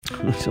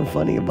What's so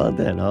funny about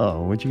that?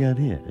 Oh, what you got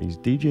here? He's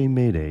DJ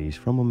Mayday. He's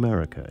from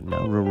America.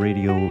 Now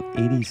Radio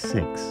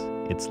 86.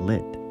 It's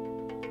lit.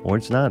 Or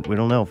it's not. We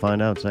don't know.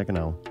 Find out second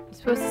hour. You're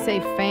supposed to say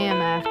fam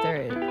after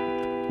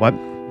it. What?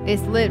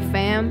 It's lit,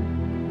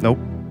 fam. Nope.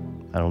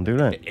 I don't do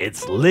that.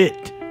 It's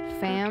lit.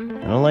 Fam.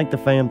 I don't like the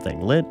fam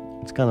thing. Lit,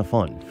 it's kind of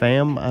fun.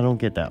 Fam, I don't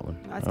get that one.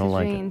 That's I don't because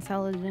like you're it.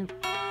 intelligent.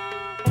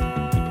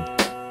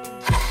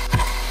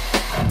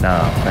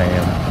 Nah,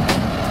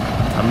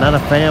 fam. I'm not a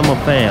fam of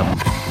fam.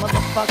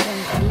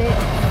 Motherfucking lit,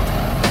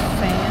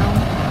 fam.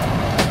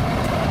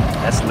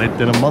 That's lit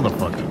than a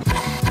motherfucker.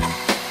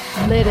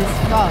 Lit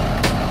as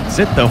fuck.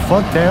 Sit the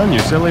fuck down, you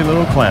silly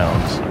little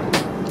clowns.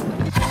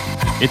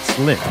 It's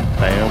lit,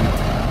 fam.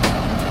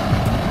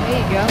 There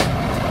you go.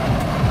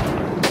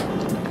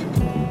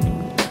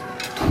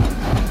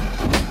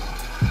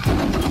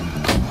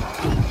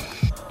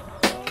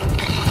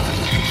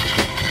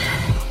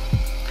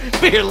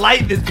 You're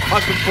lighting this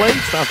fucking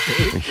place up,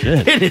 dude.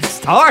 Shit. And it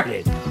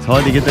started. It's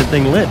hard to get that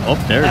thing lit. Oh,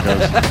 there it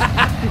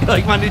goes. You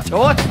like my new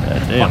toy?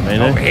 Damn,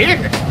 man. Over here.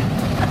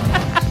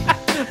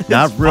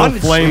 Not real fun to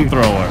shoot.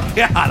 flamethrower.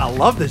 God, I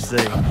love this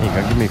thing. You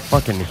gonna give me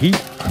fucking heat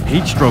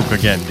stroke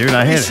again, dude.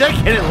 I You hit it. said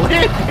get it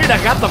lit, dude.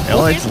 I got the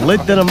Hell, it's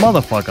lit than a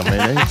motherfucker,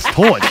 man. It's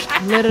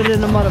torched. Lit it in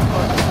the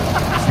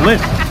motherfucker. It's lit.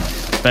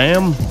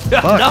 Fam.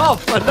 Fuck.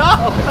 Enough.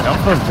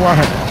 Up and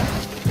fly.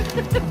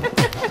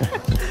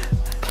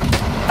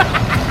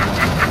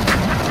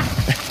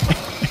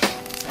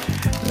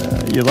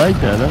 You like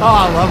that, Oh, huh?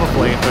 I love a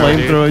flamethrower.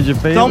 Flamethrower is your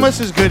favorite? It's almost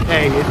as good.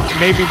 Hey, it's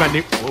maybe my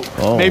new.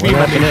 Oh, maybe what my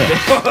happened new.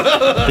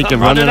 there? I think you're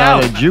running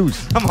out of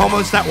juice. I'm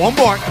almost at one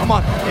more. Come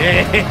on.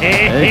 There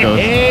it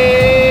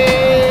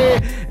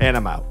goes. And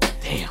I'm out.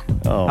 Damn.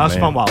 Oh, That was man.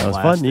 fun while it That was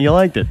lasted. fun. You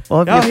liked it.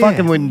 Well, if Oh, you yeah.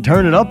 fucking wouldn't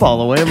turn it up all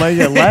the way, it might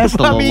last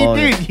a I little mean,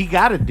 longer. dude, you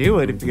got to do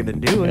it if you're gonna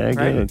do it. Yeah,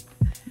 right?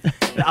 good.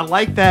 I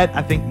like that.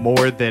 I think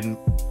more than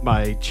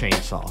my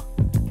chainsaw.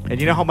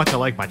 And you know how much I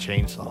like my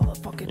chainsaw.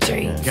 Fucking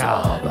chainsaw.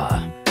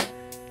 God.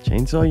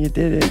 Chainsaw, you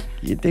did it.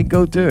 You did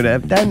go to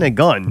it. That and a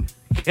gun.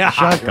 God,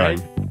 Shotgun. right?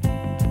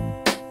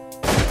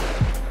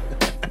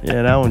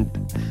 Yeah, that one.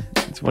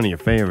 It's one of your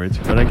favorites.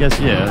 But I guess,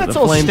 yeah, That's the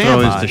all flamethrower is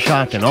standby. the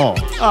shock and all.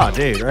 Oh,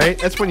 dude, right?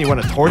 That's when you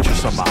want to torture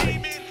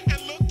somebody.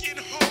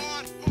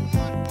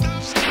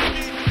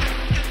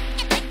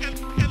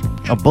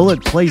 A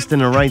bullet placed in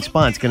the right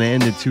spot's going to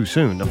end it too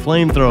soon. The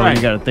flamethrower, Right.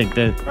 you got to think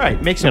that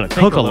Right, makes it's going it to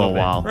think cook a little little bit.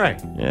 while.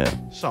 Right. Yeah.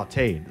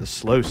 Sauteed, the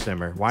slow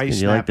simmer. Why are you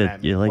You like snapping that-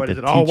 at me? you like What, the is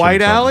it all teaching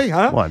white, something. Allie?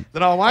 Huh? What? Is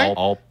it all white?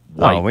 All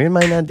white. Oh, we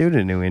might not do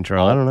the new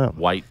intro. I don't know.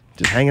 White.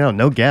 Just hanging out.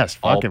 No guests.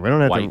 Fuck All it. We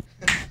don't have white.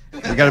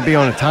 to. We got to be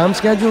on a time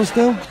schedule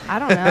still? I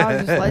don't know. I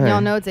was just letting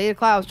y'all know it's 8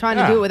 o'clock. I was trying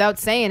to do it without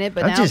saying it,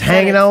 but I'm now just I said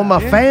hanging it, out with my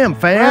so- fam.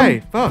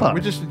 Right. Fuck. Fuck.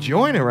 We're just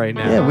enjoying it right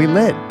now. Yeah, we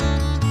lit.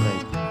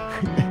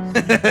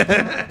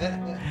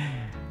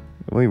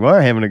 We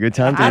were having a good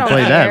time till I you don't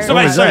played care. that. What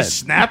Somebody was started that?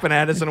 snapping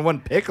at us in one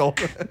pickle.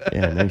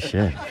 Yeah, no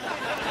shit.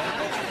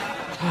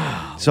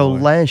 So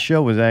last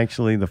show was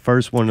actually the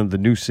first one of the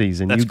new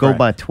season. That's You go correct.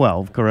 by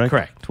 12, correct?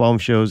 Correct.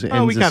 12 shows ends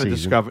Oh, we the kind of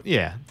season. discovered.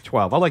 Yeah,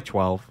 12. I like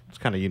 12. It's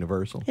kind of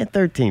universal. Yeah,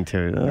 13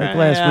 too. Like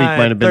last week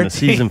might have been the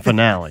 13. season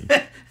finale,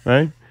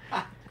 right?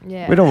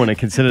 Yeah. We don't want to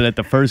consider that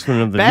the first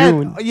one of the Bad, new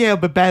one. yeah,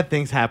 but bad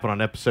things happen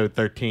on episode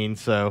 13,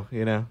 so,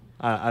 you know,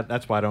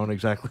 that's why I don't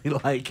exactly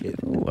like it.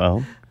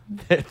 Well,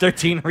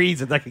 13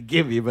 reasons I could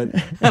give you, but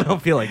I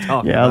don't feel like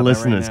talking yeah, our about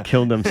listeners that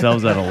killed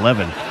themselves at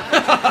 11. right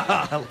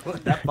now.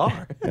 That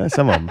far. Yeah,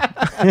 some of them.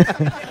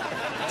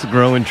 It's a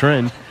growing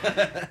trend.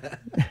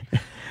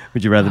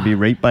 Would you rather be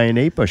raped by an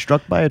ape or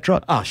struck by a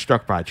truck? Oh,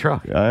 struck by a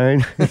truck. All right,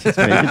 just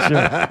making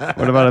sure.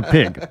 What about a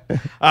pig?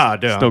 Oh,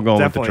 dude. Still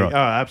going with the definitely. truck. Oh,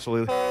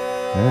 absolutely.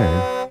 All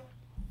right.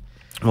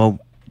 Well,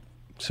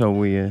 so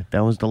we that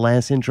was the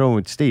last intro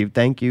with Steve.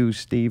 Thank you,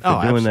 Steve, for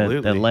Oh, doing that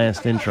absolutely.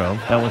 last intro.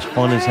 That was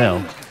fun as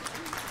hell.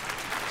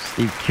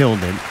 Steve killed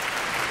it.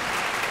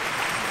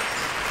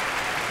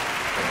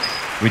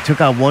 We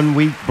took our 1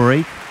 week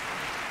break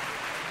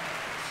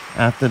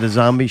after the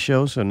zombie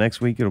show, so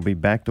next week it'll be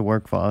back to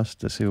work for us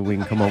to see what we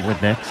can come up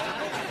with next.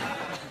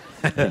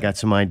 I got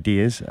some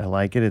ideas. I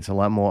like it. It's a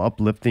lot more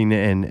uplifting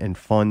and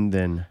fun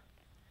than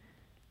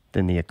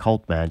the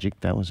occult magic.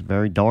 That was a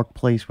very dark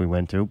place we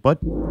went to, but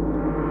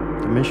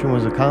the mission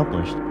was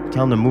accomplished.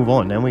 Time to move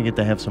on. Then we get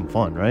to have some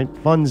fun, right?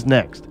 Fun's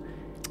next.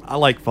 I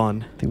like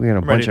fun. I think we got a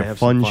I'm ready bunch to of have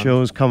some fun fun.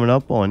 shows coming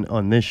up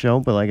on this show,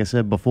 but like I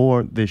said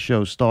before this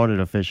show started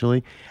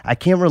officially, I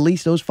can't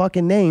release those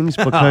fucking names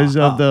because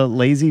of the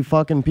lazy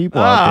fucking people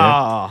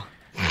out Ah.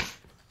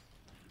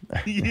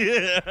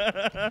 Yeah.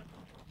 there.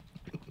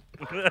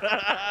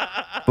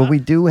 But we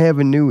do have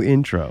a new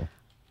intro.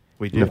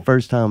 We And the do.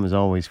 first time is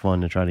always fun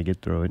to try to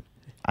get through it.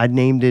 I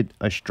named it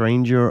A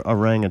Stranger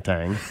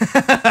Orangutan.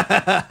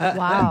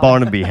 Wow.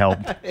 Barnaby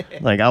helped.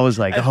 Like, I was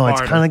like, oh,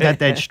 it's kind of Barnaby. got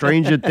that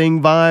Stranger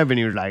Thing vibe. And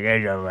he was like,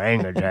 it's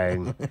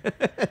orangutan.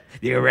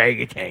 The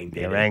orangutan.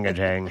 The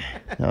orangutan.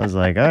 I was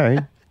like, all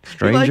right.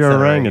 Stranger that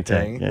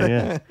orangutan.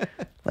 orangutan. Yeah.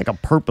 Like a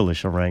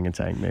purplish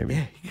orangutan,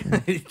 maybe.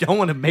 You don't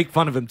want to make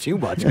fun of him too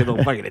much because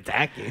he'll fucking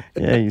attack you.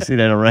 Yeah, you see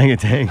that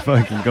orangutan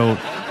fucking go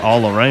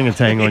all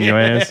orangutan on your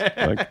ass.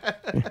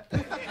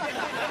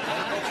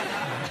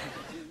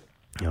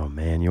 Oh,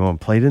 man, you want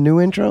to play the new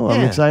intro?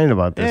 I'm excited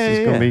about this.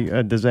 It's going to be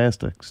a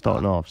disaster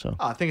starting off. So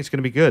I think it's going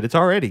to be good. It's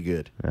already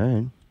good. all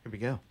right. Here we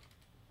go.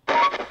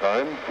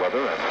 Time, weather,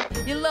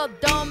 and You little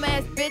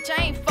dumbass bitch,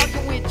 I ain't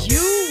fucking with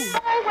you.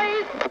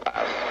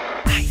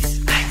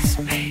 Ice,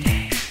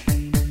 Mayday.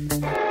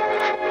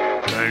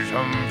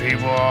 Some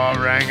people are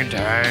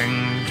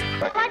orangutans.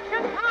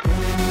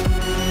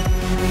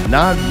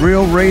 Not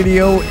Real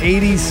Radio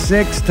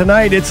 86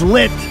 tonight. It's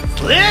lit.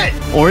 Lit!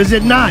 Or is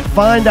it not?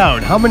 Find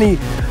out. How many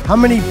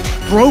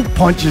throat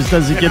punches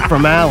does it get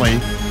from Allie?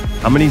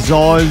 How many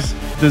zaws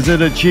does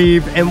it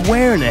achieve? And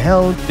where in the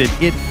hell did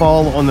it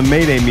fall on the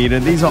Mayday meter?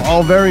 These are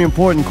all very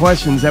important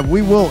questions that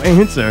we will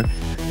answer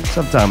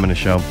sometime in the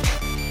show.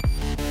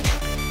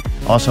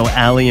 Also,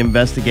 Allie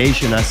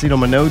investigation. I see it on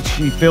my notes.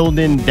 She filled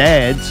in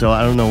dad, so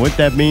I don't know what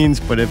that means,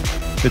 but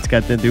if it's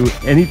got to do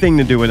anything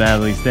to do with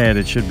Allie's dad,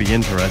 it should be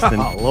interesting.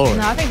 Oh, Lord.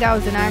 No, I think that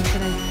was an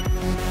accident.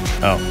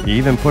 Oh, you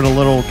even put a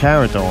little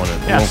character on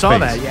it. Yeah, I saw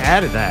that. You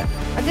added that.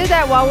 I did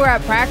that while we were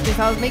at practice.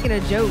 I was making a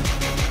joke.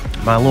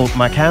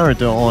 My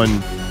character on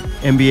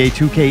NBA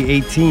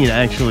 2K18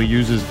 actually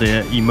uses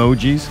the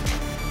emojis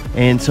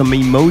and some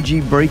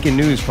emoji breaking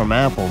news from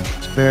Apple.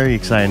 It's very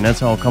exciting.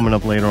 That's all coming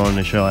up later on in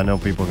the show. I know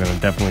people are going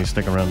to definitely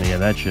stick around to hear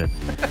that shit.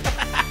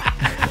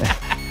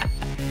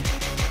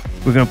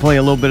 We're going to play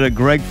a little bit of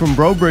Greg from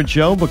Brobridge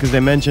Show because they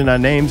mentioned our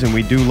names, and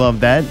we do love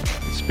that.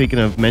 Speaking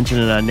of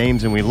mentioning our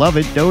names and we love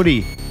it,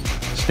 Dodie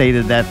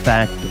stated that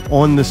fact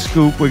on The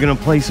Scoop. We're going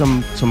to play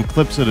some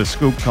clips of The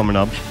Scoop coming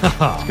up. It's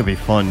going to be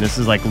fun. This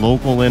is like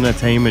local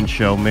entertainment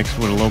show mixed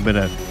with a little bit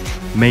of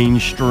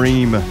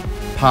mainstream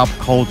pop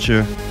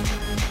culture.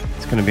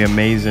 It's going to be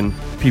amazing.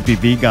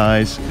 PPV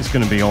guys is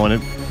going to be on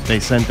it.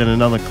 They sent in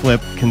another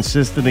clip,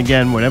 consistent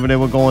again, whatever they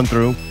were going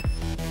through.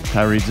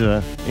 Tyree's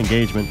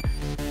engagement.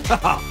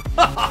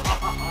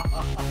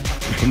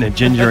 And the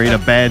ginger ate a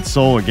bad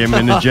soul and gave him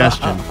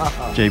indigestion.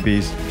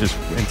 JB's just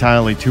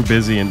entirely too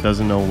busy and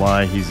doesn't know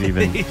why he's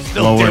even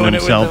lowering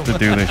himself to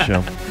do this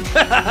show.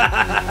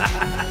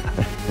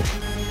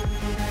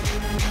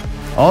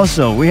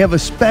 Also, we have a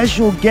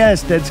special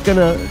guest that's going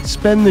to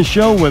spend the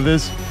show with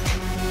us.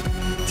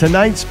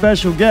 Tonight's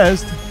special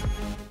guest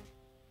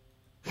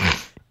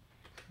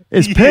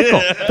is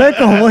Pickle.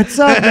 Pickle, what's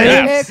up,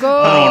 man? Pickle!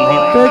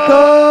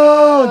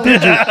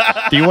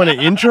 Do you want an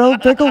intro,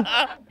 Pickle?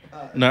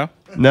 No.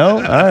 No?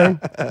 All right.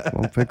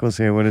 Well, Pickle's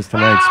here with us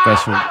tonight,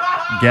 special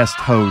guest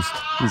host.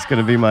 He's going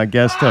to be my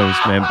guest host,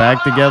 man.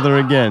 Back together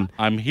again.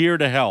 I'm here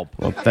to help.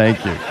 Well,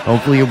 thank you.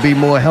 Hopefully you'll be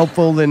more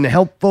helpful than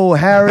helpful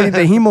Harry the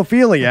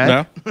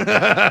hemophiliac.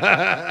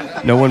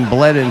 No? No one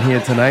bled in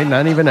here tonight,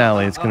 not even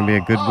Allie. It's going to be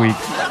a good week.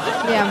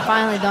 Yeah, I'm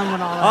finally done with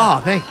all that.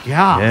 Oh, thank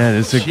God. Yeah,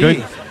 it's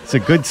a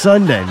good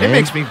Sunday, man. It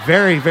makes me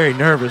very, very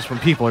nervous when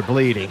people are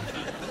bleeding.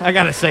 I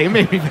gotta say, it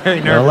made me very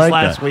nervous like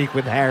last that. week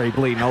with Harry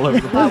bleeding all over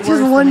the place. It's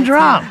just one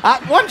drop.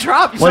 One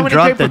drop. So One many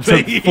drop paper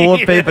that took 4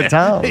 paper Yeah.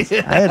 towels.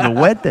 I had to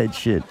wet that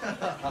shit.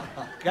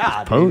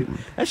 God, potent. dude.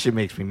 That shit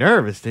makes me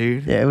nervous,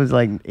 dude. Yeah, it was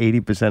like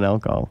 80%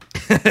 alcohol.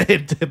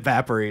 It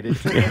evaporated.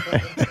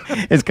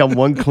 It's got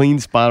one clean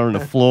spot on the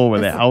floor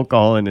where the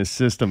alcohol in his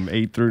system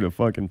ate through the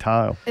fucking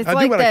tile. It's I do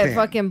like what I that can.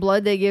 fucking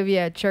blood they give you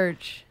at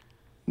church.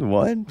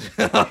 What?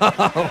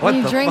 When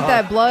you drink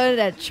that blood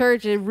at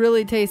church, it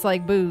really tastes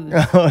like booze.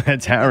 Oh,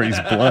 that's Harry's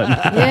blood.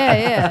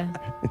 Yeah.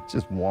 It's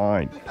just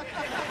wine.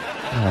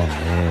 Oh,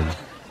 man.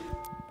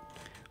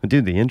 But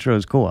dude, the intro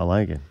is cool. I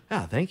like it.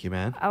 Ah, thank you,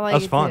 man. I like that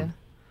was it fun. too.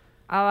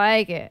 I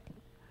like it.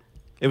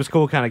 It was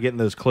cool kind of getting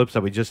those clips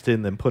that we just did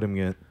and then putting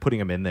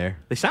them in there.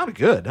 They sounded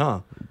good, huh?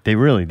 They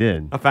really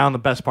did. I found the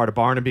best part of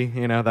Barnaby.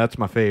 You know, that's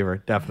my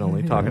favorite.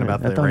 Definitely talking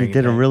about I the thought he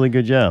did a orangutan. really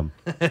good job.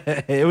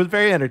 It was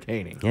very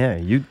entertaining. Yeah,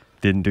 you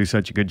didn't do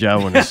such a good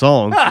job on the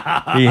song.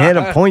 He had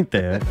a point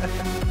there.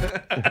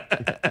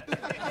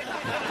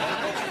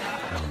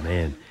 Oh,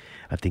 man.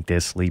 I think they're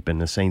sleeping.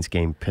 The Saints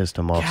game pissed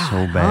them off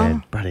so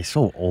bad. Bro, they're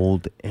so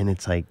old, and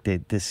it's like,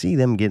 to see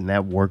them getting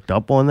that worked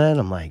up on that,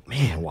 I'm like,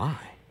 man, Why?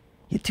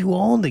 you're too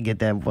old to get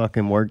that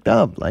fucking worked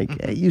up. Like,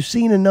 you've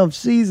seen enough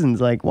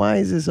seasons. Like, why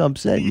is this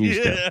upsetting you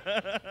still?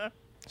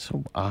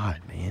 So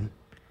odd, man.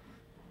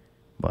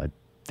 But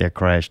they're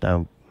crashed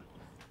out.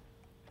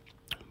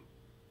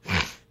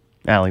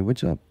 Allie,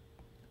 what's up?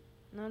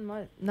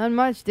 None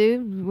much,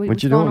 dude.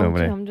 What you doing over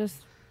there? I'm just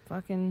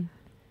fucking...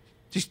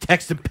 She's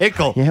texting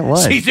Pickle. Yeah,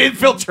 what? She's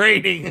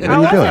infiltrating. What I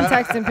are you doing? wasn't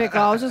texting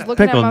Pickle. I was just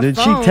looking Pickle, at my did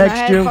she phone. text I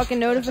had you? fucking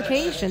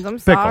notifications. I'm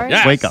Pickle, sorry.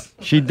 Yes. wake up.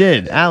 She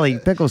did. Allie,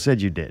 Pickle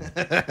said you did.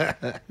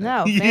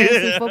 No,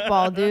 fantasy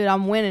football, dude.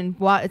 I'm winning.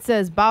 It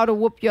says, bow to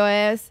whoop your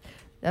ass.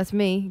 That's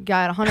me.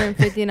 Got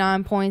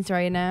 159 points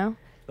right now.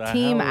 The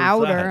Team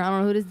hell is outer. that? I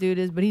don't know who this dude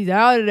is, but he's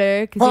out of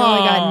there because he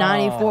only got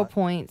 94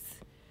 points.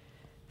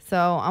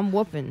 So I'm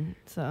whooping.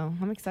 So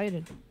I'm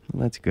excited.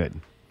 Well, that's good.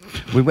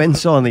 We went and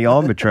saw The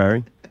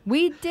Arbitrary.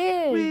 We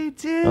did.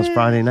 That was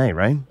Friday night,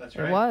 right?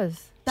 It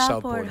was.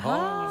 Southport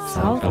Hall.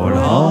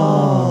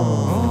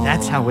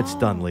 That's how it's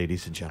done,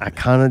 ladies and I gentlemen.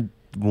 kind of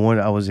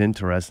I was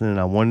interested, and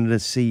I wanted to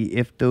see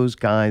if those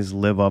guys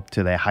live up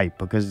to their hype,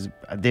 because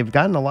they've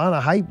gotten a lot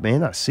of hype,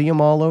 man. I see them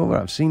all over.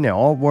 I've seen their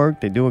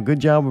artwork. They do a good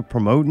job of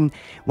promoting.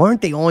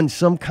 Weren't they on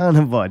some kind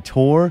of a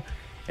tour?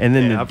 And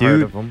then Yeah, I've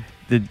heard of 'em.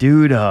 the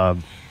dude,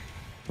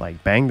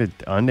 like banged the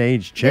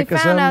underage chick They or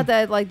found something. out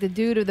that like the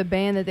dude of the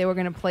band that they were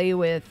gonna play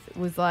with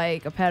was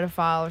like a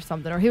pedophile or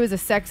something, or he was a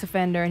sex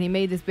offender, and he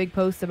made this big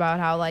post about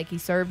how like he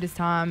served his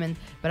time,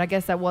 but I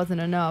guess that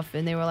wasn't enough,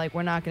 and they were like,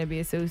 we're not gonna be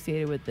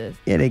associated with this.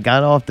 Yeah, they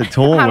got off the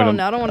tour I with don't him.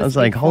 know. I don't want I to was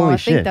speak like, for holy him. I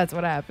shit. think that's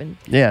what happened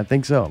Yeah, I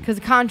think so. because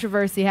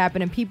controversy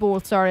happened, and people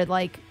started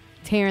like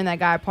tearing that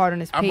guy apart on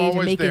his I'm page and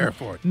always making there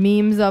for it.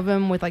 memes of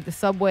him with like the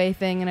subway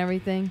thing and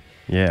everything.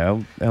 Yeah,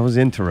 that was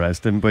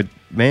interesting. But,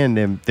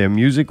 man, their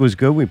music was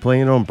good. We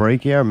played it on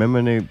break here. I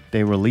remember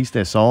they released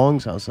their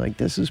songs. I was like,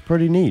 this is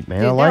pretty neat, man.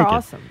 Dude, I like they're it.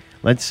 awesome.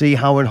 Let's see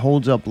how it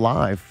holds up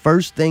live.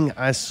 First thing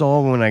I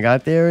saw when I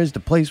got there is the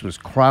place was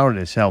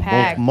crowded as hell.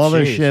 Packed. Both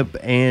Mothership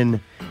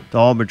and the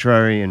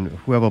Arbitrary and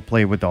whoever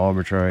played with the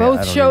Arbitrary. I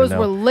Both don't shows even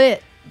were know.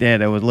 lit. Yeah,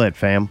 that was lit,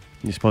 fam.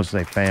 You're supposed to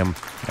say fam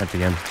at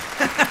the end.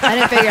 I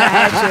didn't figure I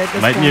had to at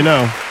this Letting point. you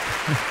know.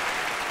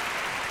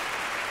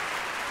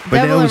 But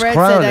Devil it and was Red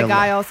crowded. said that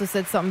guy also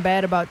said something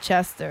bad about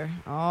Chester.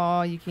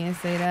 Oh, you can't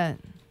say that.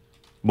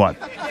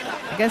 What?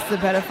 I guess the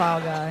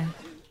pedophile guy.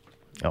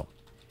 Oh.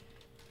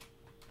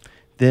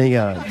 They,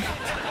 I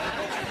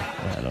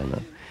don't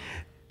know.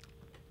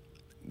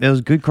 There was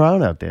a good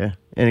crowd out there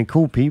and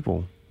cool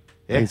people.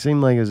 Yeah. It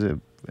seemed like it was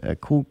a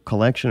cool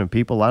collection of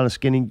people, a lot of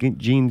skinny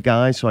jean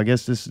guys. So I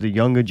guess this is the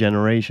younger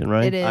generation,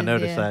 right? It is. I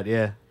noticed yeah. that,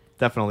 yeah.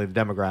 Definitely the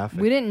demographic.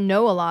 We didn't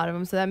know a lot of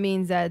them, so that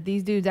means that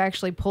these dudes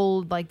actually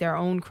pulled like their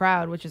own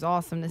crowd, which is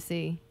awesome to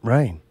see.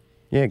 Right.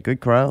 Yeah,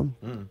 good crowd.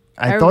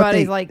 I thought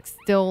Everybody's they, like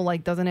still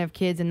like doesn't have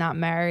kids and not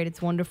married.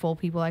 It's wonderful.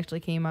 People actually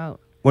came out.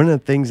 one of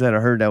the things that I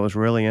heard that was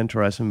really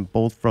interesting,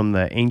 both from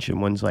the ancient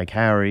ones like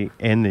Harry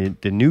and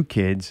the new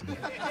kids,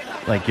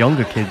 like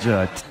younger kids,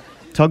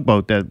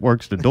 Tugboat that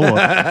works the door,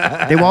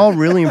 they were all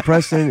really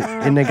impressed in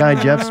the guy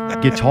Jeff's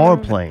guitar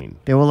playing.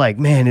 They were like,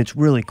 man, it's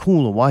really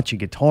cool to watch a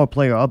guitar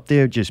player up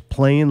there just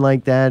playing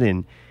like that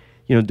and,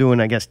 doing,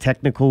 I guess,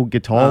 technical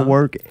guitar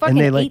work.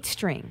 Fucking And they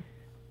 8-string.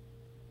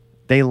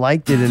 they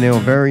liked it and they were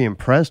very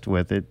impressed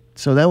with it.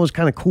 So that was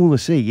kind of cool to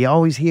see. You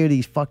always hear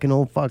these fucking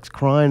old fucks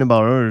crying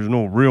about, there's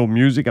no real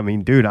music. I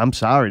mean, dude, I'm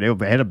sorry.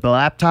 They had a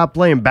laptop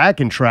playing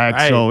backing tracks,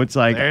 Right. so it's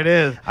like, There it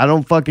is. I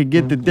don't fucking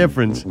get the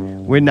difference.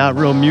 We're not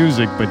real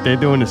music, but they're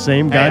doing the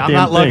same Hey, goddamn I'm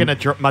not thing.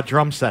 lugging my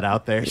drum set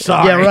out there.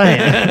 Sorry. Yeah,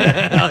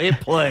 right. I'll hit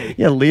play.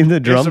 Yeah, leave the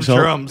Here's drums some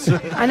home. drums.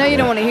 I know you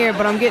don't want to hear it,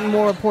 but I'm getting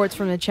more reports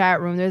from the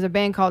chat room. There's a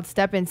band called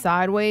Step In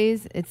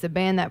Sideways. It's the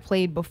band that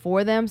played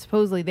before them.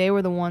 Supposedly they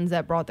were the ones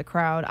that brought the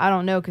crowd. I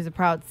don't know because the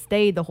crowd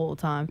stayed the whole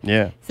time.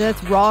 Yeah, So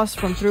that's Ross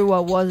from Through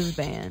What Was His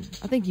Band.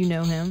 I think you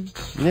know him.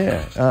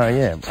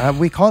 yeah.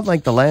 We caught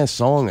like the last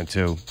song or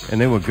two, and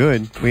they were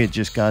good. We had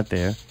just got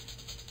there.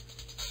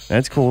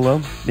 That's cool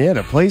though. Yeah,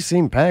 the place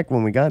seemed packed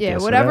when we got Yeah, there.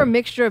 so whatever that-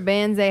 mixture of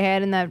bands they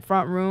had in that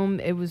front room,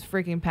 it was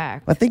freaking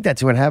packed. I think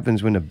that's what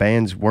happens when the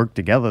bands work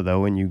together,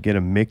 though, and you get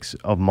a mix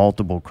of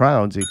multiple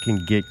crowds, it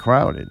can get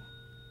crowded.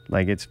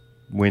 Like, it's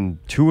when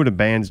two of the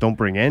bands don't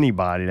bring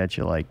anybody that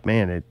you're like,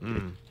 man, if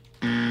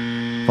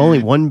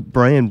only one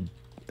brand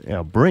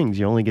brings,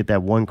 you only get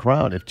that one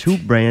crowd. If two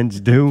brands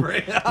do,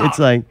 it's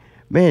like,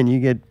 man, you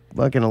get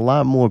fucking a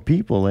lot more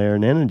people there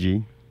and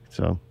energy.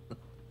 So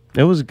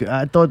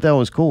I thought that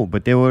was cool,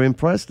 but they were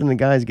impressed in the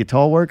guy's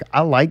guitar work.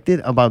 I liked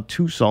it about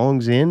 2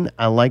 songs in.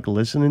 I like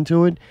listening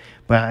to it,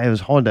 but it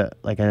was hard to,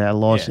 I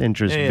lost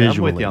interest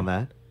visually. I'm with you on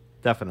that.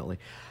 Definitely.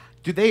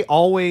 Do they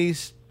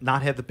always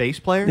not have the bass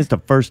player? It's the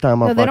first time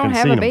No, I've they fucking don't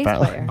have seen a him. bass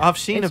pal. player. I've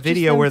seen It's a just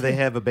video them where two. they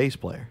have a bass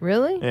player.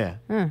 Really? Yeah.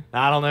 Huh.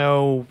 I don't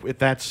know if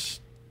that's,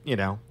 I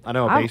know a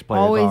bass I've player.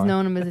 always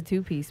known him as a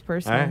 2-piece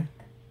personally. All right.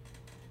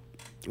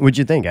 What'd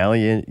you think,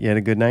 Allie? You had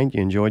a good night?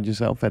 You enjoyed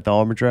yourself at the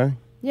Arbitrary?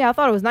 Yeah, I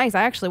thought it was nice.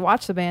 I actually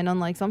watched the band,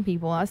 unlike some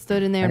people. I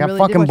stood in there I and got really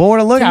fucking did watch-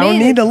 bored of looking. I don't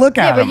need to look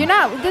at Yeah, but him. you're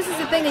not. This is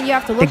the thing that you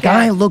have to The look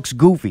guy at. looks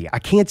goofy. I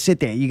can't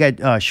sit there. You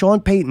got Sean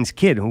Payton's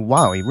kid, who,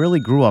 wow, he really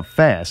grew up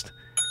fast.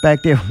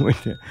 Back there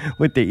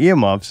with the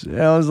earmuffs.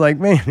 I was like,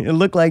 man, it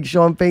looked like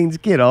Sean Payton's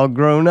kid all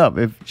grown up.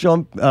 If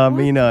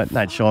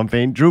not Sean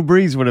Payton, Drew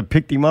Brees would have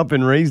picked him up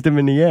and raised him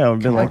in the air. I've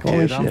been like,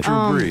 holy Kid, I'm shit. Drew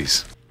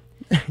Brees.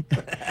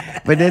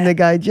 But then the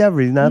guy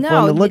Jeffrey's not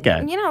fun to look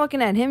at. You're not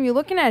looking at him. You're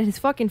looking at his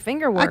fucking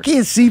finger work. I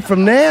can't see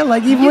from there.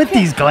 Like, even You with can-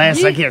 these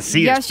glasses, I you- can't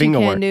see yes, his finger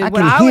you work. can, dude. I What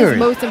can I hear was it.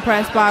 most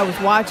impressed by was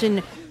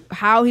watching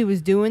how he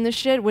was doing the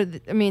shit.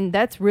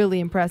 That's really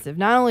impressive.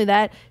 Not only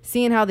that,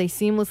 seeing how they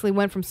seamlessly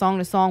went from song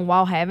to song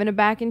while having a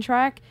backing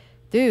track.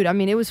 Dude, I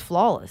mean, it was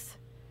flawless.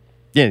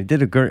 Yeah, he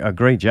did a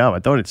great job. I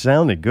thought it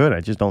sounded good. I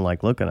just don't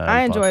like looking at it.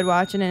 I enjoyed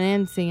watching it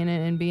and seeing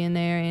it and being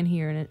there and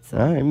hearing it. So.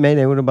 All right,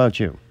 Mayday, what about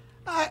you?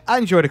 I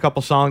enjoyed a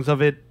couple songs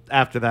of it.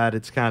 After that,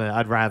 it's kind of,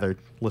 I'd rather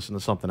listen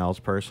to something else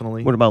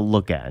personally. What about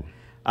look at?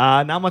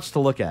 Not much to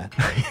look at.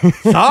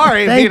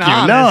 Sorry, Thank being you.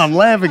 honest. No, I'm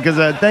laughing because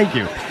thank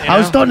you. I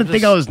was starting to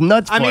think I was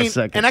nuts for a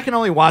second. And I can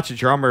only watch a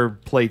drummer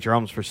play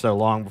drums for so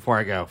long before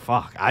I go,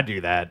 fuck, I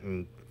do that.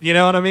 And you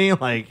know what I mean?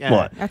 Like,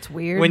 What? That's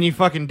weird. when you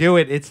fucking do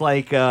it, it's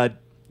like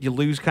you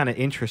lose kind of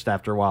interest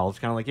after a while. It's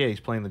kind of like, yeah, he's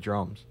playing the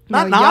drums.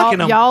 Not No, knocking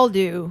him. Y'all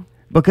do.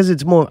 Because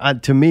it's more,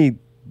 to me,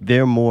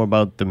 they're more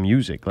about the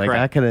music. Like,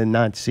 Correct. I could have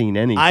not seen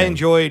anything. I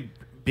enjoyed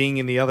being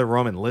in the other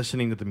room and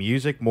listening to the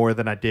music more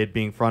than I did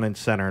being front and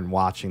center and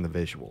watching the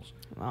visuals.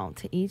 Well,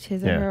 to each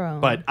his Yeah. or her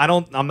own. But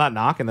I'm not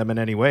knocking them in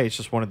any way. It's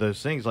just one of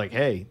those things like,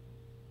 hey,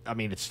 I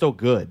mean, it's still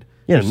good.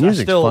 Yeah, the There's-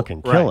 music's still,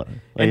 fucking killer. Like,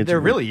 and it's they're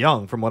re- really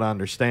young from what I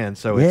understand.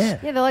 So Yeah.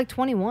 yeah, they're like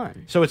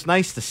 21. so it's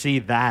nice to see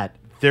that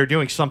they're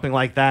doing something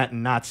like that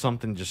and not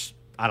something just,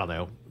 I don't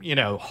know,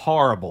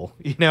 horrible.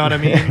 You know what I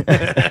mean?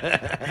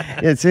 Yeah,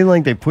 it seemed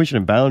like they're pushing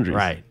the boundaries.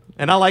 Right.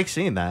 And I like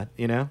seeing that,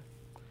 Yeah.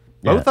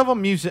 Both of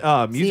them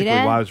musically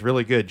that? wise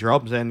really good,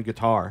 drums and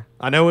guitar.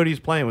 I know what he's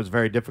playing was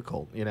very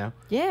difficult,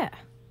 Yeah.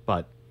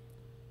 but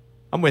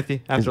I'm with you.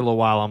 After a little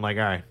while, I'm like,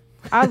 all right.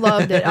 I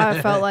loved it.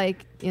 I felt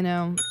like,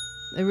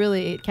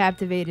 it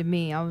captivated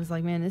me. I was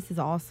like, man, this is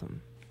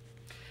awesome.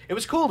 It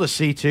was cool to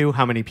see, too,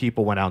 how many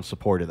people went out and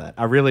supported that.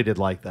 I really did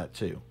like that,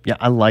 too. Yeah,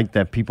 I like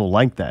that people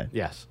like that.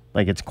 Yes.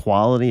 Like, it's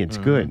quality, it's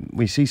good.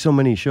 We see so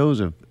many shows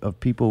of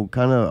people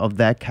kind of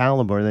that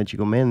caliber that you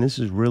go, man, this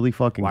is really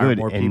fucking Why aren't good.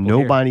 more And people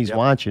here? nobody's Yep.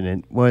 watching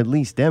it. Well, at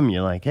least them,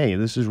 you're like, hey,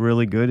 this is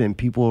really good. And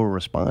people are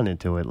responding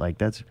to it.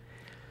 Like, it's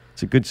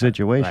a good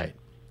situation. Right.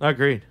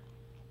 Agreed.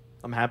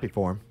 I'm happy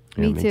for him.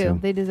 Yeah, me me too. too.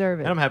 They deserve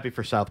it. And I'm happy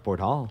for Southport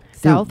Hall.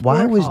 Dude, why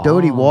Southport? was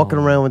Doty walking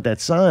around with that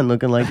sign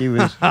looking like he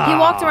was He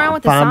walked around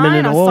with the sign.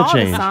 5-minute I oil saw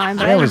change? the sign,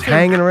 but Yeah, I it was didn't see-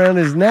 hanging around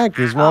his neck,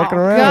 just walking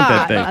Oh, around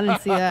God, with I that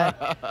didn't see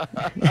that.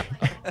 thing.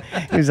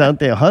 He was out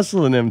there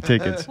hustling them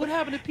tickets. What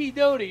happened to P.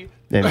 Doty?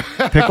 Then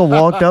Pickle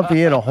walked up. He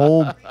had a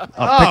whole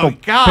pickle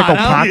God,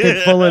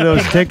 pocket full of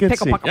those tickets.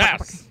 Pickle pocket.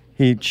 Yes.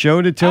 He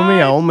showed it to me.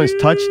 I almost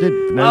touched it.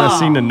 And then I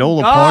seen the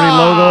NOLA Party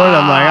logo on it.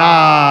 I'm like,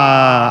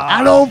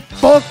 I don't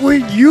fuck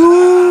with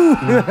you.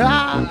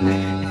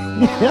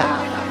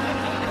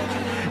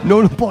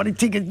 NOLA Party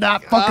tickets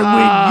not fucking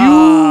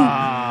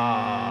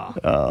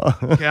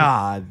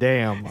God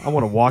damn. I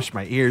want to wash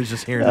my ears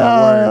just hearing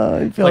that word. I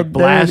It's felt like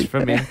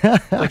blasphemy.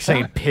 Like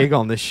saying pig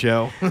on this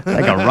show. with you.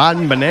 Like a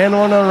rotten banana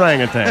on an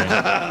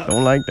orangutan.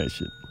 Don't like that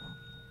shit.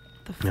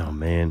 Oh,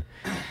 man.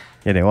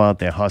 Yeah, they were out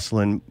there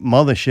hustling.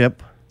 Mothership.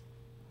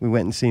 We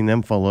went and seen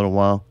them for a little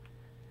while.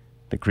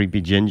 The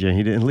creepy ginger.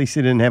 At least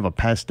he didn't have a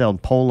pastel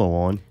polo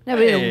on. No,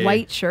 but he had a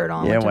white shirt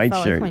on. Yeah, which I white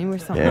felt shirt. Like when you wear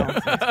something Yeah.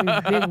 else. It's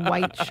a big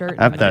white shirt.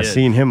 After I did.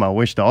 seen him, I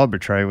wish the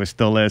arbitrator was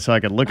still there so I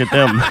could look at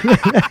them.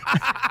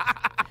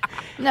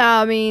 No,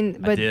 I mean,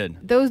 but did.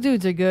 those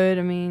dudes are good.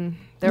 I mean,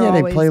 they're Yeah, they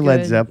always play good.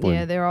 Led Zeppelin.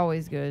 Yeah, they're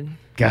always good.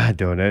 God,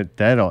 dude,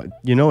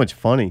 it's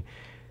funny.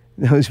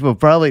 Those were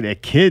probably the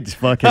kids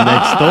fucking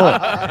next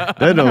door.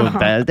 They're those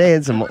bad. They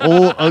had some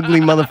old, ugly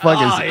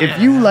motherfuckers. If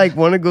you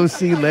want to go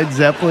see Led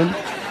Zeppelin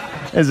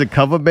as a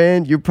cover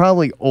band, you're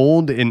probably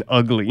old and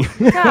ugly.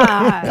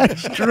 God.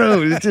 It's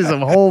true. It's just a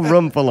whole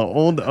room full of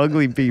old,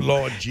 ugly people.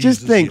 Lord Just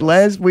Jesus, think, yes.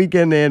 last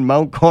weekend they had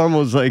Mount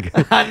Carmel's I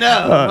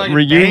know. fucking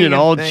reunion, banging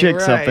all thing,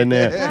 chicks up right. in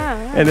there.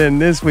 And then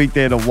this week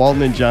they had a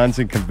Walton and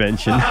Johnson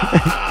convention.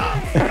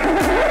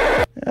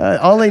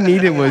 All they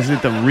needed was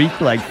it to reek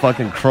like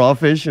fucking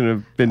crawfish and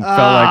have been felt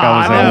like I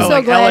was I I'm know. on. so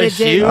like glad it LSU?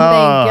 didn't.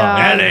 Oh.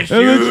 Thank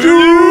God.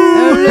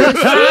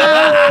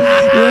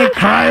 You ain't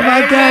cry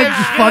about that,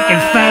 you fucking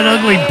fat,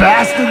 ugly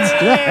bastards.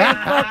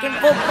 Fucking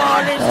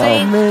footballers,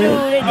 Oh,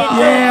 man.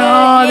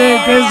 Yeah,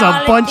 there's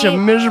a bunch of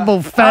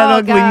miserable, fat, Oh,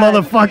 ugly God.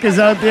 motherfuckers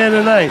out there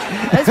tonight.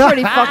 That's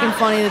pretty fucking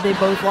funny that they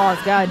both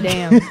lost. God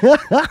damn.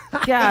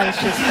 God, it's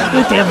just funny.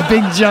 With their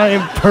big,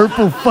 giant,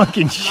 purple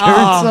fucking shirts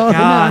Oh, on.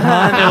 God.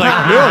 Huh? They're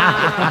like, look.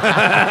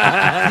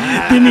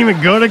 Didn't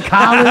even go to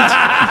college.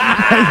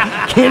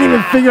 Can't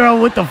even figure out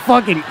what to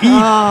fucking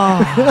eat.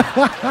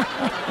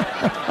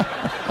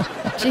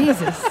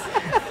 Jesus.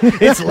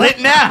 It's lit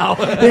now.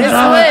 It's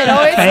lit.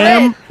 Oh, it's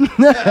Fam.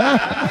 lit.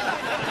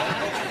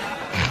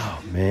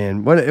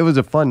 Man, it was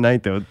a fun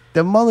night though.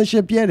 The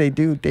Mothership, yeah,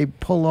 they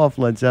pull off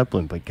Led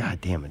Zeppelin, but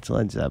goddamn, it's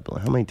Led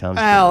Zeppelin. How many times?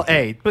 Well,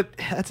 hey, but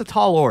that's a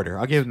tall order.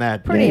 I'll give them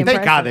that. Pretty Thank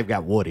impressive. God they've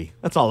got Woody.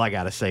 That's all I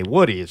got to say.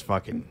 Woody is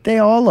fucking... They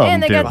all of them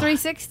And they do. got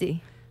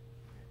 360.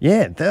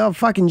 Yeah,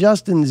 fucking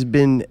Justin's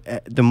been.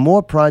 The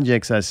more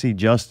projects I see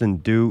Justin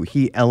do,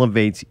 he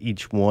elevates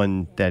each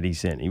one that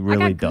he's in. He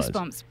really I got does.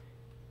 goosebumps.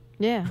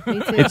 Yeah, me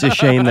too. It's a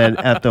shame that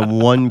after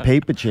one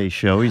Paper Chase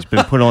show, he's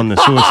been put on the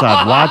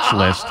suicide watch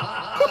list.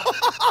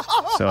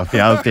 So if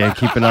you're out there,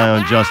 keep an eye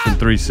on Justin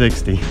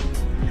 360.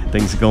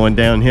 Things are going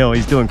downhill.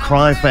 He's doing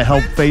cry for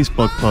help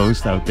Facebook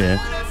posts out there.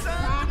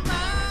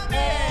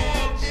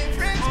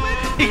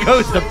 He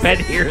goes to bed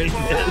hearing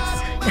this.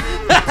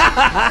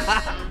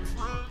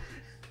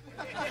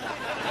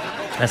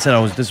 I said I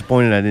was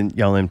disappointed I didn't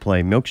yell and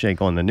play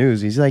Milkshake on the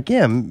news. He's like,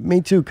 yeah,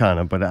 me too, kind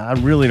of, but I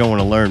really don't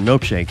want to learn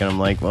Milkshake. And I'm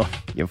like, well,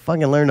 you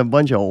fucking learned a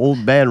bunch of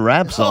old bad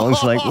rap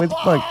songs. Like, what the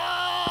fuck?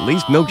 At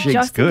least Milkshake's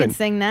Justin good. can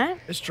sing that.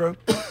 It's true.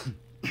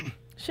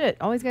 shit.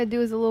 All he's got to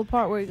do is a little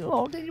part where he goes,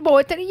 oh,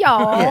 boy, to the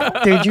y'all.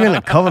 Dude, you're in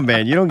a cover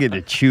band. You don't get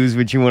to choose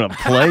what you want to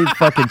play.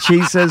 Fucking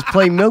Cheese says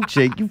play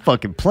Milkshake. You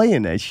fucking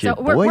playing that shit,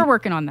 So boy. we're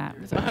working on that.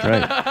 So. That's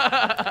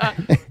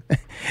right.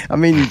 I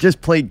mean, you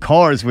just played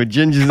Cars with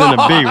Gingers and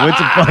a B. What's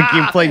the fuck?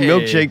 You play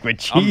Milkshake with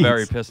Cheese. I'm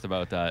very pissed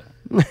about that.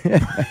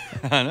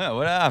 I know.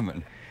 What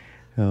happened?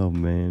 Oh,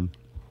 man.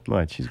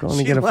 What? She's going to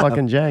She get a left.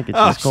 fucking jacket.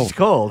 Oh, She's cold. she's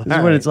cold. This is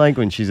All what right. it's like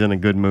when she's in a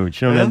good mood.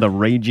 She don't have the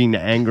raging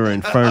anger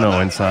inferno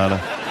inside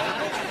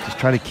her. Just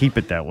try to keep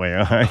it that way,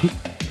 all right?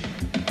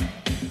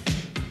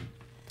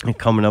 And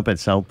coming up at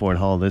Southport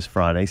Hall this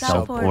Friday.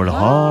 Southport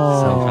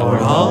Hall.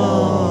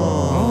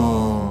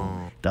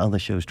 The other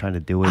shows try to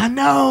do it. I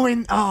know,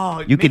 and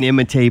You can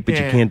imitate, but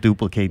you Yeah. can't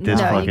duplicate this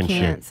no, fucking you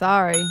can't. shit.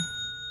 Sorry.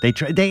 They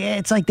try.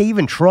 It's like they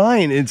even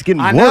trying. And it's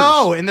getting I worse.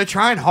 know, and they're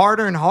trying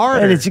harder and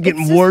harder. And it's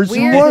getting It's just worse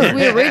weird and 'cause worse.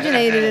 we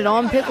originated it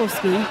on Pickle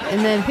Scoop, and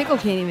then Pickle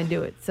can't even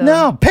do it. So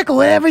No,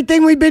 Pickle,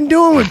 everything we've been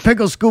doing with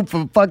Pickle Scoop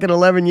for fucking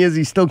 11 years,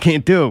 he still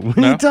can't do. What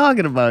are No. you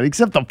talking about?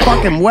 Except the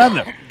fucking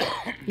weather.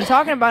 you're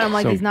talking about him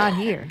like So- he's not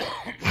here.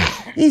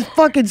 He's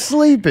fucking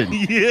sleeping.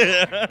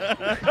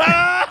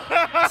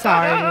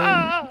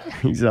 Sorry, dude.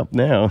 He's up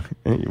now.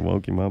 You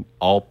woke him up.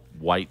 All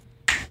white.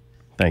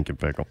 Thank you,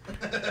 Pickle.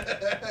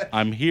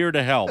 I'm here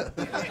to help.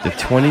 The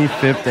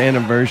 25th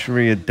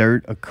anniversary of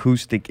Dirt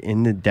Acoustic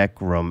in the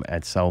Deck Room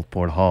at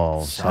Southport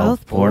Hall.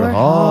 Southport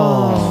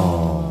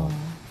Hall.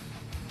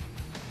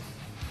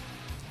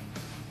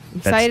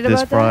 Excited this about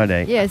that?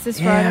 Friday. Yeah, it's this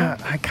Yeah,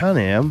 Friday. I kind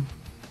of am.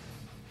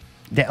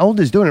 The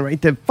Elder's doing it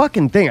right. The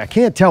fucking thing, I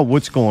can't tell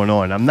what's going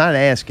on. I'm not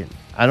asking.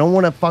 I don't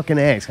want to fucking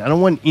ask. I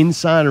don't want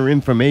insider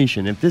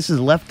information. If this is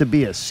left to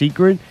be a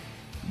secret,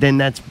 then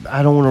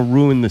I don't want to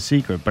ruin the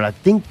secret. But I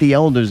think the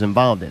Elder's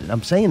involved in it.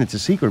 I'm saying it's a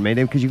secret,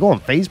 Mayday, because you go on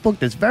Facebook,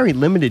 there's very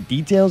limited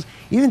details,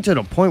 even to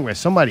the point where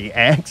somebody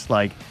asks,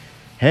 like,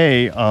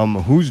 hey,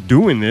 who's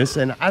doing this?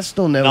 And I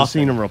still never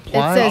Nothing. seen a It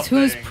reply. says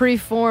who's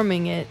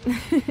preforming it.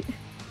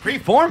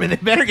 Preforming, they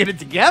better get it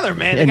together,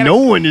 man. They and gotta- no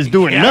one is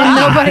doing Yeah.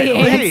 nothing. Nobody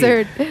Please.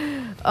 answered.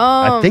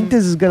 I think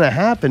this is going to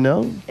happen,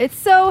 though. It's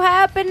so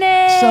happening.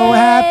 So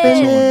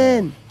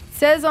happening.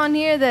 Says on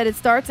here that it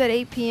starts at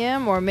 8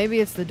 p.m. or maybe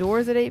it's the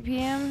doors at 8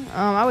 p.m.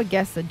 I would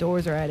guess the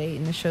doors are at 8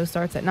 and the show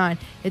starts at 9.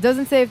 It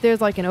doesn't say if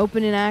there's like an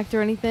opening act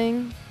or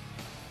anything.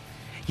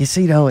 You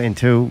see, though, and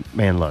two,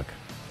 man, look,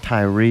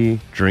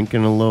 Tyree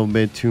drinking a little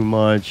bit too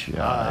much. His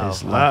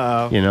li-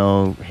 Uh-oh. You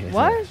know, his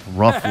What?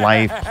 rough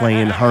life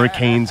playing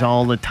hurricanes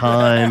all the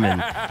time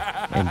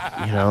and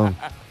you know,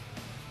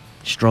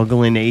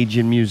 struggling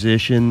aging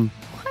musician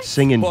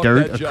singing Fuck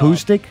Dirt that job.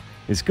 acoustic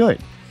is good.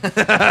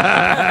 Okay,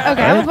 I'm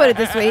gonna put it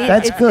this way.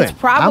 That's it's, good. It's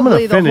probably I'm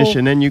going to the finish whole-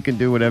 and then you can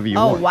do whatever you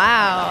Oh want.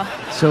 wow!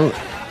 So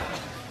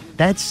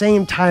that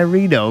same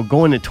Tyree, though,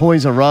 going to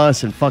Toys R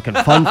Us and fucking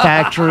Fun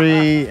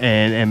Factory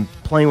and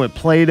playing with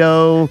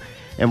Play-Doh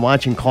and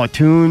watching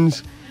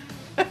cartoons,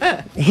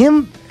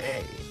 him,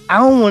 I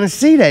don't want to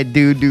see that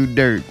dude do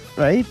dirt,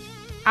 right?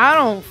 I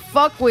don't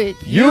fuck with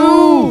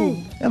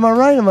You! Am I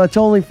right? Am I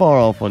totally far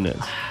off on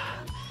this?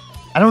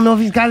 I don't know if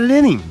he's got it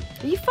in him.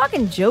 Are you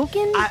fucking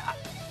joking?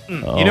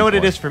 You know what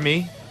it boy. is for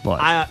me? What?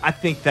 I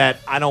think that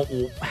I don't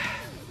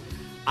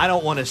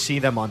want to see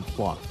them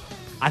unplugged.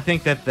 I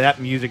think that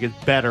music is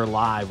better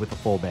live with a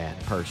full band,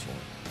 personally.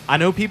 I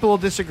know people will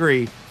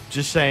disagree,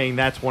 just saying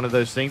that's one of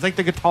those things, like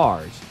the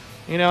guitars.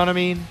 You know what I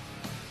mean?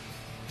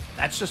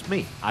 That's just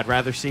me. I'd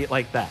rather see it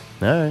like that.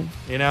 All right.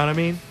 You know what I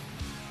mean?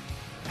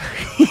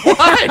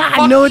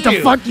 I know what the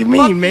fuck you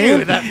mean, Fuck man.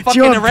 You. That It's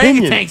fucking your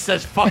opinion. orangutan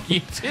says fuck you,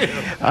 too.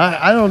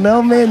 I don't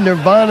know, man.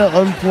 Nirvana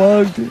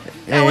Unplugged.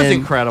 That was and-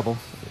 incredible.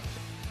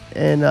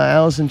 And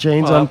Alice in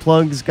Chains Well-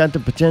 Unplugged has got the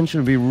potential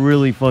to be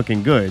really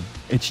fucking good.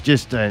 It's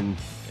just an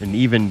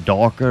even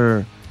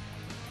darker,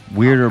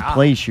 weirder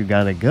place you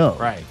got to go.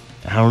 Right.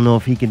 I don't know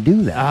if he can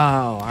do that.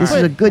 Oh, This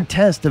is a good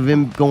test of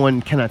him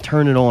going, can I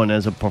turn it on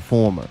as a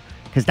performer?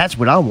 Because that's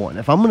what I want.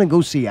 If I'm going to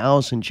go see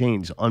Alice in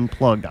Chains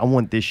Unplugged, I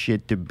want this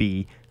shit to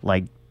be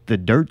like the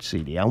Dirt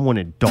CD. I want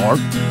it dark.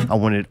 I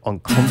want it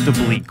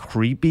uncomfortably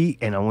creepy.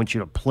 And I want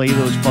you to play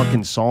those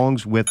fucking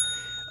songs with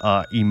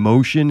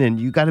emotion. And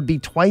you got to be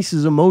twice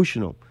as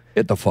emotional.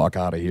 Get the fuck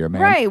out of here,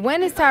 man. Right.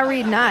 When is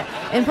Tyree not?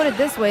 And put it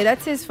this way,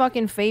 that's his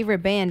fucking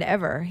favorite band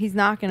ever. He's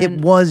not gonna. It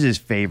was his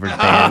favorite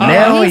band.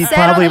 Now he he said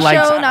probably on the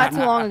likes. show not too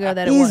long ago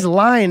that it He's was.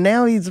 lying.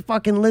 Now he's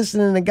fucking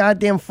listening to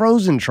goddamn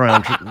Frozen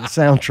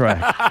soundtrack.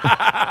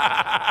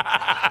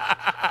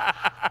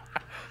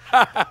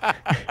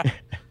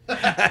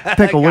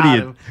 Pickle, Got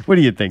him. what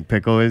do you think,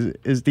 Pickle?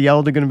 Is the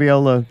Elder going to be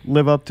able to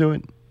live up to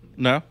it?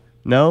 No?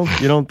 No,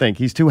 you don't think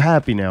he's too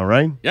happy now,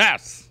 right?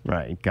 Yes.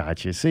 Right,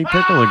 gotcha. See,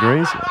 Pickle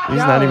agrees. He's Y'all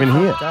not are even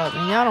here. fucked up,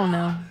 and y'all don't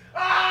know.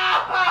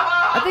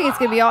 I think it's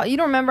gonna be all. You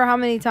don't remember how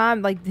many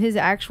times like his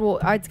actual?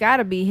 It's got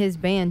to be his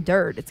band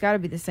Dirt. It's got to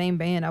be the same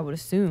band, I would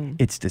assume.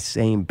 It's the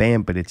same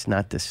band, but it's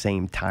not the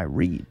same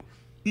Tyree.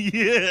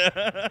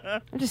 Yeah.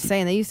 I'm just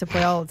saying they used to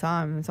play all the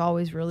time. It's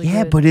always really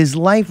Yeah, good. but his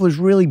life was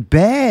really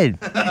bad.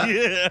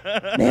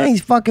 Yeah. Now he's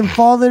fucking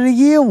Father of the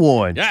Year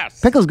award. Yes.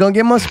 Pickle's gonna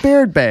get my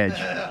spirit badge.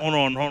 Hold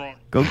on.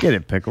 Go get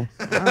it, Pickle.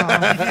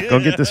 Go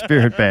get the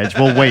spirit badge.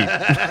 We'll wait.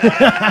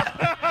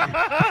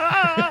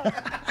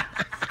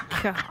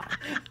 God.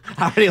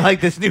 How do you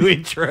like this new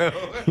intro?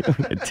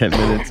 10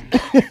 minutes.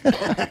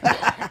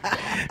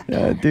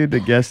 Dude, the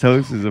guest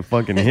host is a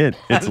fucking hit.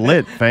 It's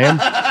lit, fam.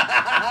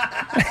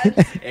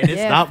 And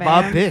it's Yeah, not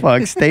Bob fam. Pitt.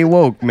 Fuck, stay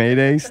woke,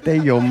 Mayday. Stay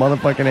your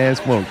motherfucking ass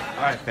woke.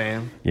 All right,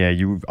 fam. Yeah,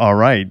 you all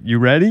right? You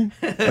ready?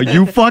 Are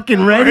you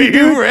fucking ready, Are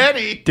dude? you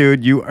ready?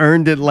 Dude, you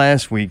earned it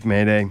last week,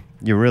 Mayday.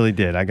 You really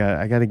did. I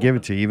got to give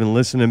it to you. Even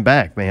listening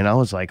back, man, I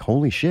was like,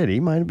 holy shit, he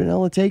might have been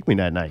able to take me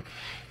that night.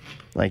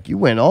 Like, you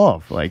went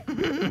off. Like,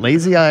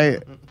 Lazy Eye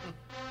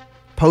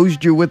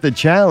posed you with the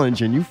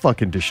challenge, and you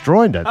fucking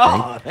destroyed that thing.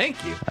 Oh,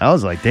 thank you. I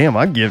was like, damn,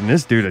 I'm giving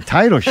this dude a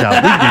title shot.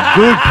 We get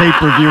good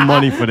pay-per-view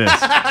money for this.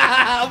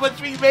 How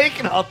much we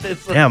making off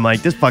this? Yeah, I'm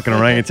like, this fucking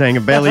orangutan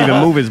can barely even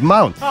move his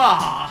mouth.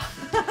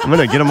 I'm going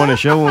to get him on a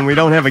show when we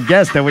don't have a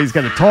guest. That way he's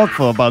going to talk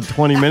for about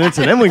 20 minutes,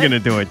 and then we're going to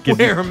do it.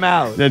 Wear him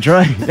out. That's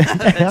right.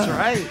 That's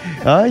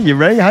right. You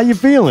ready? How you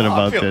feeling I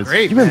about feel this?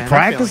 great, you been man. I'm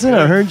practicing? feeling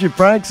I good. heard you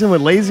practicing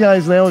with Lazy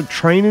Eyes now,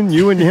 training.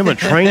 You and him are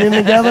training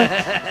together.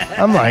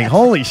 I'm like,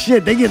 holy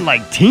shit, they getting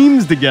like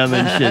teams together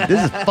and shit.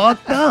 This is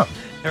fucked up.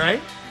 All right.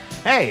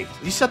 Hey,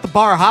 you set the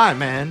bar high,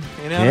 man.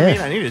 You know what Yeah. I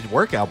mean? I need a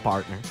workout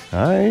partner.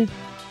 All right.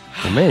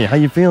 Well, man, how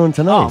you feeling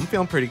tonight? Oh, I'm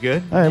feeling pretty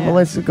good. All right, well,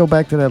 let's go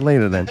back to that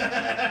later then.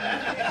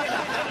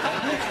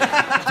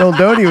 So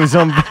Doty was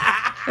on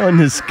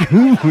the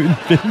scoop with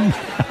me.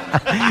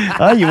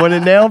 Oh, you want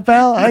it now,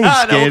 pal? I ain't No,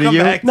 no, scared we'll of come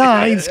you. back No, to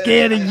I ain't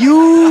scared of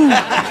you.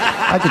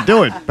 I could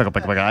do it.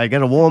 I got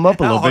to warm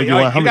up a little Oh, bit. you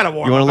gotta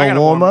warm you want up. a I little gotta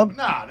warm up?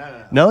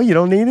 No. No, you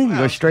don't need it? You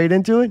go straight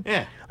into it?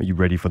 Yeah. Are you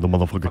ready for the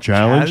motherfucker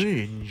challenge?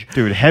 Challenge.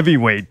 Dude,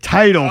 heavyweight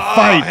title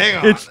fight. hang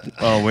on. It's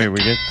wait, we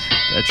get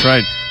that's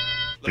right.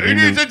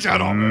 Ladies and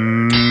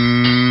gentlemen.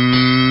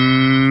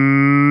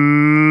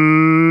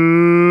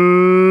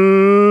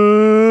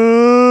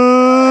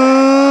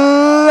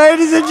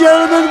 Ladies and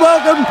gentlemen,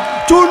 welcome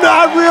to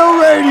Not Real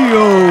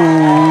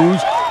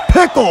Radio's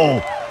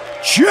Pickle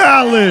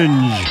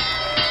Challenge.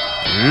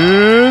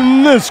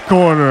 In this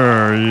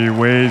corner, he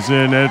weighs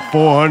in at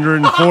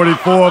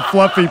 444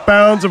 fluffy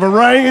pounds of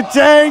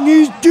orangutan.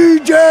 He's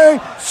DJ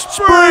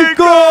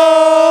Sprinkles.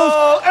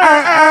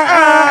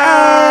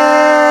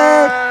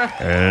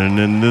 And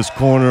in this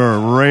corner,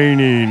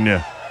 reigning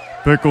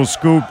Pickle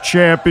Scoop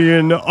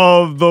champion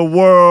of the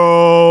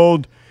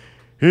world,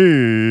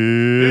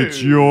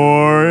 it's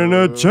your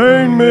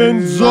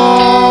entertainment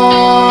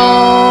zone.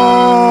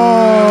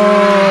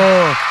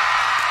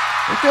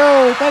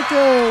 Thank you.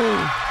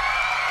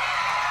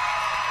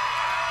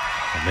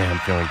 Oh, man, I'm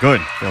feeling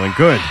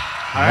good.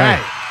 All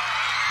right.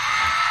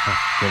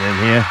 Get in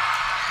here.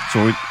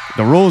 So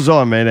the rules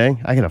are, Mayday,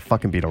 I gotta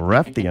fucking be the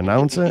ref, the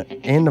announcer,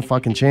 and the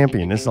fucking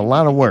champion. This is a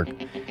lot of work.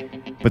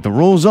 But the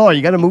rules are,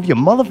 you gotta move your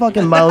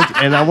motherfucking mouth,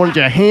 and I want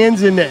your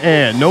hands in the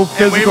air. No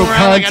physical wave 'em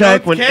around like I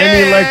contact don't with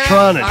any care.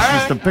 electronics. All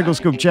It's the right. Pickle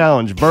Scoop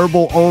Challenge.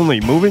 Verbal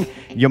only. Moving.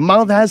 Your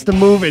mouth has to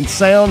move, and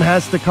sound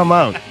has to come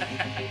out.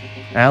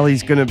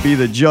 Allie's gonna be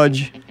the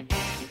judge.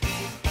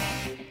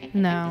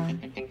 No.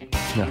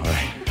 All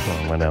right.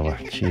 Well, whatever.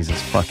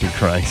 Jesus fucking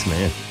Christ,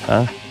 man.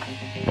 Huh?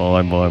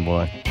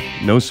 Boy.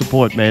 No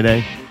support,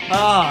 Mayday. Oh,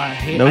 I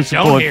hate No I don't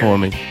support hear for it.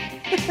 me.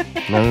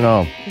 Not at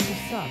all. You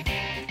just suck.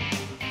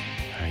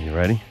 Are you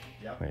ready?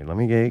 Wait, let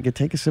me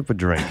take a sip of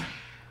drink.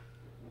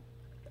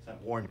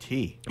 That warm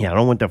tea. Yeah, I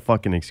don't want that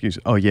fucking excuse.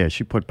 Oh, yeah,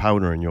 she put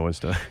powder in yours,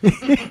 too.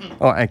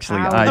 Oh, actually,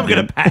 Powder. I I'm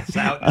gonna did. pass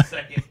out in a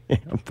second. I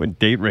put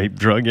date rape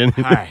drug in it.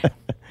 All right.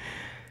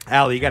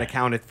 Allie, you got to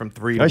count it from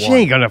 3 to Oh, 1. she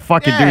ain't gonna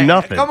fucking do Yeah,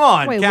 nothing. Come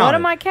on. Wait, count what it.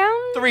 am I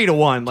counting? 3 to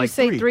 1. Like Just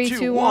say 3, 3, 2,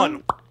 2, 1.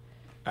 1. All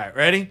right,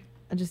 ready?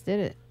 I just did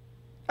it.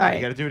 All All right.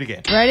 You got right. to do it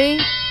again. Ready?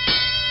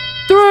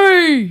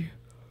 3,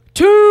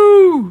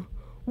 2,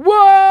 1.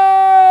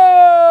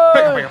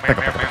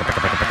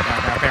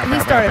 He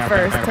started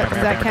first. Does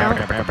that count?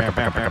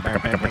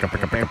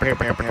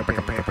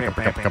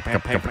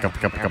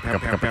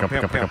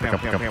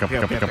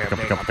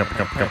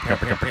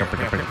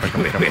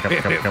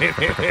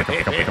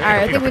 All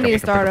right, I think we need to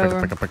start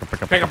over. No,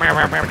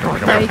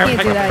 you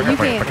can't do that. You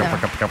can't. No.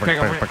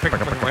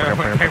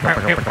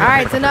 All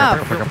right, it's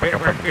enough.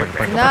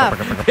 It's enough.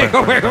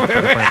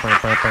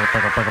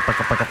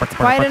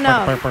 Quite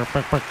enough.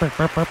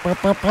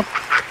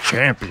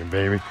 Champion,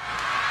 baby.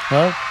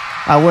 Huh?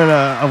 I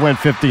went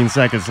 15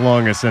 seconds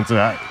longer since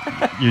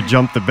you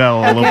jumped the bell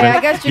a little Okay, bit. I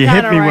guess you you're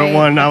hit kinda me with right.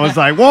 one. I was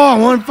like, whoa, I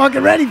wasn't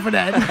fucking ready for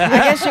that. I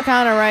guess you're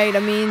kind of right. I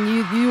mean,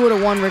 you would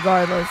have won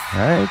regardless. All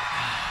right.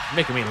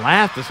 Making me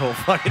laugh this whole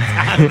fucking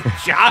time.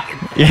 Shocking.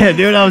 Yeah,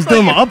 dude, I was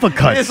doing my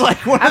uppercuts. It's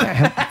like one of the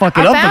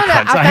Fucking I found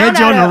uppercuts. out- I I had found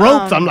you on out, the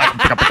ropes. I'm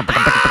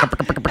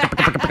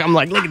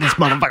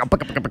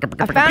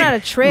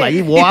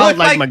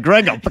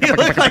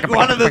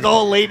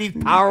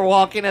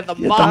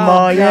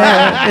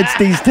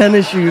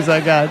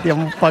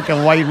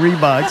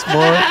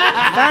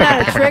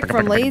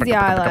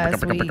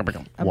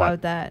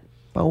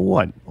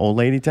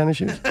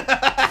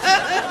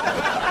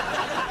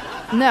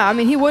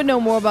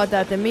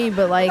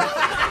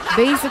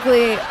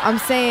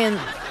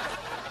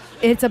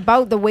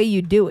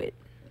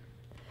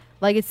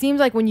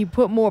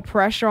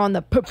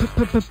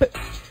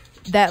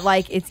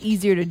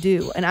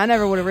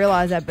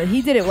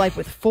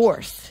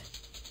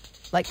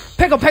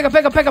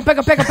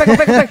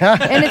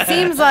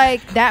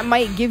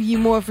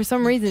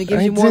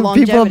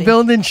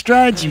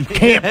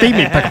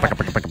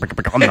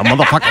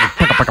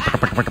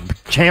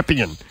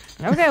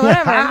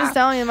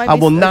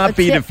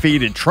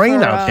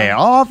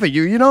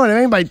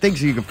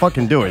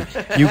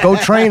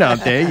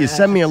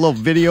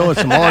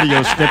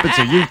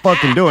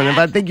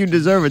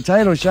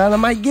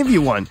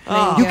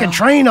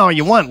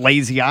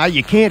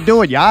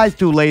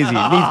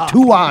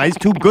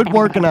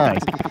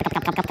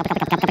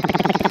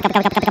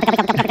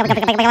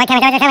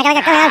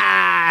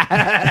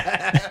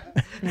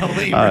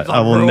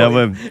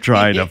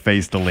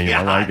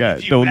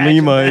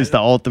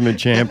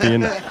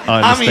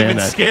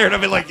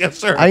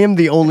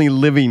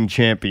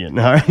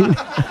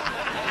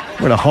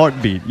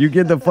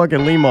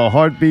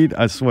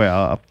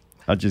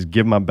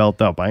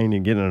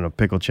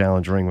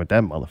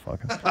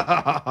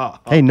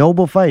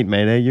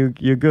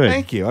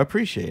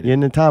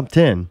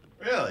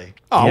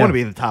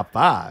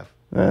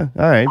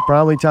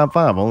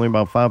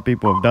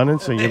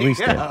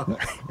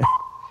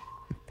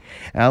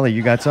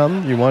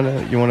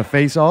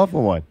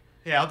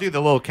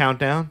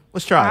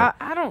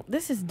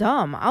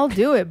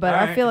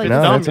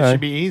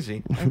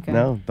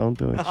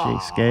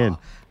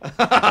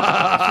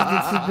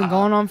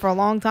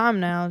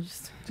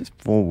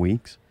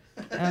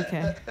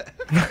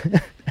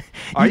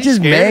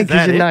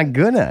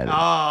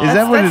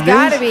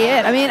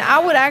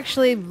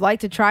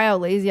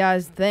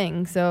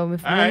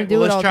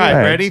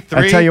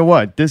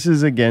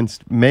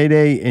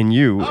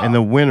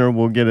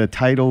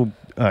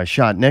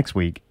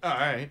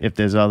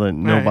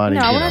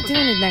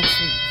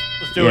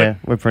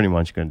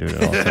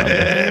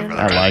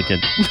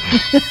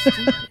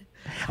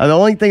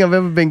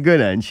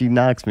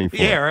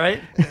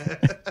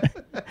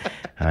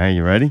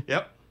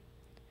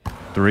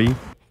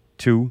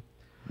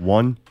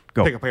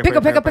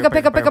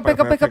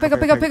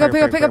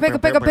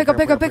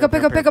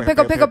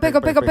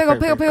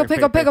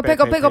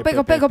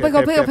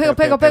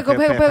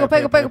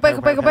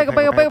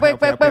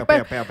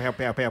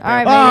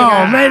right,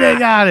 Oh, man, they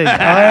got it. All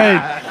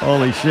right.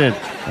 Holy shit.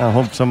 I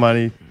hope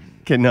somebody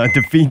can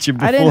defeat you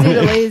before. I didn't do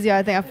the lazy.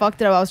 I think I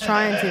fucked it up. I was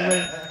trying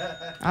to,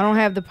 but I don't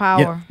have the power.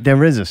 Yeah,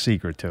 there is a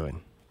secret to it.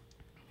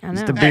 I know.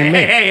 It's to be me.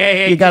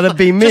 Hey, you gotta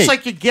be me. Just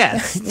like you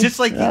guess. Just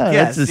like you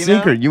guess. That's the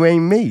secret. You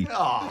ain't me.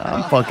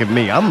 I'm fucking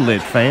me. I'm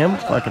lit, fam.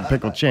 Fucking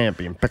pickle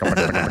champion.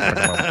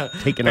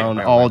 Taking on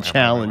all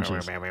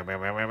challenges.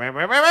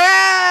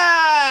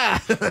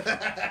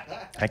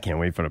 I can't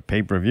wait for the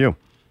pay-per-view.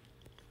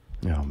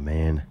 Oh,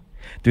 man.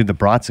 Dude, the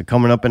brats are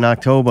coming up in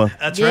October.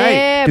 That's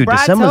Yeah, right. Dude,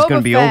 December's going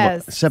to be over.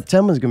 Brattoberfest.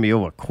 September's going to be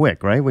over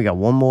quick, right? We got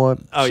one more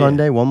Oh, yeah.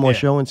 Sunday, one more Yeah.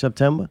 show in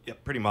September. Yeah,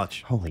 pretty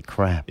much. Holy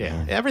crap, Yeah,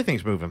 man.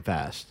 everything's moving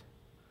fast.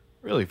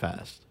 Really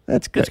fast.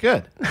 That's good. It's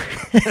good.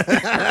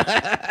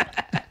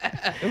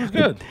 It was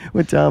good.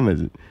 What time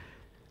is it?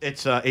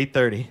 It's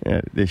 8:30.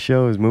 Yeah, the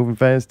show is moving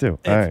fast, too.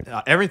 All right.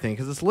 Everything,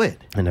 because it's lit.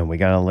 I know, we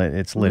got to let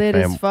it's lit, Lit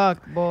fam. as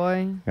fuck,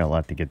 boy. Got a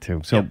lot to get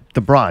to. So, Yep.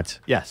 the brats.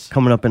 Yes.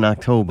 Coming up in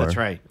October. That's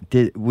right.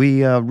 Did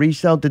we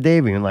reached out to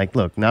Davey and like,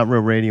 look, Not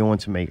Real Radio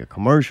wants to make a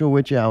commercial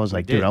with you. I was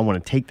like, dude, did. I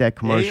want to take that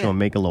commercial yeah. and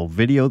make a little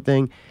video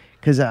thing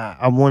because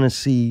I want to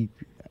see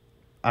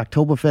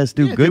Oktoberfest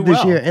do Yeah, good do this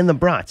well. year and the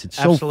brats. It's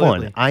so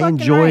Absolutely. fun. I Fucking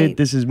enjoy it. right.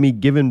 This is me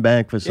giving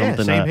back for Yeah,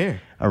 something same here.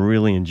 I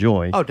really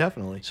enjoy. Oh,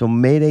 definitely. So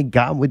Mayday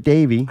got with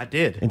Davey. I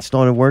did. And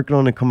started working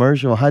on the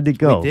commercial. How'd it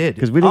go? We did.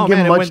 Because we didn't Oh, give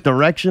man, him it much went-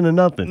 direction or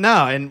nothing.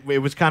 No, and it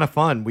was kind of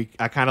fun.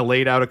 I kind of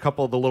laid out a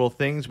couple of the little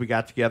things. We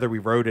got together. We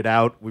wrote it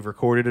out. We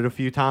recorded it a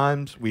few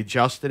times. We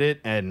adjusted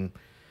it. And,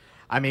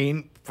 I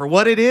mean, for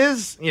what it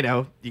is, you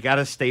got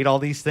to state all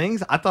these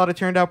things. I thought it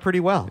turned out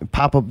pretty well.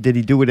 Papa, did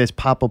he do it as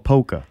Papa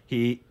Polka?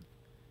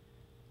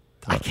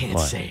 I can't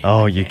What? say it.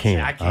 Oh, I you can't say-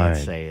 can't. I All can't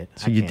right. say it.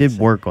 So I you can't did say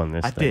work it. on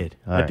this I thing. did.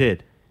 All I right.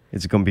 did.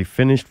 It's going to be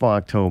finished for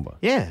October.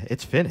 Yeah,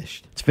 it's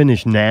finished. It's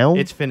finished now?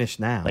 It's finished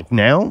now. Like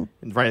now?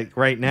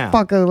 right now.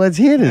 Fucker, let's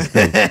hear this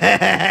thing.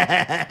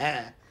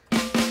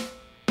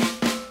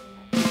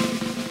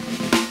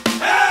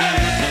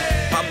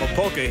 Papa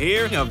Polka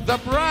here of The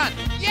Brat.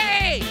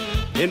 Yay!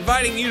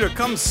 Inviting you to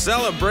come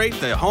celebrate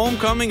the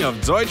homecoming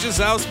of Deutsches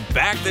Haus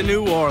back to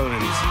New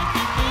Orleans.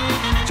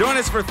 Join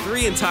us for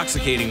 3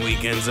 intoxicating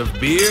weekends of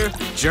beer,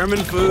 German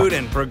food,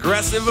 and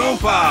progressive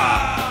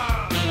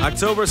oompa.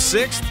 October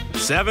 6th,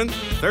 7th,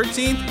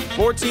 13th,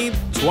 14th,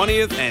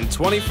 20th, and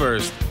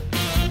 21st.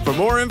 For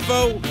more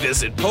info,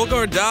 visit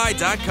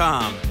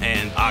polkaordie.com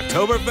and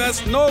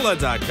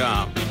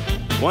oktoberfestnola.com.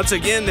 Once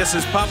again, this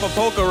is Papa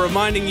Polka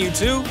reminding you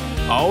to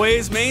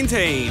always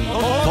maintain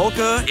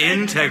polka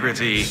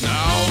integrity.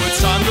 Now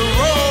it's time to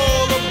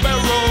roll the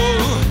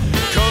barrel,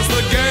 'cause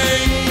the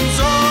gang's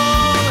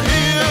all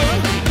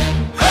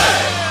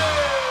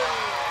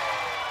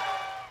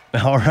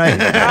here. All right.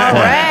 All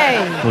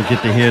right. We'll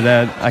get to hear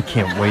that. I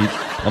can't wait.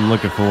 I'm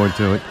looking forward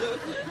to it.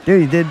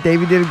 Dude,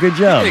 Davey did a good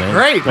job, Did man.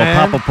 great, Oh, man.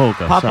 Papa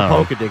Polka. Papa sorry.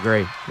 Polka did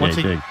great. Once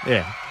he did.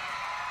 Yeah.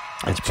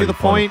 It's To pretty the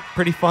funny. point,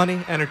 pretty funny,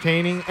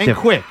 entertaining, and The-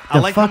 quick. The I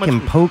like how fucking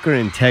much poker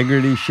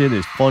integrity shit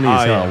is funny Oh,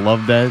 as hell. yeah. I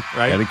love that.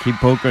 Right? Gotta keep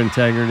poker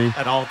integrity.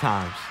 at all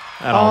times.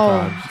 At all All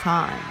times.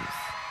 times.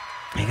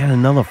 They got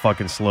another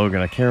fucking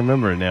slogan. I can't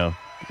remember it now.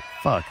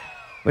 Fuck.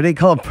 What do they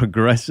call it?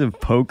 Progressive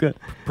polka?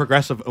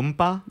 Progressive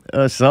oompa.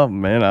 Something,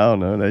 man. I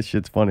don't know. That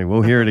shit's funny.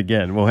 We'll hear it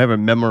again. We'll have it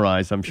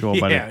memorized, I'm sure,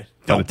 by Yeah,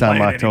 the don't time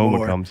play it October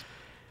anymore. comes.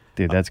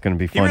 Dude, that's going to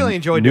be fun. really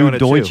enjoyed New doing it,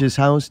 too. Deutsches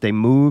House, they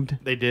moved.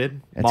 They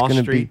did. It's Moss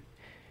gonna Street.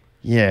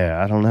 be.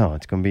 Yeah, I don't know.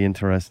 It's going to be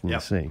interesting Yep.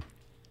 to see.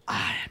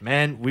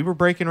 Man, we were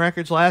breaking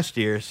records last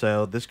year,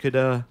 so this could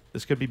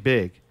be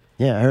big.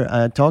 Yeah,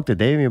 I talked to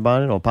Davey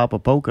about it, or Papa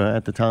Polka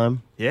at the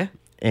time, Yeah.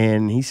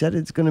 and he said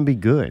it's going to be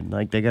good.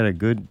 Like, they got a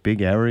good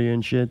big area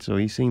and shit, so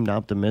he seemed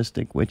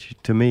optimistic, which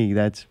to me,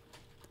 that's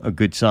a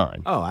good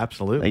sign. Oh,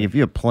 absolutely. Like, if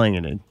you're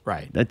playing it,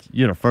 Right.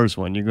 you're the first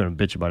one. You're going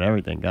to bitch about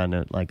everything, guy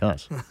like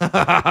us.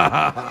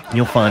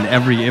 You'll find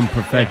every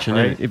imperfection.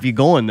 Yeah, right. If you're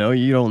going, though,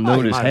 you don't Oh, you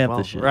notice might as half well.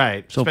 the shit.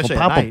 Right. So Especially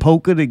for at Papa night.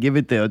 Polka to give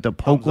it the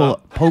polka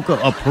up.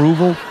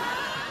 approval,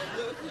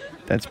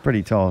 that's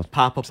pretty tall.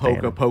 Papa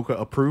standard. Polka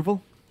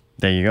approval.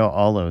 There you go.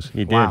 All those. He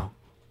did. Wow.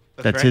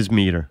 That's right. his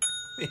meter.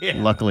 Yeah.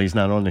 Luckily, he's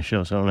not on the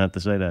show, so I don't have to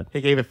say that.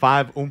 He gave it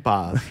 5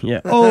 oompas.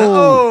 Yeah.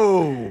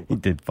 Oh. He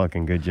did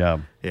fucking good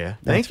job. Yeah.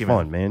 That's Thank you,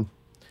 fun, man. man.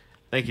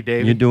 Thank you,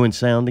 Dave. You're doing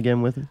sound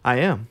again with it? I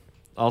am.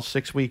 All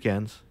 6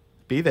 weekends.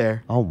 Be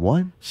there. Oh,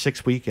 what?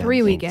 6 weekends.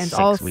 3 weekends, 6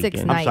 all weekends. 6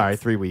 I'm nights. I'm sorry,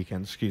 3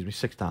 weekends. Excuse me,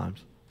 6 times.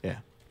 Yeah.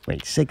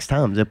 Wait, 6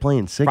 times? They're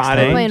playing 6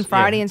 Friday. times? Playing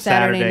Friday Yeah, and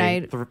Saturday, Saturday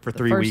night for the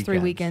 3 first 3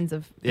 weekends. weekends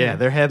of Yeah,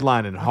 they're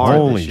headlining hard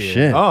Holy this year.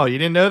 shit. Oh, you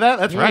didn't know that?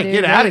 That's Yeah, right. dude,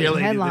 Get out of right. here,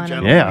 ladies and Headlining.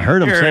 gentlemen. Yeah, I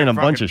heard him You're saying a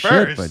fucking bunch of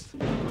shit, first.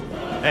 but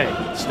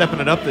Hey, stepping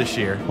it up this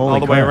year. holy all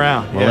the way crap.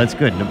 around. Well, yeah. that's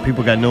good. No,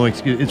 people got no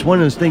excuse. It's one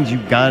of those things you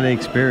got to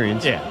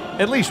experience. Yeah,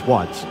 at least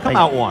once. Come Like,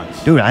 out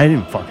once. Dude, I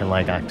didn't fucking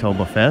like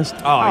Oktoberfest.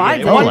 Oh, yeah. I it I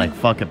don't was- like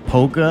fucking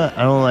polka.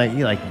 I don't like,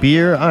 you like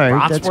beer. All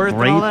right, that's Bratwurst and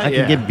great. all that? I can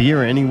Yeah. get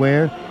beer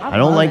anywhere. I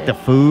don't love like it. the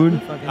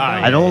food. Fucking Ah,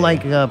 dope. I don't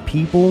yeah. like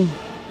people.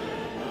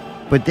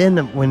 But then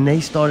when they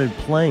started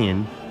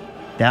playing,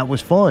 that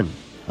was fun.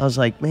 I was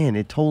like, man,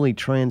 it totally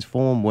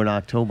transformed what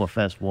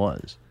Oktoberfest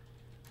was.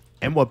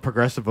 And what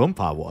Progressive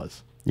Oompa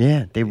was.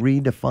 Yeah, they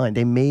redefined.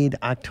 They made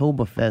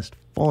Oktoberfest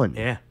fun.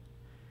 Yeah.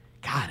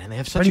 God, and they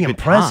have such Pretty a good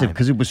impressive time.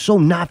 because it was so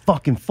not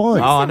fucking fun.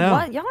 Oh, I So know.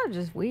 what? Y'all are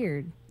just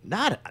weird.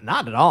 Not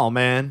at all,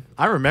 man.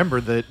 I remember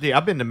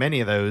I've been to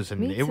many of those,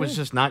 and Me it was too.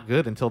 just not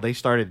good until they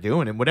started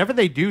doing it. Whatever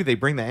they do, they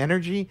bring the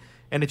energy,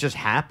 and it just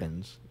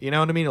happens. You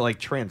know what I mean? It like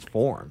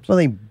transforms. Well,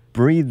 they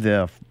breathed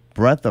the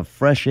breath of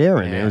fresh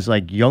air in it. It Yeah. was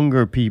like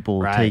younger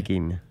people Right.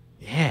 taking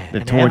Yeah. the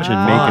and torch and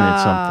having making fun. it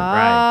something.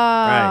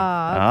 Right.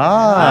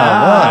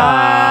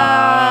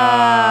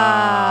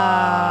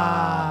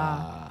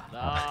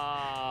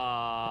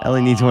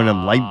 Ellie needs one of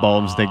them light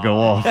bulbs that go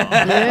off.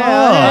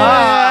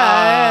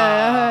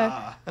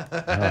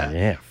 Oh,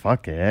 yeah,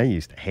 fuck it. I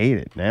used to hate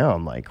it. Now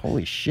I'm like,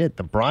 holy shit,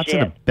 the brats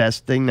are the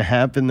best thing to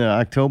happen to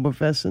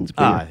Oktoberfest since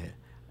being.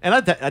 And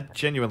I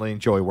genuinely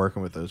enjoy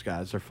working with those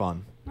guys. They're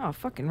fun. Oh,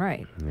 fucking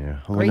right. Yeah,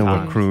 I Great wonder what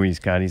things. crew he's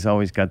got. He's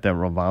always got that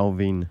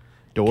revolving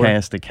Door.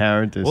 cast of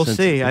characters. We'll since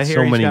see. I it's hear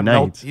so he's many got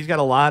nights. he's got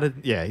a lot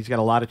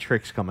of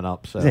tricks coming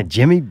up. So Is that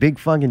Jimmy? Big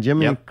fucking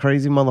Jimmy? Yep.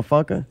 Crazy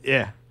motherfucker?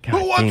 yeah. God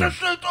damn.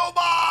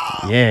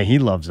 Yeah, he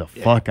loves the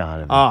fuck out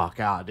of it. Oh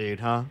God, dude,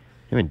 huh?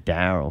 Him and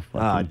Daryl. Fucking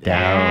Oh, Daryl up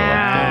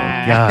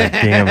there. God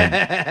damn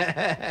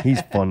it.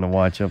 He's fun to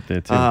watch up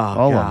there, too. Oh,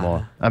 All of them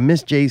God. are. I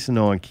miss Jason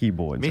on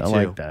keyboards. Me I too.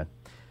 like that.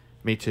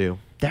 Me too.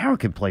 Daryl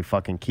could play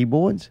fucking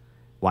keyboards.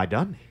 Why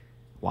doesn't he?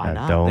 Why I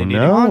not? don't they need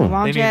know. Why A, don't they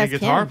you need a ask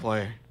guitar him?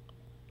 player.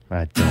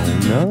 I don't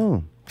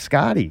know.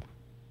 Scotty.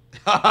 Do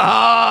you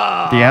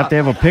have to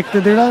have a pick to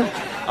do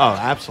that? Oh,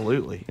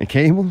 absolutely. And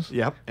cables?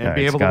 Yep, and All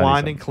be right, able to Scotty's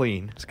wind up. and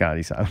clean.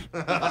 Scotty's out.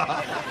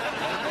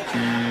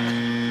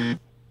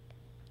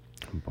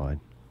 Bud.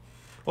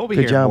 We'll be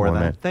Good hearing job more of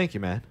on that. that. Thank you,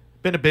 man.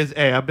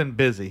 I've been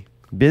busy.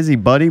 Busy,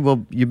 buddy.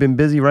 Well, you've been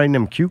busy writing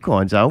them cue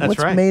cards out. That's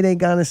What's right. Mayday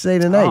gonna say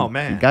tonight? Oh,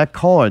 man. You got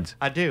cards.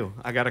 I do.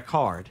 I got a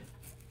card.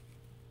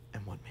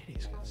 And what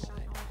Mayday's gonna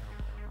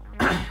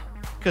say?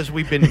 Because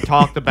we've been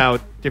talked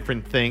about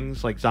different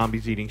things like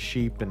zombies eating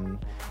sheep,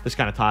 and this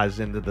kind of ties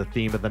into the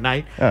theme of the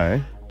night. All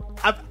right.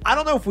 I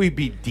don't know if we'd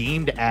be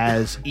deemed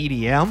as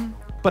EDM,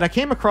 but I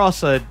came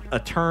across a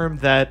term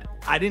that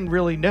I didn't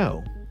really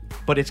know,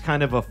 but it's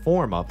kind of a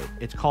form of it.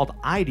 It's called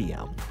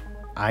IDM.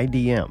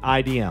 IDM.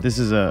 IDM. This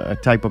is a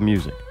type of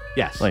music.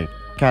 Yes. Like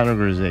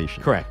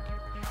categorization. Correct.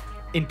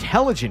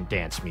 Intelligent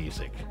dance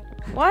music.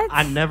 What?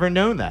 I never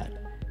known that.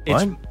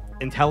 It's What?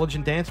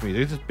 intelligent dance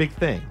music. It's this big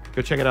thing.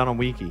 Go check it out on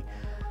Wiki.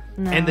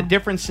 No. And the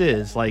difference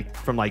is, like,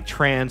 from like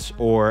trance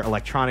or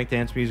electronic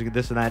dance music,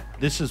 this and that.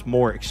 This is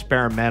more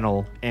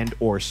experimental and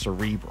or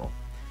cerebral.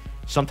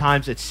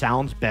 Sometimes it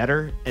sounds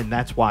better, and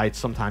that's why it's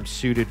sometimes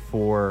suited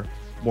for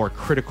more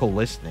critical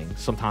listening.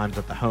 Sometimes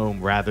at the home,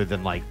 rather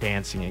than like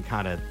dancing and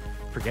kind of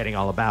forgetting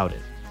all about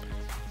it.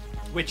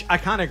 Which I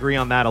kind of agree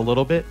on that a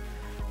little bit,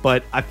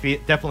 but I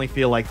definitely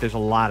feel like there's a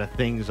lot of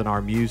things in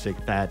our music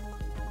that,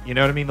 you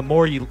know what I mean.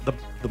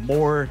 The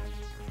more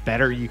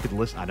better you could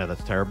listen. I know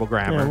that's terrible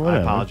grammar. Yeah, I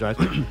whatever. apologize.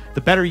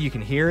 The better you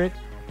can hear it,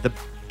 the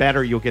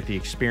better you'll get the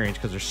experience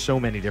because there's so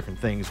many different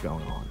things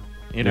going on.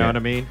 You know Yeah. what I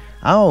mean?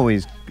 I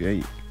always,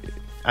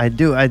 I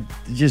do. I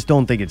just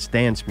don't think it's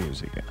dance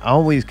music. I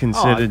always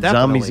considered Zombies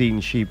definitely.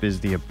 Eating Sheep as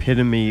the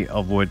epitome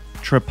of what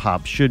trip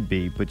hop should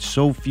be, but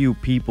so few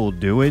people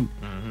do it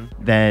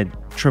that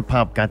trip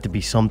hop got to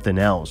be something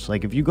else.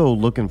 Like if you go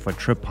looking for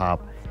trip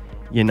hop,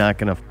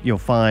 you'll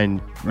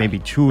find maybe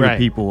two of the Right.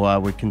 people who I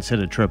would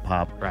consider trip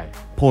hop. Right.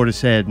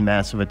 Portishead,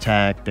 Massive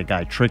Attack, the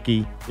guy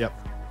Tricky, Yep.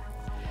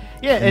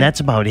 Yeah, and that's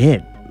about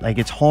it. Like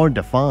it's hard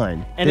to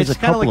find. And There's it's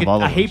a kind of couple like of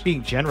other I hate ones.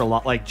 being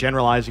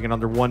generalizing it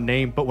under one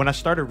name, but when I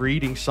started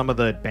reading some of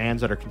the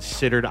bands that are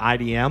considered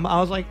IDM, I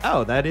was like,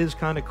 oh, that is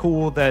kind of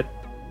cool that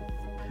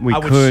We I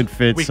would could s-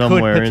 fit we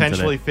somewhere could into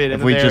potentially that. fit if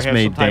into we there, just have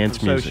made some type dance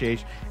of music.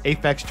 association.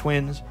 Aphex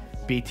Twins,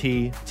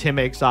 BT, Tim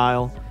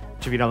Exile.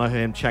 Which if you don't know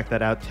him, check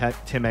that out.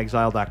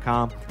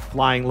 TimExile.com.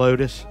 Flying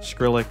Lotus,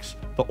 Skrillex,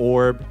 The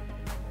Orb,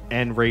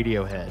 and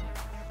Radiohead.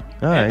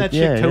 All right, And that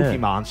yeah, shit Toki yeah.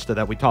 Monster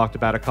that we talked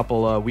about a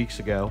couple weeks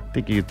ago. I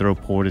think you could throw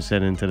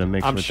Portishead into the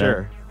mix I'm with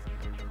sure.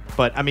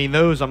 But I mean,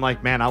 those I'm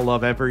like, man, I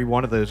love every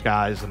one of those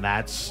guys, and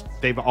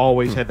they've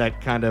always had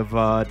that kind of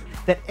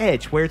that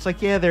edge where it's like,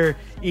 yeah, they're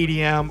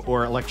EDM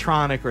or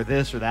electronic or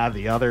this or that or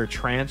the other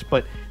trance,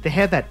 but they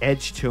have that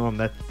edge to them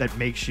that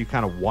makes you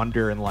kind of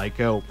wonder and like,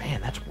 oh man,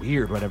 that's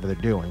weird, whatever they're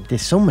doing.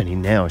 There's so many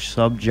now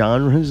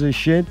subgenres of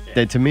shit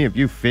that to me, if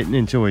you're fitting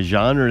into a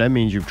genre, that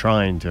means you're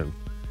trying to.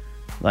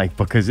 Like,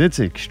 because it's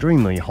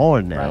extremely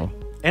hard now.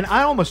 Right. And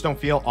I almost don't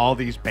feel all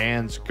these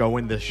bands go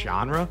in this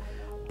genre,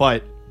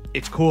 but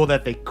it's cool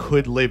that they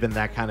could live in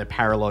that kind of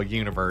parallel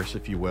universe,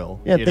 if you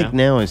will. Yeah, I you think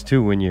know? now is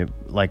too when you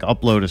like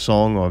upload a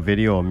song or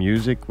video or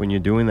music, when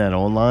you're doing that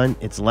online,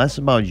 it's less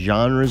about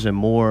genres and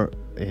more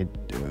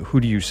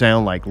who do you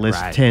sound like? List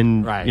Right,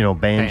 10 right. bands you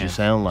Bands,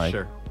 sound like.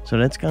 sure. So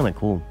that's kind of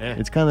cool. Yeah.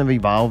 It's kind of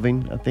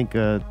evolving. I think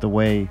the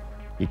way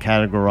you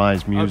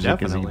categorize music is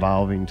definitely.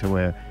 evolving to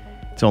where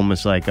it's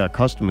almost like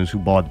customers who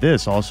bought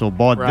this also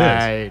bought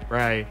this.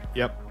 Right.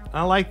 Yep.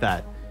 I like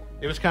that.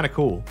 It was kind of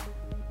cool.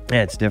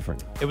 Yeah, it's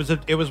different.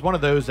 It was one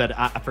of those that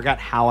I forgot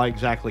how I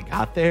exactly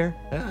got there,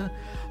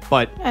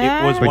 but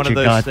it was But one of you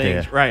those got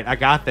things. there. Right, I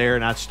got there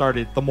and I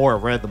started. The more I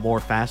read, the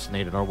more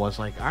fascinated I was.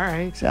 Like, all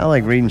right, See, I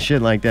like reading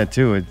shit like that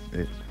too.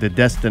 The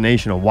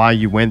destination of why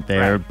you went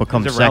there Right.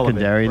 becomes It's irrelevant.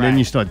 secondary. And then Right.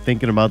 you start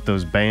thinking about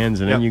those bands,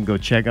 and then Yep. you can go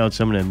check out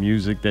some of the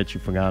music that you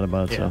forgot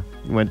about. Yeah. So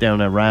you went down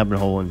that rabbit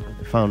hole and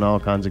found all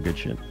kinds of good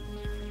shit.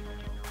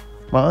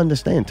 Well, I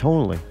understand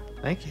totally.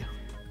 thank you,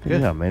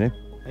 Good job, man.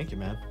 thank you,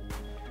 man.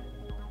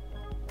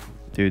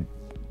 Dude,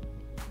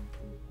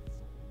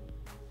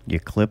 you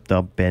clipped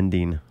up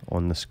bending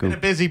on the Been a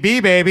scoop. busy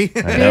bee, baby.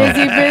 I know.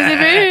 Busy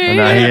And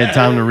now he had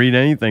time to read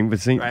anything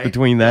Right.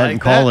 between that Like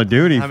and Call that. of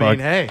Duty. I mean, Fuck.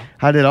 hey.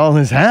 How did all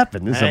this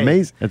happen? This is Hey.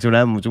 amazing. That's what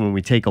happens when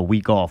we take a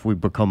week off. We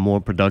become more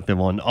productive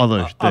on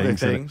other Other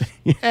things.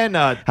 things. And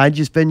How'd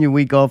you spend your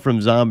week off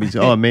from zombies?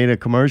 Oh, I made a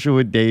commercial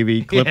with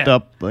Davey, clipped Yeah.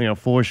 up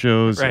 4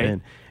 shows, Right.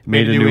 and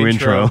made a new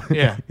intro.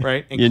 Yeah,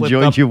 right. And You clipped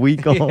enjoyed up- your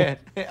week off?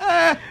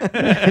 Yeah.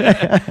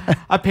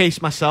 I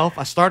paced myself.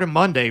 I started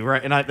Monday,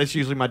 right? And that's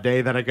usually my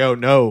day that I go,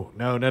 no.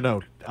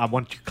 I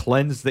want to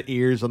cleanse the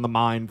ears and the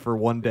mind for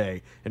one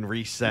day and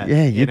reset.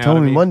 Yeah, you know told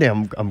what I me mean? Monday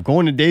I'm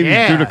going to Davey's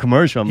Yeah. to do the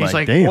commercial. I'm He's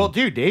like, damn. well,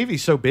 dude,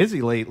 Davey's so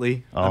busy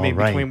lately. I Oh, mean,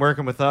 right. between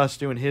working with us,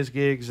 doing his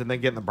gigs, and then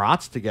getting the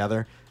brats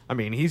together, I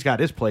mean, he's got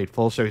his plate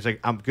full. So he's like,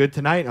 I'm good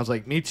tonight. And I was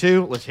like, me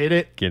too. Let's hit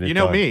it. Get it You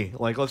know done. me.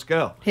 Like, let's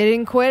go. Hit it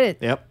and quit it.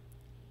 Yep.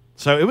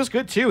 So it was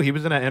good too. He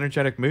was in an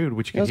energetic mood,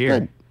 which you That could was hear.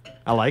 good.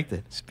 I liked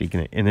it.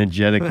 Speaking of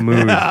energetic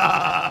mood,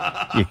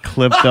 you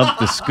clipped up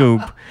the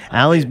scoop.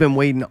 Allie's been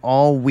waiting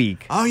all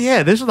week. Oh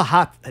yeah, this is the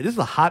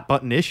hot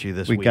button issue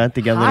this We week. got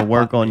together to Hot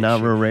work button on Not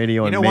issue. Real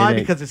Radio You on know why?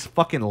 Mayday. Because it's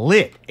fucking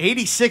lit.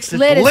 86 is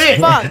Lit lit. as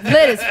fuck. Lit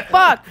as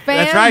fuck, fam.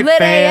 That's right, Lit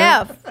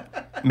fam.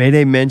 AF.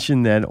 Mayday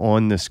mentioned that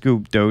on the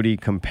scoop, Doty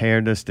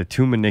compared us to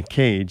Two Nick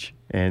Cage,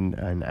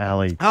 and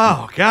Allie.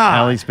 Oh god.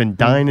 Allie's been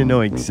dying to know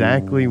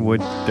exactly what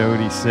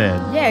Doty said.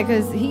 Yeah,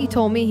 because he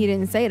told me he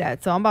didn't say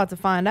that, so I'm about to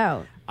find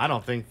out. I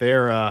don't think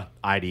they're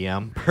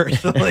IDM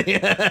personally.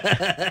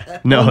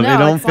 No, Well, they no,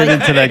 don't it's fit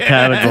like- into that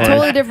category. It's a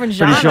totally different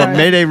Pretty sure genre.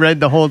 Mayday read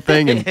the whole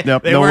thing and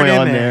nope, They no weren't way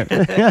in on there.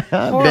 there.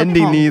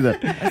 Bendy punk. neither.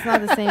 It's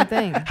not the same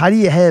thing. How do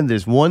you have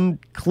this? One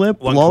clip,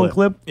 One long clip.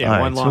 clip? Yeah,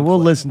 All one right, so long we'll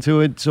clip. listen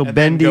to it. So And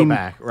then go Bendy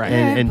back, right.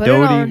 and, Yeah, and put it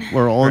on. Doty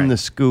were on Right. the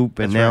scoop,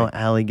 and That's now right.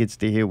 Allie gets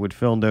to hear what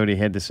Phil Doty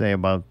had to say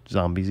about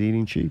zombies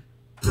eating sheep.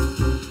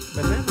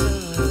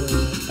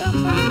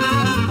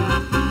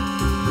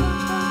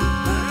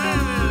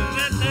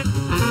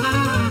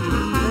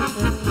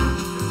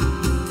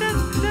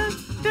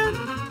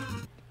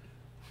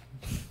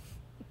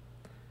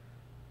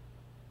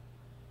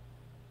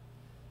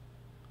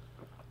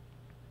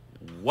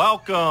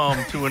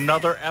 Welcome to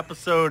another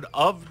episode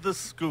of The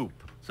Scoop.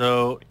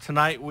 So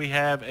tonight we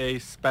have a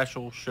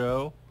special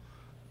show.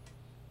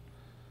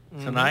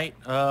 Tonight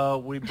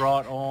we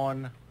brought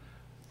on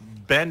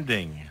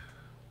Bending.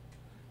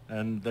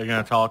 And they're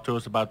going to talk to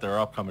us about their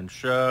upcoming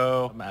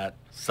show at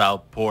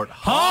Southport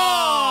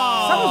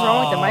Hall. Something's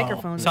wrong with the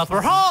microphone.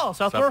 Southport Hall.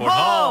 Southport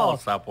Hall.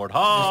 Southport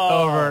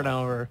Hall. Over and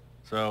over.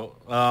 So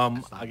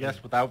I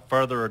guess without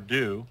further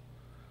ado,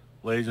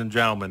 ladies and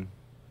gentlemen,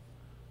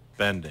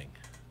 Bending.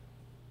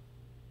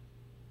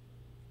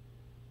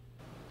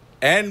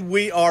 And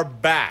we are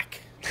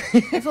back.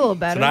 It's a little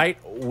better. Tonight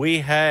we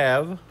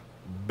have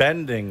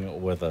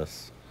Bending with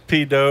us.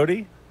 P.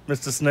 Doty,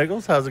 Mr.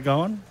 Sniggles, how's it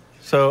going?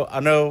 So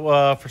I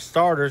know for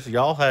starters,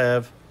 y'all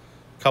have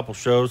a couple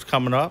shows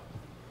coming up.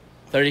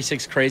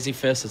 36 Crazy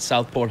Fists at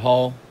Southport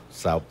Hall.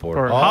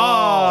 Southport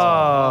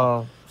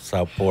Hall.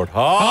 Southport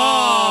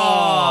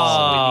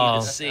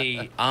Hall. So we need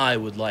to see. I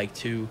would like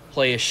to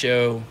play a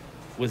show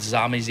with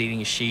zombies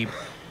eating sheep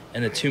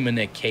and the Tomb of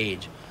Nick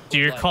Cage. So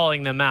you're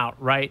calling them out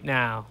right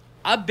now.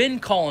 I've been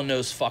calling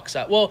those fucks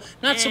out. Well,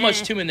 not so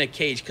much Tomb of Nick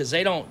Cage because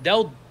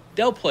they'll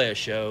play a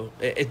show,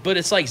 but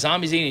it's like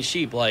zombies eating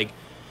sheep. Like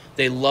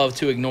they love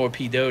to ignore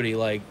P. Doty.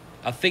 Like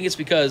I think it's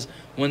because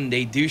when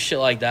they do shit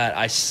like that,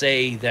 I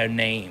say their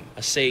name.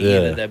 I say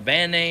either their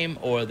band name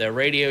or their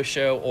radio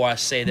show, or I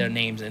say their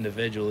names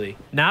individually.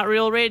 Not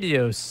Real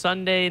Radio,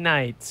 Sunday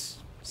nights,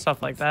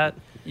 stuff like that.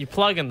 You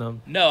plugging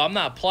them. No, I'm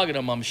not plugging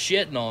them. I'm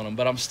shitting on them,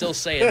 but I'm still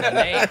saying their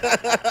name. So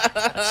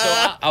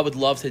I would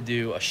love to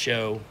do a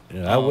show.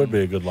 Yeah, that would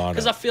be a good lineup.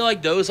 Because I feel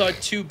like those are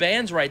two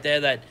bands right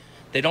there that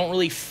they don't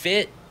really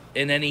fit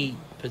in any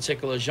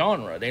particular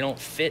genre. They don't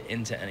fit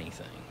into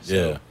anything.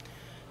 So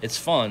it's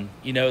fun.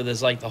 You know,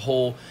 there's like the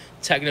whole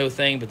techno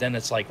thing, but then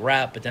it's like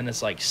rap, but then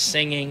it's like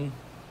singing,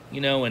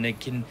 you know, and it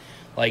can,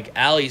 like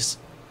Allie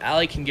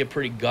can get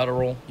pretty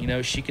guttural. You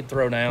know, she could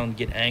throw down,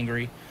 get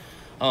angry.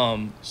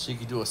 She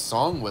could do a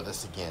song with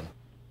us again.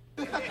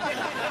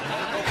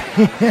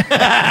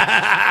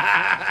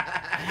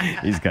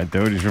 He's got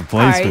Doty's All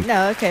replacement. right,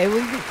 no, okay.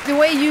 Well, the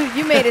way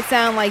you made it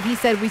sound like he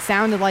said we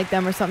sounded like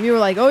them or something. You were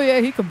like, oh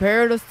yeah, he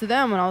compared us to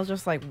them, and I was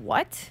just like,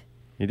 what?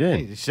 He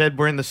did. He said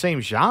we're in the same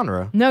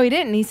genre. No, he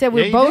didn't. He said Yeah,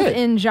 we're he both did.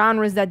 in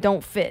genres that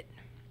don't fit.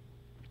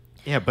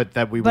 Yeah, but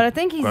that we But I would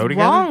think he's grow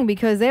together? wrong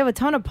because they have a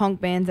ton of punk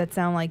bands that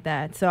sound like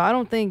that. So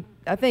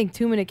I think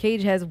Tomb in a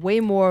Cage has way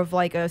more of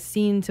like a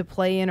scene to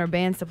play in or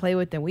bands to play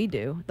with than we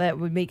do. That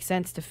would make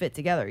sense to fit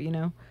together, you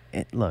know?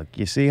 Look,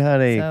 you see how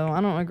they... So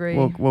I don't agree.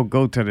 We'll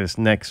go to this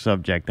next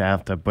subject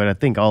after, but I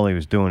think all he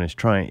was doing is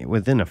trying,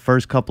 within the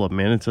first couple of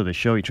minutes of the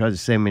show, he tries to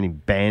say as many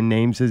band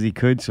names as he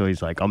could. So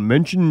he's like, I'm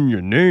mentioning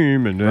your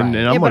name, and then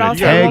and I'm but going I'll to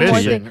say one tag more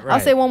you. thing. I'll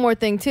say one more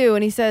thing too.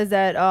 And he says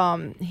that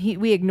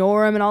we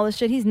ignore him and all this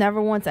shit. He's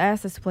never once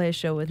asked us to play a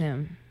show with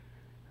him.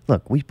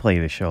 Look, we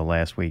played a show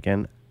last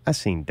weekend. I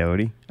seen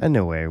Doty. I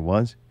know where he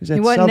was. He was at He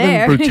wasn't Southern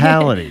there.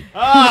 Brutality.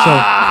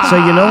 So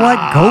you know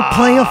what? Go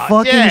play a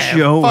fucking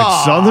show with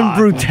Southern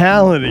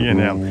Brutality in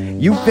them.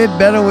 You fit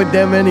better with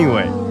them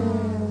anyway.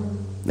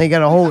 They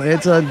got a whole.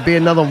 It's be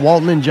another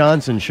Walton and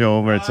Johnson show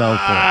over at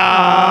Southport.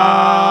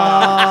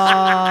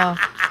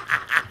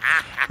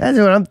 That's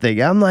what I'm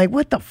thinking. I'm like,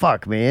 what the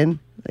fuck, man?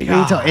 Like,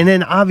 and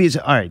then obviously,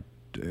 all right,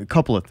 a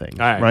couple of things.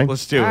 All right, right?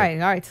 let's do All it.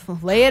 right. So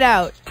lay it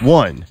out.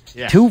 One,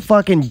 Yeah. too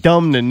fucking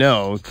dumb to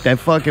know that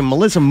fucking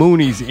Melissa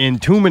Mooney's in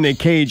Tomb in a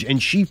Cage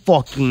and she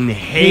fucking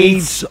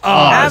hates us.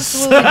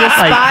 Absolutely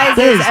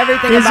despises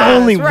everything there's about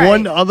only us, right.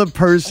 one other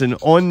person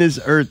on this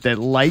earth that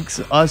likes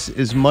us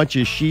as much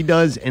as she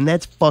does, and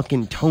that's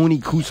fucking Tony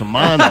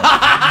Cusimano.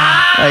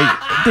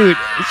 Like, dude,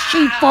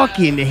 she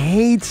fucking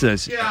hates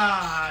us.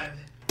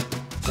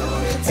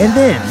 And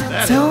then,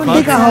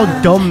 think of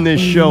how dumb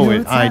this show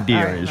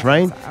idea is,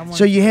 right?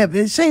 So you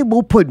have, say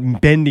we'll put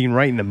Bending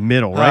right in the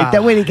middle, right?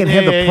 That way they can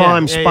have the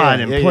prime spot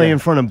and play in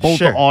front of both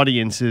the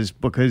audiences,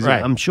 because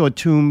I'm sure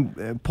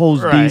Tomb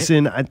pulls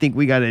decent. I think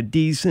we got a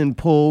decent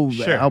pull.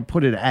 I'll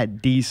put it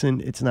at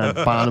decent. It's not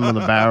bottom of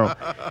the barrel.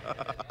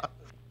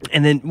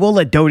 And then we'll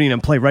let Doty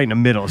and play right in the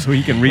middle so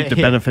he can reap the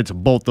benefits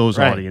of both those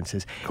Right.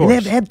 audiences. Of And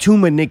course. have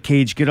Tuma and Nick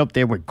Cage get up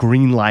there with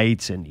green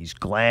lights and these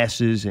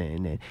glasses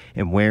and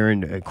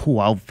wearing cool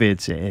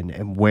outfits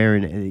and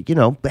wearing,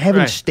 having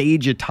Right.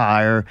 stage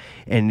attire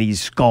and these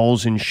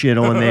skulls and shit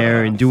on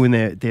there and doing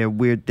their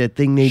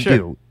thing they Sure.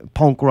 do.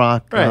 Punk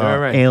rock,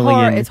 Right.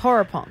 alien. It's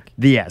horror punk.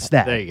 Yes,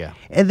 that. There you go.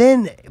 And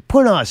then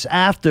put us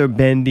after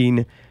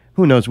bending.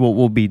 Who knows what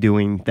we'll be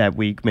doing that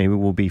week? Maybe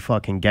we'll be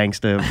fucking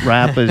gangster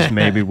rappers.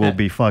 Maybe we'll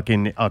be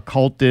fucking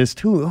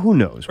occultists. Who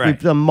knows? Right. We've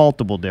done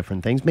multiple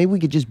different things. Maybe we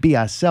could just be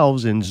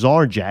ourselves in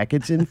czar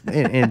jackets and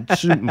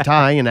suit and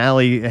tie. And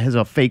Allie has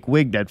a fake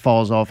wig that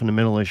falls off in the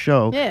middle of the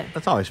show. Yeah.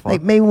 That's always fun.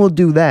 Like maybe we'll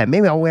do that.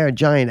 Maybe I'll wear a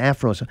giant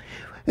afro. So,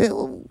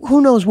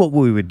 who knows what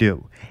we would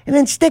do? And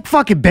then stick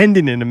fucking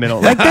bending in the middle.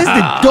 Like that's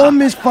the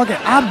dumbest fucking.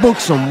 I booked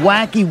some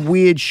wacky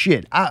weird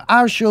shit.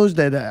 Our shows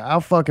that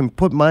I'll fucking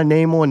put my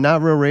name on,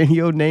 Not Real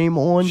Radio name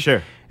on.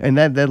 Sure. And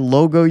that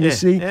logo you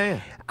see. Yeah.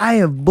 I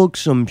have booked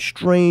some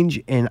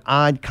strange and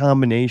odd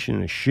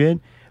combination of shit.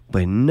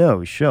 But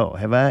no show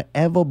have I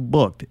ever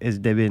booked has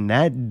they been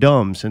that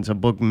dumb since I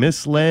booked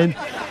Misled,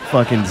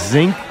 fucking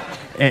Zinc.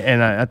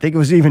 And I think it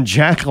was even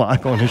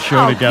Jacklock on the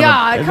show Oh, together.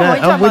 God, And come on,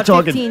 you're we're talking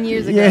about 15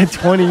 years ago. Yeah,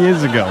 20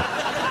 years ago.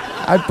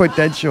 I'd put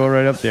that show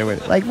right up there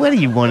with it. Like, what do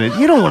you want to?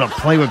 You don't want to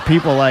play with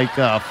people like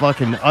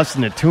fucking us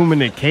in the Tomb in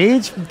the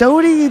Cage,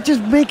 Doty. You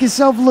just make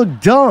yourself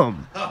look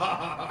dumb.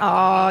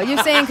 Oh,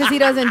 you're saying because he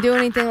doesn't do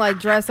anything like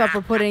dress up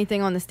or put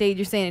anything on the stage.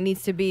 You're saying it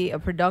needs to be a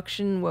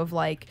production of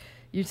like.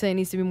 You're saying it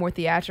needs to be more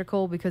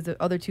theatrical because the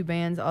other two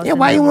bands. Yeah,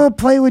 why you want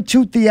to play with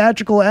two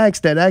theatrical acts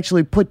that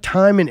actually put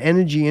time and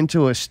energy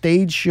into a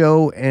stage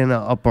show and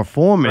a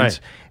performance?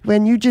 Right.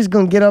 When you just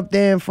gonna get up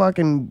there and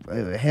fucking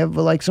have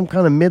like some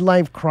kind of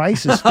midlife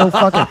crisis? Still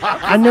fucking.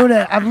 I know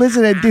that I've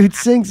listened to that dude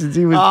sing since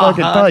he was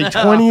fucking probably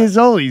 20 years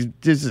old. He's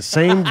just the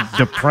same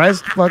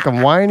depressed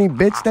fucking whiny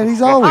bitch that he's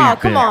always Oh,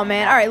 been. come on,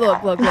 man. All right,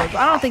 look.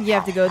 I don't think you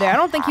have to go there. I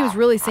don't think he was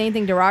really saying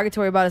anything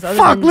derogatory about us. Other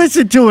Fuck, than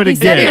listen to it he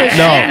said again. he was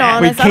No, shitting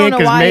on we us. I don't can't know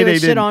 'cause why he Mayday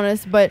would shit didn't- on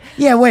us, but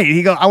Yeah, wait.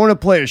 He go, I want to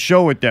play a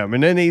show with them.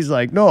 And then he's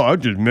like, no, I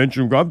just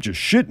mentioned, I'm just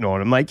shitting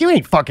on him. Like, you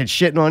ain't fucking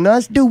shitting on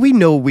us. Dude, we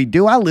know what we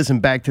do. I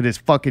listen back to this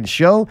fucking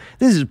show.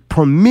 This is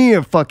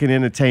premier fucking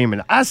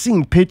entertainment. I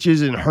seen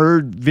pictures and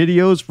heard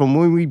videos from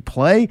when we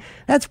play.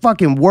 That's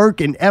fucking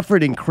work and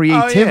effort and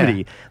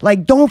creativity.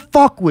 Like, don't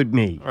fuck with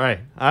me. Right.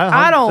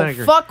 I 100% don't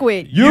agree. fuck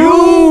with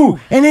You!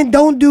 And then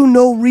don't do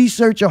no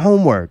research or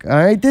homework, all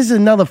right? This is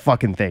another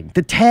fucking thing.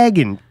 The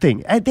tagging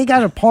thing. They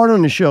got a part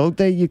on the show.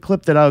 You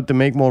clipped it out to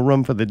make more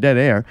room for the dead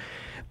air.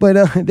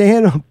 But they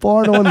had a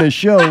part on the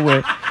show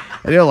where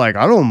they're like,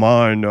 I don't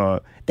mind.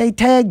 They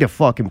tag the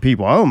fucking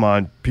people. I don't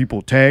mind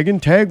people tagging.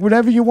 Tag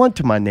whatever you want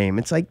to my name.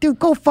 It's like, dude,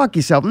 go fuck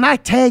yourself. I'm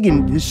not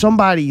tagging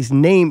somebody's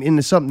name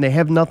into something they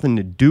have nothing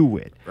to do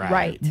with.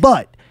 Right.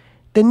 But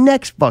the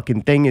next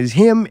fucking thing is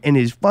him and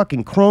his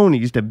fucking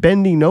cronies, the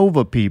bending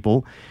over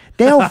people.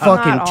 They'll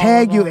fucking Not all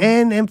tag of you,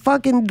 them. and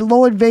fucking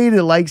Lord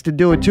Vader likes to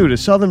do it too. The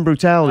Southern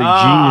Brutality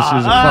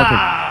geniuses are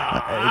fucking.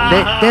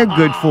 They're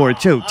good for it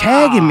too.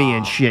 Tagging me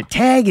and shit.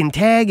 Tag him.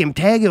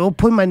 Oh,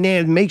 put my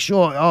name. Make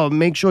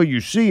sure you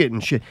see it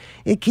and shit.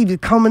 It keeps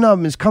coming up.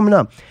 It's coming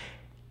up.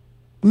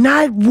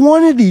 Not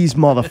one of these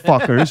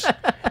motherfuckers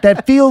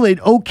that feel it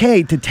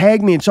okay to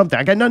tag me in something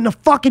I got nothing to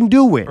fucking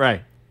do with.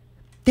 Right.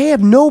 They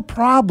have no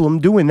problem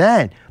doing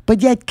that,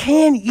 but yet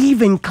can't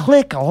even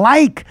click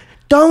like.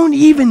 Don't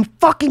even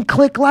fucking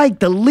click like.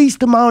 The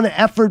least amount of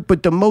effort,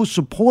 but the most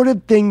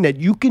supportive thing that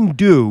you can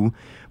do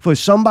for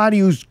somebody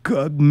who's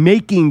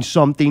making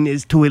something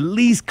is to at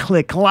least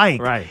click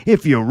like. Right.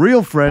 If you're a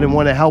real friend and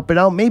want to help it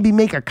out, maybe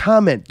make a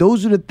comment.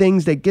 Those are the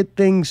things that get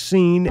things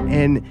seen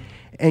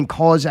and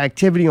cause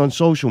activity on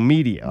social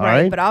media, all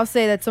right? But I'll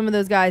say that some of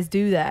those guys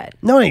do that.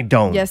 No, they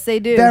don't. Yes, they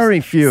do. Very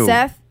few.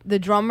 Seth, the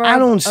drummer I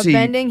don't of see-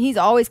 Bending, he's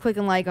always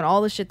clicking like on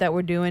all the shit that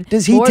we're doing.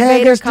 Does he Lord tag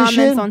Vader us to comments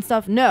shit? on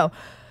stuff? No.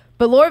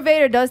 But Lord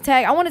Vader does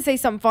tag. I want to say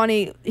something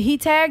funny. He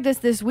tagged us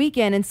this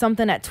weekend in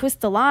something at Twist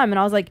the Lime, and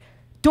I was like,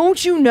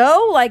 don't you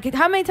know? Like,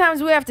 how many times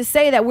do we have to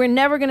say that we're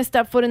never going to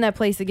step foot in that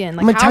place again?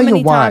 Like, I'm gonna how tell you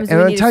many why, times do and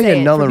we I'll need tell to you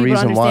say another it for people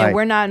reason to understand why.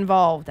 we're not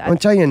involved? I'm going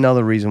to tell you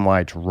another reason why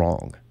it's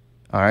wrong.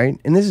 All right?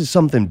 And this is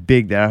something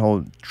big that I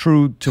hold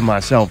true to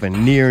myself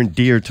and near and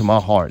dear to my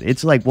heart.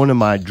 It's like one of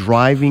my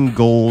driving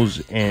goals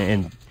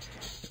and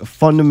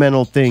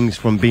fundamental things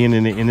from being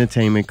in the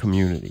entertainment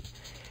community.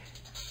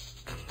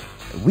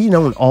 We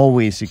don't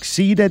always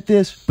succeed at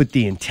this, but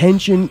the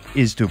intention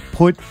is to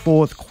put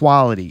forth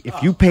quality.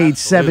 If you paid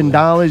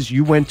 $7,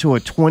 you went to a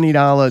 $20,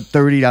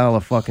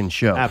 $30 fucking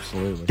show.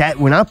 Absolutely. That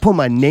when I put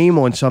my name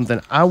on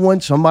something, I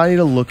want somebody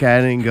to look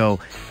at it and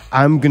go,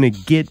 I'm going to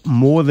get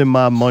more than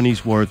my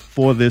money's worth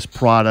for this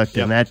product,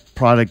 and that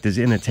product is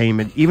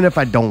entertainment. Even if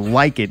I don't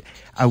like it,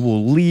 I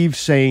will leave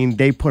saying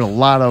they put a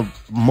lot of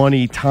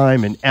money,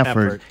 time, and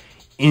effort.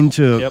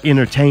 into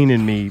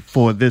entertaining me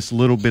for this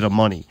little bit of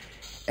money.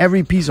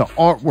 every piece of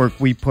artwork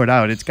we put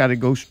out, it's got to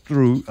go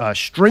through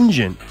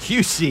stringent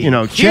QC.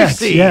 Checks.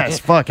 QC. Yes,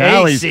 fuck.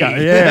 Allie's got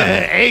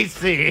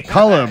AC.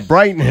 color,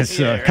 brightness,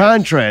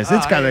 contrast.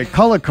 It's got a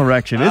color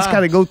correction. It's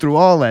got to go through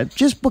all that.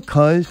 Just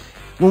because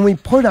when we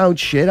put out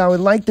shit, I would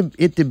like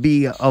it to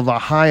be of a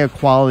higher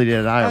quality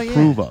that I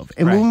approve of.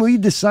 And when we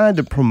decide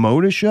to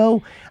promote a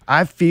show,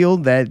 I feel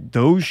that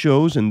those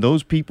shows and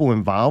those people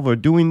involved are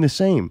doing the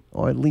same,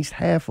 or at least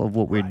half of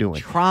what we're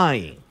doing.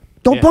 Trying.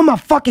 Don't put my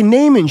fucking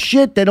name in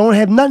shit that don't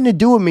have nothing to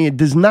do with me. It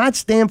does not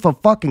stand for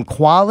fucking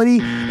quality,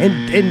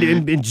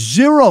 and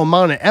zero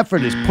amount of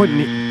effort is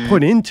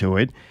put into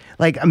it.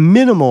 Like a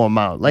minimal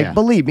amount. Like,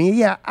 believe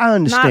me, I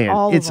understand. Not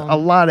all of it's them. a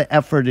lot of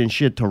effort and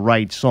shit to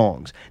write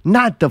songs.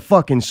 Not the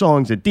fucking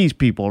songs that these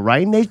people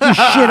write. And they just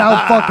shit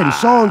out fucking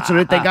songs so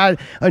that they got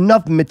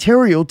enough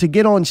material to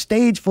get on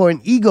stage for an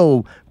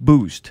ego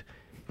boost.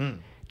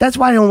 That's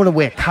why they don't want to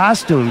wear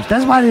costumes.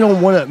 That's why they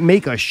don't want to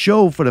make a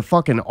show for the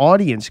fucking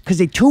audience, because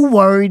they're too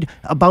worried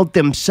about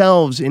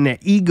themselves and their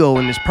ego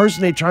and this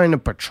person they're trying to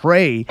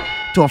portray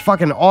to a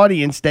fucking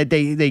audience that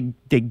they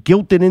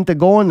guilted into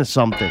going to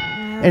something.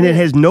 And it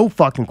has no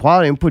fucking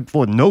quality and put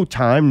forth no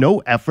time, no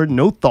effort,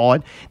 no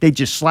thought. They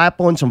just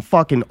slap on some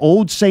fucking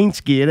old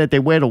Saints gear that they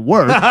wear to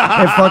work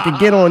and fucking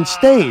get on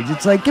stage.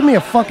 It's like, give me a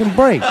fucking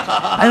break.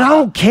 And I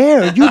don't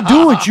care. You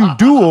do what you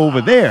do over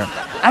there.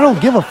 I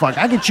don't give a fuck.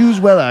 I can choose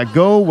whether I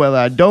go, whether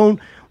I don't,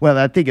 whether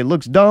I think it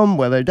looks dumb,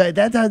 whether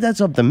that's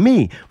up to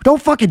me.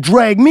 Don't fucking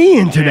drag me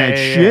into that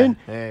shit.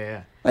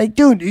 Yeah. Like,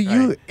 dude,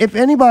 if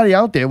anybody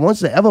out there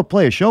wants to ever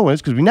play a show with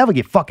us, because we never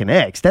get fucking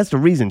asked. That's the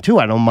reason, too.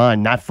 I don't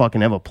mind not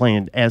fucking ever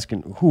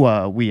asking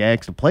who we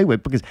asked to play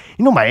with, because,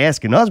 by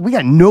asking us, we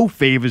got no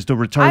favors to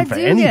return for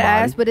anybody. I do get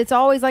asked, but it's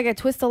always like a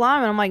twist of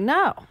line, and I'm like,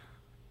 no.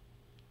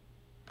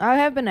 I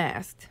have been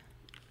asked.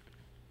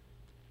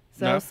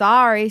 So,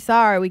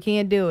 sorry, we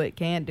can't do it.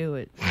 Can't do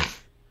it.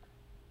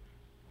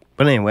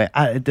 But anyway,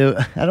 I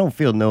don't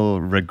feel no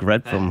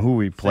regret from who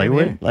we play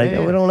with. Like, we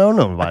don't know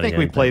nobody. I think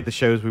we played the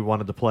shows we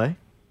wanted to play.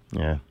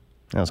 Yeah,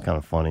 that was kind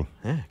of funny.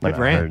 Yeah, when good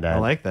I rant. heard that. I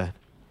like that.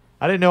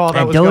 I didn't know all that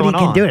And was Doty going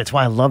on. can do it. That's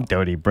why I love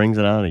Doty. He brings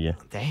it out of you.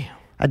 Damn.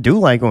 I do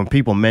like when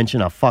people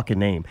mention a fucking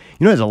name.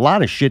 There's a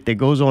lot of shit that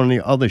goes on in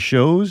the other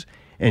shows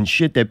and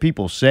shit that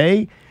people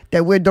say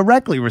that we're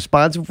directly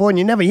responsible for, and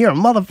you never hear a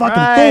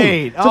motherfucking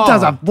thing.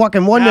 Sometimes I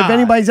fucking wonder if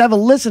anybody's ever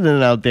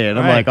listening out there. And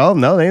I'm like, oh,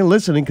 no, they ain't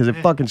listening because it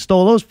fucking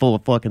stole those full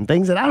of fucking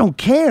things. And I don't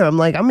care. I'm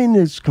like, I'm in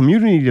this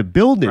community to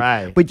build it.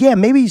 Right. But yeah,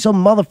 maybe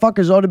some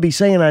motherfuckers ought to be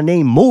saying our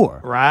name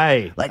more.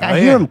 Right. Like, I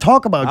hear them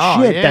talk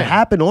about shit that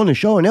happened on the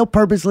show, and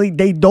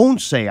they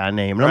don't say our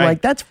name. And I'm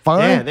like, that's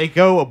fine. Yeah, they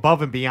go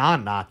above and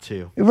beyond not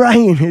to.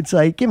 Right. It's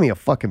like, give me a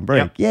fucking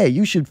break. Yep. Yeah,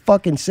 you should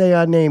fucking say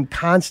our name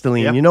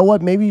constantly. Yep. And you know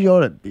what? Maybe you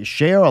ought to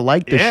share or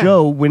like the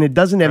show when it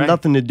doesn't have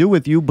nothing to do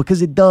with you,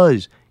 because it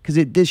does.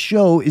 Because this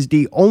show is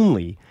the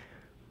only,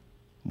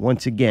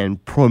 once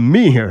again,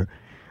 premier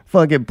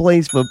fucking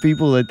place for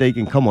people that they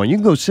can come on. You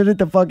can go sit at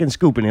the fucking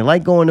scoop, and they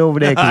like going over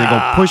there because they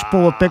go push,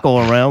 pull a pickle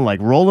around, like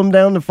roll him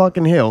down the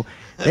fucking hill.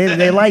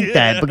 They like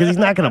that because he's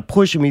not going to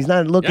push him. He's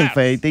not looking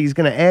for anything. He's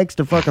going to ask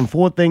the fucking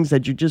 4 things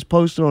that you just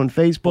posted on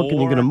Facebook, and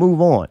you're going to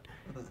move on.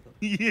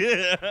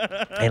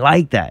 Yeah. They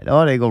like that.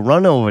 Oh, they go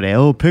run over there.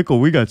 Oh,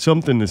 Pickle, we got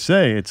something to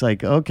say. It's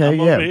like, okay,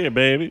 I'm over here,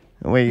 baby.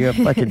 Wait, you got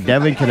fucking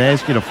Devin can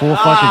ask you the 4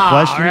 fucking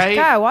questions. Right?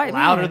 God, why,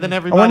 Louder man? than I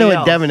everybody wonder what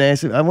else. Devin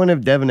asked him. I wonder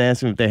if Devin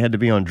asked him if they had to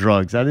be on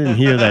drugs. I didn't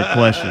hear that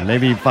question.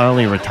 Maybe he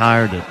finally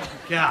retired it.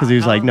 Because he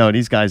was like, no,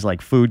 these guys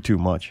like food too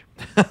much.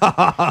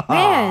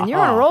 Man, you're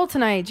on a roll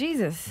tonight.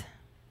 Jesus.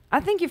 I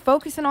think you're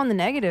focusing on the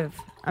negative.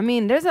 I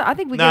mean, I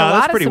think we get a lot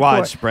that's of pretty support.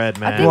 widespread,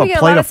 man. I think we get a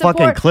play lot the of support.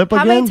 fucking clip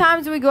How many again?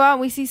 times do we go out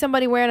and we see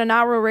somebody wearing a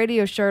Not Real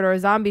Radio shirt or a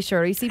zombie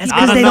shirt? Or you see people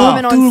because they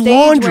women don't on do stage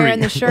laundry. wearing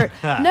the shirt.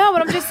 No,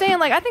 but I'm just saying,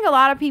 like, I think a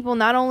lot of people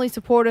not only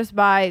support us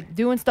by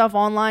doing stuff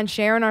online,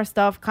 sharing our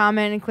stuff,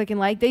 commenting, clicking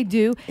like, they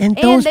do. And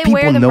those they people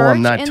wear the know merch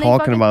I'm not and they talking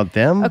fucking- about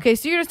them. Okay,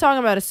 so you're just talking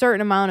about a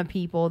certain amount of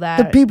people that...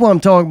 The people I'm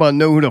talking about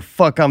know who the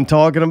fuck I'm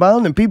talking about,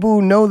 and the people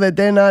who know that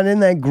they're not in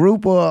that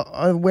group or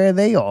where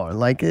they are.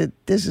 Like,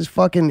 this is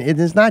fucking... It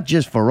is not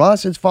just for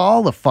us, it's for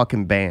all the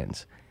fucking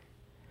bands.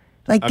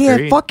 Like, they're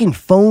Agreed. fucking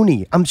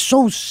phony. I'm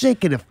so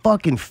sick of the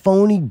fucking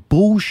phony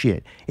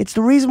bullshit. It's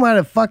the reason why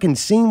the fucking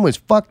scene was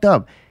fucked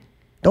up.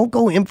 Don't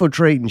go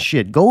infiltrating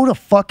shit. Go to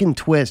fucking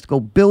Twist. Go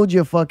build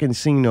your fucking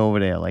scene over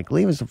there. Like,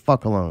 leave us the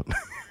fuck alone.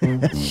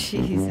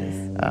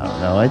 Jesus. I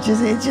don't know.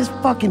 It's just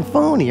fucking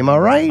phony. Am I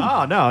right?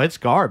 Oh, no, it's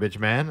garbage,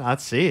 man. I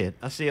see it.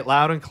 I see it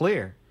loud and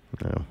clear.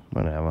 No,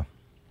 whatever.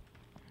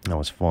 That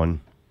was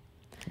fun.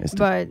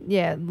 But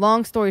yeah,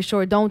 long story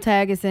short, don't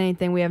tag us in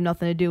anything we have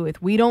nothing to do with.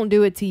 We don't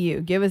do it to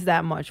you. Give us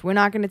that much. We're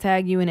not going to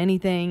tag you in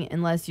anything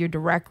unless you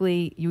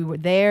were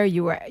there,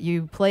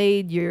 you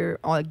played, you're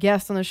a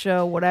guest on the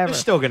show, whatever. We're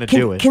still going to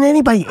do it. Can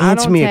anybody I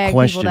answer don't me a tag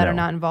question? people that are though?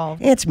 not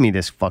involved. Answer me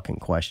this fucking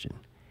question.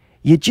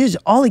 You just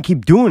all they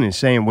keep doing is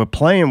saying we're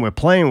playing, and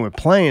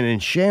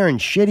sharing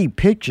shitty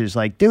pictures.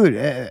 Like,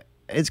 dude,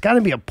 it's got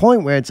to be a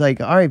point where it's like,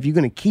 all right, if you're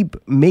going to keep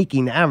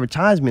making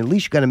advertisement, at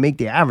least you got to make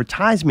the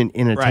advertisement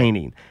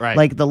entertaining. Right.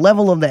 Like the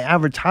level of the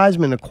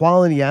advertisement, the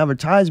quality of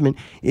advertisement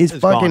is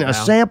It's fucking gone a now.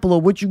 sample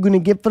of what you're going to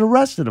get for the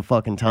rest of the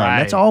fucking time. Right.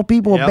 That's all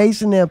people are Yep.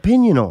 basing their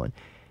opinion on.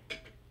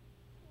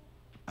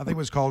 I think it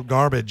was called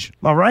garbage.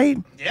 Am I right?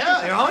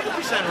 Yeah, you're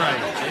 100% right.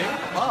 Dude.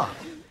 Fuck.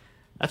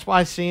 That's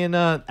why seeing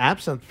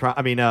Absinthe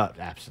Project.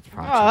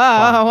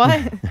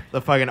 what?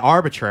 The fucking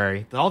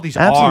Arbitrary. All these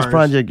Absence R's.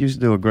 Project used to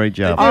do a great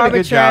They job. did a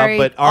good job, Arbitrary,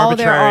 but all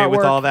their Arbitrary with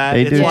artwork. all that,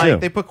 They it's do, like too.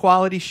 they put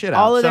quality shit out.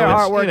 All of So their it's,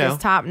 artwork you know, is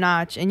top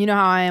notch, and you know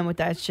how I am with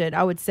that shit.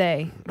 I would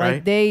say,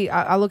 like Right.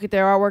 I look at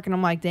their artwork and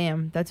I'm like,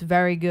 damn, that's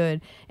very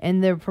good.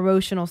 And their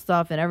promotional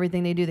stuff and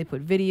everything they do, they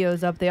put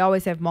videos up. They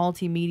always have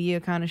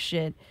multimedia kind of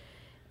shit,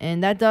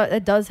 and that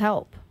does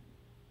help.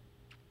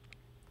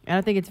 And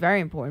I think it's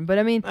very important. But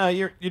I mean,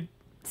 you're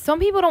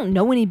some people don't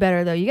know any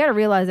better though. You got to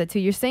realize that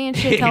too. You're saying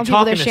shit, You're telling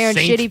people they're talking to sharing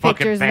Saints shitty fucking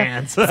pictures.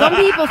 fans. Some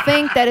people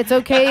think that it's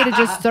okay to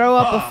just throw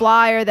up a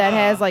flyer that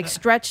has like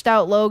stretched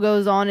out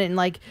logos on it and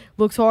like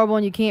looks horrible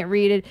and you can't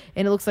read it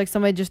and it looks like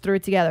somebody just threw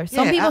it together.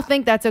 Some Yeah, people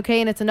think that's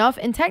okay and it's enough.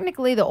 And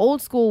technically, the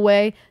old school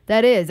way,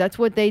 that's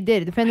what they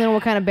did. Depending on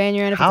what kind of band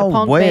you're in, if it's a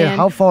punk band,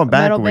 How far a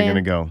back metal are we band.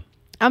 going to go?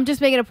 I'm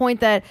just making a point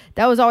that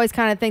was always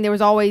kind of thing. There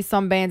was always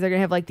some bands that are gonna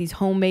have like these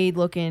homemade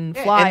looking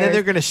flyers. And then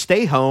they're going to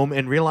stay home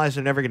and realize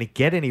they're never going to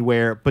get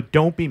anywhere. But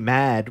don't be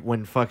mad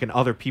when fucking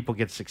other people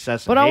get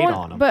success and But hate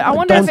on them. But I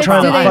wonder if it's,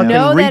 try do to they fucking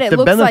know reap that it the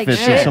looks like benefits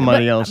of shit?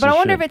 somebody But else's I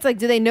wonder shit. if it's like,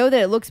 do they know that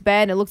it looks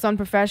bad and it looks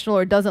unprofessional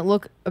or it doesn't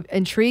look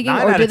intriguing,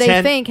 9 or out do of they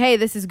 10 think, hey,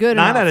 this is good?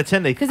 9 out of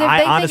 10, because if I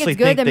they think honestly it's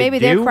good, think then they maybe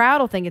their do.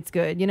 crowd will think it's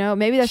good. You know,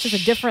 maybe that's just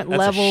a different That's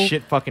level. a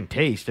shit fucking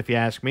taste, if you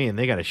ask me, and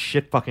they got a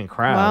shit fucking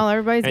crowd. Well,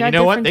 everybody's and got you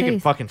know what? different They can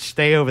taste. fucking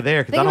stay over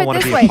there because I Think don't of it want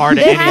to this be way. a part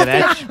of They any have of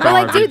that. to, but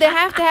like, dude, they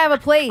have to have a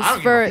place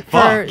for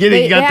fuck. Get it,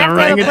 they you got have the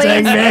to have a place, orangutan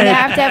and man. they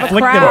have to have a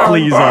Flick them crowd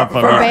fleas off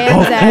of for it.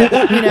 bands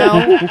that you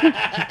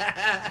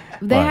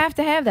know. They What? have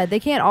to have that. They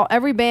can't.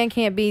 Every band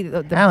can't be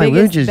the Allie, we were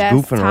biggest, just best,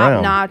 goofing around.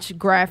 top-notch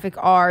graphic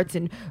arts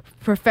and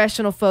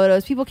professional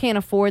photos. People can't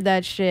afford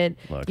that shit.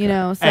 You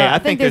know, so Hey, I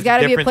think there's got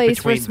to be a difference place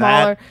for between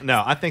smaller. that-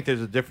 No, I think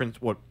there's a difference.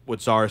 What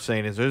Zara's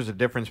saying is there's a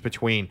difference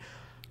between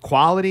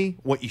quality,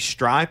 what you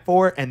strive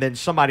for, and then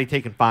somebody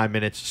taking 5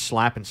 minutes,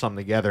 slapping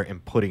something together,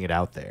 and putting it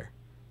out there.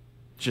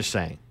 Just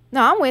saying.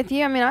 No, I'm with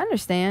you. I mean, I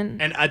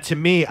understand. And to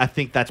me, I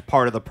think that's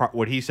part of the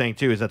what he's saying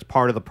too is that's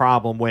part of the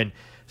problem when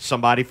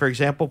somebody, for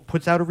example,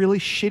 puts out a really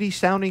shitty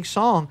sounding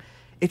song.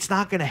 It's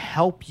not going to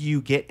help you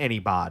get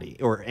anybody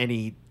or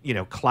any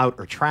clout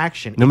or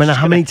traction. No It's matter just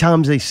how gonna- many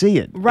times they see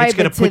it. Right, it's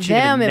gonna but to put you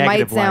in a them, it might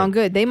negative sound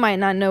light. good. They might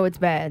not know it's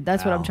bad.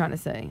 That's what I'm trying to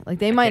say. Like,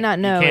 they might not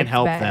know You can't it's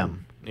help bad.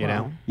 them, you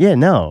know? Yeah,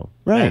 no,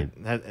 right.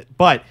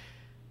 But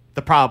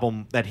the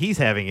problem that he's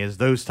having is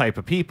those type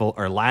of people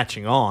are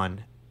latching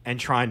on and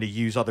trying to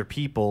use other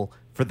people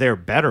for their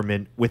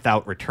betterment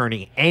without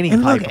returning any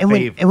And type look, of and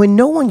favor. when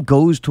no one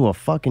goes to a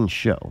fucking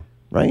show,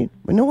 right?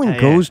 When no one Yeah,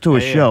 goes to a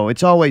yeah, yeah. show,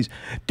 it's always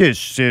this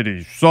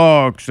city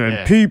sucks and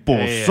Yeah, people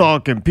yeah, yeah.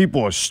 suck and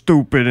people are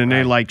stupid and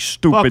they like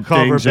stupid Fuck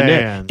cover things and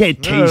bands. their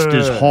taste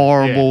is Yeah.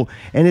 horrible.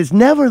 And it's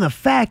never the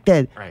fact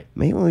that Right.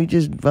 maybe we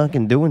just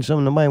fucking doing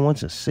something nobody wants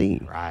to see.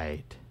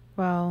 Right.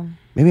 Well,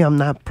 Maybe I'm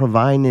not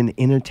providing an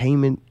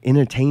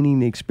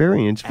entertaining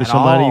experience for At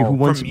somebody all. who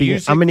wants From to be.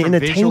 music, I'm an from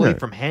visually, entertainer.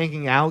 from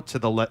hanging out to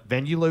the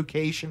venue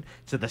location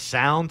to the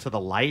sound to the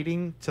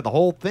lighting to the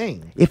whole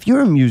thing. If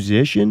you're a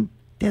musician,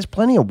 there's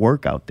plenty of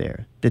work out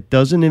there that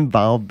doesn't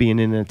involve being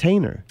an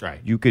entertainer. Right.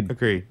 You could.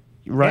 Agreed.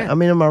 Right. Yeah. I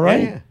mean, am I Yeah,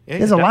 right? yeah. Yeah,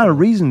 There's a lot of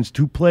definitely. reasons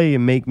to play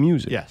and make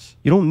music. Yes.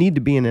 You don't need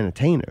to be an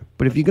entertainer.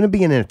 But if you're going to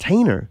be an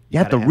entertainer, you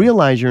have to Gotta have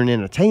realize you're an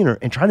entertainer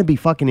and try to be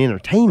fucking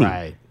entertaining.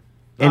 Right.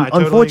 No, And I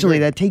totally unfortunately,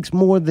 agree. that takes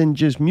more than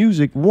just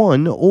music,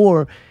 one,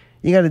 or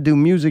you got to do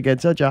music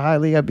at such a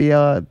highly, got to be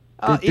the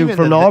dude even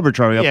from the the-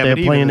 Arbitrary up yeah, there but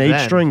even playing the 8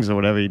 then- strings or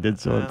whatever he did.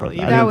 So even I then, didn't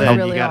that count, was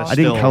really awesome. I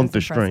didn't still- count the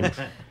That's impressive.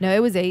 strings. No,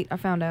 it was 8. I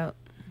found out.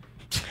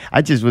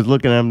 I just was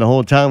looking at him the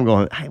whole time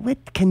going, hey,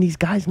 what, can these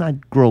guys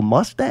not grow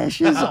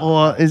mustaches?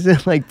 Or is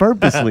it like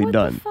purposely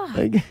done?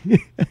 Like,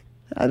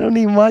 I don't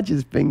even watch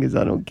his fingers.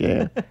 I don't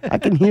care. I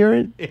can hear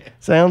it.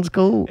 Sounds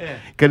cool.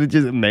 Could have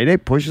just, Mayday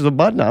pushes a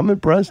button. I'm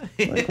impressed.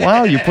 Like,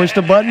 wow, you pushed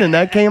a button and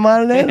that came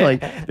out of there?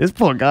 Like, this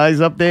poor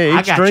guy's up there, I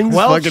 8 got strings,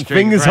 12 fucking strings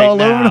fingers right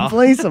all over now. the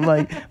place. I'm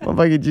like,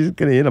 motherfucker just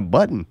could have hit a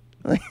button.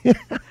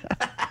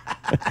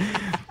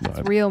 It's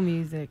real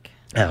music.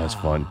 That was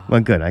fun. Well,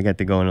 good. I got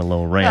to go in a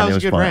little rant. Yeah, it it was a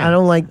was good fun. rant. I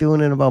don't like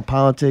doing it about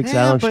politics.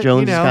 Yeah, Alex but,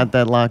 Jones you has know, got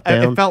that locked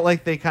down. It felt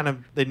like they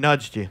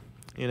nudged you,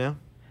 you know?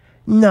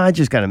 No, I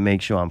just got to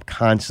make sure I'm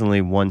constantly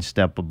one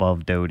step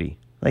above Doty.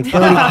 Like,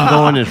 Doty can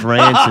go on his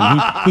rants,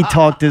 and he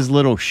talked his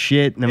little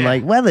shit, and I'm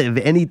like, whether if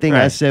anything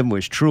I Right. said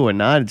was true or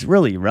not, it's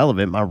really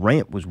irrelevant. My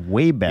rant was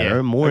way better,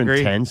 Yeah, more agreed.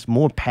 intense,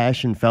 more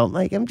passion felt.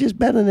 Like, I'm just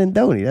better than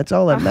Doty. That's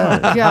all that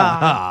matters.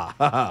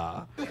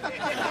 Yeah.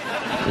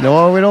 You know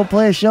why we don't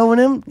play a show with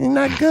him? He's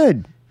not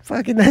good.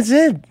 Fucking, that's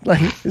it. Like,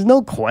 there's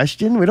no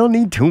question. We don't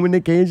need Tomb in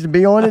the Cage to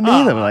be on it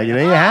neither. Like, it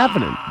ain't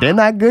happening. They're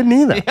not good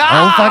neither.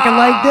 I don't fucking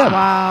like them.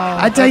 Wow.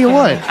 I tell you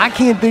what, I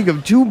can't think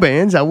of 2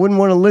 bands I wouldn't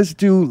want to listen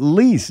to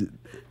least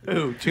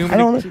Who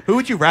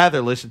would you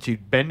rather listen to,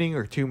 Bending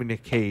or Two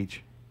Minute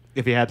Cage,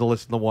 if you had to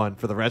listen to one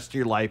for the rest of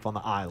your life on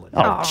the island?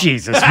 Oh,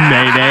 Jesus,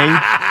 Mayday.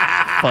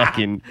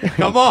 Fucking.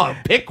 Come on,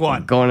 pick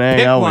one. Going to hang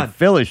Pick out one. with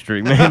Philly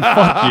Street, man.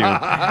 Fuck you.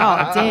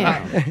 Oh,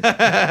 damn.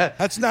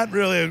 That's not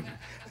really.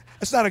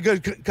 That's not a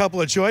good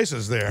couple of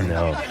choices there.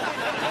 No.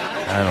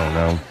 I don't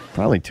know.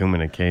 Probably 2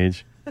 Minute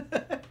Cage.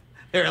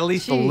 They're at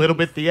least a little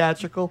bit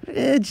theatrical.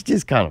 It's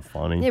just kind of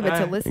funny. Yeah, but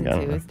to listen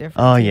to is different.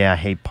 Oh, yeah. I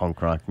hate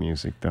punk rock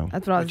music, though.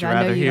 That's what I was Would you I know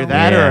rather you hear don't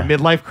that Yeah. or a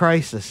midlife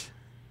crisis?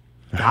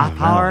 Goth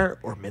know. horror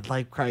or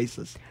midlife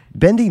crisis?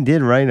 Bending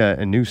did write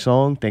a new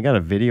song. They got a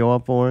video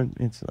up for it.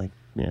 It's like,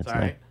 yeah, it's All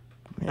like. right.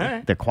 All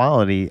right. The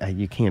quality,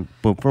 you can't,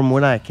 but from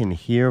what I can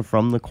hear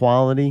from the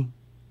quality,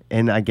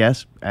 and I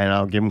guess, and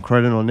I'll give them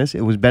credit on this,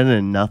 it was better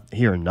than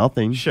hearing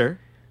nothing. Sure.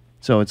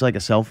 So it's like a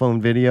cell phone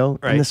video,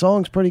 Right. and the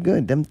song's pretty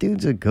good. Them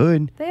dudes are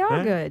good. They are All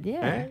right. good, yeah.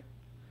 All right.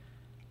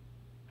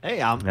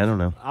 Hey, I don't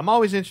know. I'm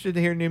always interested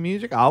to hear new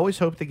music. I always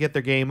hope they get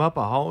their game up.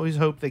 I always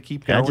hope they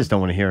keep I going. just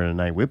don't want to hear it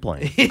tonight. We're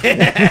playing.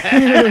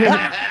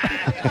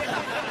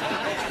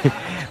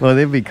 Well,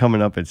 they'll be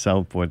coming up at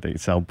Southport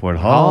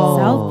Hall.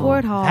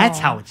 Southport Hall. That's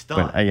how it's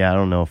done. But yeah, I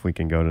don't know if we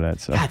can go to that.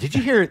 So God, did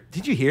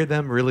you hear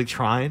them really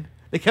trying?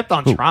 They kept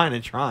on trying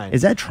and trying.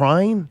 is that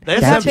trying?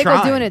 That's I them think trying.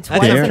 we're doing it That's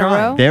twice them in a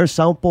trying. row. Their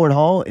Southport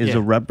Hall is Yeah. a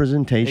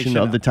representation They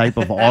should of the type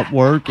of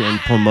artwork and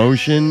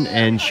promotion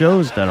and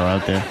shows that are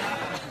out there.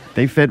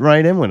 They fit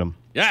right in with them.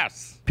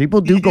 Yes. People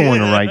do go on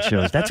the right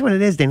shows. That's what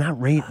it is. They're not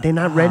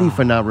ready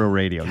for Not Real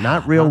Radio.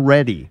 Not real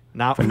ready for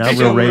Not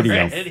Real Radio.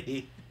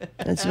 ready.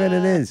 That's what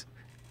it is.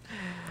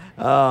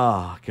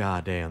 Oh,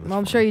 God damn. Well,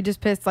 I'm sure you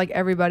just pissed like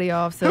everybody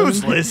off. So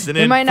Who's listening?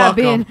 There might not Fuck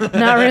be 'em.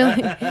 not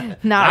really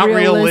not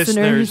real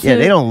listeners. Yeah,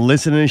 they don't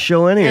listen to the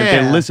show anyway. If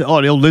Yeah. they listen,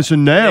 they'll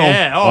listen now.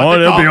 Yeah, oh,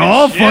 they're they'll be talking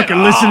all shit.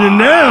 fucking listening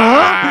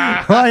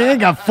now, huh? Oh, yeah,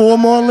 got 4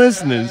 more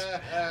listeners.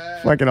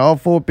 Fucking all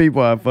 4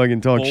 people I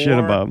fucking talk shit 4?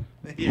 about.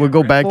 We'll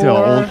go back to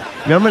our old.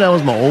 Remember that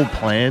was my old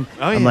plan.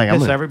 Oh, yeah, I'm like, piss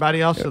gonna-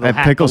 everybody else so they'll at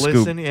have to Pickle Scoop.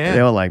 listen, yeah.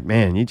 They were like,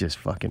 man, you just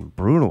fucking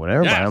brutal with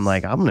everybody. Yes. I'm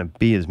like, I'm gonna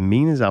be as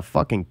mean as I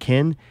fucking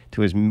can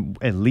to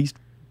at least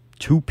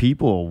 2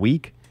 people a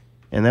week,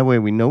 and that way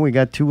we know we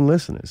got 2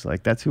 listeners.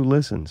 Like that's who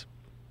listens.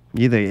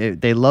 Either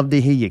they love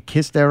to hear you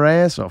kiss their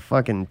ass or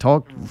fucking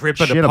talk Rip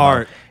it shit about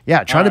apart.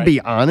 Yeah, try All to right.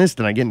 be honest,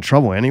 and I get in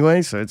trouble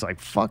anyway. So it's like,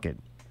 fuck it.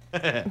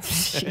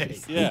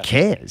 Who Yeah.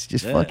 cares?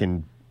 Just Yeah.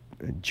 fucking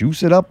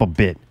juice it up a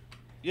bit.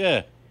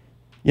 Yeah.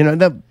 You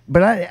know,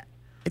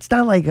 it's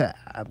not like I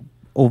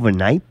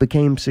overnight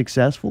became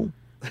successful.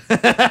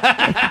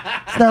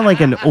 It's not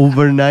like an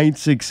overnight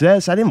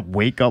success. I didn't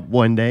wake up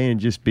one day and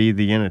just be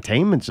the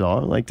entertainment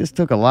czar. Like, this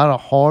took a lot of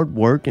hard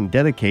work and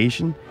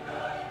dedication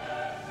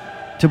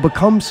to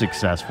become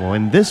successful.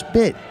 And this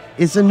bit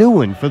is a new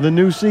one for the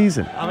new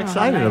season. I'm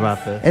excited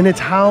about this. And it's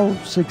how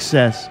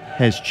success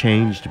has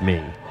changed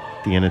me,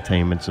 the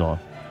entertainment czar.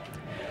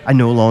 I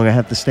no longer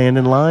have to stand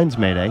in lines,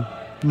 Mayday.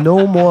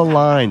 No more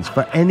lines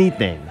for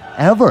anything,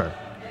 ever.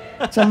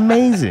 It's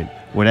amazing.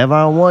 Whatever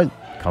I want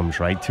comes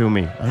right to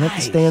me. I don't have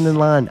to stand in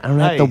line. I don't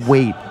have Nice. to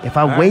wait. If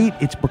I All right. wait,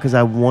 it's because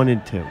I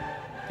wanted to.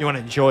 You want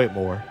to enjoy it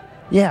more.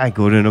 Yeah, I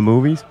go to the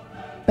movies.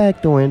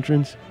 Back door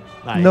entrance.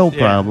 Nice. No Yeah.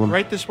 problem.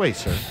 Right this way,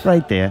 sir.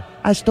 Right there.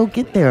 I still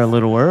get there a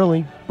little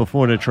early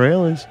before the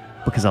trailers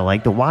because I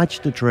like to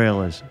watch the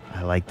trailers.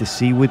 I like to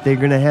see what they're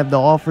going to have to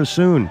offer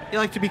soon. You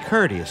like to be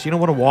courteous. You don't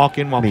want to walk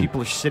in while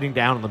people are sitting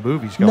down in the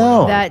movies going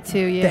No. on. That too,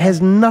 yeah. It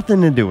has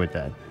nothing to do with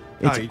that.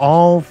 Oh, It's you just-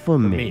 all for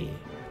me. me.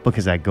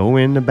 Because I go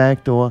in the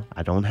back door.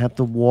 I don't have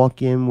to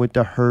walk in with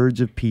the herds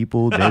of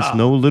people. There's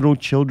no little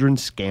children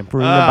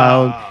scampering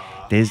about.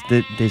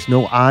 There's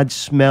no odd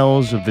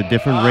smells of the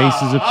different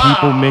races of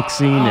people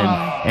mixing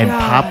and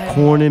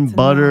popcorn and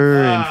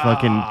butter and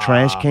fucking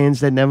trash cans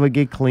that never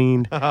get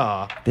cleaned.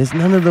 There's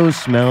none of those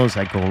smells.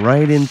 I go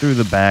right in through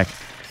the back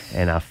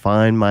and I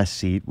find my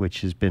seat, which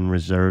has been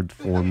reserved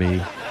for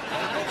me.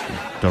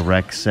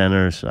 Direct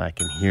center, so I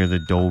can hear the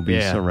Dolby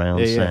Yeah. surround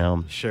Yeah, yeah.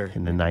 sound Sure.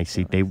 in the nice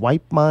seat. They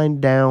wipe mine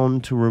down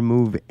to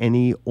remove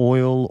any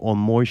oil or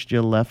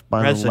moisture left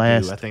by Residue, the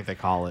last I think they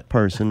call it.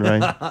 person,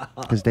 right?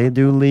 Because they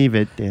do leave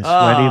it. They're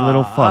sweaty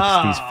little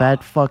fucks. These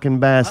fat fucking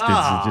bastards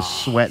are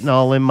just sweating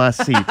all in my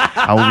seat.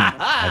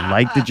 I'd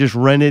like to just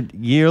rent it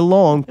year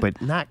long,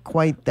 but not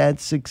quite that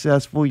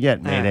successful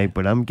yet, Mayday.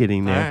 But I'm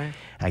getting there. All right.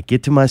 I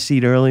get to my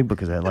seat early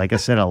because, like I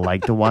said, I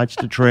like to watch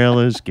the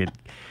trailers. Get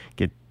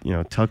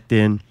tucked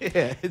in.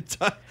 Yeah.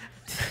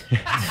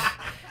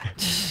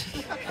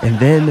 And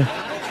then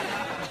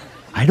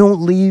I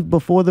don't leave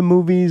before the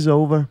movie's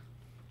over.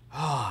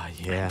 Oh,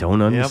 yeah. Don't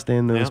Yep,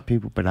 understand those yep.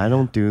 people, but I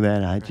don't do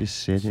that. I just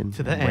sit and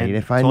To the wait. end.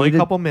 If I It's only need a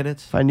couple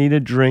minutes. If I need a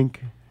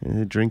drink,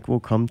 the drink will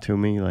come to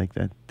me like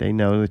that. They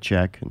know the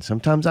check. And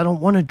sometimes I don't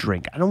want a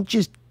drink. I don't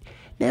just.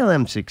 Now that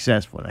I'm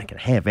successful and I can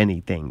have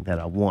anything that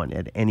I want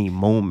at any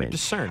moment.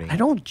 Discerning. I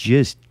don't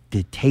just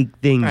take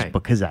things Right.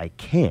 because I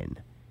can.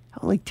 I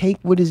only take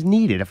what is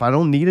needed. If I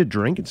don't need a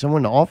drink and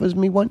someone offers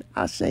me one,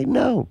 I say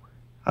no.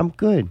 I'm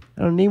good.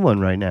 I don't need one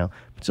right now.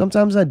 But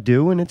sometimes I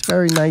do, and it's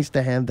very nice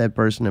to have that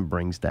person that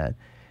brings that.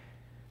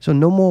 So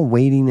no more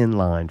waiting in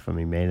line for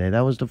me, Mayday.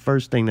 That was the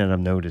first thing that I've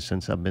noticed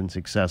since I've been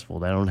successful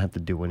that I don't have to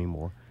do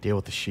anymore. Deal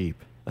with the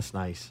sheep. That's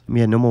nice.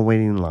 Yeah, no more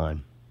waiting in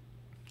line.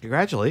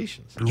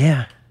 Congratulations.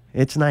 Yeah,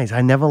 it's nice.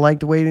 I never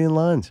liked waiting in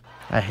lines.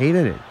 I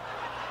hated it.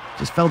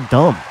 Just felt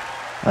dumb.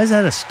 I was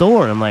at a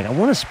store and I'm like, I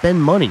want to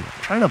spend money.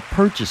 I'm trying to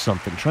purchase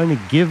something, trying to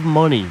give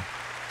money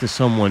to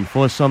someone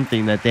for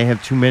something that they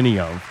have too many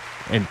of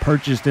and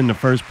purchased in the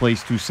first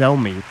place to sell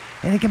me.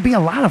 And it can be a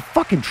lot of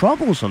fucking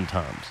trouble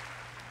sometimes.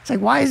 It's like,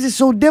 why is this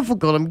so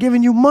difficult? I'm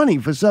giving you money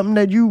for something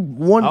that you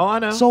want Oh, I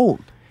know. sold.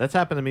 That's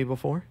happened to me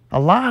before. A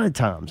lot of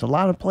times, a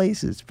lot of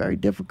places, it's very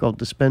difficult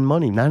to spend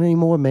money. Not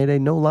anymore, Mayday.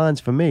 No lines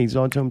for me.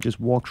 Zonto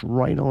just walks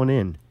right on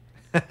in.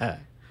 It's We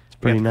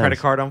pretty have the nice. credit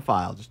card on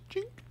file. Just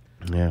chink.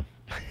 Yeah.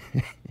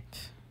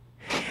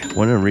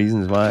 One of the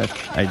reasons why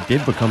I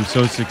did become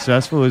so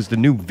successful is the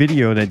new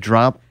video that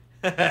dropped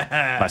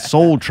by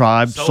Soul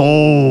Tribe.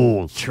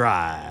 Soul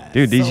Tribe.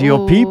 Dude, these are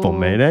your people,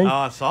 Mayday. Oh,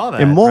 I saw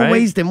that, In more right?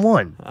 ways than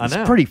one. I It's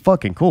know. pretty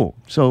fucking cool.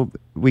 So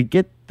we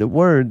get the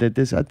word that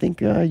this, I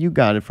think you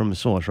got it from a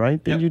source,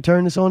 right? Did you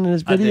turn this on in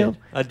this video?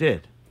 I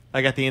did.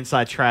 I got the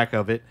inside track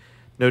of it.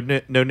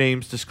 No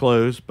names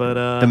disclosed, but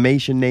The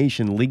Mation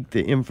Nation leaked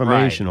the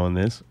information on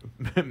this.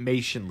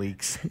 Mation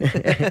leaks.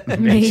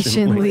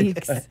 Mation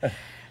leaks.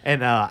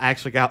 And I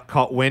actually got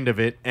caught wind of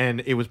it,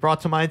 and it was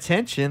brought to my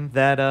attention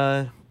that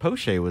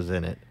Poche was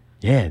in it.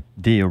 Yeah,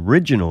 the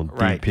original DP.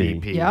 Right,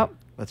 DP. Yep.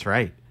 That's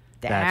right.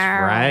 That's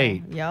Damn.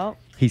 right. Yep.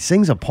 He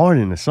sings a part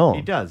in the song.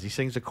 He does. He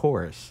sings a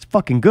chorus. It's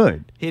fucking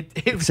good.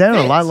 It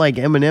sounded a lot fits. like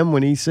Eminem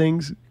when he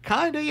sings.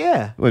 Kinda,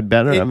 yeah. But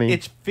better, I mean.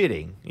 It's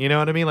fitting. You know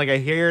what I mean? Like I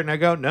hear it and I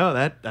go, no,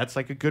 that's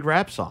like a good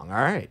rap song. All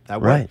right,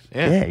 that Right. works.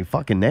 Yeah. Yeah, he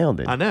fucking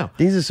nailed it. I know.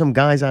 These are some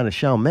guys out of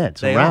Chalmette,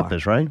 some They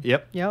rappers, are. right?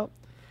 Yep. Yep.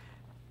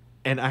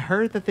 And I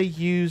heard that they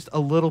used a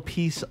little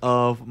piece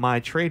of my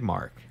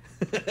trademark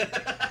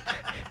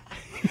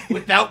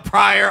without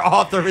prior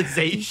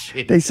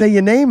authorization. They say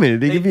your name in it.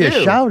 They give you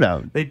do. a shout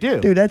out. They do.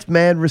 Dude, that's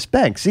mad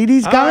respect. See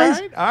these guys?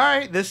 All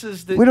right. This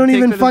is the We don't take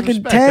even it as fucking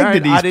respect. tag All to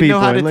right, these I didn't know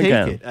how to people and take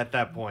look at it at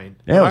that point.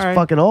 Yeah, it was All right.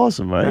 fucking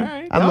awesome, right? All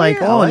right. I'm Oh, like,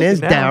 yeah, I oh, like and it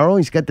there's now. Daryl.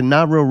 He's got the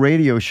Not Real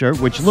Radio shirt,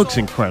 which looks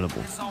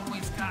incredible.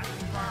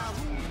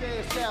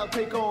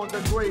 Take on the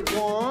great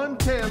one,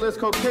 careless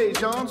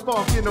Caucasian,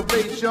 spark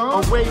innovation.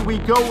 Away we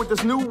go with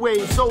this new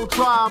wave, Soul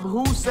Tribe,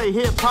 who say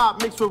hip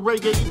hop mixed with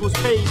reggae equals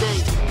payday.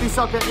 These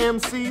sucker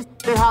MCs,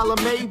 they holla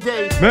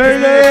Mayday. Mayday!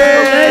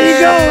 There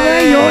you go,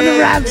 man. You're on the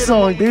rap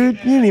song, dude.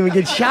 You didn't even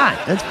get shot.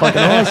 That's fucking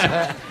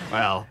awesome.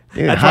 Well,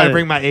 Dude, I how try to did-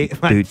 bring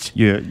my Dude,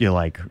 you're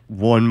like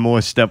one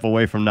more step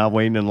away from not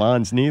waiting in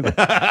lines, neither.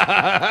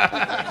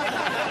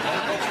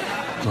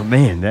 But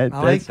man, that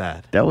I like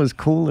that's- that was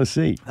cool to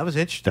see. That was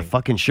interesting. The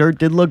fucking shirt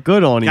did look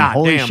good on him. God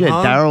Holy damn, shit,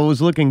 huh? Daryl was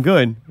looking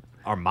good.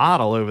 Our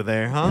model over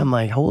there, huh? I'm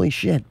like, holy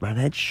shit, bro,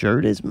 that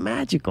shirt is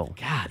magical.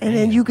 God, and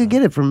then you could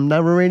get it from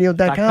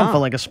NovaRadio.com for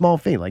like a small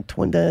fee, like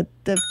 $20,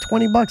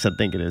 I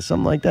think it is,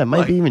 something like that. Might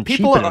Look, be even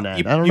people cheaper are- than that.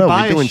 you- I don't you know.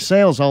 buy We're a doing sh-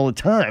 sales all the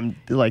time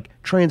to like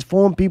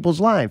transform people's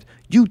lives.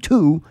 You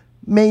too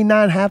may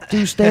not have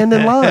to stand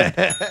in line.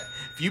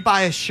 If you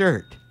buy a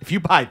shirt, if you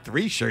buy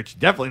 3 shirts, you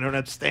definitely don't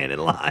have to stand in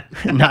line.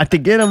 Not to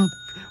get them.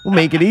 We'll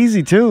make it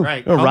easy too.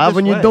 Right, We'll come arrive this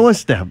on your way.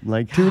 doorstep in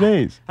like 2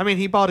 days. I mean,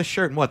 he bought a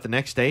shirt, and what, the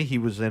next day he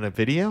was in a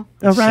video?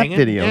 A rap Singing?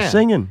 video, Yeah.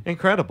 singing.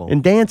 Incredible.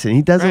 And dancing.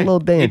 He does a Right. little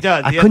dance. He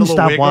does. I He has couldn't the little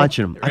stop wiggle.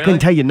 watching him. I Really? couldn't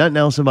tell you nothing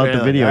else about the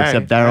Really? video All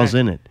except right. Daryl's All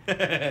in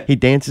it. He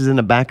dances in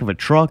the back of a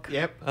truck.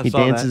 Yep, I He saw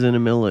dances that. in the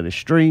middle of the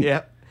street.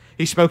 Yep.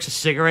 He smokes a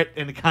cigarette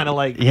and kind of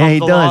like Yeah, he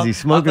hums does. along. He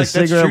smoked I a was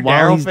like, that's cigarette true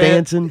while Daryl he's fan.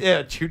 dancing.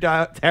 Yeah, true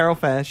Daryl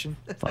fashion.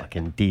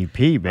 Fucking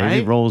DP, baby.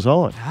 Right? Rolls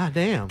on. God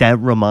damn. That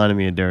reminded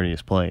me of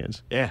Dirtiest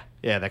Players. Yeah,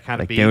 that kind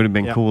of Like beat. they would have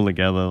been Yep. cool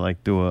together,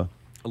 like do a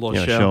little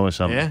you know, show. or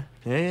something.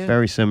 Yeah.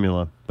 Very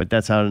similar, but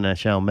that's how the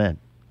Nashville met.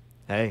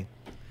 Hey,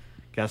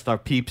 gotta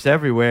start peeps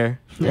everywhere.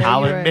 Yeah,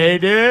 Holla you're right.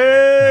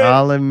 Mayday.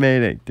 Holla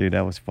Mayday. Dude,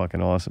 that was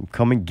fucking awesome.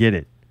 Come and get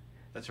it.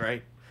 That's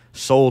right.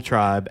 Soul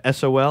Tribe.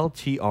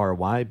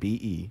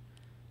 SOLTRYBE.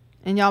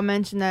 And y'all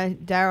mentioned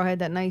that Daryl had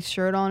that nice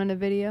shirt on in the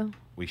video.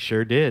 We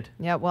sure did.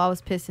 Yeah, well, I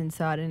was pissing,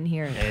 so I didn't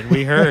hear it. And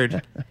we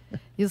heard.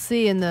 You'll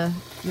see in the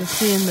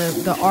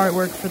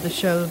artwork for the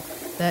show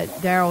that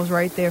Daryl's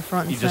right there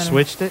front and You just center.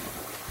 switched it?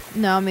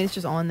 No, I mean it's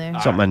just on there.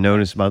 Something I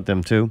noticed about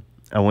them too.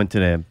 I went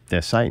to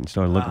their site and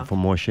started looking for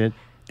more shit.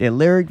 Their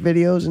lyric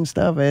videos and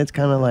stuff, it's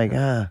kind of like,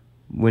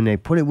 when they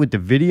put it with the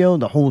video,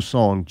 the whole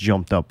song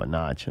jumped up a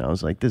notch. And I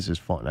was like, this is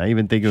fun. I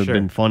even think it would Sure.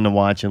 have been fun to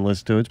watch and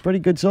listen to. It's a pretty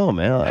good song,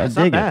 man. I It's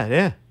not dig bad, it.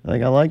 yeah.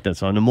 Like, I like that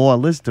song. The more I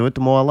listened to it,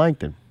 the more I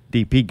liked it.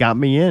 DP got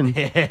me in.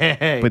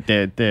 Hey, But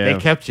they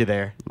kept you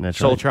there. That's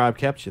Soul right. Tribe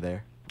kept you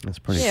there. That's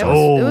pretty Yeah, fun.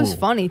 it was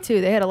funny too.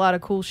 They had a lot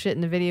of cool shit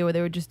in the video where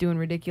they were just doing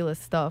ridiculous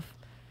stuff.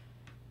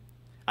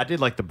 I did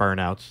like the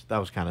burnouts. That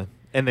was kind of,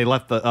 and they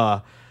left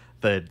the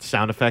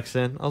sound effects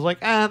in. I was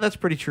like, that's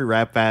pretty true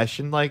rap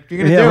fashion. Like, you're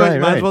gonna Yeah, do right, it,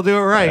 you might as right. well do it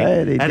right.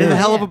 Right, they That did. is a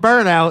hell of a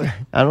burnout.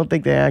 I don't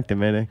think they acted,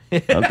 man. I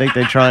don't think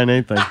they're trying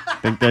anything. I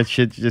think that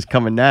shit's just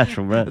coming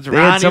natural, bro. It's They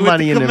Ronnie had with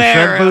somebody the in them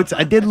shrimp Camaro. boots.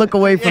 I did look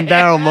away from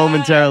Daryl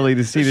momentarily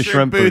to see the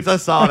shrimp boots. I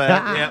saw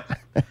that. Yep.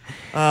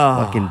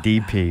 Fucking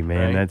DP,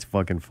 man. Right. That's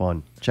fucking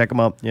fun. Check them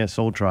out. Yeah,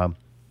 Soul Tribe.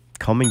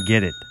 Come and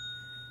get it.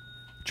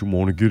 You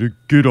want to get it?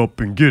 Get up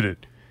and get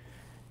it.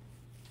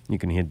 You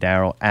can hear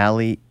Daryl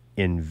Alley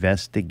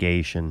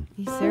Investigation.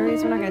 You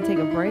serious? We're not going to take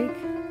a break?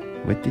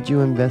 What did you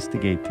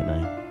investigate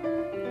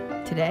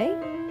tonight? Today?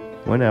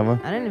 Whenever.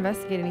 I didn't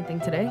investigate anything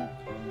today.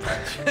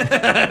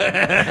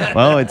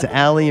 Well, it's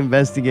Alley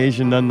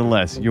Investigation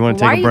nonetheless. You want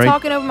to Why take a are break? you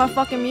talking over my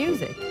fucking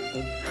music?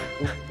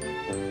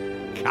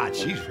 God,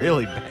 she's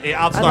really bad.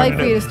 I'll I'd start like it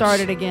for you to over. start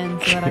it again.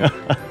 So that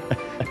I...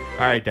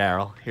 All right,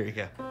 Daryl. Here you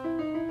go.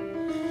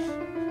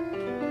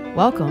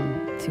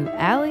 Welcome to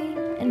Alley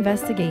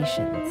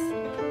Investigations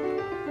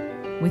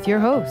with your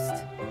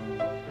host,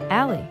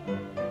 Alley.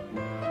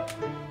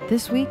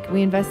 This week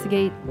we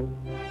investigate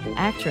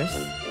actress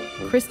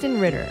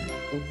Kristen Ritter.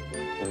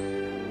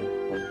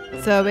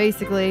 So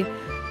basically,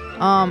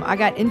 I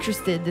got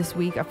interested this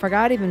week. I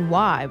forgot even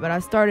why, but I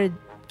started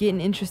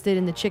getting interested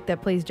in the chick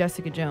that plays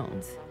Jessica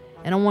Jones.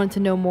 And I wanted to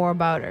know more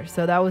about her.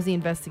 So that was the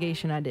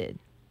investigation I did.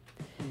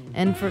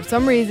 And for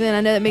some reason,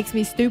 I know that makes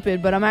me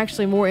stupid, but I'm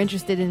actually more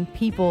interested in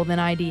people than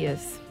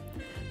ideas.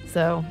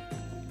 So,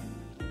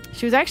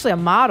 she was actually a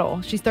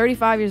model. She's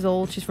 35 years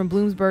old. She's from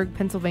Bloomsburg,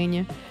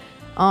 Pennsylvania.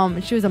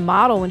 And she was a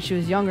model when she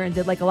was younger and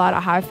did like a lot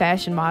of high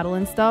fashion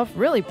modeling stuff.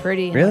 Really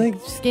pretty. And, Really?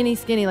 like,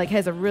 skinny, like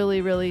has a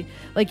really,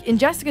 like in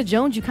Jessica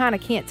Jones, you kind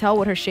of can't tell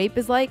what her shape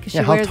is like. 'Cause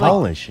Yeah, she how wears,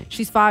 tall like, is she?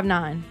 She's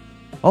 5'9".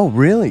 Oh,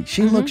 really?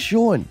 She looks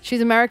short. She's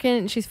American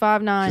and she's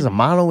 5'9". She's a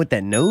model with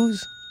that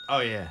nose? Oh,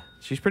 yeah.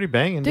 She's pretty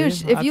banging, Dude,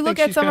 dude. if you look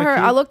at some of her,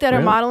 I looked at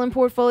her modeling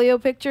portfolio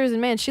pictures,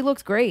 and man, she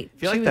looks great. I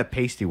feel like that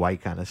pasty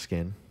white kind of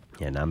skin.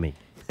 Yeah, not me.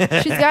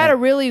 She's got a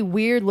really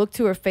weird look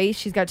to her face.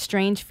 She's got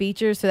strange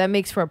features, so that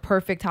makes for a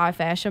perfect high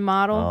fashion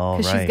model. Oh,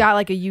 Because she's right. got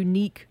like a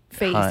unique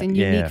face Hot, and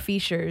yeah. unique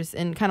features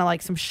and kind of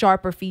like some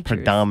sharper features.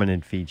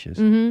 Predominant features.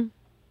 Mm-hmm.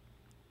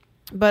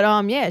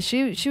 But yeah,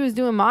 she was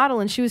doing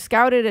modeling. She was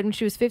scouted when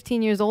she was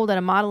 15 years old at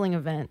a modeling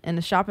event in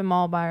a shopping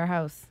mall by her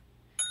house.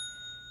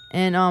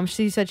 And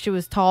she said she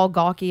was tall,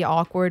 gawky,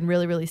 awkward, and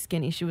really, really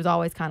skinny. She was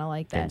always kind of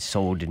like that. And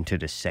sold into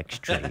the sex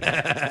trade.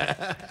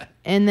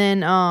 And then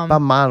By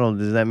model,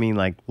 does that mean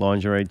like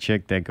lingerie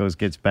chick that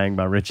gets banged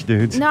by rich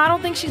dudes? no, I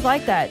don't think she's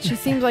like that. She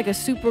seems like a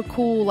super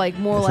cool, like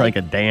more It's like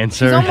like a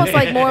dancer. She's almost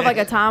like more of like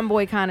a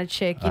tomboy kind of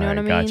chick. You know what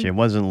I mean? Gotcha. It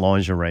wasn't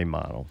lingerie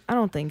model. I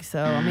don't think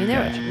so. I mean,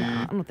 no,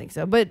 I don't think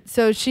so. But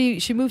so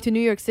she moved to New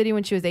York City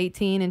when she was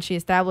 18, and she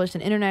established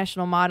an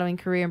international modeling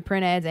career in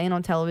print ads and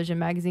on television,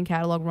 magazine,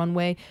 catalog,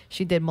 runway.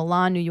 She did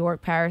Milan, New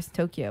York, Paris,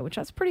 Tokyo, which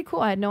that's pretty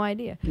cool. I had no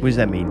idea. What does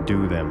that mean,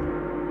 do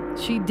them?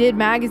 She did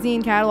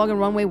magazine, catalog, and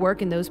runway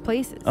work in those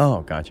places.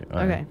 Oh, gotcha.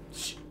 All Okay.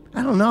 right.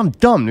 I don't know. I'm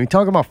dumb. We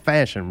talk about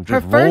fashion. I'm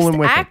just rolling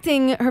with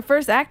it. Her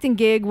first acting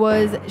gig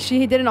was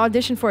she did an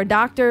audition for a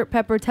Dr.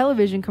 Pepper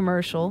television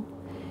commercial,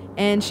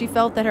 and she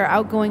felt that her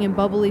outgoing and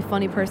bubbly,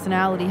 funny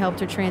personality helped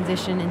her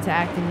transition into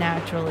acting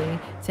naturally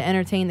to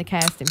entertain the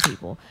cast and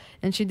people.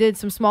 And she did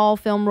some small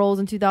film roles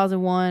in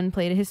 2001,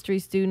 played a history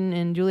student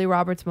in Julia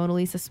Roberts' Mona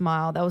Lisa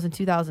Smile. That was in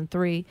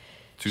 2003.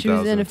 She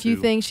was in a few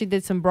 2002. things. She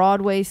did some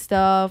Broadway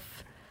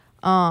stuff.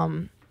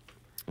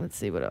 Let's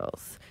see what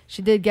else.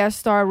 She did guest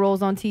star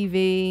roles on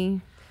TV.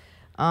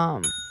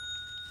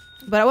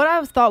 But what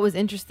I thought was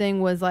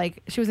interesting was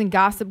like she was in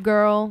Gossip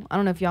Girl. I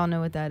don't know if y'all know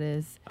what that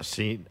is. I've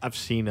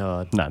seen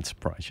Not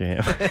surprised you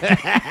have.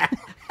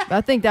 But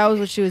I think that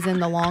was what she was in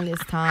the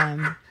longest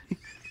time.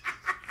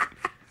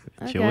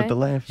 Chill with the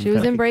laugh. She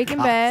was in Breaking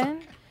Bad.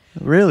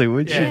 Really?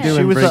 What'd she do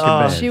in Breaking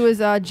Bad? She was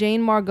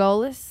Jane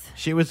Margolis.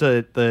 She was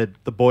the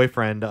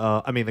boyfriend.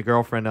 The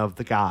girlfriend of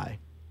the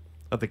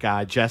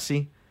guy,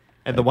 Jesse,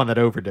 and the one that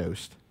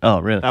overdosed. Oh,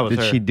 really? That was Did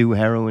her. she do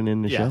heroin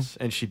in the show? Yes,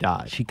 and she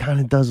died. She kind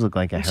of does look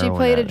like a And she heroin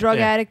played a addict. drug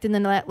addict in the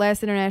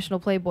last International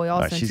Playboy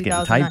also in She's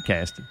getting 2009.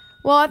 typecasted.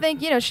 Well, I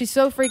think, she's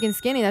so freaking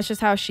skinny. That's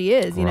just how she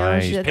is, you know.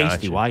 Right, She's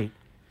Pasty white.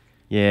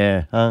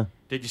 Yeah, huh?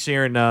 Did you see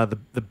her in the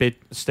bitch?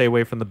 Stay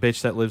away from the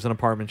bitch that lives in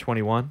apartment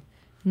 21.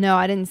 No,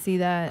 I didn't see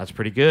that. That's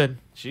pretty good.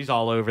 She's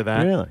all over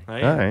that. Really?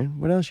 Right? All right.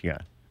 What else you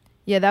got?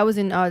 Yeah, that was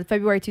in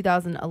February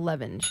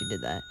 2011. She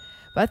did that.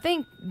 But I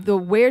think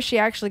where she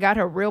actually got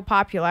her real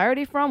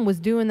popularity from was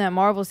doing that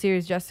Marvel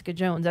series Jessica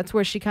Jones. That's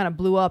where she kind of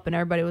blew up, and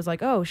everybody was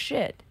like, "Oh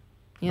shit,"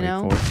 you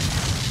know.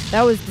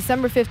 That was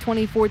December 5th,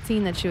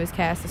 2014 that she was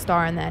cast to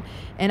star in that.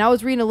 And I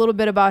was reading a little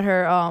bit about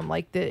her,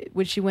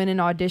 when she went in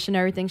audition and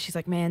everything. She's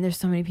like, man, there's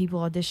so many people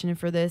auditioning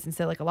for this. And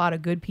said like a lot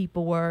of good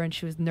people were. And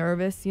she was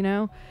nervous,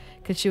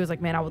 because she was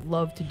like, man, I would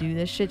love to do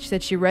this shit. She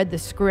said she read the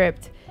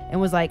script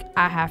and was like,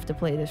 I have to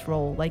play this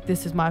role. Like,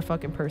 this is my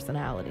fucking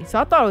personality. So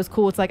I thought it was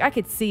cool. It's like, I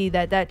could see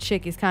that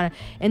chick is kind of,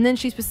 and then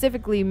she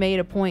specifically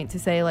made a point to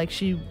say like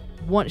she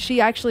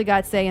actually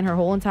got say in her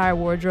whole entire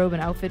wardrobe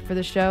and outfit for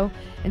the show,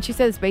 and she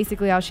said it's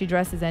basically how she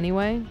dresses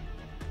anyway.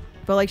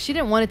 But like she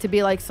didn't want it to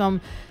be like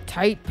some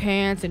tight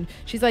pants, and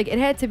she's like, it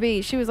had to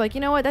be. She was like,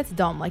 you know what? That's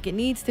dumb. Like, it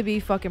needs to be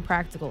fucking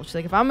practical. She's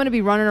like, if I'm gonna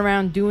be running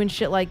around doing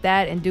shit like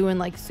that and doing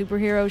like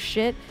superhero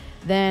shit,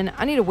 then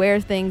I need to wear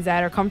things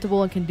that are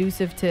comfortable and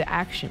conducive to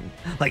action.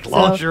 Like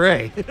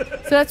lingerie.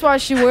 So that's why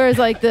she wears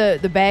like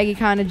the baggy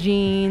kind of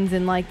jeans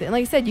and like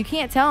I said, you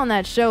can't tell on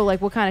that show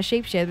like what kind of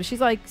shape she has, but she's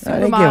like They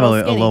give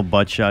supermodel a little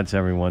butt shots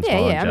every once in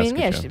a while. I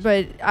mean,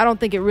 but I don't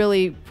think it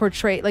really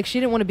portrayed like she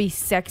didn't want to be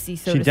sexy,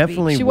 so She to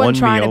definitely speak. She won wasn't me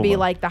trying to be over.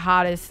 like the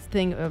hottest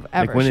thing of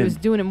ever. when She it- was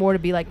doing it more to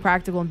be like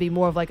practical and be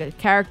more of like a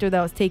character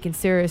that was taken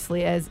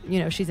seriously as, you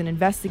know, she's an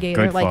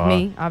investigator Good for like her.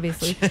 me,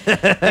 obviously.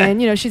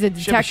 And you know, she's a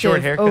She have a short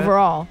detective haircut?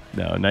 overall.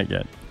 No, not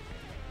yet.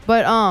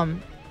 But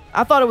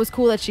I thought it was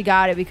cool that she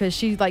got it because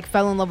she like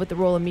fell in love with the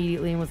role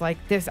immediately and was like,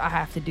 "This, I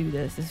have to do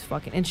this. This is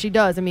fucking." And she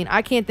does. I mean,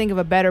 I can't think of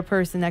a better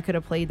person that could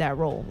have played that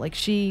role. Like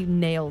she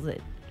nails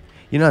it.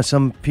 You know,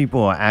 some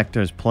people are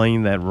actors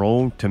playing that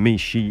role. To me,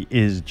 she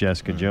is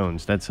Jessica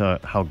Jones. That's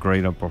how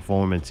great her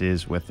performance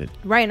is with it.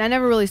 Right, and I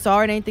never really saw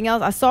her in anything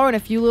else. I saw her in a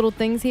few little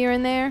things here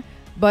and there,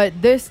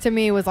 but this to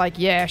me was like,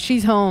 yeah,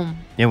 she's home.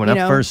 Yeah, when you I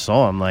know? first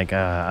saw him, like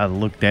I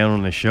looked down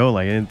on the show,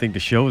 like I didn't think the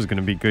show was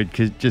gonna be good,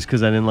 just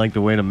because I didn't like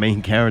the way the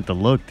main character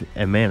looked.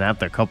 And man,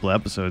 after a couple of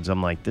episodes,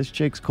 I'm like, this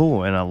chick's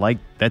cool, and I like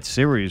that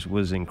series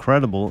was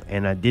incredible.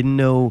 And I didn't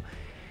know,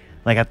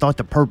 like I thought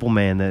the Purple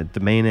Man, the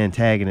main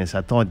antagonist,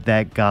 I thought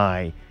that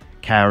guy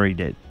carried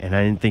it, and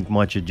I didn't think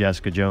much of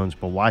Jessica Jones.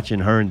 But watching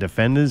her in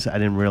Defenders, I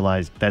didn't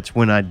realize. That's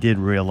when I did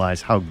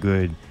realize how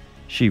good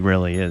she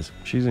really is.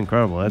 She's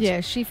incredible. That's,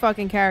 Yeah, she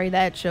fucking carried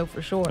that show for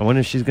sure. I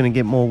wonder if she's gonna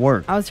get more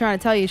work. I was trying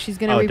to tell you, she's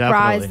going to Oh,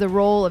 reprise definitely. the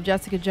role of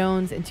Jessica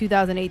Jones in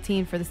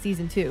 2018 for the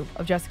season 2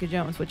 of Jessica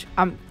Jones, which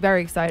I'm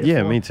very excited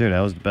Yeah, for. me too. That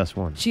was the best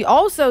one. She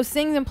also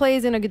sings and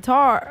plays in a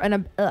guitar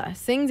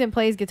sings and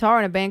plays guitar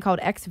in a band called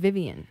Ex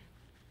Vivian.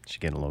 She's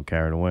getting a little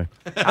carried away.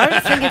 I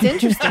just think it's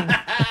interesting.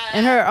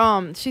 And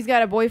her she's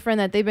got a boyfriend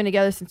that they've been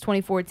together since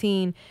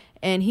 2014,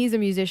 and he's a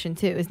musician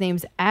too. His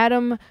name's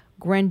Adam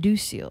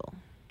Granduciel.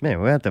 Man,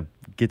 we have to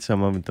get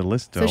some of it to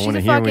listen to. So I she's want a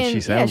to hear fucking what she yeah,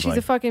 sounds she's like.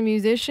 a fucking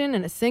musician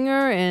and a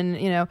singer,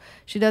 and you know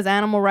she does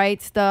animal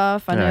rights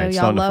stuff. I All know right, it's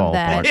y'all starting to love fall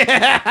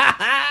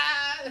that.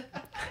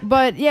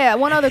 But yeah,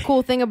 one other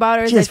cool thing about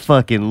her is Just that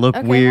fucking look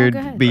Okay, weird,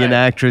 well, go ahead. be an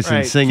actress Right.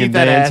 and sing Keep and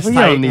that dance. ass We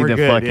tight don't and need we're to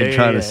good. fucking Yeah,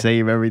 try yeah, to yeah.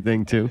 save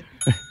everything too.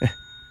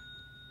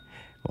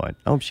 What?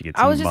 I hope she gets.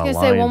 I was eaten just by a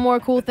gonna say lion. one more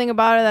cool thing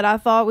about her that I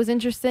thought was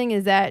interesting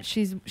is that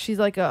she's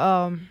like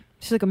a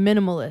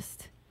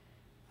minimalist.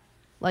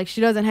 Like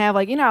she doesn't have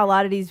like, you know, a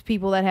lot of these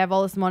people that have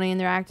all this money and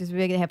they're actors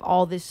big, they have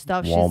all this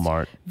stuff.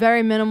 Walmart. She's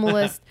very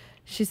minimalist.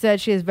 She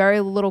said she has very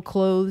little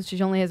clothes.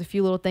 She only has a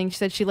few little things. She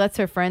said she lets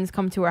her friends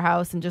come to her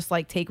house and just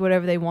like take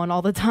whatever they want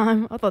all the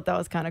time. I thought that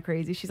was kind of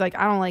crazy. She's like,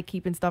 I don't like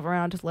keeping stuff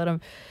around. Just let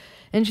them.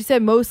 And she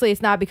said mostly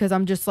it's not because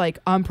I'm just like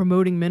I'm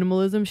promoting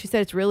minimalism. She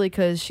said it's really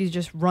because she's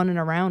just running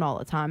around all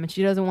the time and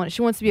she doesn't want.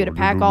 She wants to be able to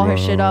pack all her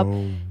shit up.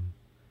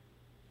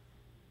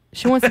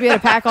 She wants to be able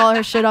to pack all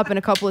her shit up in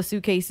a couple of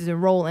suitcases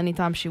and roll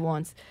anytime she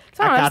wants.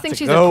 So I don't know, I just think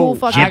she's a cool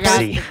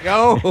fucking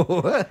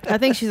Go. I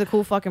think she's a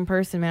cool fucking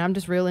person, man. I'm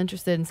just real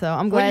interested, and so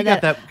I'm Well, you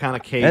glad got that kind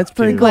of cake. That's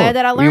pretty too. cool. Glad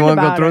that I learned You wanna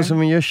about go throw her. some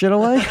of your shit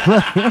away?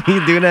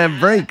 You do that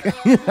break.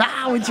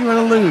 What you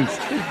want to lose?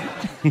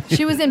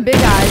 She was in Big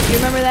Eyes. Do you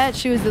remember that?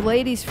 She was the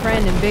lady's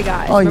friend in Big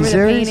Eyes. Oh, you remember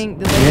serious? the painting?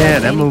 The lady Yeah,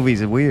 that painting?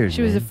 movie's weird.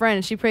 She was a man. friend,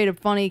 and she played a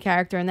funny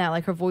character in that.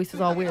 Like her voice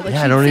was all weird. Like Yeah,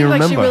 she I don't seems even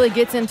like she remember. really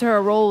gets into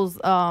her roles,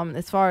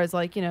 as far as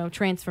like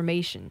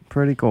transformation.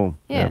 Pretty cool.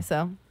 Yeah,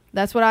 so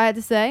that's what I had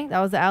to say. That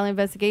was the Alley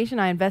investigation.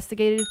 I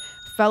investigated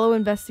fellow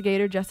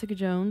investigator Jessica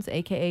Jones,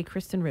 aka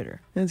Kristen Ritter.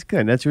 That's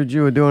good. That's what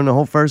you were doing the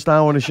whole first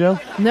hour of the show?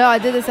 No, I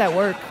did this at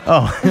work.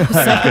 Oh, good.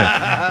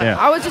 Yeah.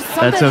 I was just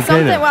That's something.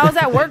 okay then. While I was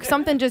at work,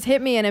 something just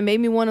hit me, and it made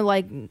me want to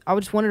I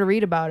just wanted to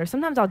read about it.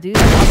 Sometimes I'll do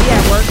that. I'll be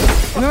at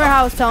work. Remember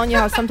how I was telling you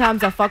how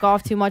sometimes I fuck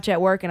off too much at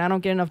work and I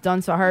don't get enough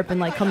done, so I hurry up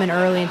and come in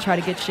early and try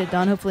to get shit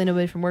done. Hopefully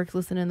nobody from work's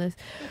listening to this,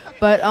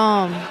 but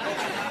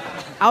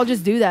I'll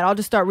just do that. I'll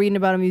just start reading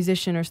about a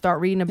musician or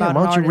start reading Yeah, about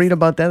why an don't you artist. read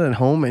about that at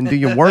home and do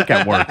your work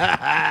at work?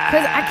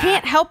 Because I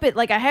can't help it.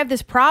 Like I have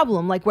this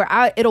problem, like where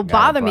it'll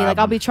bother me. Like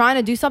I'll be trying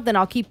to do something,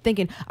 I'll keep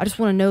thinking, I just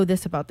want to know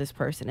this about this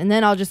person, and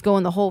then I'll just go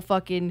in the whole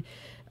fucking,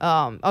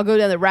 I'll go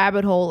down the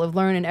rabbit hole of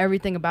learning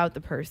everything about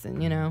the person,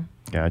 you know.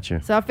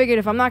 Gotcha. So I figured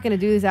if I'm not going to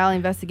do this Alley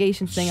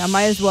Investigations thing, I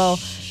might as well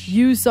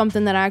use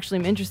something that I actually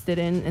am interested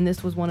in, and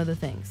this was one of the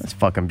things. That's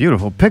fucking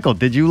beautiful. Pickle,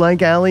 did you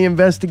like Alley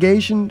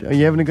Investigation? Are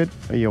you having a good?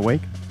 Are you awake?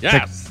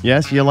 Yes.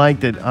 Yes, you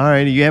liked it. All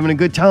right. Are you having a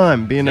good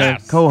time being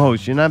Yes. a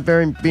co-host? You're not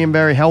being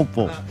very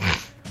helpful.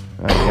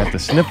 All right, you got the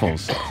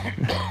sniffles. All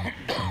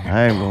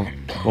right.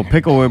 Well,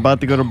 Pickle, we're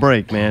about to go to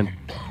break, man.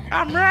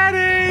 I'm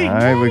ready. All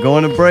right, we're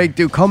going to break,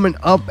 dude. Coming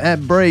up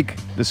at break,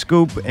 The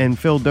Scoop and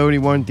Phil Doty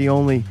weren't the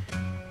only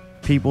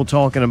people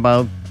talking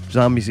about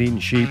zombies eating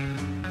sheep.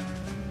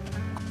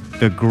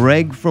 The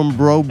Greg from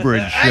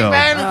Brobridge show.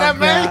 Man, is that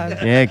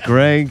me? Yeah,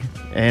 Greg.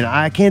 And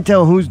I can't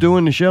tell who's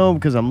doing the show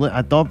because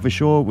I thought for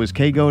sure it was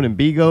K-Goat and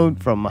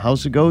B-Goat from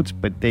House of Goats,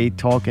 but they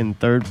talk in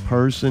third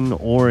person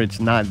or it's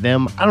not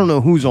them. I don't know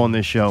who's on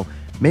this show,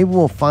 Maybe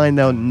we'll find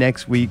out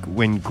next week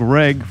when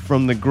Greg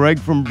from the Greg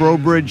from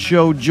Brobridge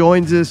show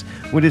joins us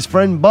with his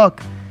friend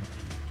Buck.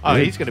 Oh,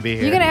 he's going to be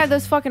here. You're going to have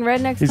those fucking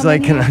rednecks He's come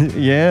like, in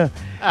here?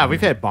 yeah. We've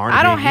had Barnaby.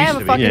 I don't have a Used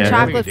to be fucking here.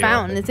 chocolate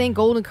fountain. This ain't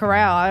Golden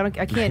Corral. I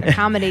can't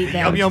accommodate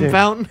them. Yum Yum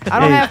fountain. I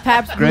don't Hey, have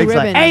Pabst Blue Greg's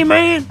Ribbon. like, hey,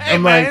 man.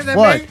 I'm like,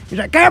 what? He's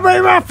like, can I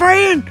bring my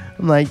friend?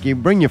 I'm like, you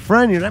bring your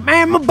friend? He's like,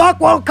 man, my Buck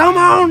won't come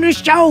on this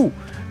show.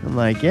 I'm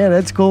like, yeah,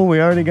 that's cool.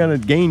 We already got to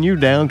gain you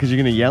down because you're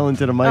going to yell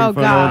into the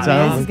microphone all the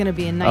time. This is going to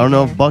be a I nightmare. don't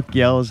know if Buck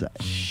yells.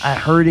 I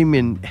heard him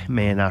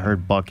I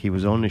heard Buck. He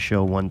was on the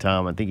show one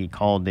time. I think he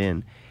called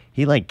in.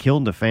 He like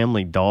killed the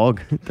family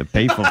dog to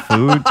pay for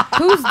food.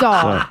 Whose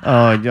dog?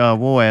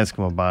 We'll ask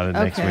him about it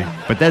next Okay. week.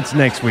 But that's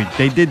next week.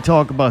 They did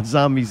talk about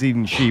zombies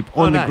eating sheep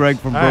on the nice. Greg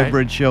from All right.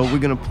 Brobridge show. We're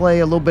going to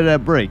play a little bit of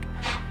that break.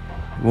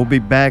 We'll be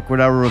back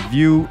with our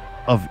review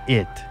of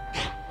it.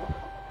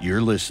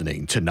 You're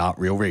listening to Not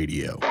Real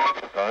Radio.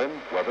 Time,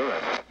 weather,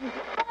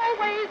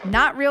 and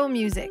Not real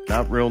music.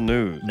 Not real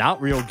news. Not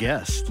real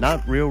guests.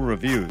 Not real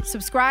reviews.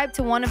 Subscribe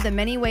to one of the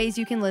many ways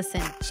you can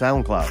listen.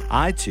 SoundCloud.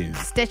 iTunes.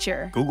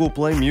 Stitcher. Google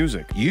Play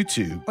Music.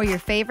 YouTube. Or your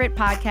favorite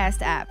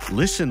podcast app.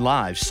 Listen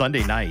live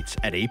Sunday nights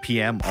at 8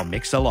 p.m. on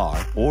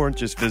MixLR. Or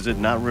just visit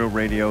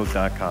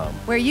NotRealRadio.com.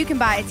 Where you can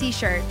buy a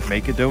t-shirt.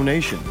 Make a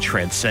donation.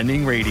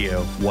 Transcending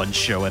radio, one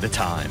show at a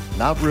time.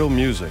 Not real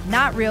music.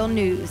 Not real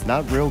news.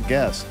 Not real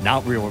guests.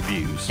 Not real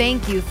reviews.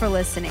 Thank you for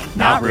listening.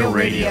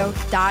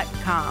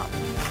 NotRealRadio.com.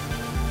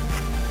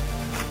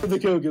 The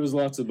coke, it was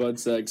lots of butt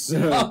sex.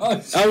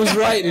 I was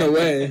right in a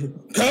way.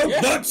 Coke,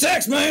 butt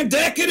sex, man,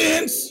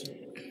 decadence.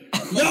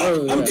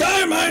 No, I'm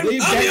tired, man. I'm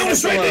the only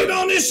straight dude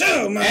on this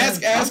show, man.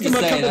 Ask him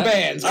a couple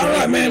bands. All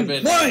right, man.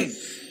 Wayne,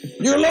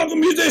 you're a local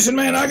musician,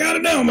 man. I gotta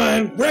know,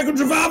 man. Record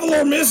Revival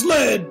or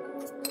Misled?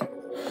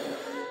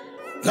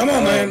 Come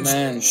on,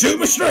 man. Shoot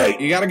me straight.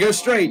 You gotta go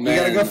straight. Man, You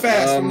gotta go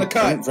fast from the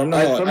cut. from the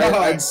heart.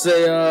 I'd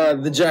say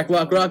the Jack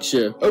Lock Rock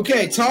Show.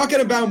 Okay,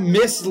 talking about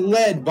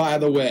Misled, by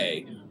the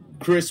way.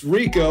 Chris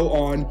Rico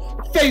on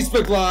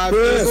Facebook Live.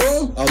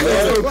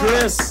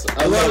 Chris.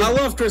 I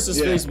love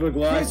Chris's Facebook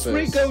Live. Chris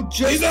Rico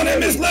just He's on that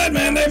Misled,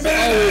 man. They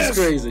badass. Always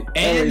crazy.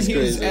 And Always he's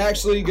crazy.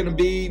 actually going to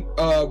be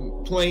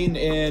playing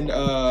in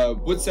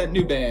what's that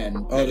new band?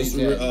 Oh, this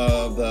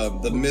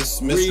the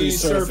Mystery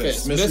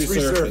Surface. Mystery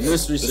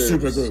Surface. The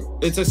super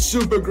group. It's a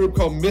super group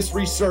called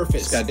Mystery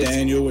Surface. It's got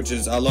Daniel,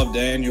 I love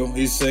Daniel.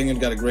 He's singing,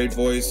 got a great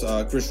voice.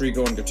 Chris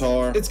Rico on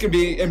guitar. It's gonna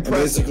be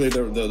impressive. And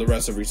basically, the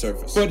rest of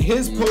Resurface. But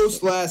his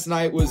post last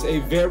night was a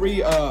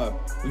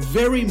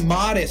very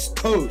modest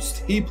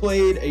post. He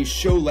played a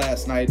show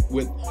last night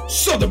with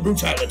Southern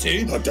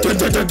Brutality. Man,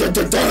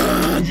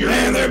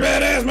 they're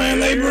badass, man.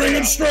 They bring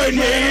it straight,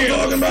 man. I'm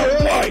talking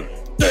about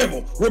white,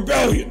 devil,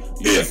 rebellion.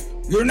 If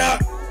you're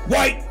not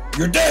white,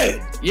 you're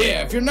dead.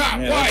 Yeah, if you're not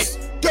white,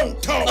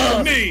 don't talk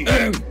to me.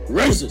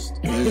 Racist.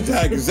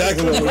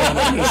 Exactly what we're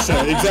going to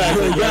say.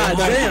 Exactly. God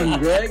damn,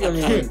 Greg. I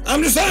mean,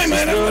 I'm just saying,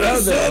 man.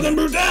 That's Southern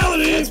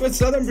Brutality. That's what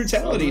Southern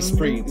Brutality is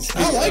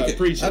I like it.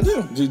 preaching. I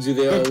do. do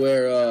they all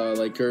wear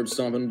like curb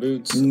stomping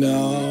boots?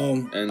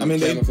 No. And I mean,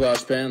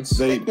 camouflage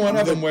pants? I think one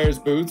of them wears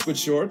boots with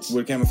shorts.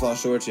 With camouflage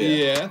shorts, yeah.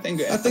 Yeah, I think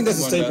that's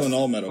a one staple does. in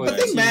all metal I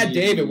bands. think Matt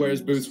David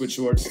wears boots with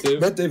shorts too.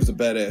 Matt David's a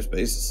badass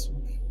bassist.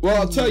 Well,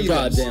 I'll tell you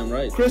this. Goddamn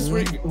right. Chris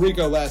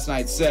Rico last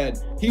night said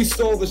he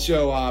stole the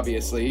show.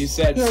 Obviously, he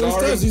said, Yeah, he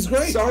 "Sorry, does. He's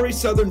great. Sorry,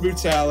 Southern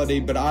Brutality,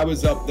 but I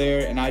was up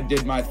there and I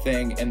did my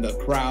thing, and the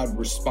crowd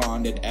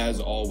responded as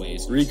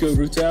always." Rico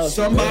Brutality.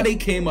 Somebody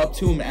came up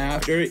to him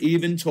after,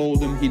 even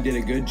told him he did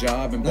a good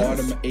job and bought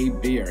him a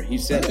beer. He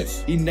said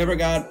he never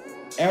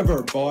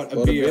ever bought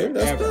a beer.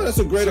 That's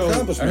a great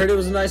accomplishment. I heard it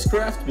was a nice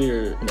craft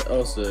beer.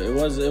 Also, it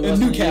was In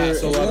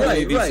Newcastle, I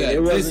believe he said.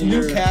 It was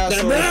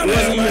Newcastle. That brown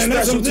ale, man,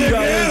 that's some dick.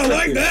 Yeah, I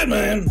like that,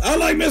 man. I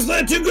like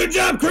Misled too. Good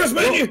job, Chris,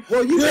 man.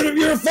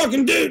 You're a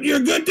fucking dude. You're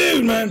a good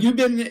dude, man. You've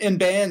been in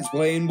bands,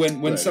 Blaine,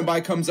 when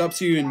somebody comes up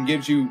to you and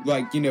gives you,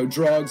 like,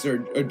 drugs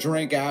or a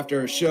drink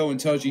after a show and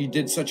tells you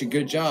did such a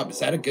good job. Is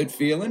that a good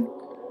feeling?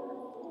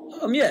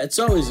 Yeah, it's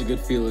always a good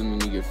feeling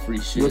when you get free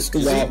shit.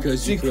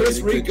 See,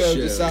 Chris Rico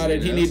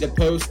decided he needed to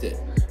post it.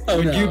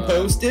 Would you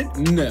post it?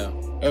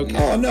 No. Okay.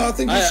 Oh, no, I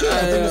think you should. I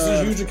think this is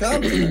a huge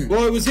accomplishment.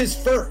 Well, it was his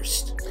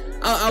first.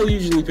 I'll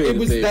usually pay It the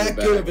was favor that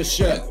back. good of a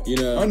show. You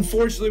know?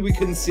 Unfortunately, we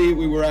couldn't see it.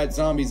 We were at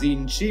Zombies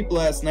Eating Sheep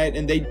last night,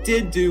 and they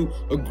did do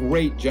a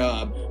great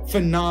job.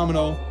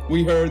 Phenomenal.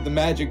 We heard the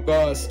Magic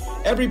Bus.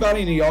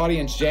 Everybody in the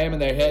audience jamming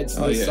their heads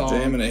to the song.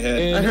 jamming their head.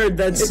 And I heard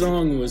that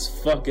song was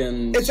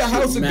fucking. It's a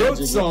House of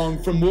Goats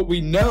song from what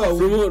we know.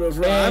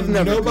 I've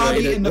never nobody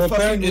played it. in the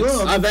fucking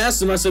room. I've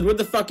asked them. I said, "What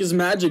the fuck is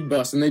Magic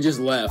Bus?" And they just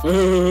laugh.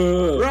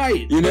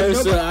 Right. You know.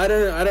 But So I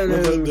don't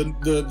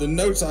know. The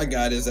notes I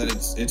got is that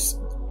it's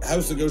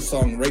House of Ghost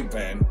song Rape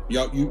Band.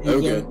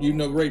 You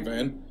know Rape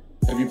Band.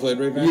 Have you played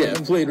Rape Band? Yeah,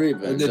 I've played Rape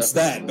Band. It's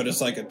that, but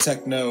it's like a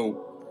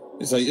techno.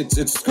 It's like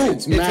it's cool.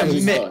 It's a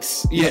Magic mix.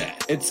 Bus. Yeah.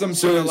 It's some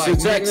sort of like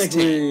so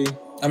technically.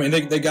 I mean,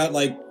 they got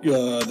like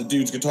the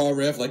dude's guitar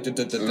riff, like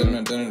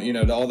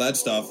all that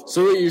stuff.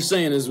 So what you're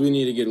saying is we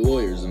need to get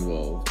lawyers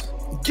involved.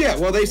 Yeah,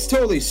 well, they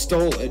totally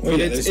stole it, but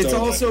Yeah, it's they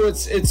stole also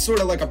it's sort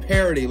of like a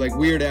parody, like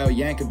Weird Al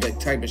Yankovic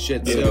type of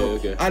shit. So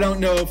Okay. I don't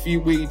know if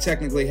we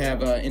technically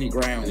have any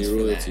grounds Any for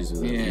royalties that.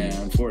 of that.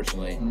 Yeah,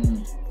 unfortunately.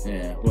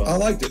 Yeah, well, I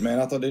liked it, man.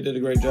 I thought they did a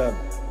great job.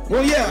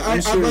 well, yeah, I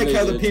sure like they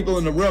how the did. people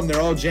in the room,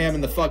 they're all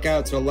jamming the fuck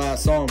out to the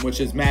last song,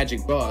 which is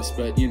Magic Bus,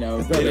 but, you know,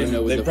 They didn't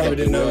know what They the probably fuck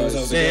didn't know it was was.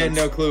 House of they had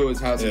Goats. no clue it was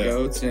House Yeah. of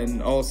Goats,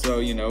 and also,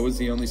 you know, it was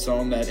the only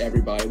song that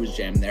everybody was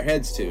jamming their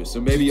heads to.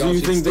 So maybe Do y'all you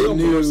should think they steal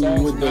more knew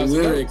songs what from the House of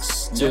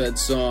lyrics Goats. to that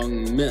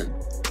song meant?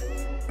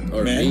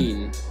 Or Men?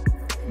 mean?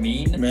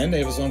 Mean? Men, they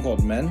have a song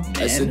called Men.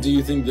 I said, do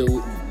you think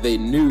they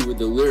knew what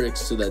the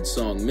lyrics to that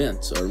song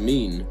meant or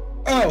mean?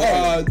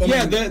 Yeah,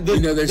 the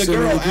You know, there's the so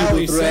girl many people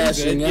Allie sings it.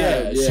 thrashing Yeah,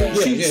 out, yeah.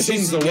 she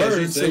sings the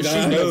words, so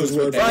she knows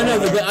what they I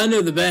know are. I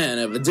know the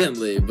band,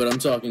 evidently, but I'm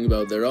talking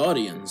about their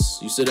audience.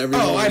 You said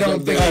everyone. Oh, I was don't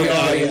up think there. the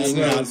audience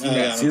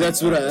knows. See,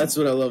 that's what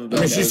I love about.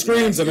 I mean, she those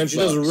screams them, and she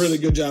does a bucks. really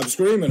good job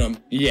screaming them.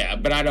 Yeah,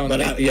 but I don't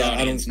But think the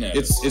audience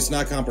knows. It's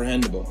not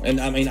comprehensible.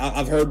 And I mean,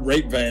 I've heard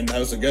Rape Band,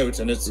 House of Goats,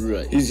 and it's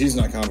Right. he's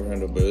not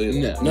comprehensible either.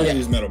 No. None Yeah. of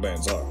these metal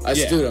bands are. I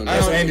still don't know.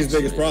 That's what Andy's you're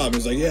biggest saying. problem.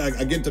 He's like, yeah,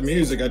 I get the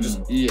music, I just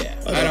Yeah,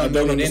 I don't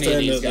know what any of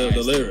understand these the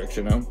guys. lyrics,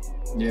 you know.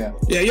 Yeah.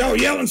 Yeah, y'all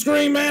yell and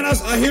scream, man.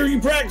 I hear you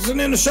practicing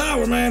in the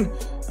shower, man.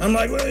 I'm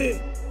like, wait,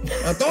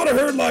 I thought I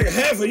heard like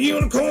half a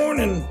unicorn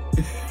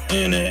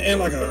and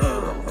like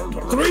a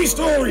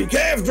 3-story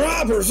calf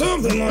drop or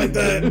something like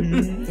that.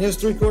 Yes,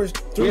 three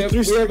We have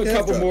a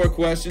couple more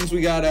questions.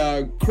 We got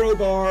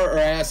crowbar or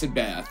acid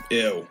bath.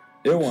 Ew.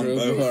 Ew on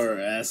both. Crowbar,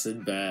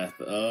 acid bath.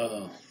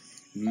 Oh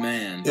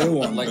man.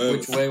 Ew on Like,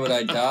 both. which way would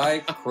I die?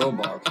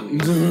 Crowbar, please.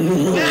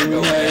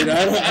 Wait,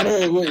 I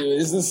don't. Wait,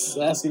 is this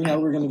asking how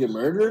we're gonna get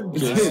murdered?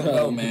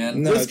 Oh,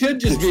 man. No, This could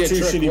just be a it's too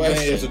trick shitty question.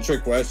 band. It's a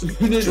trick question.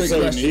 This Just is so a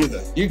we question.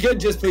 neither. You could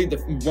just plead the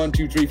 1,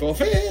 2, 3, 4,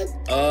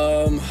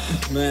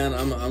 5. Man,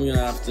 I'm gonna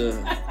have to.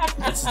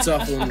 It's a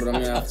tough one, but I'm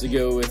gonna have to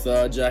go with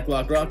Jack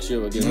Lock Rock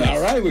Show again. All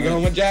right, we're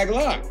going with Jack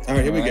Lock. All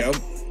right, here we go.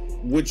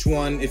 Which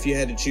one, if you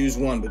had to choose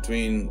one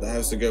between the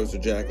House of Ghosts or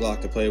Jack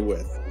Lock to play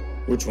with,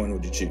 which one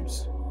would you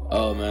choose?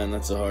 Oh man,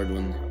 that's a hard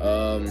one.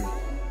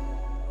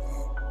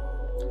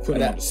 Put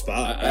him on the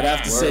spot. I'd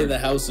have to say the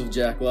House of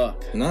Jack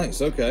Lock.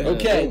 Nice. Okay.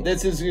 Okay,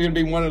 this is going to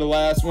be one of the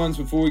last ones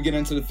before we get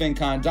into the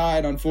FinCon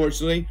diet,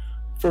 unfortunately,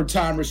 for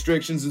time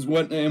restrictions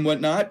and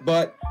whatnot.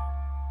 But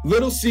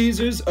Little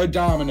Caesars or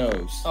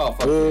Domino's? Oh,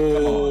 fuck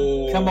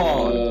you. Come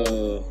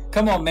on.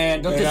 Come on,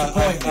 man. Don't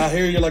disappoint me. I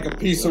hear you like a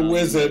pizza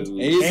wizard.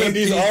 He's a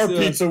Andy's our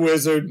pizza- pizza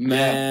wizard.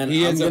 Man,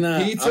 He I'm is a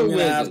gonna pizza have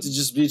wizard. to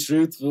just be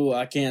truthful.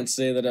 I can't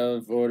say that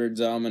I've ordered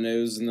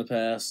Domino's in the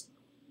past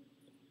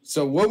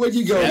So what would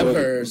you go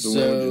ever. with?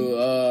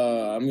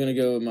 So I'm gonna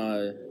go with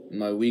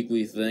my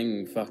weekly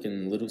thing,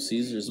 fucking Little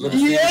Caesars. Man.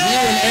 You and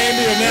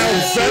Andy are now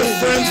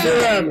best friends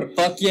forever.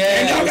 Fuck yeah!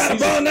 And y'all got a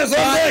bun that's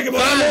unbreakable.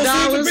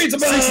 I'm Little Caesar pizza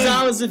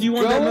bun. $6 if you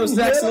want that Go most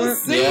Little excellent.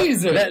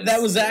 Caesars.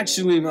 That was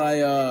actually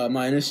my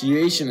my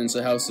initiation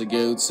into House of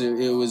Goats.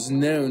 It was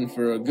known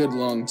for a good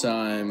long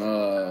time.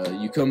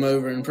 You come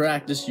over and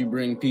practice, you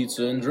bring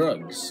pizza and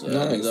drugs.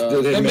 Nice. And,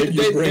 They would make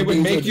you bring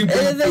food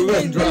and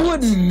they drugs.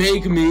 wouldn't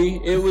make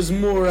me. It was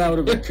more out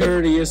of a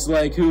courteous,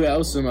 like, who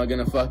else am I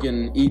gonna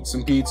fucking eat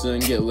some pizza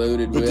and get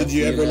loaded But with? did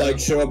you ever know? like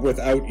show up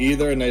without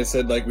either, and they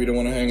said like we don't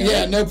want to hang out?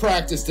 Yeah, no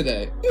practice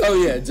today. Oh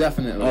yeah,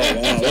 definitely.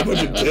 Oh wow, what a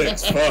bunch of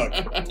dicks. Fuck.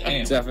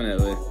 Damn.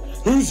 Definitely.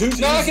 Who's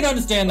No, I can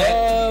understand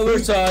that. We're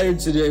tired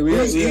today. We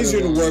Who's we had a easier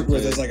to long work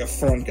with day. as like a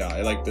front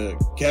guy, like the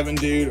Kevin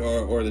dude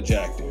or the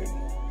Jack dude?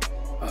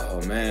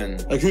 Oh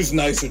man, Like who's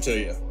nicer to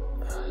you?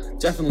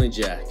 definitely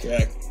Jack.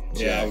 Jack.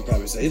 Yeah, I would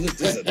probably say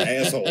he's an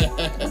asshole.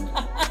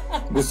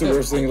 What's the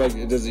worst thing?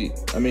 Like, does he?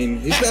 I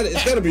mean,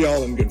 it's got to be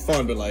all in good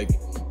fun, but like,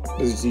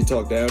 does he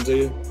talk down to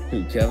you?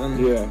 Who,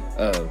 Kevin? Yeah.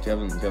 Oh,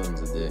 Kevin's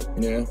a dick.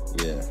 Yeah.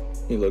 Yeah.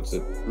 He looks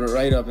it.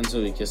 Right up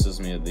until he kisses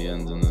me at the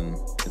end, and then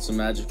it's a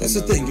magical. That's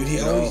the moment, thing, dude. He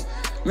you know? always.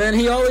 Man,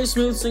 he always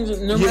smooths things.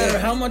 No Yeah. matter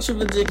how much of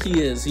a dick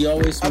he is, he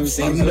always smooths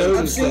things.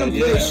 I've seen him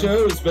play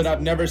shows, but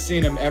I've never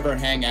seen him ever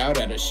hang out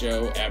at a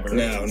show ever.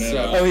 No,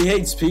 no. Oh, he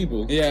hates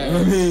people. Yeah,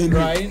 I mean,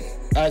 right?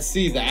 I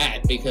see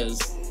that because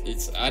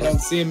I don't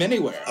see him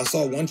anywhere. I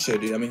saw one show,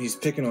 dude. I mean, he's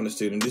picking on this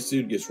dude, and this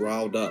dude gets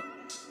riled up.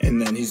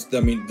 And then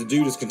the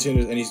dude is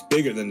continuous, and he's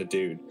bigger than the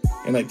dude.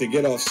 And like they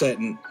get off set,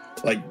 and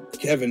like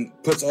Kevin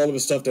puts all of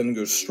his stuff down and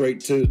goes straight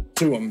to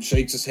him,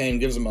 shakes his hand,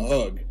 gives him a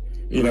hug.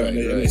 You know, Right,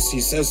 and right. he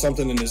says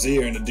something in his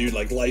ear, and the dude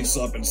like lights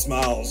up and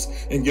smiles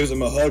and gives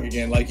him a hug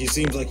again. Like he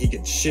seems like he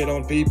can shit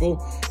on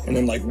people and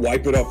then like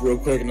wipe it up real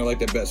quick, and they're like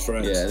their best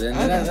friends. Yeah,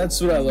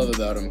 that's what I love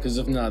about him. Because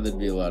if not, there'd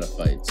be a lot of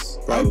fights.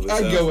 Probably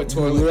I'd so. go with A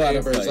toilet lot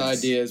of paper's fights.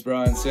 ideas,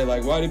 bro, and say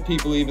like, why do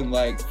people even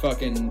like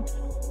fucking,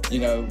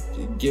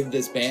 give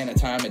this band a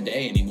time of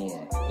day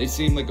anymore? They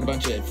seem like a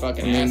bunch of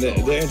fucking I mean,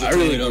 assholes. they're entertaining I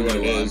really don't for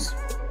what know it why. is.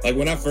 Like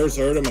when I first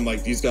heard him, I'm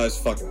like, these guys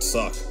fucking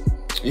suck.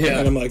 Yeah.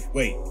 And I'm like,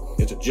 wait,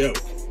 it's a joke.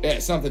 Yeah,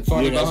 something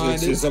funny You know, behind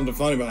it's it. just something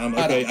funny about it. I'm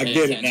like, I okay, don't I pay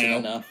get it attention now.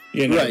 enough.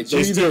 You know, Right, they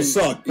you still either,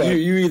 suck, but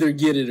you either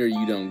get it or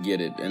you don't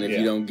get it, and if Yeah.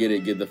 you don't get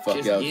it, get the fuck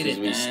Just out get because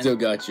it, we man. still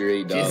got your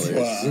 $8.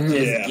 Well,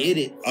 Just yeah. get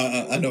it.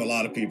 I know a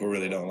lot of people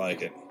really don't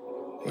like it.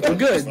 Oh,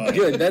 good. I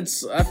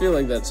feel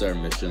like that's our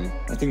mission.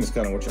 I think that's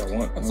kind of what y'all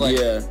want. It's like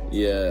yeah.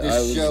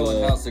 This show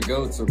and House of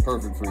Goats are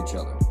perfect for each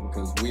other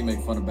because we make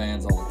fun of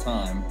bands all the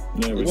time.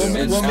 Yeah, we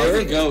And do. House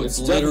of Goats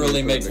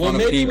literally make fun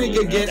of people. Maybe we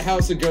could get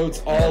House of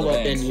Goats all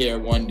up in here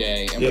one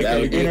day, and we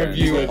could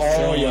interview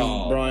all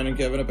y'all. Brian and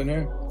Kevin up in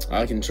here.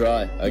 I can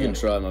try. I can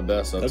try my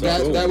best.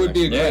 That would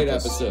be a great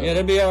episode. Yeah,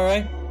 that'd be all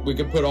right. We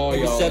could put all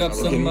y'all. Set up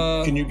some.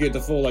 Can you get the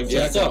full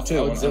Jack off too?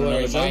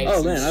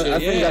 Oh man, I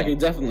think I could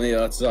definitely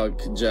talk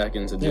Jack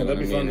into doing that'd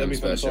be fun. That'd be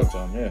fun to talk to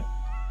him. Yeah.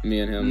 Me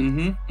and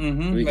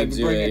him. We could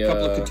bring a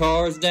couple of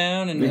guitars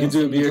down and we could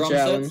do a beer drum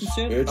challenge. sets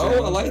and shit. Beer Oh, I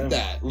challenge, like yeah.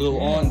 that.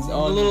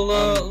 Little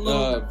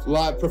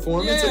live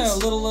performances. Yeah, a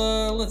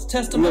little. Let's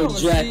test them A out.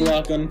 little Let's Jack see.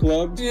 Lock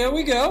Unplugged. There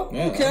we go.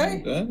 Yeah,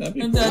 Okay. that'd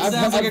be And cool. that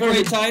sounds like a I've great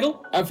heard-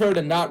 title. I've heard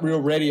a Not Real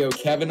Radio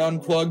Kevin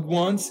Unplugged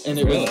once, and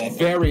it was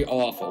very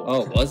awful.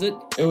 Oh, was it?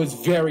 It was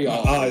very My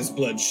awful. eyes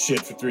bled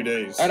shit for 3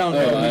 days. I don't know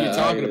who you're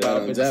talking I about,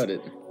 don't but doubt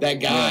it. that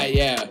guy,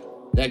 yeah.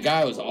 That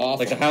guy was awful.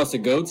 Like the House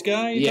of Goats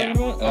guy? You Yeah.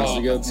 talking about? House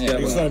of Goats, yeah.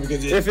 It's funny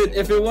because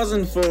If it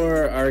wasn't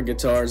for our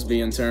guitars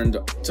being turned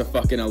to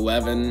fucking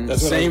 11,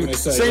 That's what I was gonna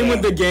say, same yeah.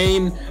 with the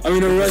gain. I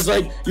mean, it was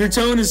like your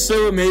tone is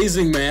so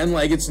amazing, man.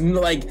 Like it's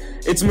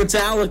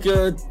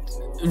Metallica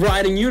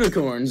riding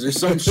unicorns or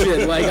some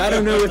shit. Like I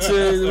don't know what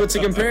to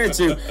compare it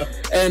to.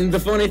 And the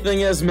funny thing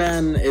is,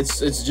 man, it's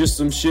just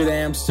some shit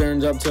amps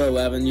turned up to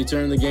 11. You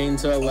turn the gain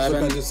to 11,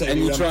 about to say, and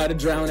you dude, try to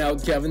drown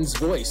out Kevin's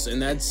voice,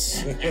 and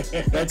that's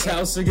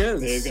House of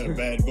Goats. Yeah, he's got a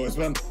bad voice.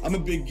 But I'm a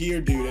big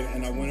gear dude,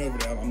 and I went over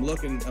there. I'm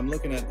looking at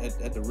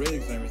the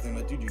rigs and everything.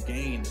 Like, dude, your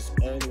gain is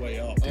all the way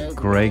up.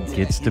 Greg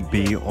gets to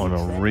be on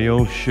a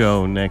real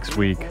show next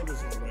week.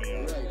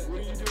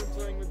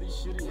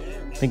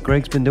 I think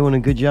Greg's been doing a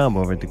good job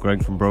over at the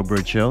Greg from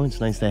Brobird Show. It's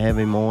nice to have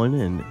him on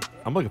and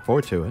I'm looking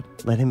forward to it.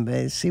 let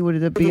him see what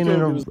it being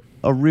on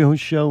a real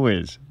show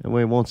is. That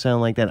way it won't sound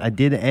like that. I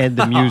did add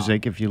the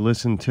music. If you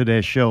listen to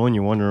their show and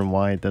you're wondering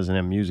why it doesn't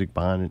have music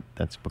behind it,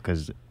 that's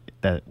because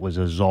that was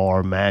a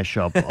czar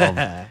mashup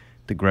of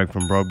the Greg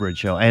from Brobird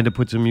Show. I had to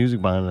put some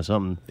music behind it or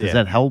something. Does Yeah.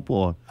 that help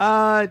or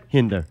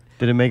hinder?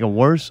 Did it make it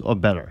worse or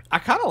better? I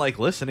kind of like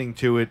listening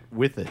to it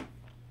with it.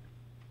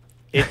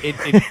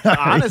 It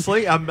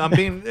honestly, I'm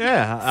being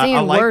I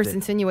Seeing liked worse it.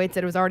 insinuates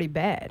that it was already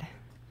bad.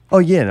 Oh,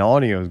 yeah, the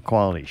audio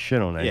quality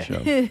shit on that show.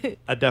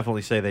 I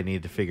definitely say they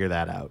need to figure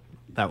that out.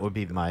 That would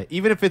be my,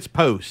 even if it's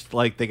post,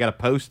 like they got to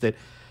post it,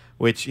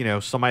 which,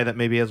 somebody that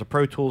maybe has a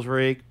Pro Tools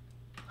rig,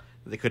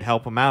 they could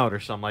help them out or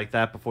something like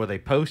that before they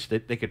post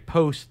it. They could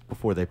post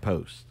before they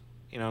post.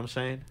 You know what I'm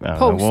saying? I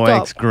don't know. We'll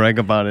ask Greg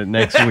about it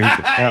next week.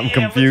 I'm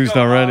confused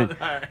already.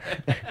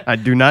 I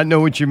do not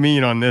know what you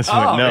mean on this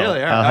one. No,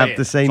 really? I'll have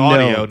to say It's no.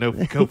 audio, no,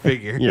 go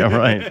figure. Yeah,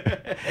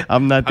 right.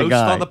 I'm not the Post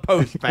guy. on the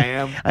post,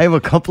 fam. I have a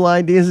couple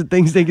ideas of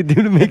things they could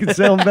do to make it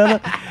sound better.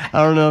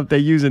 I don't know if they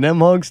use an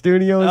M-Hog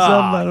studio or something.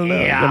 I don't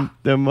know. yeah.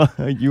 Them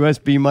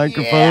USB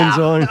microphones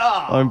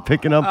on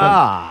picking up.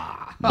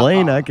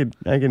 Blaine, I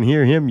can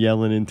hear him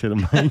yelling into the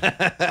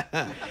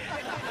mic.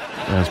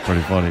 That's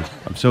pretty funny.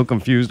 I'm so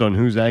confused on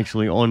who's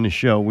actually on the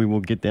show. We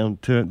will get down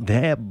to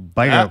that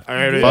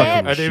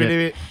fucking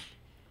shit.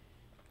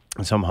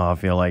 Somehow I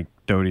feel like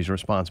Doty's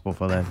responsible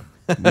for that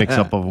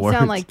mix-up of You words.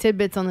 sound like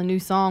tidbits on the new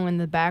song in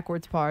the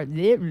backwards part.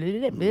 Dude,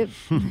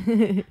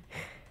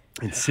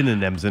 It's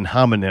synonyms and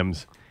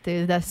homonyms.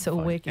 that's so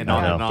wicked. And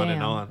on and God on and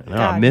damn. on. No,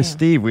 I miss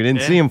Steve. We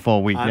didn't see him for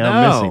a week. I Now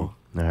I'm missing.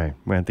 know. All right,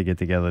 we have to get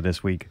together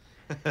this week.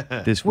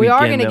 This We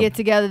are weekend, going to get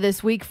together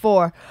this week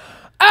for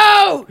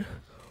Out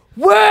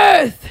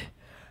with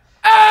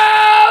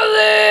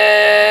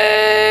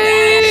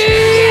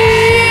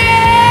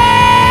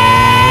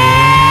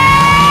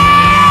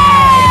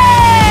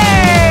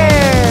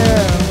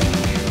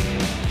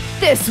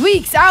This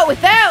week's Out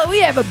with Ali.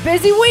 We have a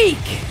busy week.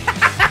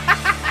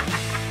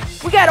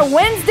 We got a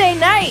Wednesday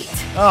night.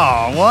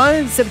 Oh,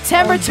 what?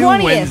 September Don't do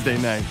 20th. Wednesday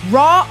night.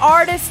 Raw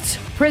Artists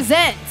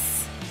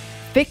presents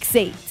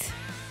Fixate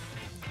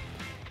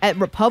at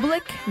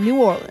Republic, New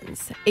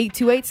Orleans.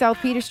 828 South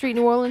Peter Street,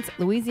 New Orleans,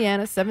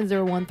 Louisiana,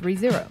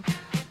 70130.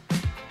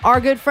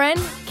 Our good friend,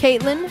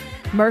 Caitlin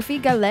Murphy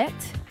Galette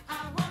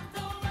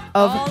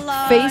of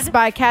Face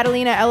by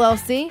Catalina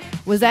LLC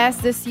was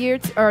asked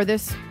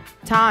this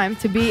time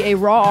to be a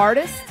Raw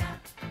artist.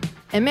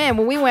 And man,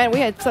 when we went, we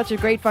had such a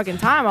great fucking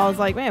time. I was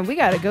like, man, we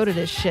got to go to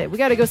this shit. We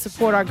got to go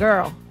support our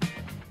girl.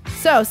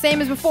 So,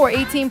 same as before,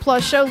 18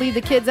 plus show, leave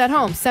the kids at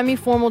home.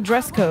 Semi-formal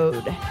dress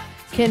code.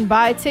 Can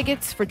buy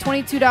tickets for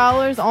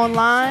 $22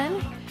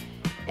 online.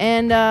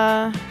 And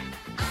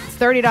it's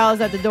 $30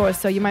 at the door,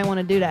 so you might want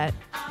to do that.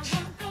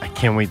 I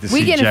can't wait to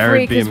We see getting Jared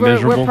free being because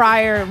miserable. we're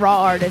prior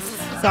Raw artists.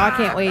 So I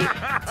can't wait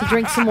to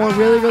drink some more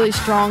really, really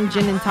strong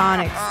gin and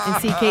tonics and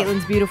see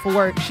Caitlin's beautiful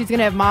work. She's going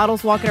to have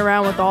models walking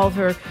around with all of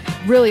her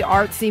really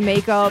artsy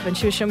makeup, and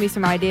she'll show me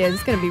some ideas.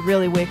 It's going to be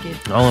really wicked.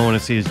 All I want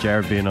to see is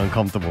Jared being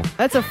uncomfortable.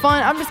 That's a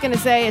fun, I'm just going to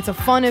say it's a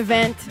fun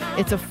event.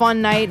 It's a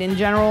fun night in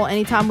general.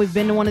 Anytime we've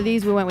been to one of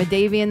these, we went with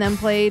Davey and them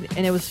played,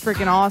 and it was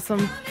freaking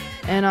awesome.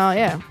 And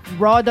yeah,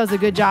 Raw does a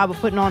good job of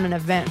putting on an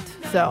event.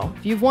 So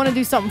if you want to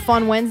do something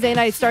fun Wednesday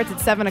night, it starts at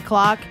 7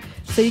 o'clock.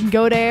 So you can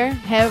go there,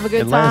 have a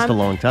good It time. lasts a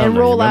long time, And though.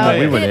 roll Remember out.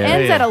 we were It there.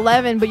 ends Yeah. at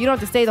 11, but you don't have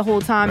to stay the whole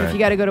time if Right. you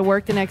got to go to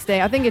work the next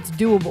day. I think it's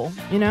doable,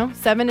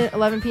 7 to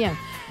 11 p.m.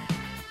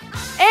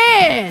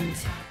 And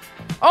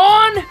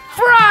on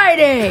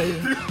Friday,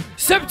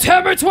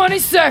 September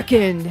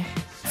 22nd,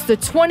 it's the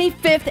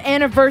 25th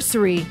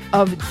anniversary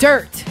of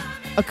Dirt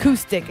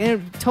Acoustic.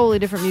 And totally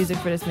different music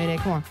for this Mayday.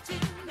 Come on.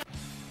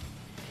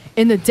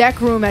 In the deck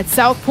room at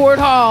Southport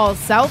Hall.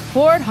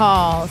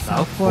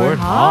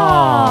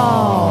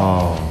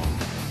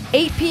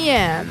 8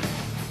 p.m.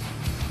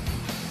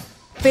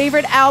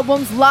 Favorite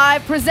Albums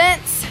Live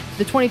presents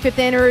the 25th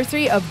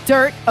anniversary of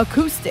Dirt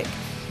Acoustic.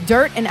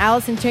 Dirt and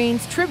Alice in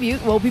Chains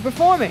tribute will be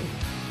performing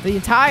the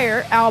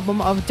entire album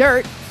of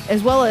Dirt,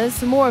 as well as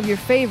some more of your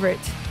favorite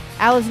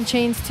Alice in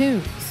Chains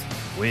tunes.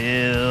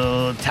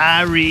 Will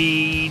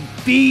Tyree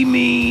be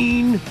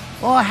mean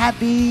or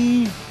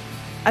happy?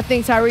 I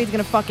think Tyree's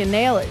gonna fucking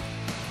nail it.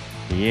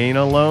 He ain't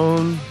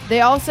alone. They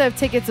also have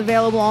tickets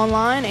available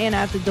online and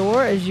at the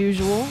door as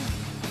usual.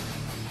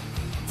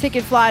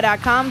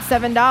 Ticketfly.com,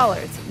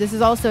 $7. This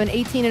is also an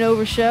 18 and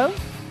over show.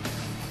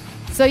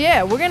 So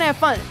yeah, we're gonna have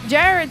fun.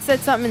 Jared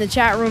said something in the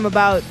chat room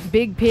about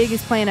Big Pig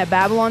is playing at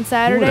Babylon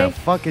Saturday. Who the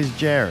fuck is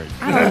Jared?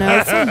 I don't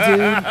know, some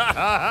dude.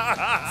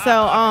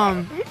 So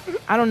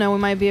I don't know, we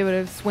might be able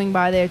to swing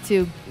by there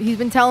too. He's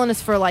been telling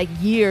us for like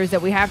years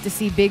that we have to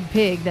see Big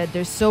Pig, that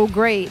they're so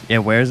great. Yeah,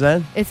 where's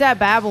that? It's at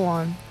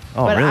Babylon.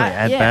 Oh, But really?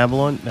 yeah.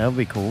 Babylon? That would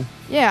be cool.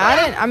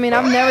 Yeah, I've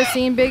never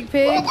seen Big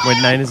Pig.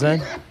 What night is that?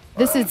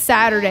 This is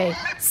Saturday.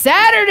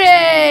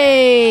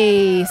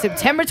 Saturday,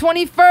 September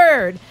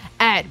 23rd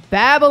at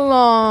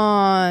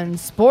Babylon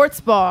Sports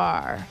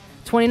Bar,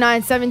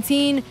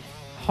 2917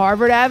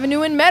 Harvard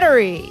Avenue in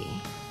Metairie.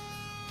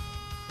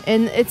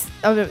 And it's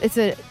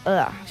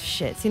a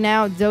shit. See,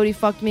 now Dodie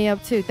fucked me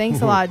up too.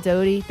 Thanks a lot,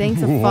 Dodie.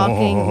 Thanks a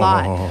fucking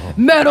lot.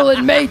 Metal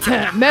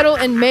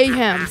and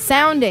Mayhem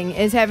Sounding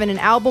is having an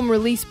album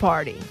release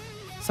party.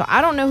 So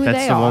I don't know who That's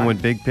they the are. one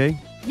with Big Pig?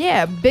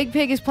 Yeah, Big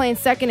Pig is playing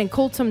second, and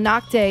Kultum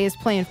Nocte is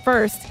playing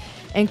first.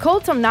 And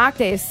Kultum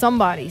Nocte is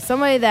somebody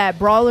that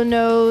Brawler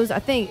knows. I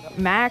think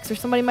Max or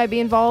somebody might be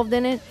involved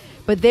in it.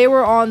 But they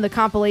were on the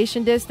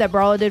compilation disc that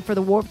Brawler did for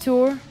the Warped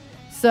Tour.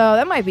 So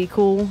that might be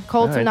cool.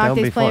 Kultum right, that'll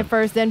Nocte be is playing fun.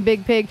 first, then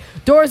Big Pig.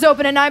 Doors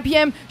open at 9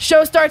 p.m.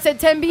 Show starts at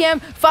 10 p.m.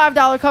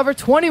 $5 cover,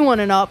 21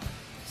 and up.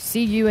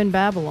 See you in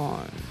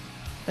Babylon.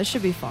 That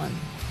should be fun.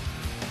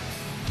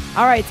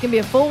 All right, it's going to be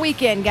a full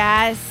weekend,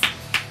 guys.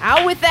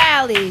 Out with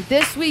Allie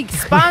this week,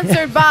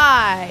 sponsored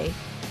by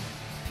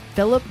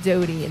Philip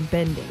Doty and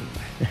Bending.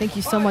 Thank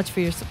you so much for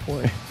your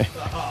support.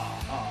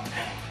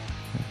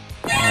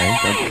 All right,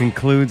 that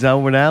concludes Out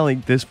with Allie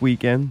this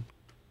weekend.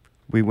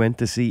 We went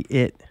to see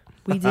It.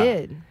 We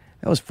did.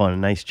 That was fun. A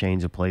nice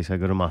change of place. I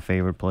go to my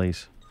favorite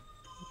place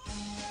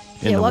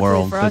in Yeah, the luckily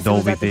world, for the us, it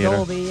was Dolby at the Theater.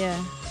 Dolby,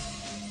 yeah.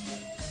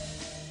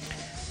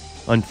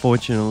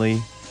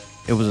 Unfortunately,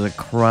 it was a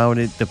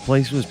crowded. The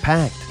place was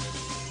packed.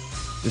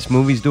 This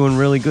movie's doing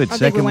really good. I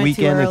think we Second went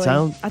too weekend it's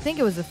early. out. I think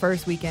it was the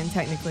first weekend,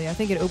 technically. I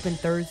think it opened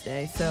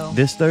Thursday, so.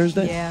 This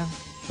Thursday? Yeah.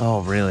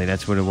 Oh, really?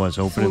 That's what it was.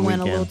 So we Opening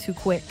went weekend. a little too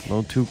quick. A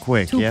little too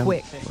quick. Too yeah.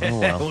 quick. Oh,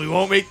 well. We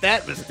won't make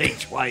that mistake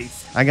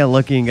twice. I got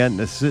lucky and got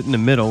to sit in the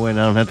middle, and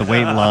I don't have to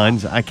wait in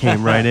lines. I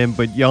came right in,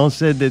 but y'all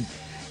said that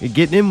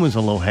getting in was a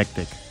little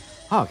hectic.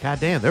 Oh,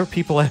 goddamn. There were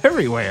people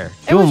everywhere.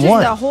 It was Doing just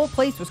what? the whole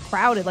place was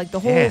crowded, like the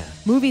whole Yeah.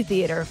 movie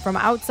theater, from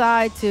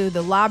outside to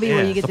the lobby where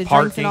Yeah, you get the the drinks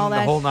parking, and all the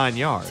that, whole 9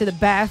 yards. to the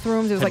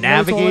bathrooms. There was To like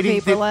no toilet navigating,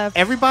 paper dude, left.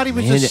 everybody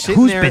was Man, just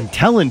sitting who's there. been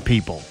telling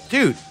people?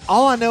 Dude,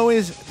 all I know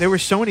is there were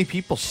so many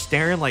people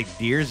staring like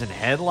deers in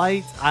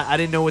headlights. I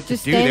didn't know what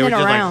Just to do. They standing were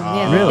just around. like,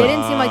 Yeah, Really? they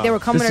didn't seem like they were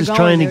coming This or is going.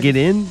 trying They to were get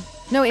just- in?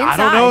 No, inside. I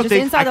don't know if just they-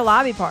 inside the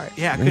lobby part.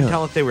 Yeah, I couldn't Yeah.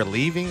 tell if they were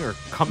leaving or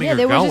coming Yeah, or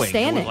they were going. just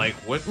standing. Like,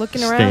 what?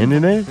 Looking around.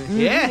 Standing there? Mhm,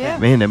 Yeah.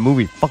 Man, that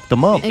movie fucked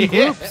them up. In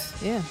groups.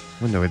 Yeah.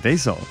 Wonder what they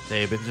saw.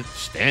 They've been just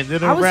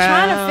standing I was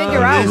around. trying to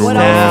figure out this what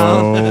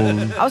town.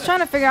 else. I was trying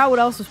to figure out what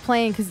else was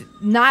playing because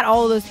not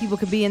all of those people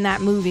could be in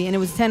that movie, and it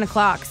was 10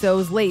 o'clock, so it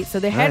was late. So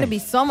there had to Right. be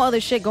some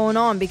other shit going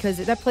on because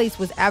that place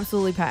was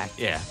absolutely packed.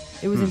 Yeah.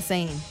 It was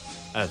insane.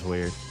 That's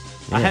weird.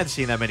 Yeah. I hadn't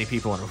seen that many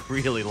people in a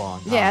really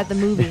long time. Yeah, at the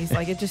movies,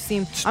 like it just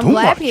seemed. I'm too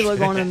glad much. people are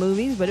going to the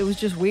movies, but it was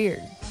just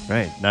weird.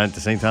 Right. Not at the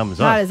same time as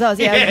Not us. as us.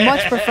 Yeah, I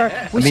much prefer.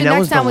 We mean, should that next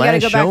was the time we got to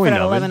last go back for showing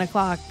that of it. 11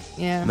 o'clock.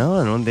 Yeah.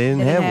 No, they didn't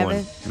They have didn't have one.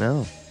 it?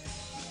 No.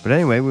 But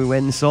anyway, we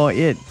went and saw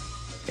It.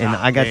 And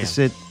I got damn. to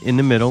sit in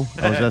the middle.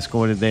 I was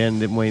escorted there and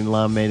didn't wait in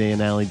line. Mayday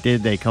and Allie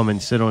did. They come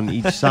and sit on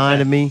each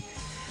side of me.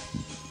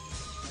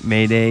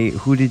 Mayday,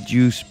 who did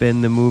you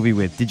spend the movie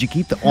with? Did you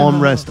keep the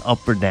armrest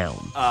up or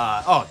down?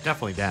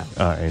 Definitely down.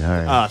 All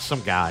right.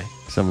 Some guy.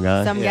 Some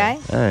guy? Some Yeah. guy?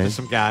 All right. Just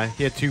some guy.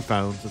 He had two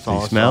phones. That's Did all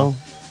he I smell?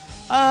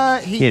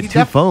 He had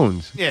two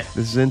phones. Yeah.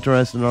 This is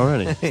interesting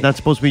already. He's not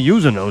supposed to be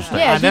using those things.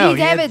 Yeah, did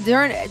he have it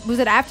during? Was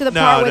it after the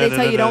part where they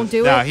tell you don't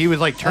do it? No, he was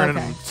like turning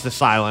them to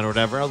silent or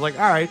whatever. I was like,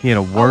 all right. He had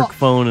a work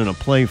phone and a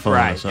play phone. Or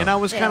Right. something. And I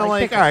was kind of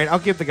like, all right, I'll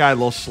give the guy a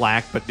little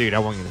slack, but dude, I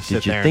wasn't going to sit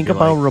Did you there think and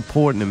be about like,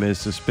 reporting him as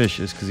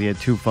suspicious because he had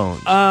two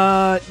phones?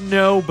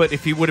 no, but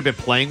if he would have been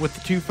playing with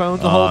the two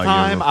phones the whole your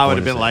time, I would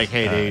have been reporter like, says,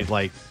 hey, all dude, right.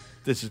 like,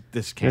 this He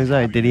can't was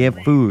like, happen did he have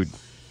food?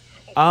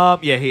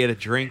 Yeah, he had a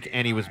drink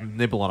and he was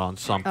nibbling on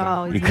something.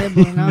 Oh, he's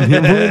nibbling on.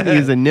 He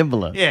was a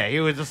nibbler. Yeah, he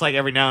was just like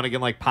every now and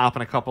again, like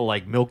popping a couple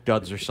like milk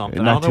duds or something.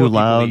 I Not don't know too what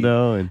people loud eat.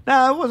 though. And,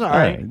 No, it was all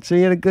right. So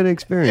you had a good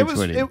experience It was,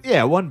 with him.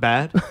 yeah, it wasn't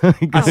bad.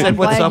 I said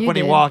what's up when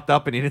he walked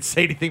up and he didn't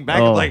say anything back.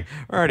 I Oh, was like,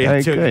 already very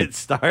up to a good. good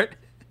start.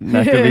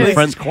 Not gonna be At least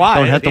friends. it's quiet.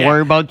 Don't have to yeah.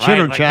 worry about Right,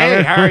 chitter like, chatter.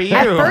 Hey, how are you?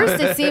 At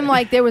first, it seemed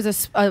like there was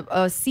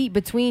a seat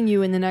between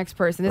you and the next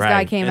person. This guy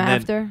Right, came and then-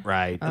 after.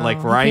 right. Oh, Like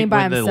he right came by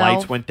when the himself.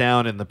 lights went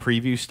down and the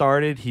preview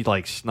started, he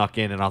like snuck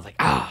in and I was like,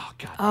 oh,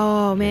 God.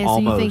 Oh man, so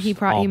you think he Almost,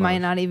 probably might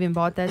almost. not even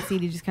bought that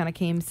seat? He just kind of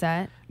came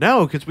sat.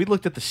 No, because we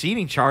looked at the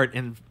seating chart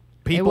and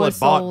people was had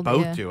bought sold,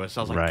 both yeah. to us.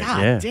 I was like, Right,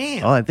 God yeah.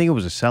 damn. Oh, I think it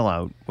was a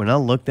sellout. When I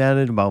looked at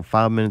it about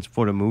 5 minutes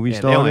before the movie Yeah, they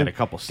started, only had a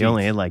couple They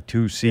only seats. had like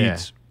 2 seats Yeah.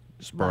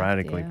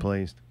 sporadically yeah.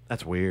 placed.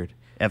 That's weird.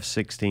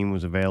 F-16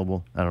 was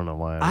available. I don't know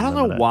why. I don't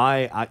know remember that.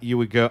 why you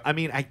would go. I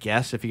mean, I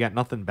guess if you got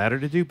nothing better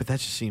to do, but that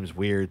just seems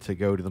weird to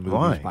go to the movies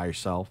Why? by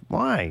yourself.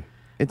 Why?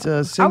 It's a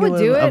I singular would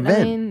do it. event.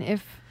 I mean,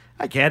 if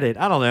I get it.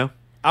 I don't know.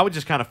 I would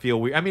just kind of feel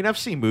weird. I mean, I've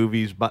seen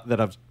movies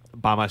that I've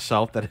by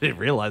myself that I didn't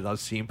realize I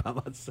was seeing by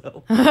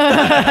myself. It's all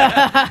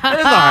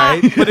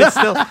right, but it's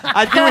still.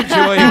 I do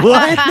enjoy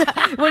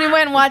what when he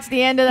went and watched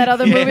the end of that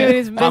other movie when he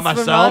was by missed from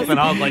myself, us, and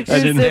I was like he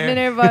was sitting sitting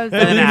there by I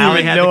himself. didn't Allie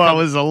even had know to I come-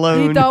 was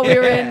alone. He thought we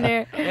were in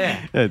there.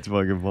 Yeah. That's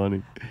fucking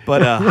funny.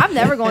 But I've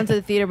never gone to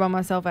the theater by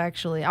myself.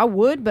 Actually, I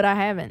would, but I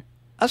haven't.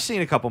 I've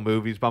seen a couple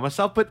movies by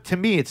myself, but to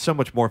me, it's so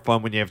much more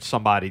fun when you have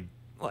somebody,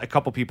 a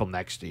couple people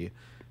next to you.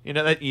 You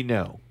know that you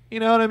know. You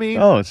know what I mean?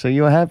 Oh, so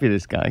you were happy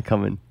this guy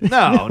coming?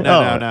 No. Oh,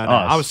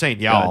 I was saying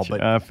y'all, gotcha.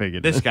 but I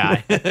figured this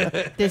guy.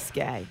 This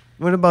guy.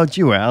 What about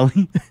you,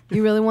 Allie?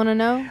 You really want to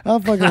know? I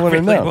fucking want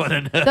to know.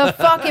 The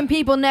fucking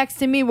people next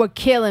to me were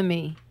killing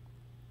me.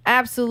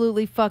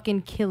 Absolutely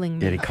fucking killing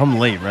me. Yeah, they come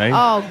late, right?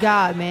 Oh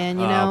God, man!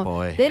 You Oh, know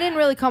boy. they didn't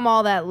really come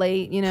all that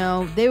late. You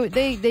know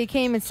they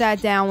came and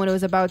sat down when it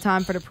was about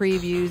time for the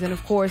previews, and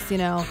of course you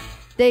know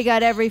they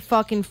got every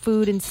fucking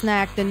food and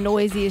snack, the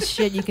noisiest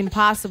shit you can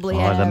possibly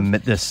have.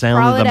 The sound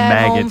of Probably the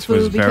that home maggots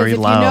was food, because very if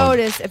loud.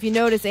 if you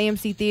notice,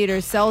 AMC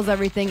Theaters sells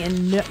everything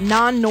in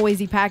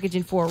non-noisy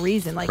packaging for a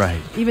reason. Like Right.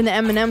 even the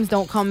M&Ms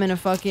don't come in a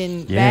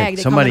fucking Yeah, bag;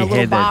 they somebody come in a little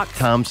had box. that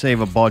Tom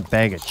Saver bought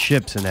bag of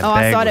chips, and that Oh,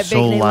 I bag saw was that big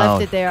so and they loud.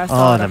 left it there. I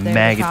saw oh, it the up there at the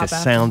maggot, top the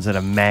after. sounds of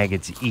the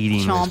maggots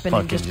eating was Chomping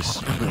and fucking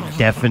just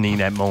deafening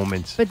at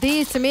moments. But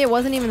these, to me, it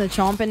wasn't even the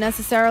chomping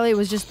necessarily. It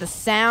was just the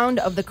sound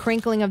of the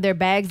crinkling of their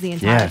bags the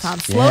entire Yes, time.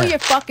 Slow yeah. your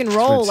fucking That's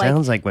what roll. it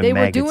sounds like when they were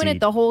maggots doing eat. it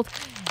the whole.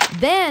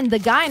 Then the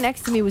guy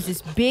next to me was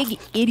this big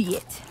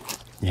idiot.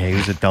 Yeah, he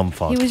was a dumb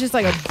fuck. He was just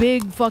like a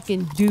big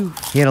fucking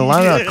doof. He had a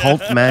lot of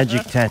occult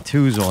magic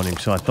tattoos on him,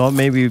 so I thought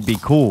maybe it'd be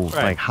cool,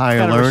 Right. like higher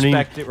Gotta learning.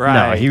 respect it, No,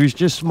 right. he was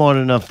just smart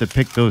enough to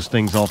pick those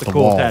things off the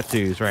cool wall.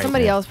 tattoos, right?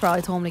 Somebody else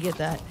probably told him to get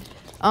that.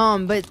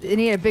 But and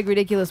he had a big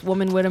ridiculous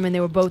woman with him, and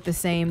they were both the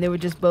same. They were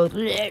just both,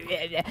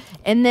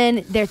 and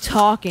then they're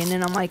talking,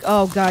 and I'm like,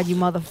 oh God, you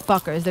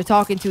motherfuckers! They're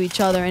talking to each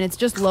other, and it's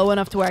just low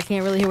enough to where I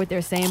can't really hear what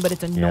they're saying, but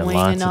it's annoying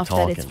lots of enough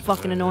that it's talking.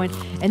 fucking annoying.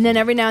 And then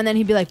every now and then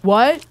he'd be like,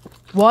 what?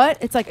 What?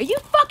 It's like, are you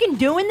fucking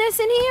doing this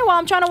in here while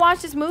I'm trying to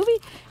watch this movie?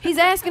 He's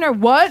asking her,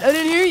 what? I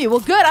didn't hear you. Well,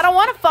 good. I don't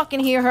want to fucking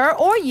hear her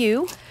or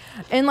you.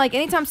 And like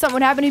anytime something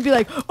would happen, he'd be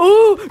like,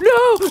 "Oh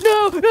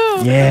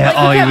no!" Yeah, Like,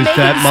 oh, he kept was making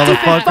that stupid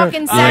motherfucker?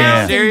 fucking Yeah. sounds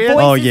and Serious? Oh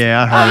voices.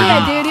 yeah, I Oh heard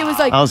yeah, him. dude. He was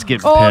like, I was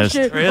getting "Oh pissed.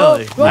 shit!"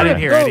 Really? Oh, I didn't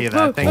hear any of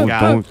that. Thank Oh,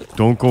 God.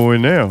 don't go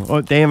in there.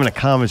 Oh, they having a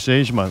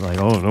conversation about like,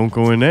 oh, don't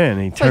go in there.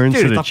 And he turns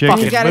dude, to the it's a chick.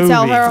 fucking You gotta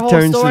tell her a whole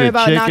turns story to the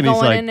about chick not and he's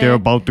going like, in they're there.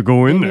 about to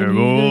go in there.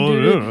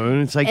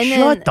 And it's like, And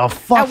shut then the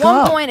fuck At one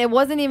up. point, it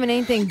wasn't even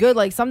anything good.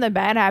 Like something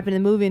bad happened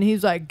in the movie, and he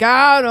was like,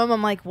 "Got him."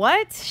 I'm like,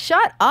 "What?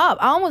 Shut up!"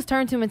 I almost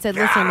turned to him and said,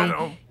 "Listen to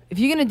me. If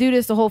you're gonna do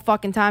this the whole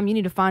fucking time, you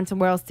need to find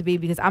somewhere else to be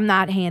because I'm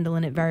not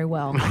handling it very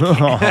well.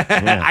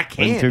 I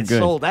can't. too It's good.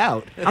 sold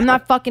out. I'm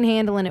not fucking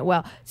handling it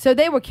well." So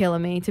they were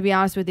killing me, to be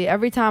honest with you.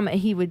 Every time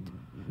he would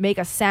make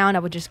a sound, I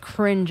would just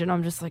cringe, and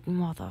I'm just like,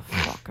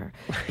 motherfucker,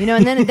 you know.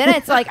 And then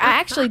it's like,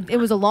 it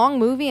was a long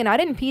movie, and I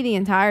didn't pee the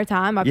entire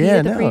time. I peed Yeah,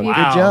 at the no, preview.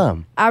 good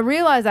job. I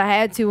realized I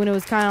had to when it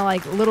was kind of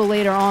like a little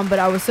later on, but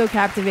I was so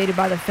captivated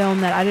by the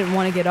film that I didn't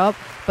want to get up.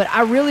 But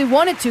I really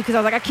wanted to because I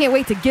was like, I can't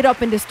wait to get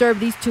up and disturb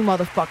these two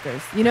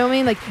motherfuckers. You know what I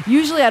mean? Like,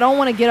 usually I don't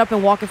want to get up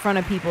and walk in front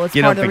of people. It's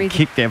Get part up of the and reason.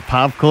 kick that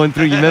popcorn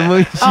through. You remember?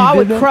 when she Oh, I did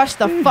would that? crush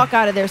the fuck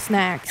out of their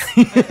snacks.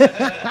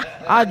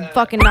 I'd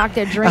fucking knock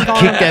their drink on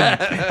Kick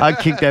them. I'd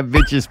kick that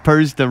bitch's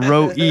purse to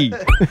row E.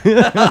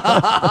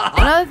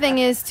 Another thing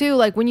is too,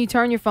 like when you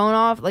turn your phone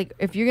off, like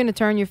if you're gonna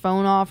turn your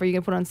phone off or you're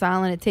gonna put it on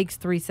silent, it takes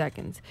 3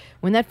 seconds.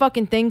 When that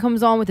fucking thing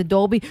comes on with the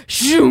Dolby,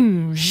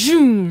 zoom,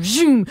 zoom,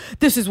 zoom.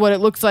 This is what it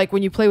looks like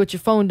when you play with your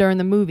phone phone during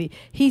the movie.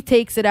 He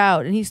takes it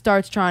out and he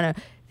starts trying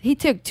to. He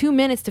took 2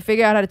 minutes to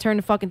figure out how to turn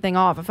the fucking thing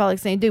off. I felt like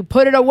saying, dude,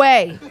 put it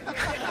away.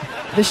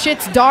 The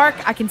shit's dark.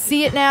 I can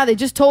see it now. They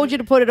just told you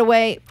to put it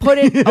away. Put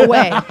it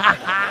away.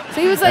 So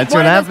he was like, that's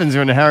what happens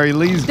when Harry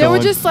Lee's they going.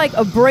 were just like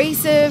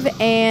abrasive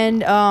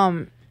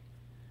and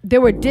they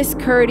were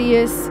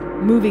discourteous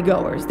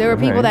moviegoers. There were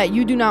people Right. that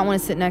you do not want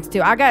to sit next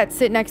to. I got to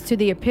sit next to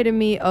the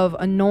epitome of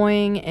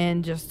annoying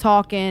and just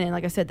talking and,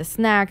 like I said, the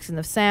snacks and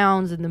the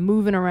sounds and the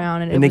moving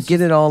around. And And it to was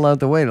get it all out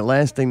the way, the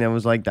last thing that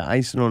was like the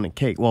icing on the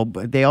cake. Well,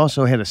 but they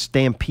also had a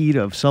stampede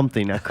of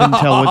something. I couldn't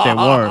tell what they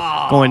were.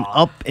 Going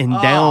up and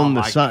down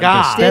the side.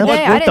 God. The Did step.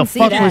 they? I What the didn't see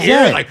fuck that. was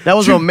Yeah, that? like, That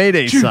was choo, on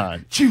Mayday's choo,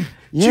 side. choo,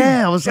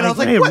 Yeah, I was And I like,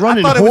 was like, man, what? I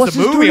running thought it was horses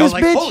the movie. through I was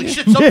this like, bitch. holy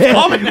shit, something's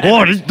coming.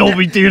 Oh, this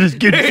Dolby Theater's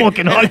getting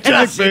fucking And I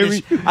hijacked, see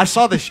baby. this- I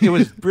saw this. It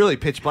was really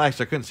pitch black,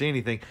 so I couldn't see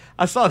anything.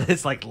 I saw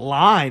this like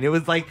line. It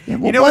was like Yeah,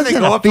 you what know when was they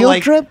it, go a up to field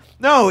like trip?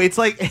 no, it's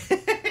like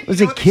Was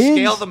you it know, they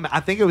scale kids? them. I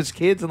think it was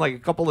kids and like a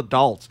couple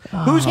adults. Who's I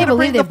gonna can't believe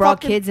bring they the brought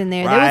fucking- kids in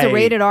there. There was a Right.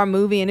 rated R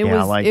movie, and it Yeah, I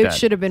was like it that.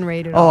 should have been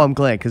rated Oh, R. I'm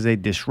glad because they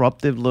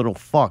disruptive little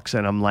fucks,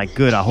 and I'm like,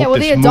 good. I hope well,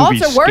 this the adults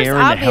movie's are worse, scaring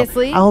the hell.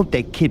 obviously. I hope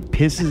that kid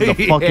pisses the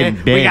Yeah, fucking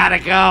bed. we gotta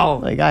go.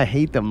 Like I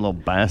hate them little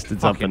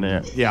bastards up in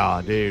there.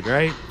 Yeah, dude.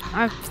 Right.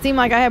 I seem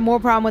like I had more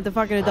problem with the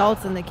fucking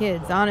adults than the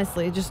kids.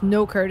 Honestly, just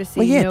no courtesy.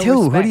 Well, yeah, no too.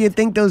 Who respect. do you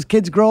think those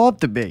kids grow up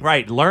to be?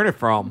 Right. Learn it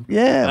from.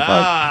 Yeah. fuck.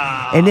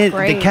 Ah, And then to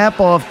Great. cap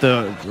off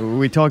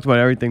we talked about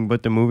everything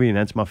but the movie, and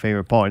that's my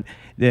favorite part.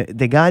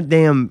 The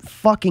goddamn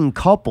fucking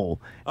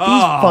couple. These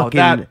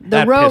fucking.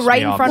 The row pissed me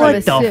right in off. front what of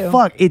us the too.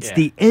 fuck? It's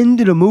the end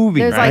of the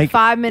movie. There's right? like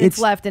 5 minutes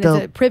It's left, and the-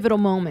 it's a pivotal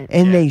moment.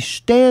 And they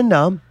stand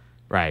up.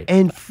 Right.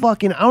 And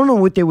fucking, I don't know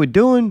what they were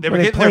doing. They were were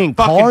they getting playing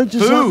their fucking cards or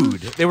something?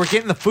 food. They were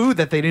getting the food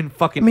that they didn't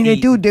fucking I mean,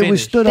 eat. they and were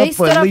finish. stood They up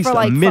for stood at up least for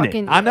like a minute.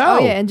 fucking. I know.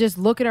 Oh yeah, and just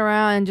looking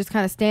around and just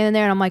kind of standing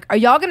there, and I'm like, "Are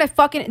y'all gonna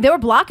fucking?" They were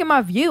blocking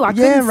my view. I Yeah,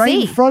 couldn't right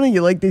see. in front of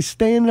you, like they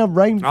standing up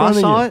right in front of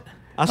you. saw it.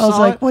 I was saw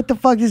like, it. what the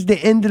fuck is the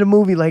end of the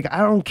movie? Like, I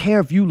don't care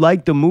if you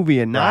like the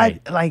movie or not.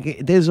 Right. Like,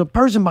 there's a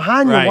person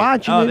behind Right. you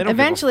watching Oh, it. they don't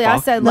Eventually, give a I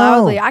fuck. said No.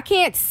 loudly, "I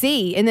can't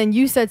see," and then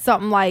you said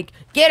something like,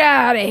 "Get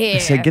out of here." I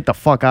said, get the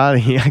fuck out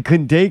of here. I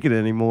couldn't take it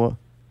anymore.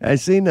 I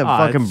seen the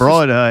fucking it's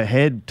broad, her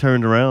head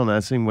turned around.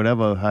 I seen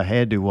whatever her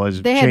hairdo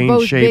was. They had changed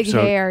both shape, big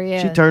so hair,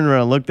 yeah. She turned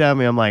around and looked at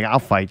me. I'm like, I'll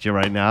fight you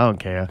right now. I don't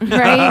care. Right?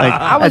 Like,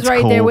 I was that's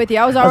right there cool. with you.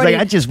 I was already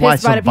like, I just pissed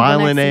watched by the some people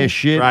violent next to me. ass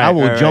shit. Right, I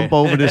will right, jump right.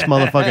 over this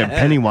motherfucker and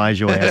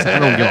Pennywise your ass. I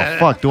don't give a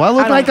fuck. Do I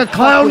look I like a don't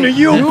clown fuck to with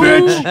you, you.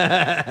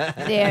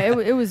 bitch? Yeah,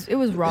 it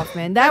was rough,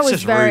 man. That That's was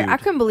just very. rude. I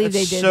couldn't believe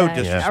That's they did so that.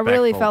 I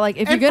really disrespectful. felt like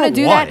if And you're gonna for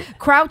do what? that,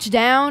 crouch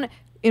down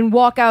and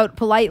walk out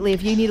politely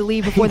if you need to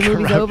leave before the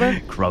movie's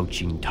over.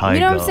 Crouching tiger.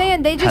 You know what I'm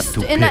saying? They just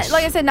Have to and piss.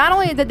 like I said, not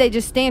only did they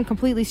just stand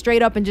completely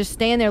straight up and just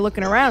stand there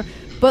looking around,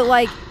 but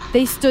like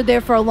they stood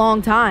there for a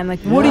long time. Like,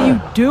 what are you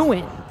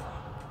doing?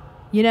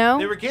 You know?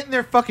 They were getting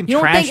their fucking You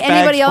don't trash think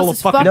anybody bags full else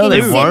is of fucking No,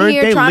 they sitting weren't.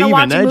 here They trying to leaving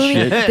watch a that movie?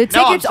 shit. The No, I'm tickets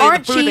saying the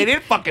aren't food they cheap,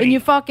 didn't fucking and you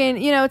eat.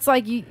 fucking, you know, it's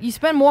like you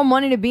spend more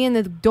money to be in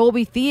the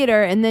Dolby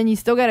Theater, and then you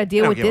still got to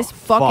deal don't with give this a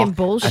fucking fuck.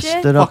 bullshit. I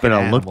stood up and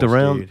Fucking I looked animals,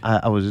 around. dude.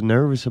 I was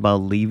nervous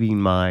about leaving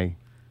my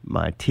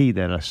tea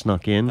that I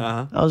snuck in.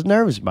 Uh-huh. I was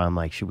nervous about it. I'm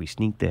like, should we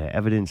sneak the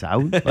evidence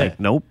out? Like,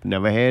 nope,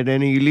 never had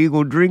any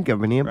illegal drink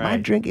up in here. My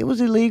Right. drink, it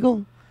was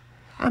illegal.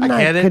 I'm I not.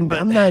 get it,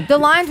 but- I'm not. The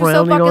lines were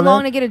so frowning fucking on long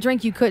that. to get a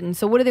drink you couldn't.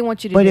 So what do they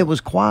want you to But do? it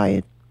was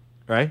quiet.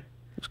 Right.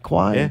 It was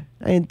quiet.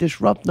 I didn't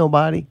disrupt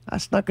nobody. I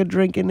snuck a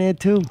drink in there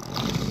too.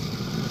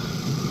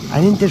 I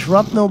didn't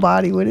disrupt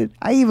nobody with it.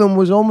 I even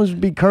was almost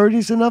be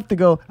courteous enough to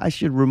go, I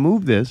should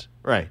remove this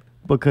Right.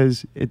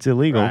 because it's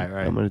illegal. Right,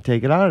 right. I'm going to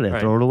take it out of there,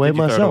 Right. throw it away Did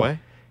you myself. throw it away?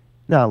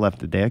 No, I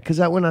left it there because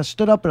when I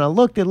stood up and I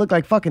looked, it looked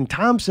like fucking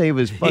Tom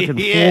Saver's fucking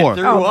Yeah, floor.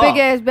 threw oh, up. big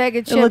ass bag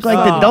of It chips. looked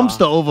like the Oh.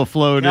 dumpster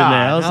overflowed in there.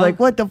 I was God, like,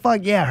 no. what the fuck?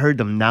 Yeah, I heard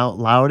them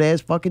loud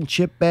ass fucking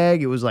chip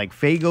bag. It was like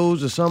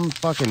Fagos or some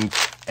fucking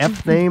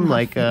F name,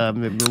 like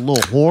little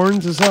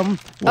horns or something.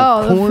 Little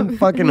Oh. corn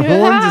fucking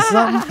horns or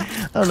something.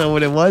 I don't know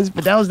what it was,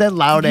 but that was that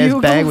loud ass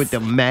bag Bugles. with the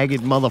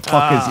maggot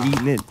motherfuckers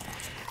eating it.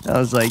 I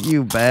was like,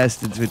 you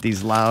bastards with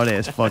these loud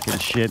ass fucking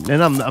shit.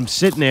 And I'm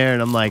sitting there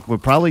and I'm like, we're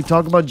probably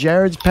talking about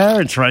Jared's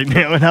parents right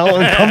now and how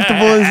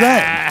uncomfortable is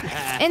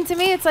that? And to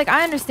me, it's like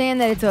I understand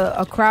that it's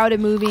a crowded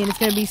movie and it's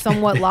going to be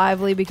somewhat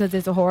lively because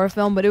it's a horror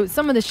film, but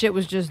some of the shit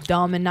was just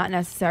dumb and not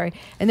necessary.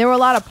 And there were a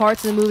lot of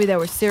parts of the movie that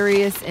were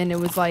serious, and it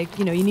was like,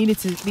 you know, you needed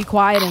to be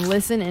quiet and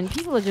listen, and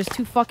people are just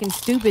too fucking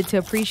stupid to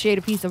appreciate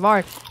a piece of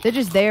art. They're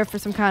just there for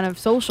some kind of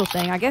social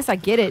thing. I guess I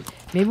get it.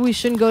 Maybe we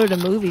shouldn't go to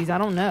the movies. I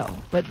don't know.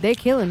 But they're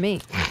killing me.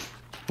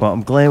 Well,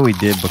 I'm glad we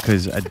did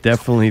because I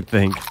definitely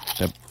think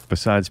that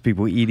besides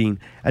people eating,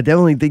 I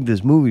definitely think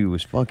this movie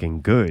was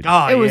fucking good.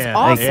 Oh, It was yeah.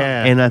 awesome.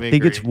 Yeah, and I we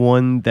think agree. it's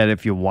one that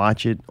if you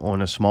watch it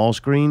on a small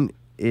screen,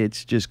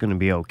 it's just going to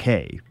be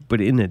okay.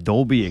 But in the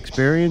Dolby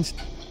experience,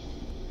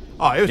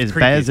 Oh, it was as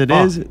creepy bad as it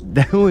fuck. is,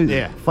 that was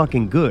Yeah.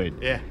 fucking good.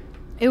 Yeah.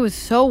 It was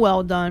so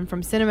well done,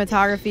 from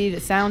cinematography to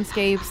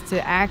soundscapes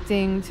to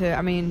acting to.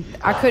 I mean,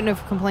 I couldn't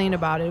have complained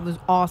about it. It was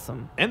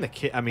awesome. And the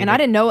kid, I mean, And I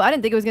didn't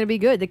think it was going to be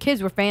good. The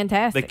kids were they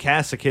fantastic.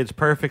 cast the kids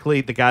perfectly.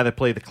 The guy that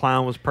played the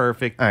clown was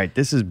perfect. All right,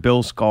 this is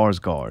Bill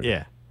Skarsgård.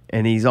 Yeah.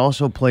 And he's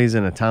also plays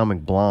in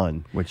Atomic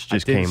Blonde, which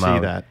just didn't came see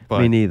out. that,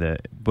 but- Me neither.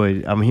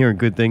 But I'm hearing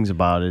good things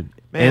about it.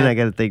 Man. And I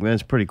got to think, man,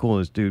 it's pretty cool.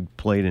 This dude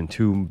played in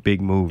 2 big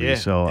movies, Yeah,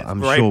 so it's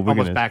I'm right, sure we're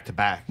almost gonna back to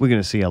back. We're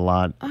gonna see a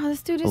lot. Oh,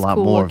 this dude a is lot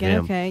cool more looking. of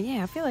him. Okay,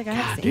 yeah, I feel like I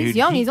have seen. dude, He's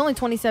young. he- He's only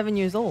 27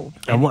 years old.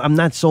 I'm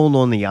not sold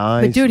on the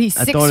eyes. But dude, he's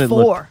I thought it 6'4".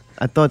 looked-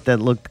 I thought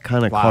that looked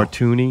kind of Wow.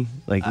 cartoony.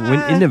 Like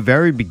when in the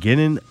very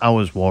beginning, I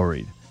was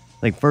worried.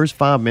 Like first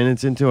 5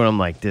 minutes into it, I'm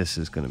like, this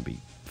is gonna be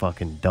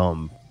fucking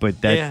dumb.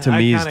 But that Yeah, to I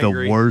me is kinda the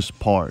agree. worst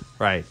part.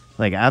 Right.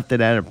 Like after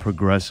that, it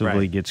progressively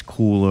Right. gets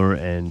cooler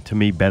and to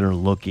me better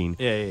looking.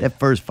 Yeah. That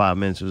first 5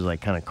 minutes was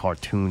like kind of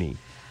cartoony.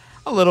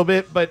 A little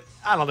bit, but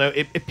I don't know.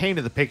 It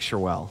painted the picture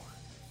well,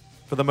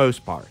 for the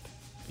most part.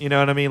 You know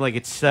what I mean? Like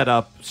it set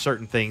up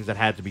certain things that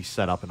had to be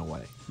set up in a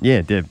way. Yeah,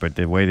 it did, but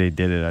the way they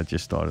did it, I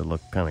just thought it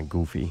looked kind of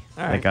goofy.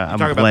 All right. Like You I'm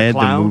talking about the glad the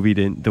clown? movie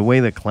didn't. The way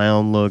the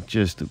clown looked,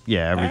 just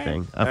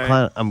everything. All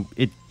right.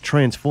 It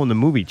transformed. The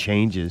movie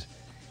changes.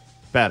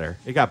 Better.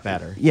 It got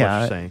better. is Yeah, what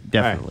you're saying.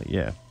 definitely.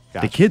 All right. Yeah.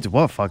 Gotcha. The kids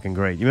were fucking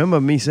great. You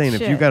remember me saying if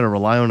you Shit. got to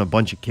rely on a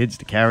bunch of kids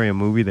to carry a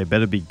movie, they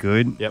better be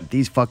good. Yep.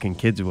 These fucking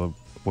kids were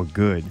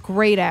good.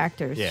 Great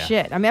actors. Yeah.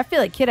 Shit. I mean, I feel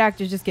like kid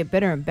actors just get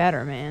better and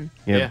better, man.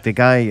 Yeah, the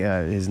guy,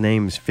 his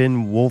name's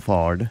Finn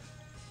Wolfhard,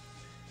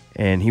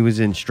 and he was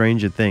in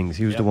Stranger Things.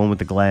 He was the one with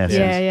the glasses.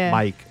 Yeah, yeah.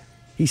 Mike.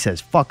 He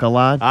says "fuck" a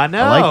lot. I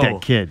know. I like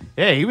that kid.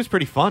 Yeah, he was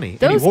pretty funny. And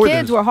Those he wore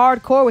kids those- were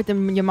hardcore with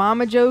them your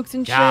mama jokes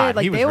and God, shit.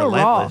 Like he was they were raw.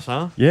 relentless,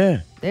 huh?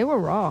 Yeah, They were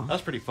raw.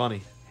 That's pretty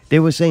funny. they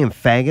were saying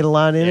 "faggot" a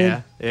lot in Yeah,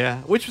 it. yeah.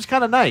 Which was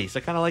kind of nice. I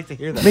kind of like to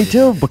hear that. Me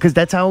too, because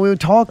that's how we would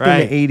talk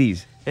Right. in the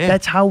 '80s. Yeah.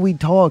 That's how we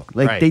talk.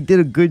 Like Right. they did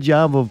a good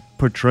job of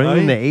portraying Oh,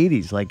 yeah. the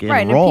 '80s, like in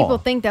Right, and raw. if people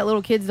think that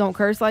little kids don't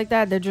curse like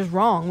that, they're just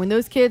wrong. When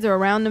those kids are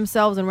around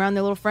themselves and around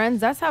their little friends,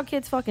 that's how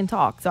kids fucking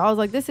talk. So I was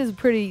like, this is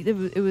pretty.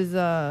 It was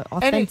And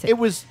authentic. it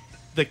was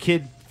the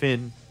kid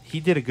Finn. He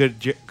did a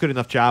good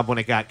enough job when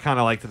it got kind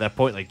of like to that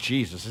point. Like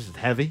Jesus, this is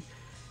heavy.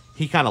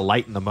 He kind of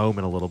lightened the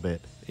moment a little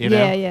bit. You know?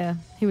 Yeah, yeah.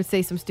 He would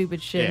say some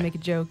stupid shit, Yeah. make a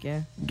joke.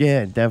 Yeah.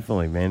 Yeah,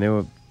 definitely,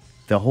 man.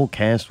 The whole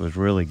cast was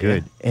really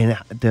good, and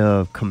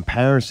the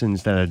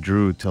comparisons that I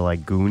drew to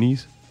like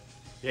Goonies.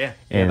 Yeah,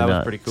 And that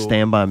was pretty cool.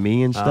 Stand By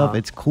Me and stuff. Uh-huh.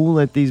 It's cool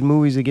that these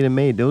movies are getting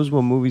made. Those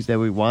were movies that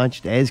we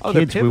watched as Oh,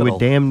 they're kids. We were pivotal.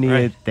 damn near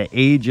Right. the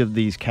age of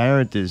these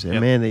characters. And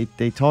Yep. man,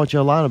 they taught you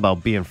a lot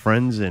about being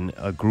friends and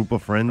a group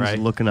of friends Right.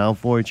 looking out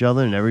for each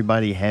other and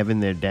everybody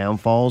having their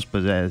downfalls.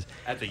 But as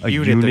a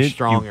unit, they're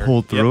stronger. you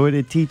pull through Yep. it.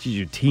 It teaches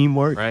you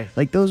teamwork. Right.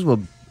 Like those were,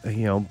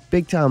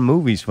 big time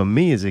movies for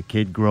me as a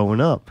kid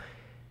growing up.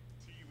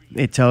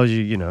 It tells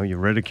you, you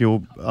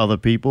ridicule other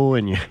people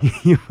and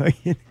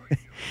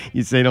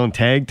you say don't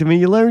tag to me.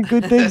 You learn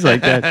good things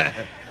like that.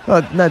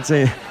 Well, not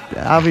saying,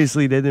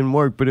 obviously they didn't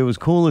work, but it was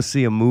cool to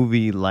see a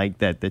movie like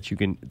that you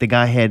can. The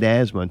guy had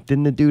asthma.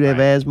 Didn't the dude have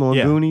asthma on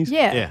Yeah. Goonies?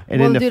 Yeah. Yeah. And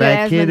Well, then the the dude had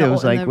fat asthma kid, in the it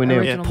was o- in like the when they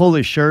original pull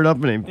his shirt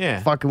up and they Yeah.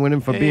 fucking with him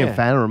for Yeah, being yeah.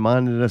 fat. It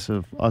reminded us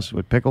of us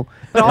with Pickle.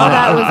 But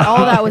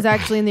all that was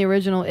actually in the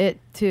original It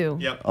too.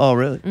 Yep. Oh,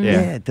 really?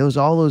 Mhm.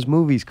 Yeah. All those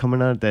movies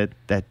coming out at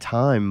that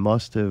time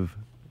must have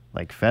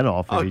like fed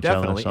off of Oh, each other.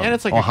 Or definitely. something. And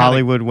it's like or a kinda-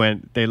 Hollywood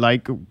went. They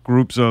like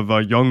groups of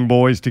young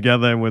boys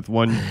together with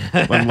one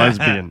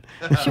lesbian.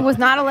 She was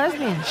not a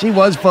lesbian. She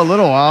was for a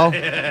little while.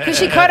 Because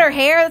she cut her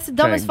hair. That's the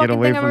dumbest Trying to get fucking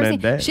away thing I've from ever that seen.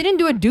 dad. She didn't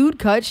do a dude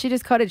cut. She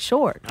just cut it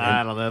short.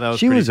 I don't know. That was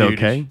She pretty was dudeish.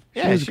 okay.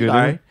 Yeah, she was she's good. all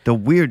right. The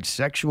weird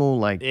sexual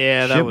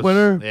Yeah, that shit was- with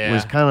her yeah.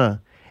 was kind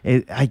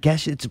of. I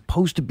guess it's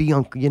supposed to be.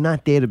 You're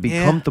not there to be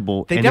Yeah.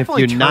 comfortable, They and if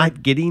definitely you're not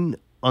turned- getting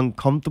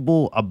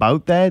uncomfortable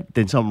about that,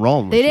 then something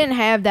wrong. With They you. didn't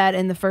have that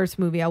in the first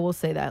movie. I will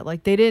say that.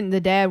 Like they didn't. The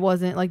dad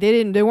wasn't. Like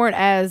they weren't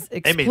as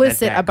made that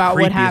explicit dad about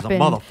creepy what as a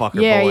happened.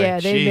 motherfucker, Yeah, boy. yeah.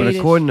 They But made it.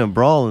 according to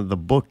Brawl, the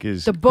book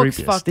is The book's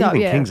creepy. fucked Stephen up,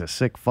 yeah. King's a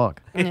sick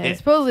fuck. Yeah,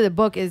 supposedly the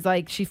book is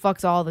like she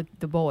fucks all the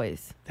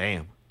boys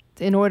Damn.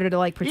 in order to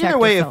like protect Either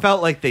way, herself. it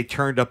felt like they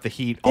turned up the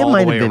heat There all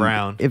might the have way been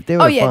around. if they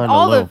Oh were yeah, fine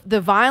all low.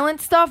 the violent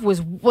stuff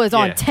was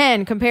on Yeah.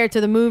 10 compared to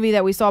the movie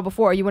that we saw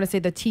before. Or you want to say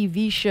the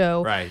TV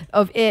show Right.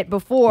 of it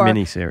before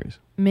miniseries.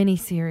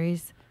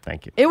 miniseries.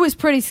 Thank you. It was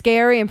pretty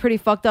scary and pretty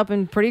fucked up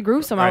and pretty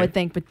gruesome, I Right. would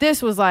think. But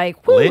this was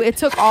like, whoo, Lit. it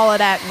took all of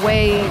that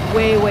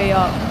way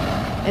up.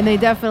 And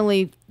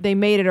they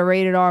made it a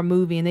rated R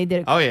movie, and they did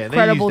an Oh yeah, they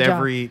incredible used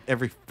job.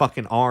 every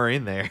fucking R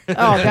in there. Oh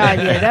god,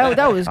 yeah,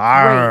 that was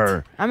Arr.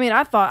 great. I mean,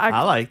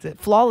 I liked it.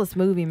 Flawless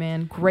movie,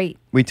 man, great.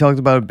 We talked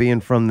about it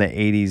being from the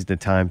 80s, the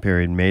time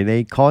period.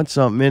 Mayday caught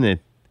something in it.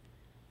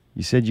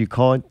 You said you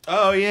caught.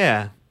 Oh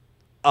yeah.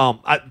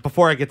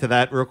 Before I get to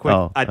that, real quick,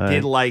 Oh, I all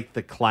did right. like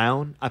the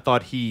clown. I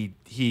thought he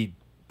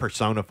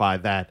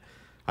personified that.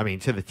 I mean,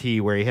 to the T,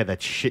 where he had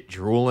that shit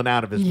drooling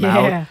out of his Yeah.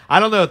 mouth. I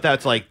don't know if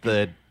that's like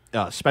the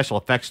special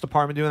effects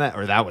department doing that,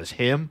 or that was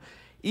him.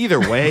 Either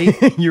way,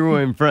 you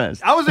were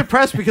impressed. I was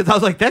impressed because I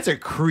was like, "That's a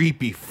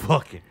creepy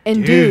fucking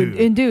And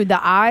dude, the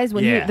eyes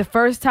when Yeah. the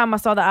first time I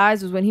saw the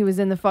eyes was when he was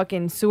in the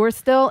fucking sewer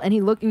still, and he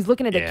was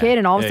looking at the Yeah. kid,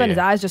 and all of a Yeah, sudden his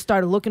yeah. eyes just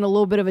started looking a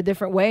little bit of a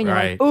different way, and you're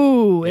Right. like,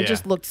 ooh, it Yeah.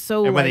 just looked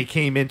so. And when they like,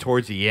 came in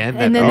towards the end,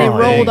 and that then they whole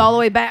rolled thing, all the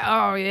way back.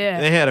 Oh yeah.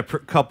 They had a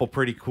couple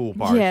pretty cool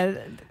parts. Yeah.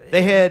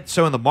 They had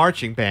in the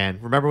marching band.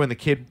 Remember when the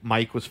kid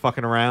Mike was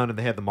fucking around and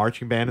they had the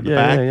marching band in the Yeah,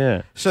 back? yeah,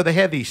 yeah. So they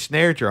had these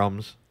snare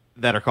drums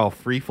that are called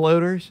free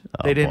floaters.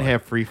 they didn't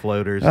have free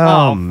floaters.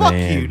 Oh, fuck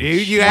man. you,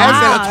 dude! You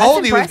asked Wow, and I told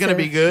that's you it was going to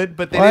be impressive. good,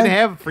 but they What? didn't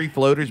have free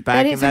floaters back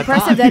That in is that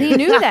impressive time. that he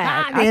knew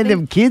that. They had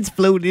them kids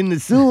floating in the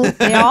sewer.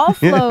 They all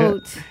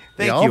float.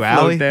 They Thank all you, float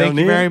Allie. down Thank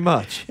you here. very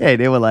much. Hey,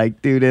 they were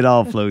like, dude, it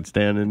all floats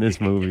down in this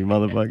movie,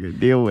 motherfucker.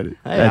 Deal with it.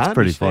 Hey, That's I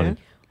pretty understand.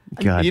 funny.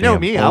 God You know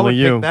damn, me, I only would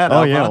you. pick that Oh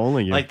up. yeah, huh?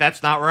 only you. Like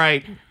that's not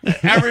right.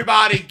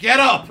 Everybody, get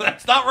up.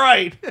 That's not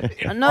right.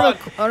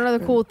 Another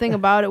cool thing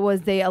about it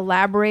was they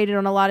elaborated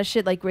on a lot of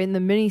shit. Like in the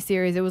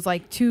miniseries, it was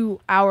like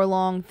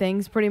 2-hour-long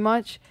things, pretty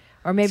much,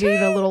 or maybe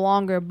even a little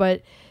longer.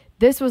 But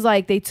this was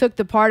like they took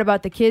the part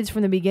about the kids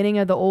from the beginning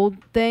of the old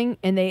thing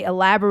and they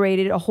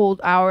elaborated a whole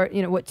hour,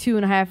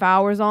 2.5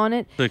 hours on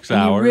it. 6 and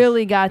hours. You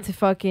really got to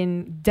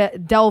fucking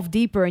delve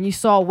deeper, and you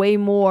saw way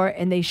more,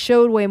 and they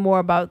showed way more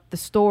about the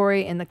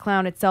story and the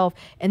clown itself,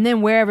 and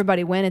then where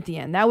everybody went at the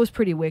end. That was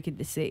pretty wicked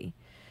to see.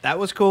 That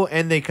was cool,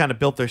 and they kind of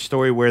built their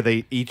story where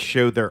they each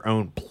showed their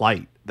own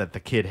plight that the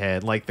kid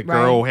had. Like the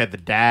girl Right. had the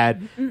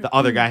dad, the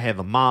other guy had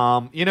the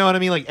mom. You know what I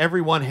mean? Like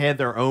everyone had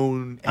their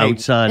own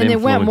outside And they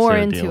went influence more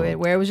they're into dealing it,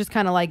 where it was just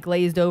kind of like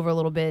glazed over a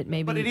little bit,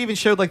 maybe. But it even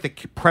showed like the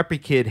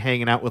preppy kid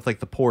hanging out with like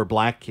the poor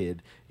black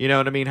kid. You know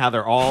what I mean? How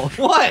they're all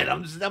what?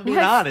 I'm being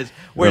honest.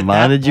 Where that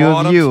Reminded you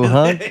brought of 'em you, to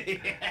huh? the-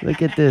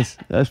 Look at this.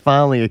 That's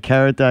finally a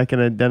character I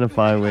can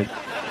identify with.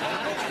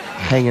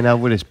 Hanging out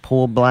with his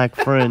poor black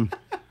friend.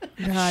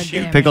 God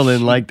damn Pickle it.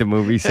 didn't like the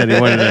movie. He said he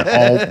wanted it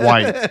all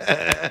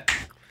white.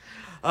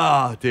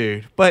 Oh,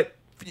 dude. But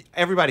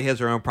everybody has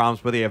their own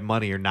problems, whether you have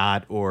money or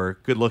not, or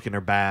good looking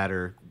or bad,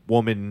 or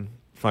woman,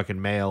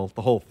 fucking male,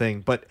 the whole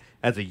thing. But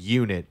as a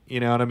unit, you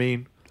know what I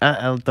mean?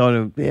 I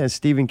thought,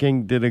 Stephen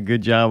King did a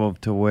good job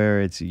of to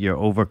where it's you're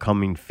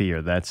overcoming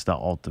fear. That's the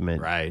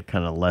ultimate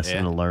kind of lesson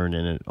Yeah. to learn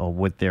in it, or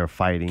what they're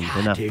fighting.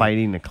 They're not dude.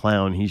 fighting the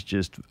clown. He's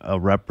just a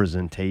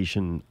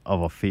representation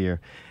of a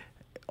fear.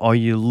 Are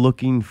you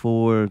looking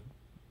forward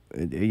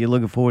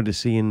to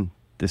seeing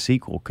the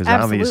sequel? Because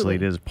obviously Absolutely.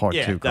 there's part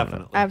Yeah, 2 coming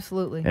definitely. up.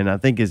 Absolutely. And I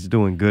think it's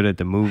doing good at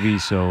the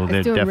movies, so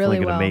they're doing definitely really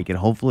going to well. make it.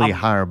 Hopefully a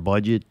higher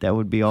budget. That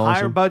would be awesome.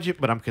 Higher budget,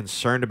 but I'm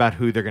concerned about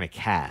who they're going to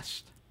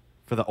cast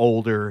for the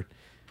older.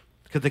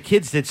 Because the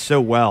kids did so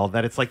well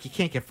that it's like you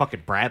can't get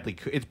fucking Bradley.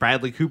 It's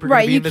Bradley Cooper gonna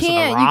Right, be you in this in The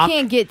can't. Rock? You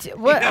can't get. To,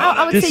 well,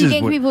 I would This say you is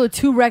can't what- get people who are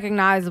too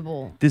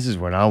recognizable. This is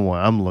what I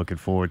want. I'm looking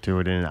forward to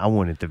it, and I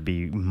want it to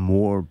be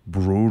more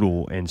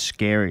brutal and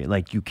scary.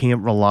 Like, you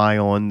can't rely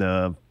on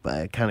the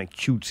kind of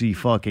cutesy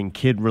fucking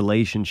kid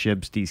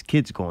relationships. These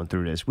kids going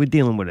through this. We're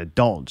dealing with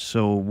adults,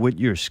 so what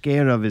you're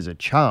scared of as a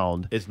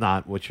child Is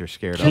not what you're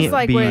scared Just of.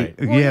 like be. when-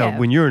 well, yeah.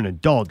 When you're an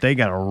adult, they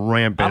got to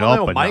ramp it I don't up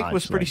know. a Mike notch,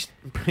 was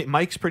like-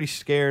 Mike's pretty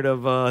scared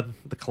of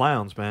the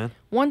clowns, man.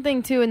 One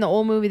thing too in the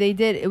old movie they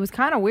did, it was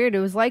kind of weird. It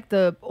was like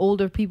the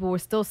older people were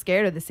still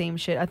scared of the same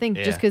shit. I think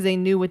just Yeah. because they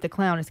knew what the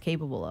clown is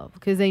capable of,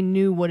 because they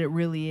knew what it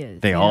really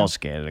is. They you all know?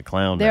 scared of the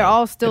clown. They're now.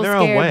 all still In their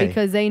own way. scared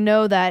because they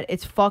know that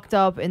it's fucked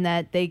up and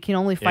that they can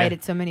only fight Yeah.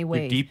 it so many Your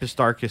ways. deepest,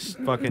 darkest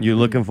fucking. You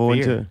looking forward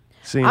fear. to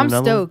seeing I'm another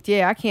one? stoked.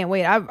 Yeah, I can't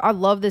wait. I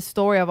love this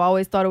story. I've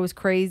always thought it was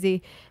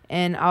crazy.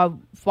 And I've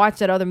watched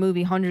that other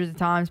movie hundreds of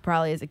times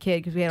probably as a kid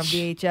because we had it on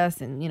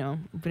VHS and, we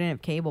didn't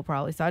have cable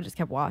probably. So I just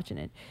kept watching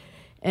it.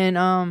 And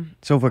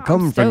So for I'm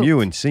coming from you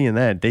stoked. and seeing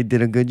that, they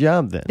did a good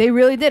job then. They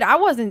really did. I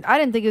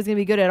didn't think it was gonna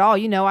be good at all.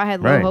 I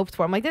had low Right. hopes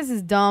for it. I'm like, this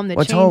is dumb. They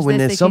Well, it's changed hard when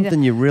this, there's they changed that.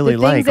 something you really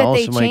the like, things that all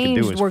they somebody can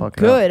do changed is were fuck it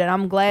good, up. and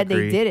I'm glad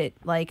Agreed. they did it.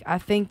 Like, I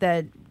think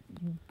that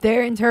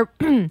their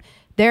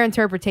their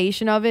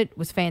interpretation of it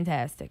was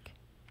fantastic.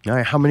 All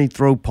right, how many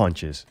throw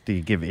punches do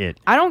you give it?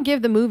 I don't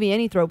give the movie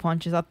any throw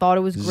punches. I thought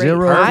it was great.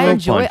 Zero I throw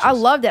enjoyed it. I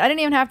punches. loved it. I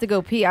didn't even have to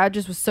go pee. I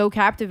just was so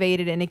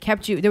captivated, and it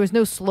kept you. There was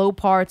no slow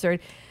parts or.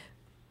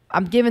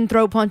 I'm giving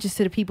throw punches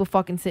to the people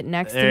fucking sitting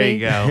next There to me.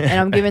 you go. And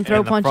I'm giving throw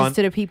In the punches front.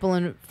 to the people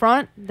in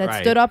front that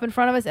Right. stood up in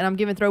front of us. And I'm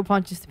giving throw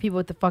punches to people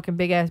with the fucking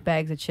big ass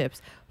bags of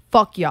chips.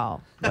 Fuck y'all.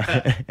 But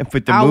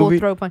the I movie, will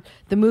throw punch.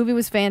 The movie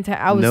was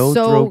fantastic. I was No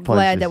so throw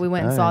glad punches. that we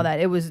went and All saw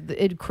right. that.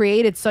 It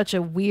created such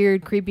a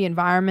weird, creepy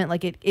environment.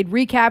 Like it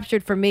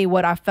recaptured for me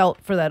what I felt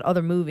for that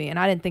other movie, and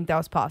I didn't think that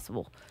was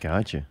possible.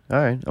 Gotcha. All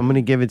right, I'm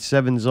gonna give it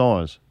 7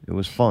 Zars. It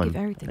was fun. Give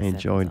everything I 7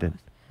 enjoyed it.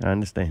 I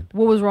understand.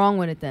 What was wrong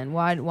with it then?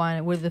 Why? What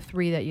are the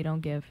 3 that you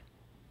don't give?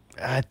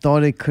 I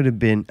thought it could have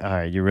been. All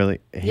right, you really?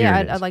 Here Yeah,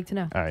 it is. I'd like to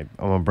know. All right,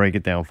 I'm gonna break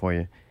it down for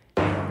you.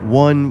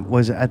 One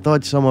was I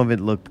thought some of it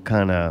looked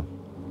kind of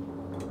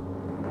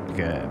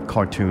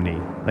cartoony,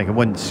 like it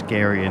wasn't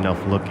scary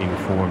enough looking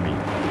for me.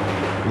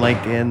 Like,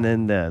 and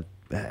then the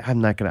I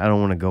don't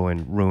want to go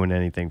and ruin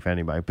anything for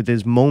anybody, but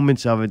there's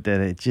moments of it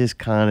that it just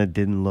kind of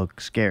didn't look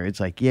scary. It's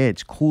like, yeah,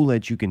 it's cool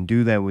that you can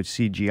do that with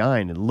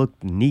CGI, and it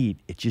looked neat.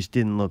 It just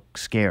didn't look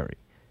scary.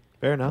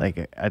 Fair enough.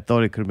 Like, I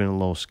thought it could have been a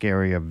little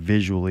scarier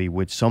visually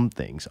with some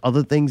things.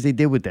 Other things they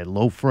did with that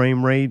low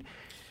frame rate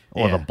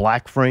or the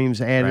black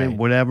frames added, Right.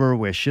 whatever,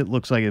 where shit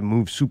looks like it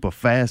moves super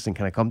fast and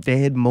kind of come. They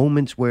had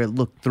moments where it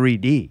looked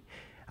 3D.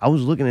 I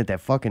was looking at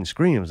that fucking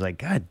screen. I was like,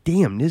 God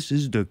damn, this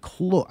is the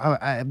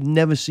I've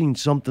never seen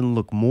something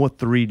look more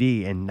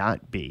 3D and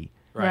not be.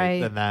 Right.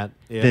 Than that.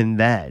 Yeah. Than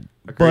that.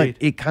 Agreed. But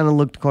it kind of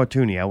looked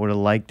cartoony. I would have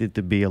liked it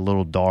to be a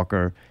little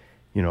darker,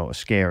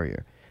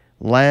 scarier.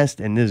 Last,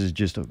 and this is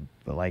just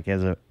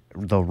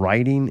the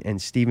writing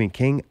and Stephen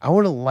King, I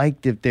would have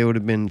liked if there would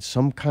have been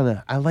some kind of,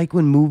 I like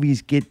when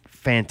movies get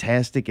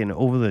fantastic and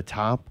over the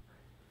top,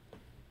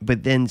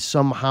 but then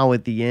somehow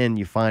at the end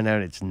you find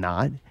out it's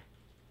not.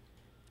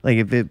 Like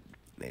if it,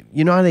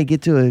 how they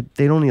get to it,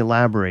 they don't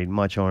elaborate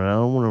much on it. I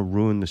don't want to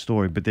ruin the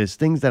story, but there's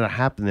things that are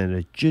happening that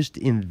are just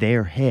in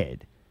their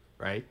head.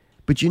 Right.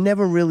 But you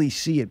never really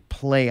see it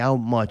play out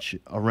much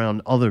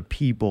around other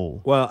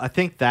people. Well, I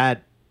think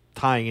that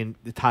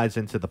ties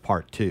into the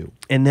part 2.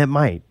 And that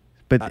might.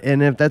 But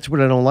and if that's what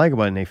I don't like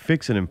about it, and they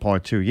fix it in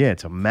part 2, yeah,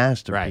 it's a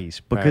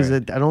masterpiece. Because I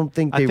don't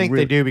think I think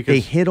they do because they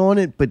hit on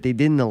it, but they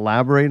didn't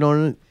elaborate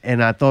on it.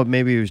 And I thought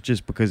maybe it was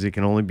just because it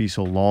can only be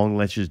so long.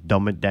 Let's just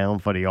dumb it down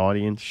for the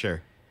audience.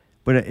 Sure.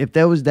 But if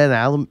there was that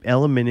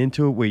element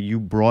into it where you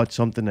brought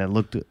something that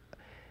looked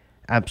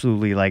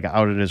absolutely like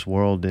out of this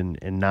world and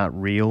not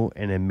real,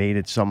 and it made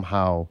it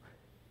somehow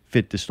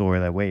fit the story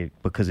that way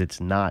because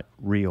it's not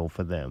real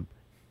for them,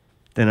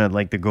 then I'd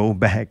like to go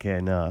back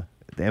and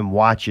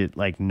watch it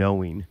like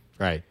knowing.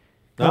 Right.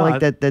 I like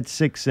that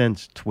Sixth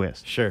Sense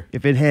twist. Sure.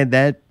 If it had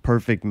that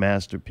perfect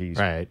masterpiece.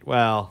 Right.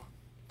 Well,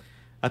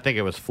 I think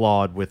it was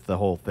flawed with the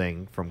whole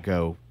thing from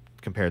Go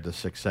compared to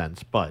Sixth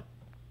Sense, but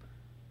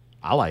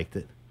I liked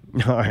it.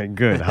 All right,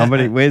 good. How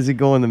many? Where's it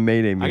going? The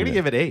Mayday I'm meter? gonna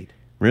give it 8.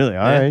 Really?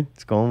 All right.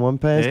 It's going one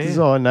past Yeah. is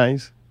all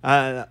nice.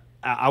 I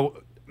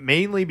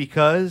mainly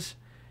because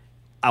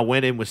I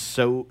went in with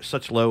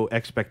such low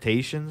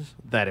expectations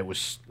that it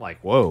was like,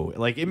 whoa.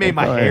 Like, it made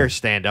my Oh, hair yeah.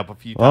 stand up a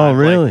few Oh, times.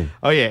 Like, really?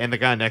 oh, yeah. And the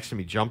guy next to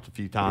me jumped a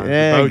few times.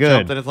 Yeah, We both good.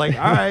 jumped, and it's like,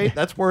 all right,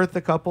 that's worth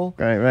a couple.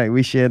 Right.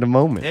 We shared a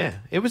moment. Yeah,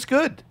 it was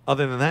good.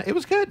 Other than that, it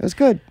was good. It was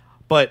good.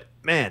 But,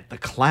 man, the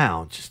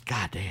clown, just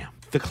goddamn.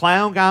 The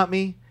clown got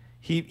me.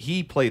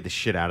 He played the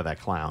shit out of that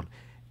clown.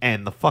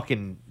 And the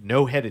fucking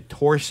no-headed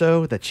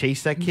torso that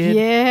chased that kid,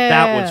 Yeah.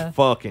 that was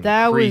fucking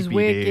That creepy, was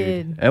wicked.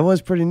 dude. It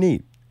was pretty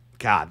neat.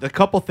 God, the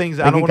couple things,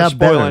 I Like, don't it want to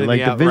got spoil better. anything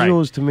Like, out, the right.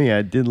 visuals to me,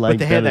 I did like But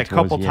they had better that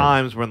couple towards the end.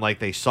 times when, like,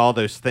 they saw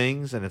those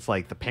things, and it's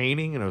like the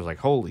painting, and it was like,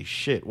 holy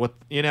shit. What,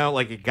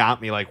 like, it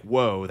got me like,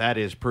 whoa, that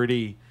is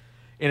pretty,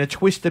 in a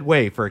twisted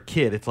way for a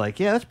kid. It's like,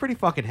 yeah, that's pretty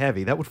fucking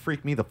heavy. That would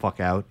freak me the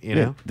fuck out, you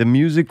know? The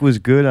music was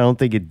good. I don't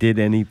think it did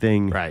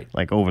anything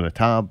like over the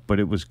top, but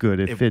it was good.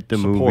 It fit the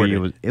movie. supported. It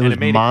was And it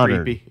made modern.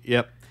 it creepy.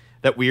 Yep.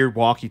 That weird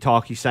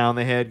walkie-talkie sound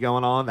they had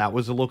going on, that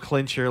was a little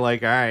clincher.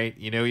 Like, all right,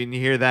 when you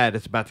hear that,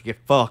 it's about to get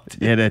fucked.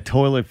 Yeah, that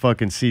toilet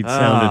fucking seat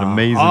sounded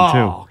amazing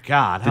oh, too.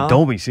 God, The huh?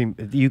 Dolby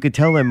seemed. You could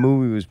tell that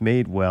movie was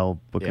made well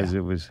because Yeah.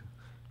 it was.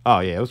 Oh,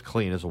 yeah, it was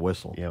clean as a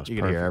whistle. Yeah, it was you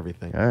could hear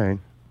perfect. everything. All right.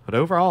 But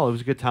overall, it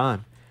was a good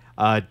time.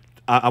 I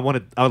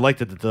would like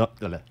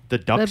to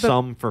deduct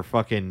some for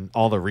fucking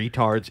all the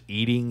retards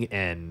eating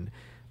and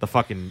the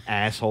fucking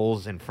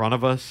assholes in front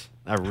of us.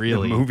 I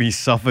really The movie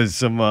suffers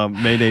some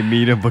Mayday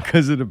meter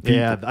because of the people.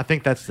 Yeah, I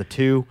think that's the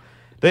two.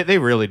 They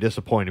really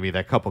disappointed me.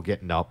 That couple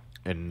getting up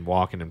and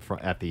walking in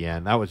front at the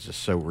end. That was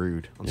just so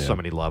rude on so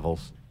many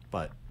levels.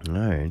 But All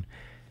right.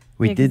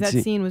 We We did that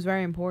see. scene was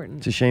very important.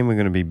 It's a shame we're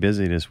going to be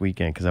busy this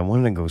weekend because I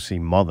wanted to go see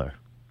Mother.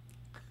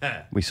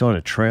 We saw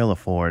the trailer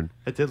for it.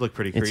 it did look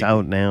pretty creepy. It's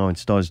out now. It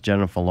stars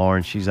Jennifer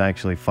Lawrence. She's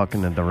actually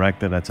fucking the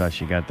director. That's how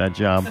she got that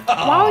job.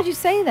 Why would you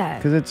say that?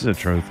 Because it's the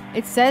truth.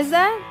 It says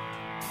that?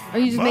 Or are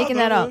you just making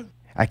that up?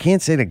 I can't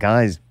say the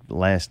guy's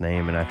last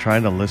name, and I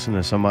tried to listen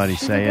to somebody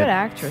She's say a good it.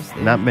 actress,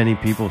 dude. Not many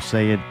people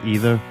say it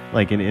either.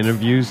 Like in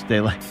interviews,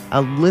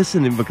 I'm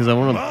listening because I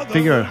want to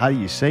figure out how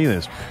you say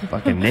this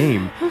fucking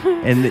name.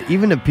 And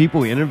even the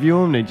people who interview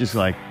him, they just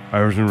like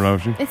Arson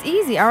Rosen. It's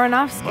easy.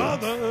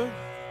 Aronofsky.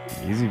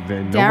 Easy,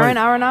 man. Darren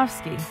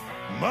Aronofsky.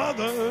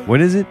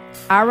 What is it?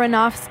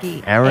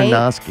 Aronofsky.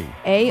 Aronofsky.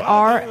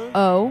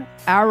 A-R-O,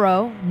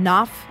 Arrow,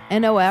 Nof,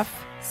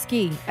 N-O-F,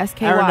 Ski,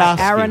 S-K-Y.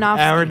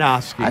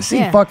 Aronofsky. I see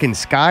Yeah. fucking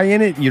sky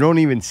in it. You don't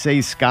even say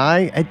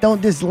sky. I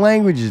don't. This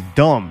language is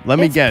dumb. Let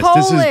me It's guess.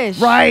 Polish. This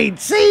is right.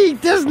 See,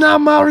 this is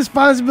not my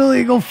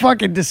responsibility to go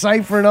fucking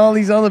deciphering all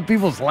these other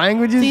people's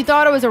languages. So you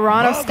thought it was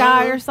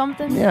Aronofsky or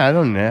something? Yeah, I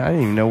don't know. I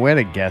didn't even know where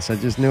to guess. I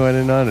just knew I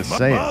didn't know how to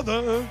say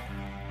it.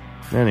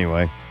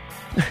 Anyway,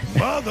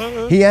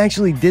 he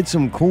actually did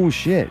some cool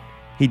shit.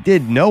 He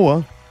did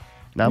Noah.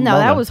 Not No,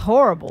 Mother. that was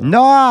horrible.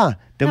 Noah.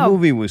 The No.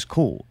 movie was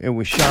cool. It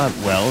was shot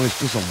well. It's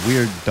just a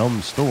weird,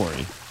 dumb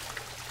story.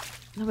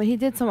 No, but he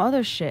did some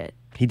other shit.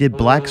 He did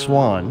Black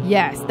Swan.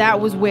 Yes, that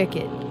was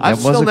wicked. I've That was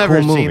still a never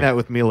cool movie. seen that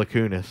with Mila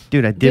Kunis.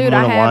 Dude, I did Dude, I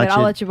want to have watch it.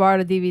 I'll let you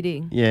borrow the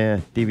DVD. Yeah,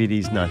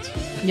 DVD's nuts.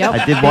 Yep.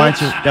 I did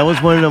watch it. That was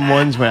one of them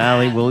ones where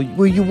Allie,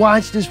 will you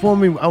watch this for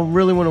me? I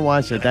really want to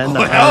watch it. That and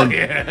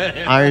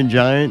the Iron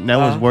Giant. And that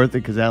was worth it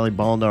because Allie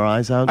bawled her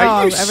eyes out.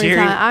 Are you every serious?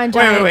 time. Iron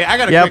Giant. Wait. I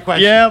got a Yep, quick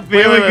question. yep,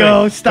 here we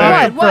go.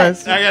 Stop it, What?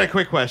 press. I got a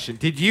quick question.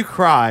 Did you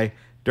cry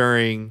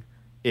during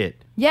it?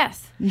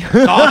 Yes.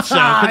 Thought so.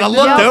 'Cause I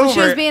looked Yep, over. she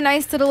was being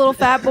nice to the little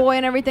fat boy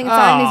and everything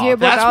signing his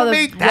yearbook. That's, all what the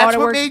made, that's what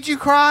waterworks. made you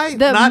cry?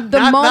 The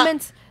Not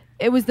moments.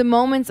 It was the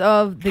moments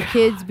of the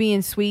kids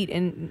being sweet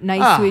and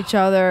nice to each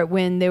other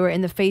when they were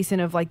in the facing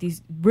of like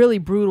these really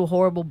brutal,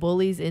 horrible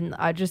bullies, and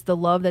just the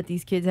love that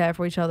these kids had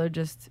for each other.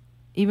 Just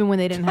even when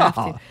they didn't have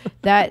to,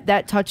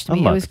 that touched me.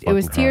 I'm about It was to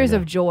fucking tears cry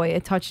of joy.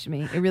 It touched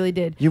me. It really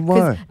did. You 'Cause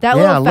were. That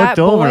Yeah, I little fat looked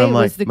over and boy I'm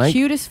was like, the Mike-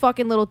 cutest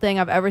fucking little thing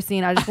I've ever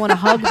seen. I just want to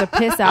hug the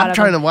piss out of him.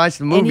 trying to watch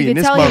the And movie, you and could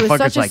this tell he was motherfucker's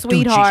such a like, dude,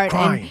 she's sweetheart,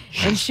 crying.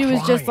 and she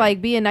was just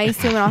like being nice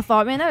to him. And I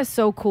thought, man, that was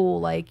so cool.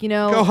 Like, you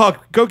know,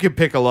 Go give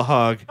Pickle a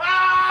hug.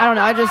 I don't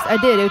know. I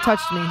did. It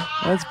touched me.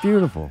 That's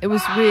beautiful. It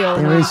was real.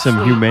 and There it is was some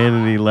sweet.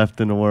 humanity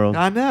left in the world.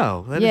 I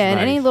know. That is Yeah, and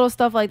nice. any little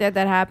stuff like that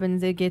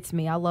happens, it gets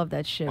me. I love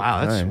that shit.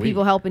 Wow, that's sweet.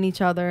 People helping each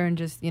other and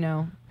just, you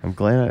know. I'm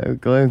glad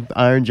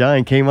Iron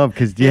Giant came up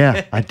because,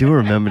 yeah, I do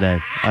remember that.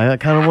 I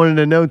kind of wanted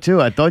to know,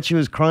 too. I thought she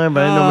was crying,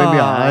 but I didn't know maybe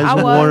her eyes I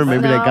were was. watering.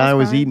 Maybe No, that I guy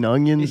was was crying. eating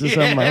onions or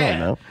something. I don't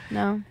know.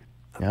 No.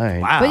 All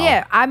right. Wow. But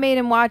yeah, I made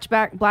him watch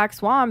Black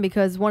Swan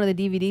because one of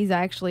the DVDs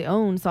I actually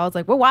owned. So I was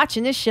like, we're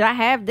watching this shit. I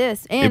have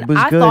this. And It was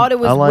I good. thought it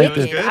was I liked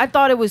wicked. it. I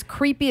thought it was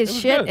creepy as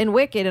shit and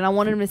wicked, and I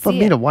wanted him to For see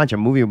me it. to watch a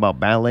movie about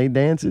ballet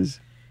dances,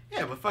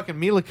 Yeah, but fucking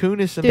Mila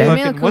Kunis and Dude, fucking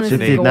Mila what's Kunis her is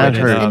name? Did not gorgeous.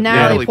 hurt. And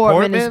Natalie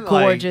Portman is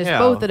gorgeous. Like,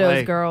 Both of those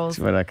like, girls.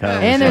 that's what I kind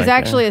of And there's like,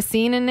 actually a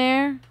scene in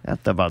there.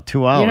 after about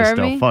 2 hours, heard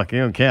though, me? fuck, you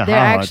don't care There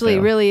how hot actually they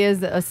are. really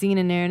is a scene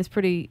in there, and it's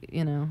pretty,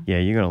 you know. Yeah,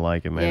 you're going to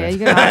like it, man. Yeah,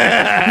 you're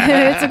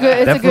gonna. It's a good.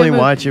 It's Definitely a good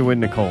watch it with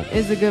Nicole.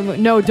 It's a good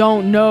movie. No,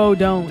 don't. No,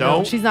 don't. No,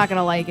 Don't? she's not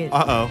gonna like it.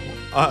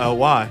 Uh-oh.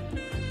 Why?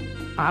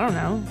 I don't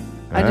know.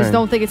 I All just right.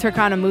 don't think it's her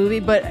kind of movie.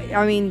 But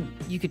I mean,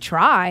 you could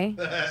try.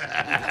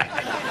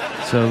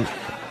 So,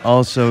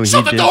 also,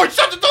 Shut the door!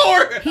 Shut the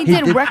door! He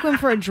did Requiem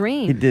for a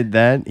Dream. He did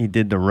that. He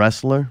did The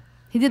Wrestler.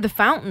 He did The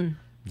Fountain.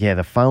 Yeah,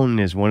 The Fountain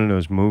is one of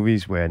those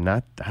movies where I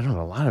don't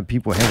know, a lot of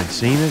people haven't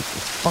seen it.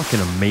 It's fucking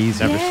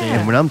amazing. Never seen it.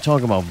 And when I'm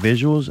talking about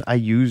visuals, I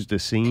use the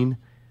scene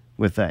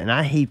with that. And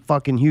I hate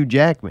fucking Hugh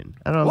Jackman.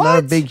 I'm not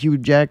a big Hugh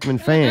Jackman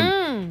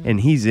fan. And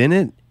he's in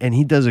it, and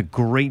he does a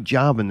great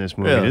job in this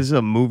movie. Really? This is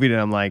a movie that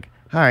I'm like,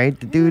 all right,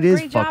 the dude is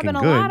Great job fucking in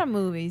a good. lot of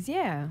movies.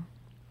 Yeah.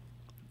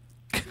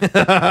 Fucking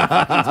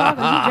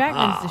talking. Hugh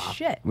Jackman's the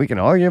shit. We can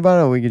argue about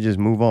it, or we can just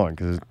move on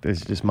because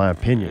it's just my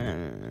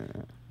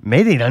opinion.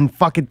 Maybe he doesn't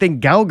fucking think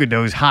Gal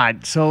Gadot's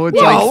hot, so it's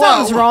Yeah, like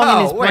something's wrong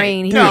in his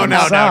brain. He No, doesn't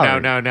no, solve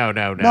no, it. no.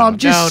 No, I'm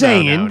just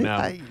saying. No.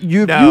 If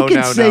you No, can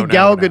no, say no,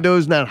 Gal no.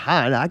 Gadot's not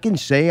hot, I can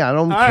say I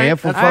don't All care right,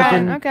 for that's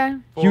fine. fucking Okay.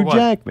 For Hugh what?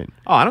 Jackman.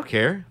 Oh, I don't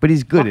care. But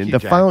he's good. Fuck And Hugh The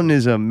Jackman. Fountain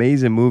is an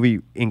amazing movie,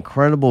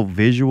 incredible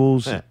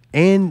visuals. Yeah.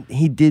 And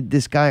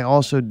this guy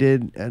also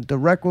did The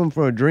Requiem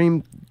for a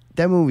Dream.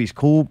 That movie's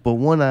cool, but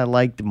one I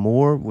liked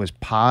more was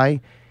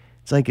Pi.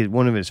 It's like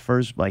one of his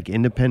first like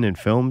independent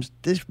films.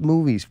 This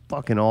movie's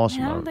fucking awesome.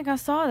 Yeah, I don't think I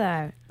saw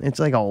that. It's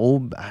like I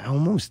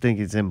almost think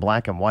it's in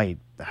black and white.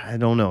 I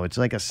don't know. It's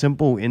like a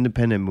simple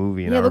independent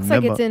movie. And Yeah, I it looks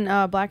like remember,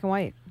 it's in black and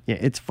white. Yeah,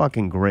 it's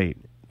fucking great.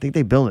 I think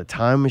they built a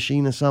time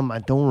machine or something. I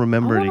don't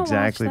remember I it wanna watch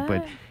exactly, that.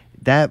 but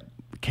that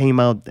came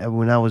out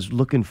when I was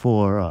looking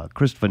for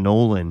Christopher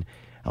Nolan.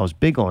 I was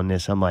big on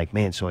this. I'm like,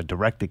 man, so a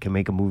director can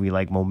make a movie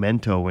like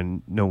Memento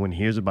and no one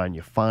hears about it and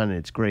you find it.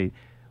 It's great.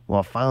 Well,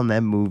 I found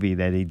that movie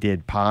that he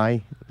did,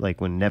 Pi, like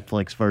when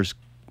Netflix first,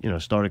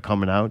 started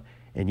coming out.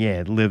 And yeah,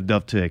 it lived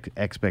up to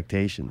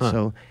expectations. Huh.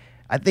 So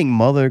I think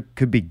Mother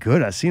could be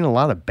good. I've seen a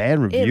lot of bad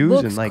reviews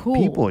looks and like cool.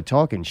 people are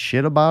talking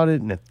shit about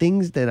it. And the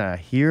things that I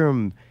hear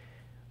them,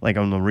 like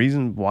on the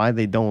reason why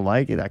they don't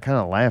like it, I kind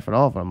of laugh it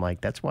off. I'm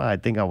like, that's why I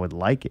think I would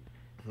like it.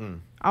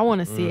 I want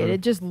to see it.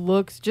 It just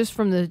looks, just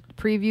from the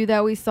preview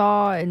that we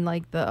saw and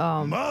like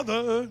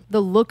the the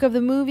look of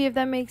the movie, if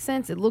that makes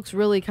sense. It looks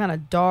really kind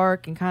of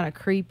dark and kind of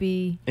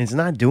creepy. It's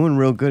not doing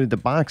real good at the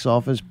box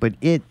office, but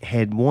it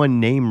had one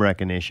name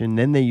recognition.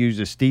 Then they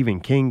used a Stephen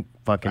King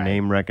fucking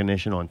name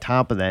recognition on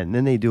top of that, and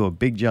then they do a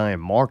big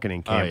giant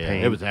marketing Oh, yeah,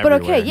 campaign. it was But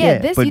okay, yeah,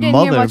 this but you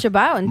didn't hear much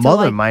about until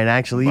Mother like, might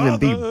actually even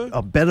be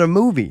a better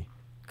movie.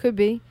 could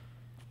be.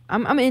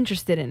 I'm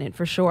interested in it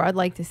for sure. I'd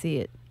like to see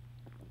it.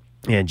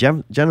 Yeah,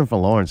 Jennifer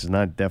Lawrence is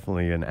not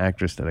definitely an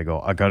actress that I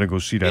go, I gotta go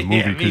see that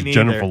movie me because neither.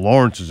 Jennifer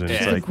Lawrence is in it. Yeah.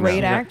 It's She's a like,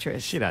 great no.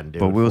 actress. She doesn't do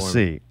But it we'll for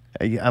me.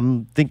 see.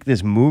 I'm think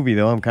this movie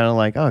though. I'm kind of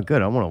like, oh,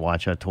 good. I want to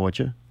watch her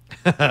torture.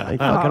 Like, fucking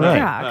right.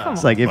 God, come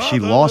It's on. like if she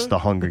lost the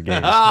Hunger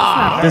Games.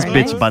 not This very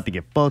bitch nice. about to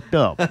get fucked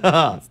up. It's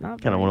not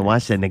Kind very of want to nice.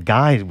 watch that. And the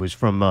guy was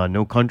from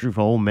No Country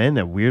for Old Men,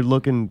 that weird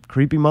looking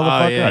creepy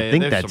motherfucker. Oh, yeah, I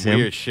think there's that's some him.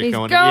 weird shit He's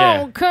going gone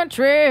on.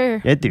 country.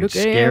 That dude's Look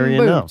at scary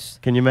them enough. boots.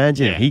 Can you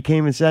imagine if Yeah. he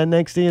came and sat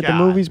next to you at the God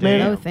movies, man?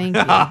 No, thank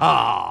you.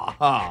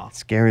 Yeah.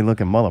 Scary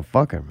looking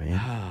motherfucker,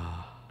 man.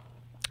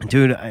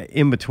 Dude,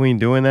 in between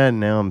doing that,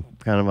 now I'm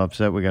kind of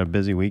upset. We got a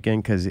busy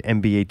weekend because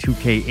NBA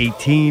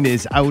 2K18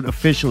 is out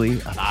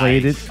officially. I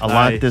played it a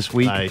lot this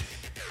week.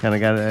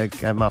 Kind of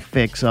got my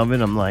fix of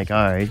it. I'm like, all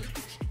right.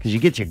 Because you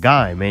get your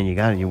guy, man.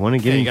 You want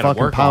to get him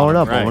fucking powered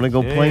up. I want to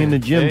go play in the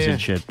gyms and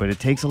shit, but it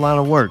takes a lot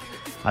of work.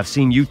 I've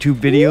seen YouTube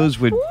videos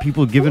with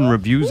people giving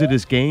reviews of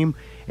this game,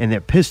 and they're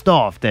pissed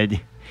off that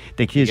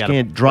they just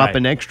can't drop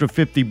an extra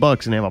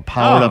 $50 and have a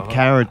powered up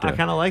character. I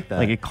kind of like that.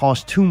 Like it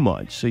costs too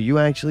much. So you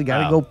actually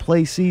got to go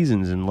play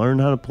seasons and learn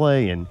how to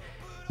play, and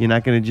you're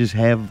not going to just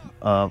have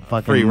a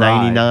fucking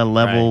 99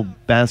 level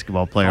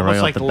basketball player Almost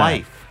right like off the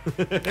life.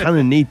 bat. Kind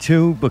of neat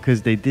too,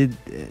 because they did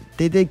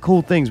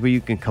cool things where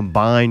you can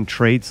combine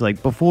traits.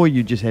 Like before,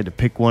 you just had to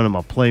pick one. I'm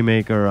a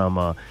playmaker. I'm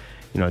a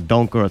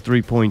dunker, a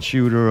 3-point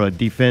shooter, a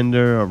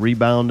defender, a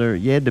rebounder.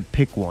 You had to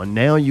pick one.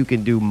 Now you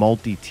can do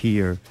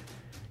multi-tier,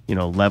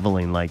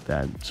 leveling like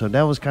that. So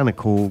that was kind of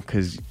cool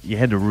because you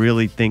had to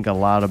really think a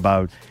lot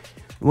about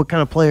what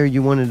kind of player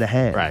you wanted to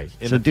have. Right.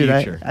 So, dude,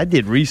 I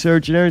did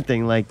research and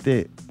everything. Like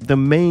the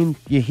main,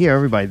 you hear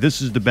everybody,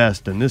 this is the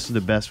best and this is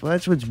the best. Well,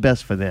 that's what's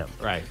best for them.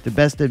 Right. The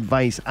best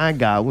advice I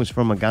got was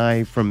from a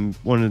guy from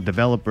one of the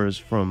developers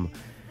from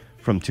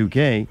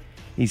 2K.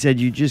 He said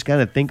you just got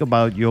to think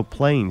about your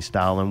playing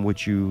style and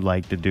what you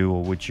like to do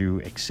or what you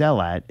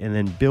excel at, and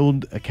then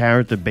build a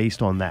character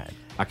based on that.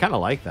 I kind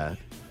of like that.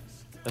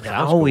 I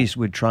always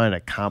would try to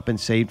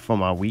compensate for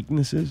my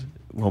weaknesses.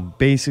 Well,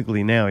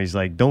 basically now he's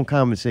like, don't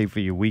compensate for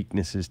your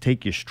weaknesses.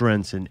 Take your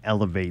strengths and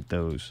elevate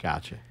those.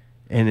 Gotcha.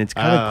 And it's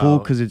kind of cool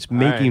because it's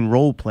making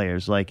role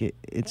players. Like,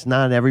 it's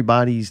not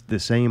everybody's the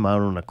same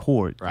out on the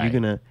court. Right. You're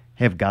going to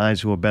have guys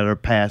who are better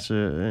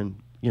passer and,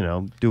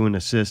 doing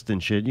assist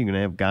and shit. You're going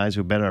to have guys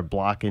who are better at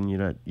blocking.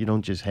 You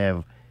don't just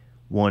have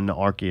one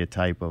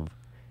archetype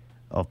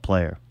of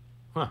player.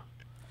 Huh.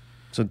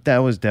 So that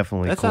was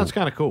definitely That cool. sounds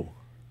kind of cool.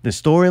 The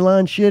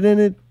storyline shit in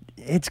it,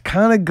 it's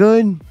kind of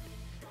good.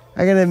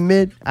 I gotta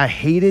admit, I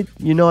hate it.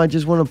 I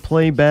just want to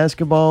play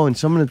basketball, and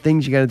some of the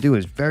things you gotta do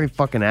is very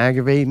fucking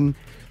aggravating.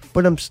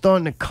 But I'm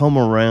starting to come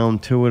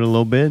around to it a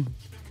little bit.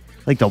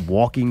 Like the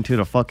walking to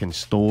the fucking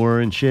store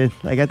and shit.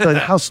 Like, I thought,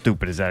 how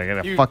stupid is that? I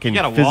gotta fucking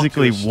gotta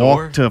physically walk to a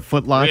walk to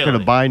Foot Locker to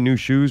Really? buy new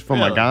shoes for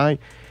my Really? guy.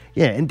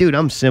 Yeah, and dude,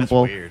 I'm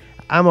simple. That's weird.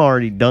 I'm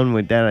already done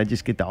with that. I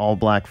just get the all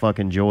black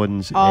fucking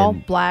Jordans. All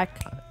and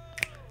black.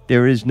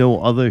 there is no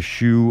other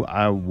shoe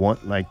I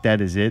want. Like, that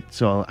is it.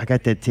 So I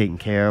got that taken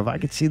care of. I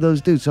could see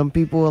those dudes. Some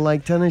people are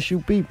like tennis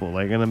shoe people.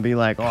 They're going to be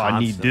like, oh, I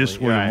need this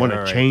one. I want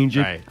to change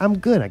it. right. I'm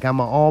good. I got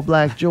my all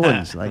black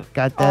Jordans. Like,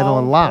 got that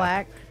on lock.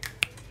 Black.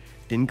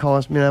 Didn't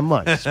cost me that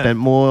much. Spent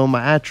more on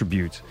my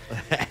attributes.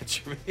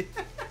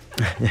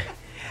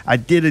 I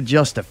did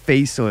adjust the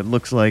face so it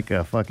looks like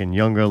a fucking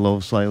younger,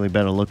 little, slightly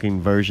better looking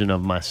version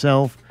of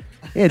myself.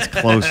 It's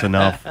close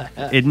enough.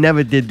 It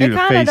never did do It the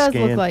kind face of does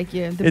scan. look like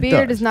you. The It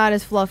beard does. is not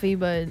as fluffy,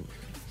 but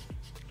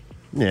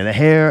Yeah, the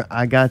hair.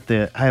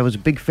 I was a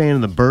big fan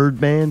of the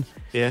Birdman.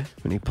 Yeah.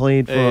 When he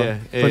played for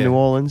New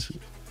Orleans,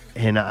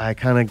 and I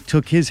kind of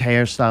took his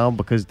hairstyle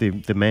because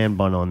the man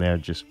bun on there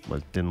just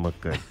didn't look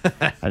good.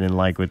 I didn't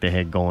like what they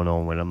had going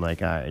on with it. I'm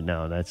like, all right,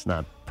 no, that's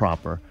not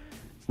proper.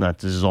 It's not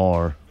the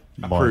czar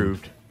bun.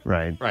 Approved.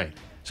 Right. Right.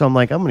 So I'm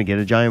like, I'm gonna get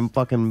a giant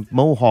fucking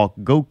Mohawk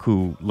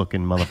Goku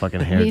looking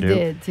motherfucking hairdo. he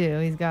did too.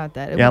 He's got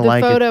that. Yeah, I the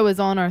like it. photo is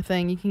on our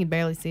thing. You can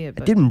barely see it. I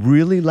But didn't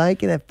really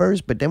like it at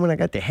first, but then when I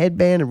got the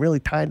headband, it really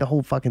tied the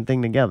whole fucking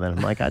thing together. And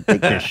I'm like, I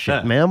dig this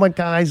shit, man. My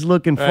guy's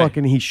looking Right.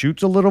 fucking. He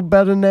shoots a little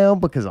better now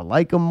because I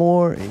like him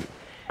more.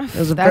 It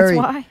was a That's very,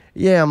 why?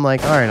 Yeah, I'm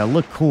like, all right, I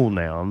look cool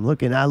now.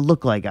 I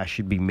look like I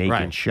should be making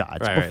Right. shots.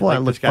 Right, Before right. I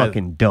Like look this guy-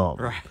 fucking dumb.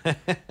 Right.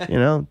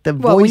 The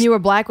well, voice. when you were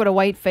black with a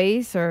white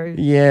face, or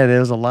Yeah,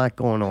 there was a lot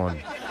going on.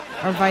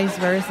 vice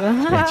versa.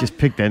 I just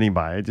picked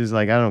anybody. It's just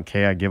like, I don't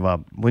care. I give up.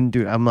 Wouldn't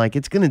do. I'm like,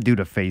 it's gonna do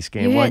the face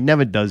scan. You Well, it had-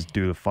 never does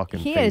do the fucking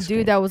he face had a scan.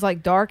 dude that was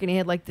like dark, and he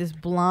had like this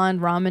blonde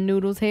ramen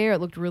noodles hair. It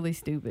looked really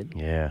stupid.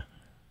 Yeah.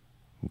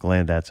 I'm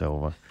glad that's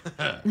over.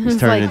 He's He's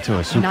turning into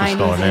a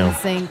superstar now.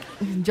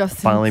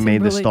 Justin Finally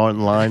made the Timberlake. starting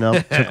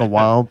lineup. Took a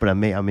while, but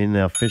I'm in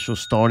the official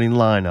starting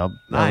lineup.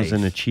 That was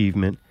an Nice.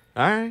 achievement.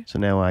 All right. So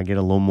now I get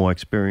a little more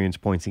experience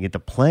points and get to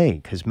play.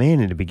 Because, man,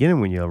 in the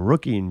beginning, when you're a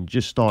rookie and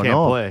just starting Can't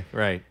off, play.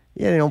 Right.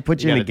 yeah, they don't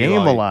put you in the gotta do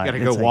game all- a lot. You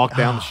gotta It's go like, walk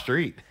down ah. the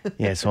street.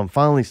 Yeah, so I'm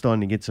finally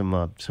starting to get some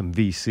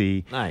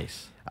VC.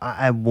 Nice.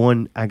 I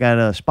got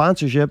a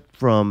sponsorship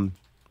from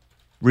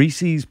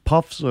Reese's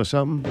Puffs or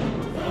something.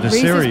 The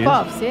Reese's cereal.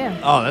 Puffs, yeah.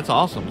 Oh, that's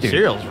awesome. Dude.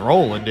 Cereal's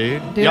rolling,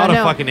 dude. Dude, you ought I to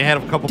know. fucking had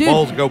a couple Dude.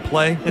 bowls to go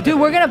play. Dude,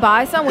 we're gonna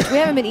buy some, which we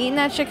haven't been eating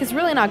that shit because it's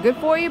really not good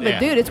for you. But Yeah.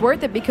 dude, it's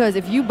worth it because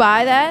if you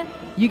buy that,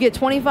 you get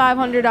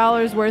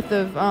 $2,500 worth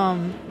of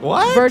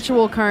What?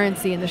 virtual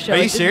currency in the show. Are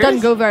you It serious? doesn't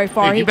go very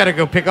far. Dude, you better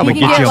go pick up he a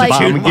can box get of like,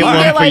 shoes. I'm gonna get he can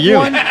one get for like you.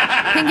 one.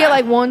 He can get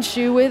like one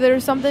shoe with it or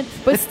something.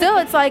 But still,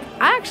 it's like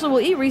I actually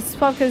will eat Reese's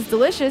Puffs because it's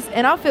delicious,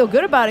 and I'll feel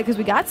good about it because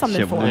we got something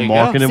Shit, for well, it. the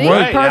marketing See,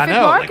 worked. perfect Right, I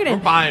know. Like, marketing. we're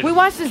buying we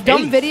watched this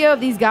dumb case. video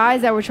of these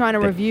guys that were trying to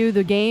review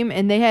the game,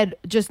 and they had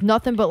just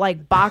nothing but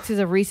like boxes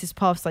of Reese's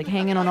Puffs like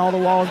hanging on all the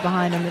walls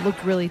behind them. It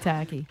looked really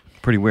tacky.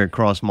 Pretty weird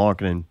cross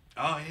marketing.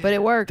 But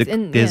it works.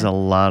 There's a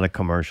lot of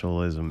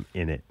commercialism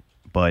in it.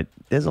 But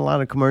there's a lot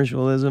of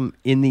commercialism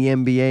in the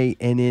NBA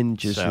and in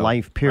just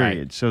life, period.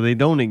 Right. So they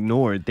don't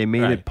ignore it. They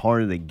made Right. it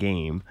part of the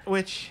game.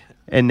 Which...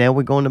 And now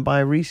we're going to buy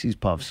Reese's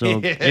Puffs.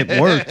 So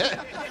it worked.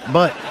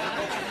 But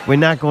we're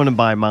not going to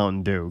buy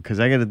Mountain Dew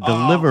because I got a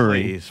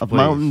delivery of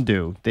Mountain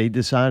Dew. They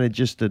decided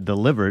just to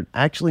deliver it.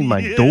 Actually,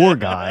 my door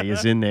guy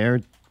is in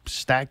there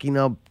stacking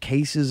up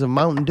cases of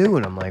Mountain Dew.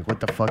 And I'm like, what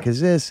the fuck is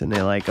this? And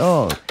they're like,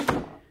 oh...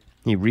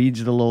 He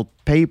reads the little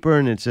paper,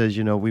 and it says,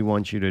 we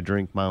want you to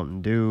drink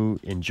Mountain Dew,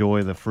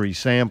 enjoy the free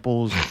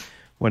samples,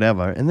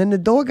 whatever. And then the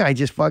door guy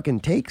just fucking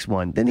takes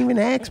one. Didn't even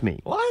ask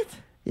me. What?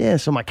 Yeah,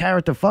 so my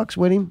character fucks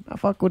with him. I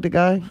fuck with the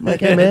guy. I'm like,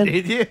 hey, man,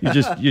 Did you?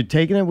 you're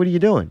taking it? What are you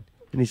doing?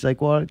 And he's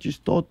like, well, I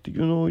just thought,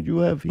 you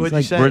have... He's What'd you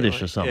like say?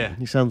 British or something. Yeah.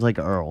 He sounds like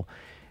Earl.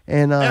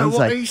 And Yeah, he's what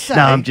like, did he say?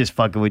 no, I'm just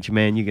fucking with you,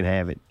 man. You can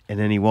have it. And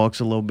then he walks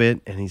a little bit,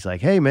 and he's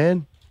like, hey,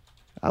 man,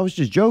 I was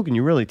just joking.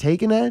 You really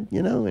taking that,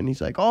 And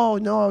he's like, oh,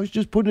 no, I was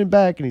just putting it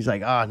back. And he's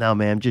like, oh, no,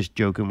 man, I'm just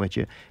joking with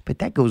you. But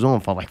that goes on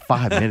for like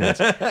 5 minutes.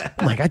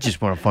 I'm like, I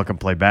just want to fucking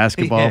play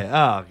basketball.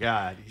 Yeah. Oh,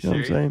 God. You know what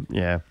I'm saying?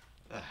 Yeah.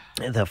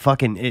 The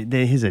fucking,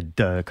 here's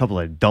a couple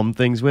of dumb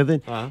things with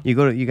it. Uh-huh. You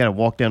got to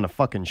walk down the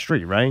fucking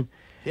street, right?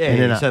 Yeah,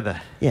 And then you said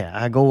that. Yeah,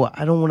 I go,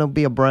 I don't want to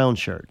be a brown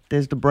shirt.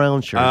 There's the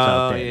brown shirts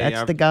out there. yeah, That's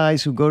yeah. the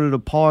guys who go to the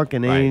park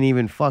and they Right. ain't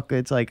even fuck.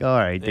 It's like, all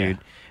right, dude.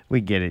 Yeah. We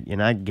get it. You're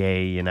not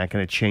gay. You're not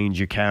going to change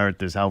your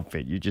character's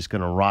outfit. You're just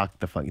going to rock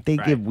the fucking... They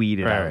get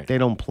weeded Right, out. right. They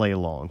don't play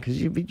along. Because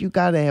you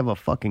got to have a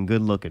fucking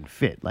good-looking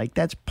fit. Like,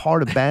 that's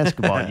part of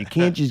basketball. You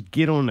can't just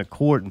get on the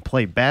court and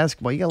play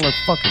basketball. You got to look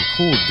fucking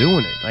cool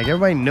doing it. Like,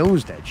 everybody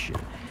knows that shit.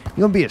 You're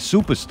going to be a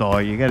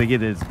superstar. You got to get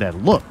that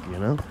look,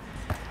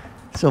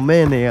 So,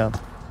 man, they...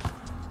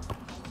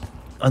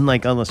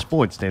 unlike other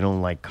sports, they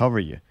don't, cover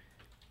you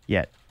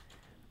yet.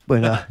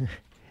 But...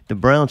 The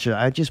brown shirt,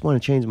 I just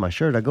want to change my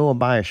shirt. I go and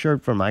buy a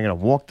shirt from, I got to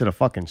walk to the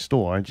fucking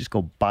store. I just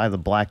go buy the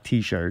black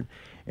T-shirt.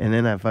 And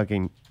then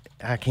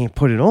I can't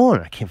put it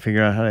on. I can't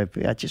figure out how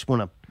to, I just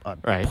want to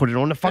put it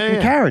on the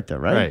fucking character,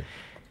 right?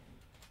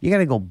 You got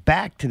to go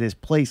back to this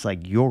place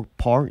like your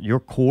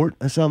court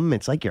or something.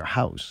 It's like your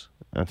house.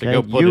 Okay,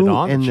 go put you it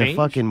on, and the change?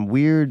 fucking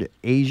weird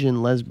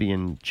Asian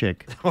lesbian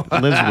chick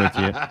lives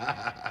with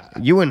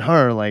you. You and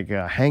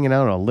her hanging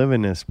out or live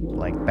in this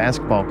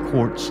basketball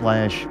court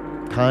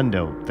 /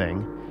 condo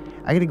thing.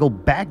 I got to go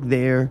back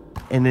there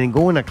and then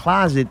go in a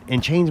closet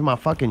and change my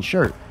fucking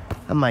shirt.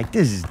 I'm like,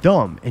 this is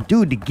dumb. And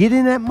dude, to get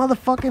in that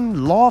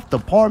motherfucking loft,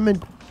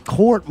 apartment,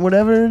 court,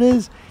 whatever it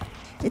is,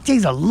 it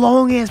takes a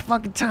long ass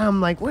fucking time.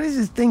 I'm like, what is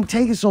this thing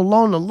taking so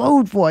long to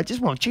load for? I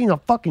just want to change a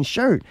fucking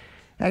shirt.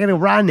 I got to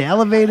ride in the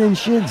elevator and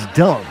shit. It's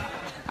dumb.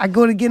 I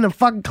go to get in the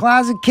fucking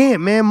closet,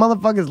 can't, man.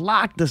 Motherfucker's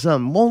locked or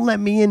something. Won't let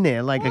me in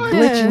there. Like a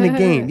glitch in the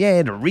game. Yeah, I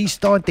had to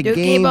restart the You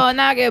game. keep on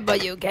knocking,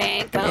 but you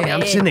can't come Yeah,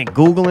 I'm in. sitting there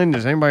Googling,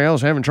 is anybody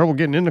else having trouble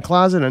getting in the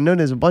closet? I know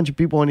there's a bunch of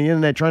people on the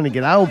internet trying to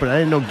get out, but I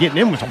didn't know getting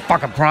in was a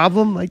fucking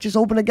problem. Like, just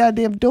open the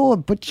goddamn door.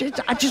 But shit,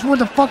 I just want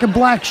the fucking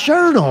black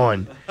shirt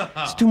on.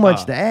 It's too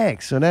much to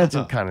ask. So that's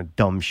the kind of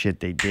dumb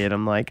shit they did.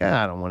 I'm like,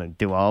 I don't want to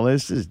do all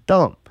this. This is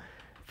dumb.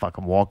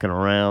 Fucking walking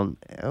around.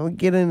 I don't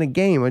get in the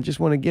game. I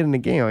just want to get in the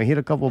game. I hit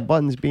a couple of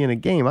buttons, be in a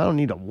game. I don't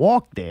need to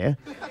walk there.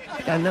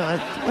 I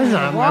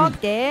know. Walk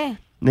there.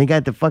 And they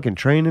got the fucking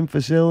training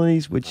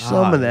facilities, which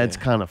some Oh, of that's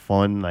kind of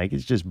fun. Like,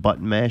 it's just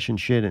button mashing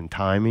shit and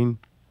timing.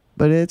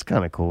 But it's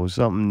kind of cool.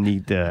 Something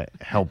neat to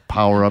help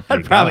power up your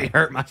I'd probably guy.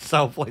 hurt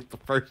myself the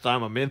first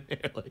time I'm in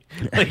there.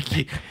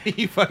 Like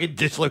you fucking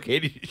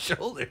dislocated your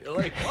shoulder.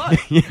 Like,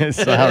 what? Yeah,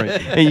 sorry.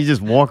 And you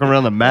just walk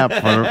around the map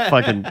for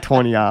fucking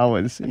 20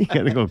 hours. You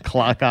got to go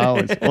clock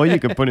hours. Or you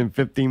could put in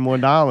 $15 more.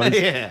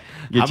 Yeah.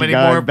 Get your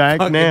guy back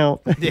fucking-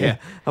 now. Yeah.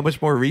 How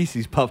much more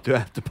Reese's Puff do I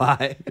have to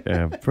buy?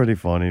 Yeah, pretty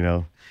funny,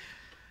 though.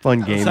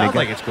 Fun game. Sounds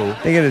like it's cool.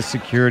 They got a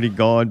security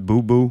guard,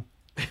 Boo Boo.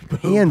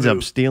 He ends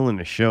up stealing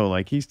the show.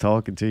 Like, he's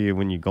talking to you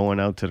when you're going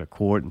out to the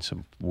court and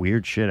some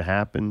weird shit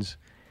happens.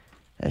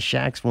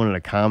 Shaq's one of the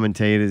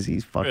commentators.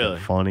 He's fucking Really?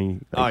 funny.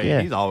 Oh, Like,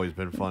 yeah. He's always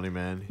been funny,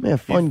 man. Man,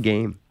 fun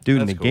game.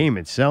 Dude, and the That's cool. game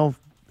itself,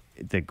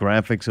 the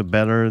graphics are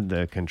better.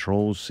 The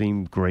controls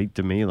seem great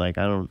to me. Like,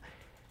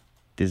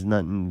 there's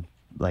nothing,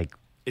 like...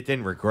 It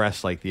didn't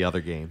regress like the other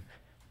game.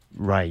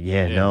 Right,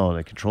 yeah, no,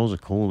 the controls are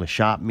cool. The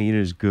shot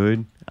meter's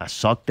good. I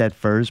sucked at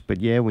first, but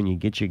yeah, when you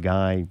get your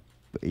guy...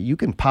 You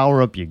can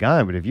power up your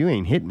guy, but if you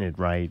ain't hitting it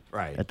right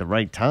at the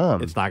right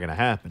time... It's not going to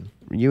happen.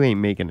 You ain't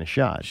making the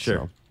shot. Sure.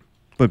 So.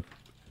 But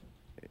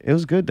it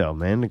was good, though,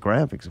 man. The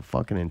graphics are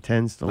fucking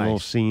intense. The little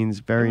Nice. scenes,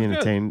 very It was good.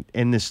 entertaining.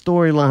 And the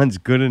storyline's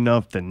good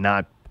enough to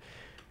not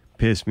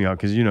piss me off.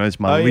 Because, it's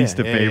my Oh, yeah, least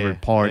yeah, favorite yeah,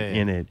 part yeah, yeah.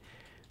 in it.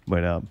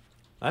 But,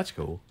 That's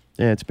cool.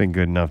 yeah, it's been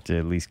good enough to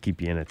at least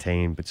keep you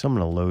entertained. But some of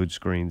the load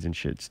screens and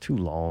shit's too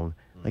long.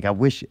 Like, I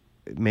wish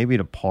maybe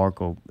the park...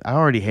 I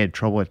already had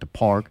trouble at the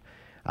park.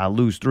 I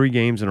lose 3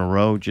 games in a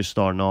row just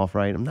starting off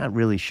right. I'm not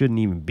really shouldn't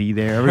even be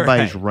there.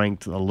 Everybody's Right.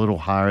 ranked a little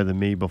higher than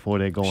me before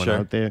they're going Sure.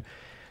 out there.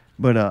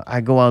 But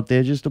I go out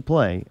there just to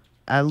play.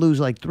 I lose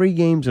like 3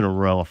 games in a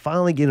row. I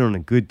finally get on a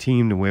good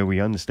team to where we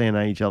understand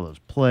how each other's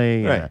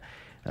play. Right.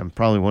 I'm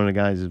probably one of the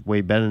guys that's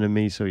way better than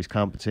me, so he's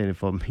compensated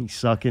for me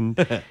sucking.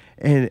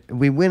 And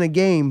we win a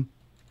game,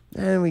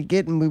 and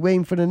we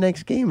waiting for the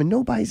next game, and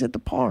nobody's at the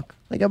park.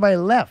 Like, everybody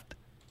left.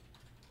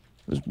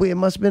 It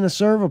must have been a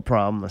server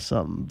problem or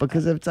something,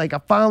 because it's like I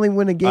finally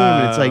win a game,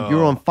 and it's like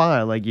you're on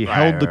fire, like you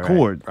held the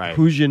court. Right.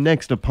 Who's your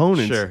next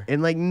opponent? Sure.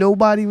 And like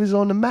nobody was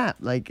on the map,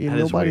 like and That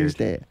is nobody weird. was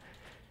there.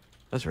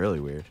 That's really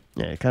weird.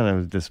 Yeah, it kind of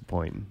was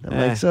disappointing. I'm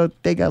Eh. like, so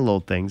they got little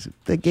things.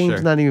 The game's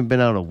Sure. not even been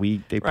out a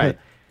week. They Right.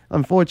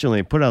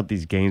 unfortunately, put out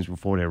these games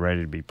before they're ready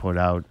to be put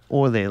out,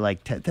 or they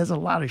like. There's a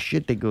lot of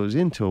shit that goes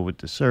into it with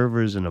the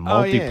servers and the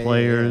Oh, yeah,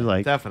 multiplayer. yeah,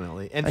 like,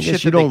 definitely. And I shit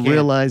guess you that they don't can't-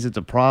 realize it's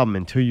a problem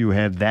until you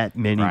have that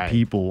many Right.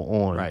 people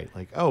on. Right.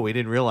 Like, oh, we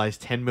didn't realize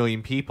 10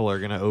 million people are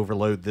going to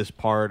overload this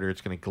part or it's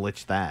going to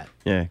glitch that.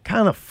 Yeah,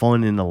 kind of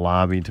fun in the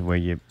lobby to where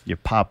you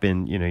pop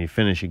in, you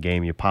finish a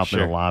game, you pop in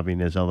Sure. the lobby, and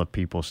there's other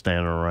people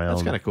standing around.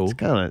 That's kinda cool. It's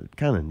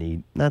kind of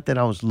neat. Not that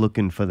I was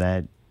looking for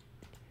that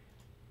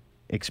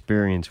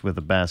experience with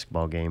a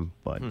basketball game,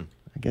 but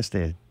I guess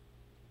they're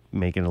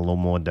making it a little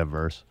more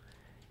diverse.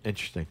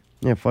 Interesting.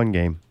 Yeah, fun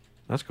game.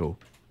 That's cool.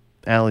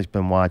 Allie's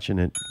been watching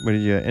it. What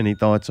did you? Any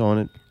thoughts on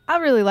it? I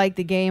really like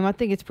the game. I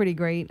think it's pretty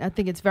great. I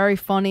think it's very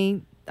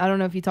funny. I don't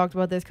know if you talked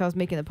about this because I was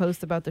making a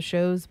post about the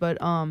shows, but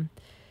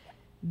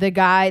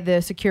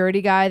the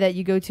security guy that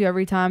you go to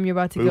every time you're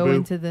about to go Boo-boo.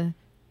 into the...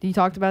 You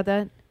talked about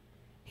that?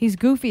 He's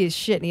goofy as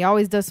shit, and he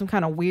always does some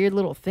kind of weird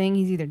little thing.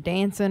 He's either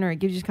dancing or he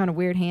gives you kind of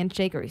weird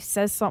handshake or he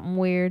says something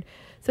weird.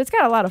 So it's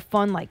got a lot of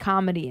fun, like,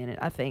 comedy in it,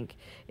 I think.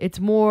 It's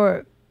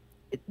more...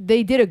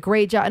 They did a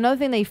great job. Another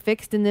thing they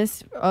fixed in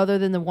this, other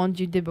than the ones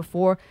you did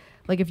before,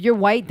 like, if you're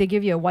white, they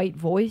give you a white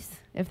voice,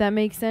 if that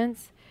makes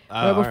sense.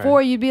 Oh, Where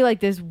before, you'd be like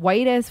this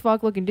white ass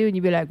fuck looking dude, and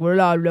you'd be like,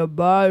 blah, blah,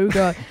 blah,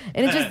 blah.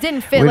 And it just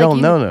didn't fit. We like, don't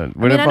you, know that.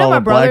 What I mean, if I know all my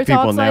the brother black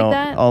people talks now? like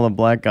that. All the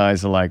black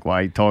guys are like,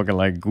 why you talking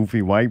like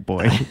goofy white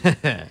boy?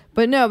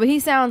 But no, but he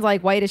sounds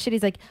like white as shit.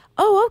 He's like,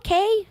 oh,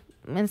 okay.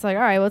 And it's like,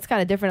 all right, well, it's kind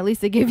of different. At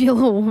least they give you a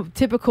little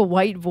typical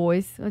white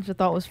voice, which I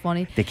thought was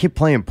funny. They keep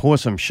playing Pour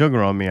Some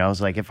Sugar on me. I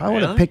was like, if I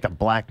would have Really? picked a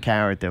black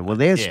character, will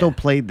they have still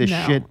played this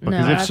No, shit?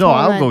 Because no, if I so, told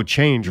I'll that- go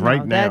change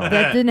right no, now.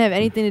 That didn't have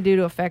anything to do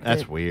to affect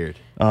That's it. weird.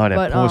 Oh, that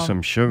But, Pour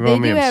Some Sugar they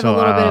on me. do I'm have so, a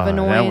little bit of that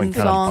annoying one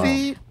kinda song,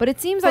 bummed. but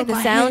it seems like the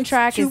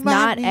soundtrack is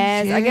not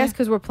as. I guess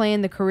because we're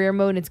playing the career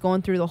mode and it's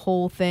going through the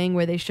whole thing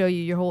where they show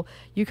you your whole.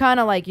 You kind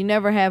of like you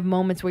never have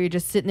moments where you're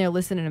just sitting there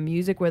listening to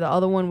music. Where the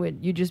other one would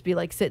you just be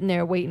like sitting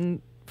there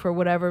waiting for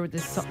whatever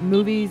the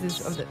movies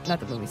not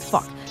the movies.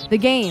 Fuck the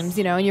games,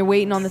 and you're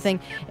waiting on the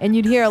thing, and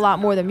you'd hear a lot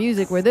more of the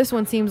music. Where this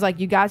one seems like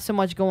you got so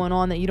much going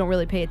on that you don't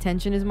really pay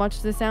attention as much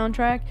to the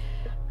soundtrack.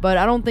 But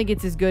I don't think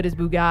it's as good as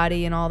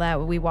Bugatti and all that.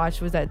 What we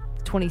watched was that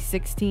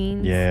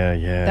 2016. Yeah.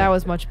 That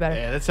was much better.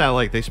 Yeah, that sounded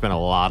like they spent a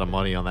lot of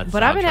money on that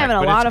But I've been soundtrack, having a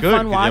but lot it's of good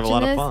fun 'cause you have a watching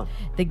lot of this.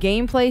 fun. The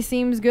gameplay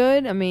seems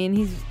good. I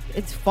mean,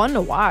 it's fun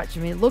to watch.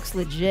 I mean, it looks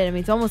legit. I mean,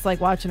 it's almost like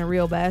watching a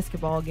real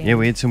basketball game. Yeah,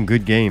 we had some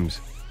good games.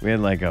 We had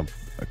like a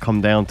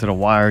come down to the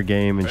wire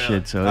game and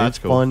shit. So That's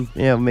it's cool. fun.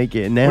 Yeah, make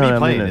it. Now What are you I'm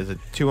playing? in a- Is it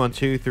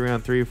 2-on-2,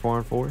 3-on-3,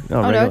 4-on-4?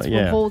 No, no, regular- it's the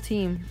yeah. whole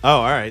team. Oh,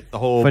 all right. The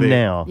whole For big-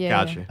 now. Yeah.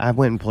 Gotcha. I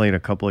went and played a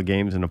couple of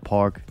games in the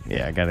park.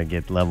 Yeah, I got to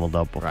get leveled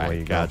up before Right,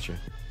 you go. gotcha.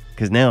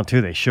 Because now,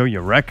 too, they show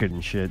your record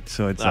and shit.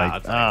 So it's like,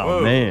 it's like, oh,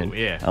 whoa, man.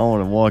 yeah. I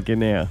want to walk in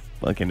there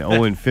fucking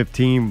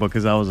 0-15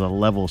 because I was a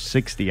level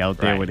 60 out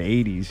there Right. with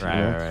 80s. Right,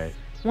 you know? right.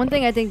 One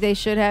thing I think they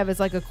should have is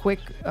like a quick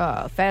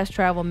fast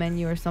travel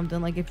menu or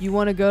something. Like if you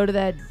want to go to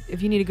that,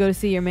 if you need to go to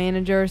see your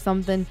manager or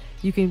something,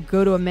 you can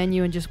go to a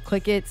menu and just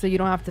click it so you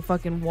don't have to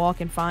fucking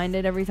walk and find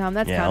it every time.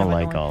 That's Yeah, kind I of don't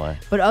like annoying. all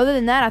that. But other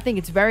than that, I think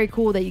it's very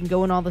cool that you can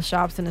go in all the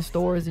shops and the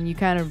stores and you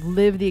kind of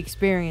live the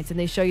experience and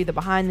they show you the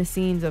behind the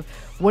scenes of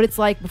what it's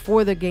like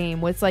before the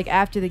game, what it's like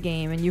after the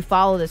game, and you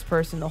follow this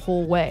person the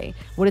whole way.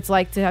 What it's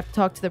like to have to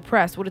talk to the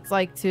press, what it's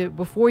like to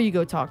before you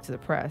go talk to the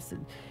press.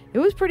 And it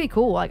was pretty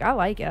cool. Like I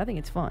like it. I think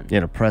it's fun. Yeah,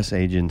 the press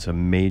agent's a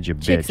major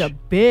Chick's bitch. a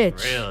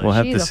bitch. Really? We'll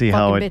have She's to a see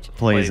how fucking it bitch.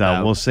 plays Plays out.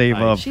 out. We'll save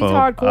Nice. up She's for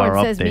hardcore our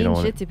and says update mean on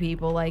shit it. to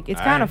people. Like it's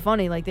All kind of right.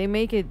 funny. Like they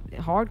make it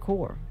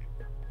hardcore.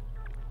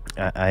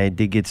 I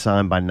did get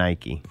signed by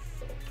Nike.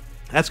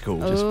 That's cool.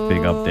 Just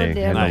big update.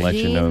 Had to Nice. let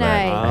you know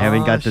that. Nice. I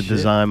haven't got Oh, to shit.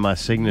 design my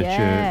signature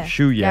Yeah.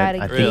 shoe yet.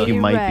 Gotta I get think you it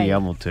might right. be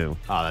able to.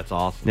 Oh, that's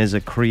awesome. There's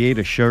a create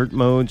a shirt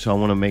mode, so I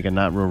want to make a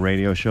Not Real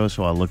Radio show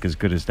so I look as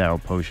good as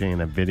Daryl Poche in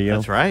that video.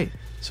 That's right.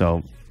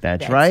 So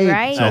that's That's right.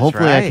 right. So That's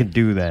hopefully I right. could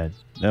do that.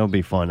 That'll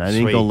be fun. I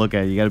didn't go Sweet. look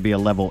at it. You got to be a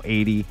level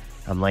 80.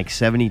 I'm like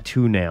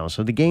 72 now.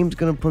 So the game's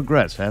going to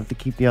progress. I have to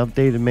keep you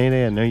updated,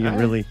 Mayday. I know you All right.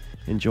 really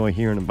enjoy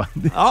hearing about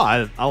this.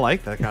 Oh, I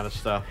like that kind of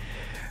stuff.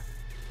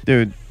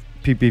 Dude,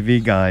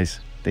 PPV guys,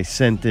 they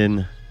sent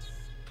in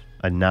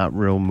a Not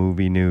Real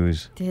movie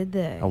news. Did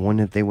they? I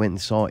wonder if they went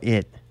and saw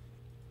it.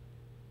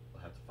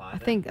 I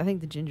think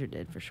the ginger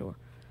did for sure.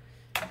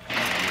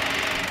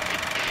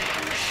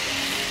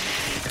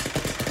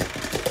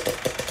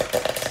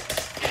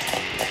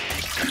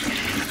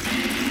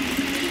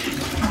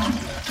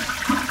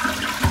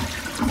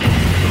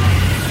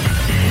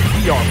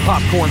 We are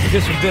Popcorn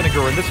Piss and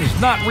Vinegar, and this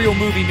is Not Real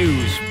Movie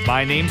News.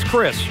 My name's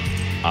Chris.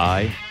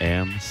 I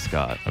am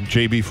Scott. I'm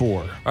JB4.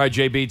 All right,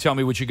 JB, tell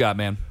me what you got,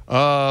 man.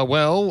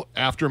 Well,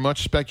 after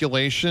much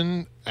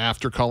speculation,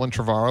 after Colin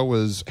Trevorrow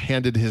was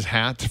handed his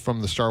hat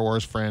from the Star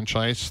Wars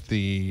franchise,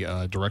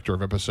 the director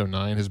of Episode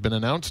 9 has been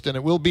announced, and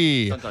it will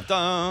be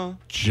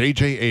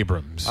J.J.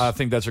 Abrams. I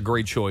think that's a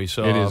great choice.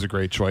 It is a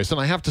great choice.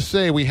 And I have to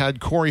say, we had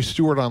Corey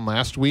Stewart on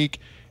last week,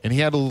 and he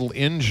had a little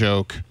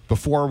in-joke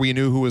before we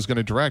knew who was going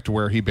to direct,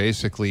 where he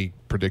basically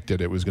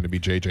predicted it was going to be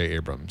J.J.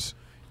 Abrams.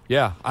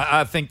 Yeah,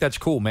 I think that's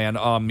cool,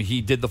 man. He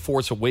did The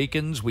Force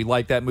Awakens. We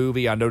like that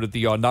movie. I know that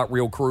the Not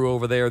Real crew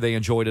over there, they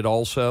enjoyed it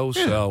also.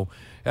 Yeah. So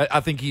I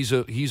think he's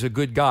a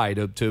good guy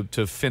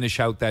to finish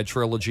out that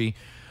trilogy.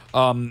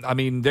 I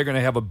mean, they're going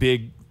to have a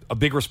big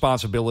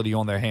responsibility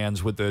on their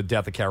hands with the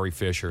death of Carrie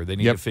Fisher. They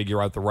need to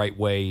figure out the right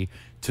way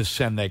to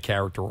send that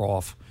character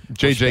off.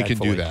 JJ can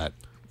do that.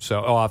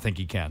 So, I think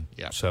he can.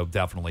 Yeah. So,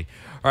 definitely.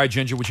 All right,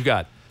 Ginger, what you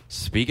got?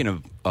 Speaking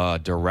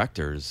of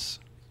directors,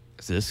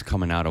 this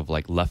coming out of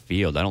like left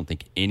field, I don't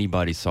think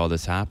anybody saw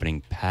this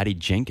happening. Patty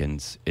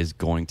Jenkins is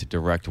going to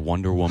direct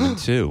Wonder Woman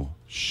 2.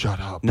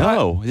 Shut up.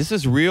 No, this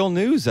is real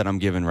news that I'm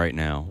giving right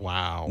now.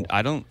 Wow.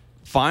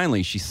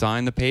 Finally, she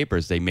signed the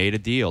papers. They made a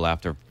deal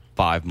after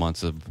 5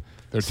 months of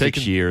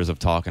 6 years of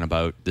talking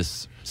about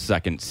this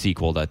second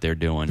sequel that they're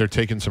doing. They're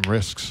taking some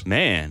risks.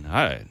 Man,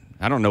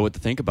 I don't know what to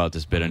think about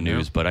this bit of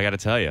news, but I got to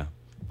tell you,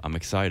 I'm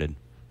excited.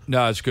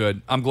 No, it's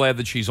good. I'm glad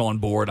that she's on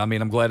board. I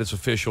mean, I'm glad it's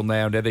official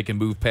now. That they can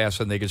move past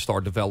and they can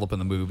start developing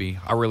the movie.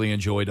 I really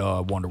enjoyed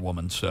Wonder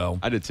Woman. So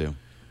I did too.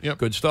 Yep.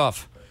 Good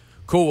stuff.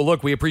 Cool. Well,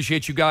 look, we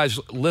appreciate you guys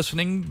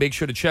listening. Make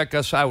sure to check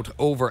us out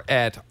over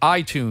at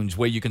iTunes,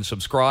 where you can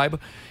subscribe.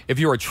 If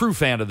you're a true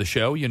fan of the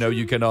show,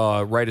 you can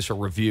write us a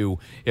review.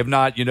 If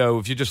not,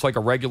 if you're just like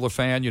a regular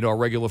fan, a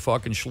regular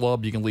fucking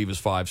schlub, you can leave us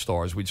 5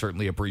 stars. We'd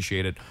certainly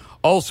appreciate it.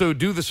 Also,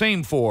 do the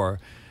same for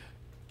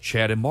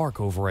Chad and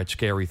Mark over at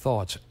Scary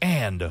Thoughts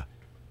and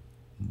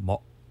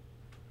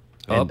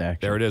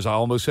there it is. I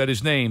almost said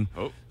his name.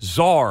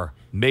 Czar,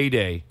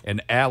 Mayday,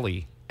 and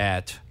Allie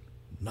at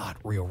Not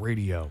Real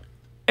Radio.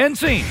 End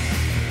scene.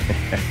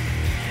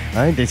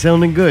 All right, they're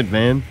sounding good,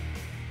 man.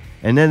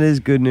 And that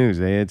is good news.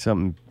 They had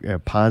something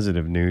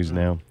positive news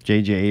now.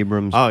 J.J.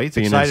 Abrams. Oh, he's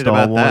being in excited Star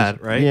about Wars.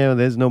 that, right? Yeah,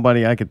 there's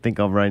nobody I could think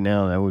of right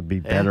now that would be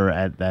better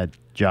at that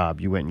job.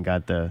 You went and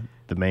got the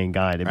main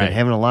guy. They've been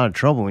having a lot of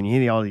trouble when you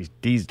hear all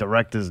these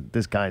directors.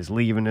 This guy's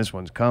leaving. This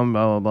one's coming.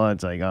 Blah blah blah.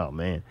 It's like, oh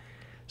man.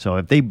 So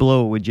if they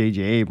blow it with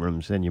J.J.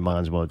 Abrams, then you might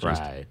as well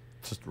just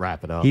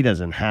wrap it up. He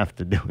doesn't have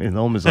to do it. It's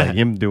almost like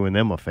him doing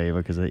them a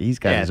favor because he's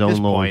got his at own this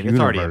little point, universe.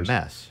 It's already a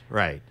mess,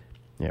 right?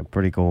 Yeah,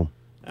 pretty cool.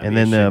 That'd And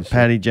be a then shit show.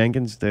 Patty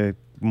Jenkins, the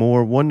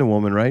more Wonder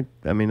Woman, right?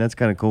 I mean, that's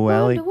kind of cool,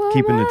 Allie,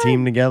 keeping the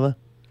team together.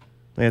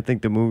 I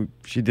think the movie,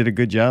 she did a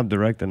good job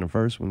directing the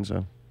first one,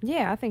 so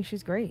Yeah, I think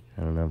she's great.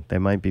 I don't know. There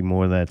might be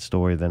more of that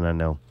story than I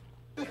know.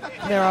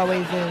 There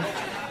always is.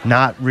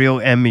 Not real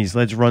Emmys.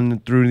 Let's run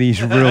through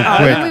these real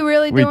quick. Are we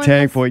really doing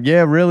tag this? for it.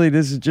 Yeah, really.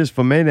 This is just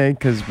for Mayday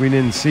because we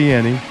didn't see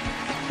any.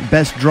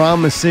 Best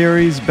drama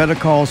series: Better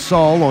Call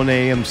Saul on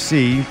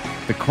AMC,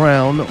 The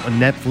Crown on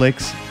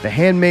Netflix, The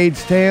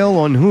Handmaid's Tale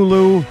on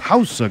Hulu,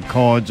 House of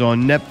Cards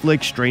on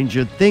Netflix,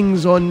 Stranger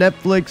Things on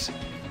Netflix,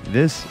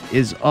 This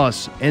Is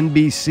Us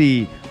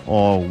NBC,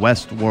 or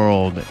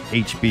Westworld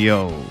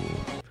HBO.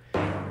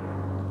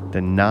 The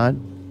Not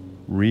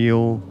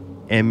Real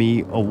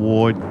Emmy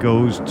Award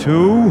goes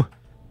to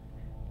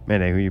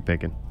Mayday. Who you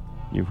picking?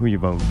 Who you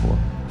voting for?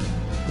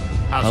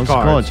 House of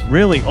Cards.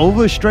 Really?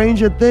 Over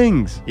Stranger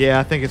Things? Yeah,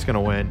 I think it's going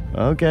to win.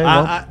 Okay.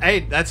 Well,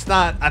 hey, that's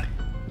not...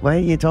 what are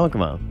you talking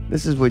about?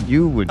 This is what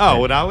you would Oh, pick.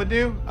 what I would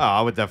do? Oh,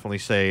 I would definitely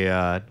say...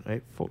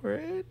 wait for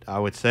it. I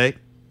would say...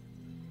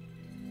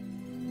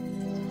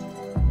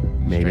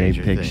 Mayday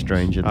Stranger pick Things.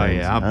 Stranger Oh,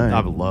 Things. yeah. All right.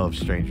 I love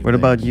Stranger Things. What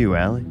about you,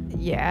 Allie?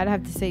 Yeah, I'd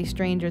have to say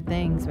Stranger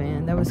Things,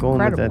 man. That was I'm going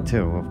incredible. with that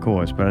too, of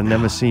course. But I've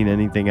never seen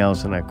anything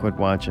else, and I quit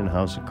watching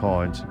House of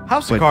Cards.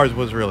 House of But Cards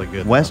was really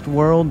good.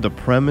 Westworld, the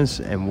premise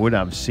and what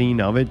I've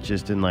seen of it,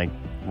 just in like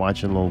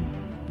watching little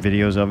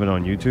videos of it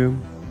on YouTube,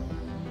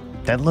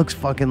 that looks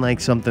fucking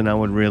like something I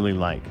would really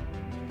like.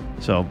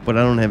 So, but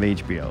I don't have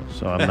HBO,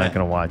 so I'm not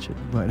gonna watch it.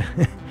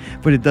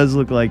 But it does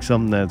look like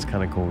something that's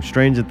kind of cool.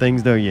 Stranger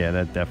Things, though, yeah,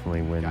 that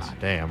definitely wins. God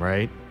damn,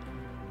 right?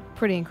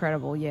 Pretty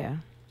incredible, yeah.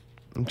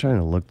 I'm trying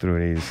to look through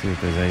these to see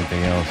if there's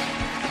anything else.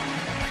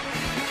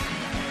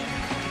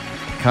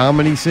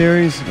 Comedy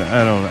series?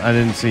 I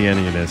didn't see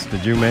any of this.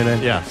 Did you,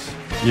 Mayday? Yes.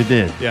 You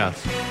did?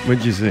 Yes.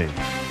 What'd you see?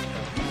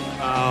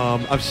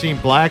 I've seen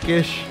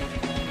Blackish.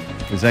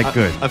 Is that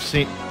good? I've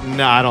seen...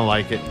 No, I don't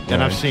like it.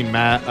 And I've seen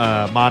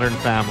Modern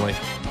Family.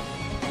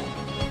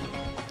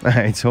 All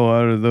right, so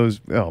out of those,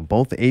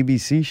 both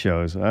ABC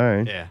shows. All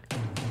right. Yeah.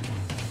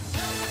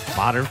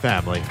 Modern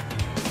Family.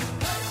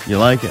 You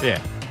like it?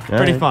 Yeah. All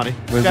Pretty right. funny.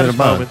 What's Got it its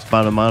about? moments. It's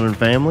about a modern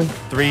family?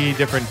 3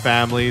 different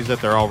families that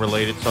they're all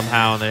related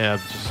somehow, and they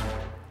have just...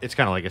 It's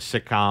kind of like a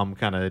sitcom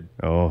kind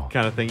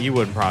of thing. You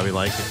wouldn't probably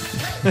like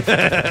it.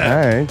 All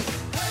right.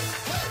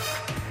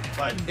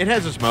 But it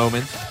has its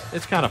moments.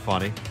 It's kind of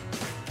funny.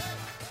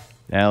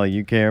 Allie,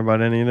 you care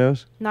about any of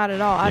those? Not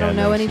at all. I Yeah, don't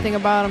know no, anything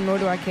about them, nor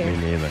do I care. Me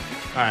neither.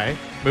 All right,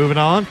 moving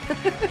on.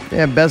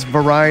 Yeah, best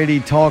variety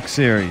talk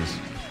series.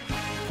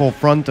 Full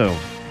Fronto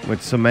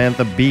with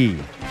Samantha Bee.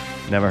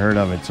 Never heard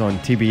of it. It's on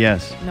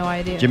TBS. No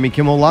idea. Jimmy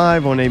Kimmel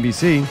Live on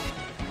ABC.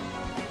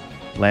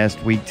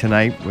 Last Week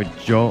Tonight with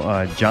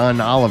John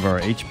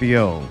Oliver,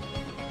 HBO.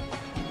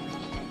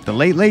 The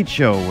Late Late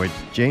Show with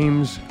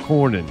James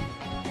Corden.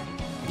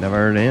 Never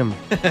heard of him.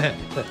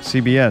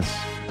 CBS.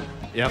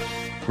 Yep.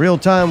 Real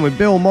Time with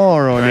Bill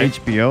Maher on Right.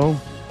 HBO.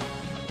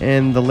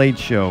 And The Late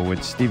Show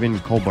with Stephen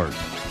Colbert,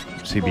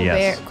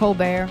 CBS.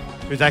 Colbert.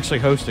 Who's actually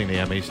hosting the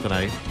Emmys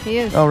tonight? He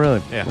is. Oh,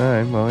 really? Yeah. All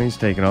right. Well, he's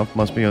taking off.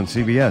 Must be on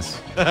CBS.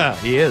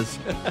 He is.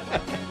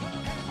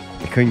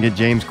 They couldn't get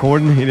James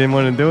Corden. He didn't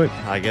want to do it.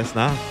 I guess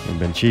not. It'd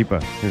been cheaper.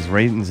 His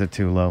ratings are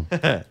too low.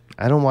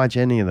 I don't watch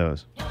any of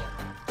those.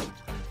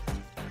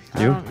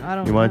 You? I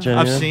don't you watch know.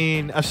 any?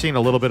 of I've seen a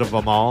little bit of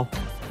them all.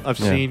 I've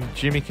Yeah. seen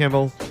Jimmy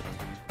Kimmel.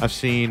 I've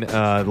seen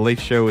The Late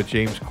Show with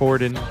James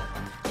Corden,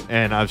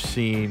 and I've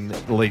seen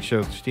The Late Show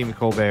with Stephen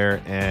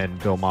Colbert and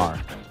Bill Maher.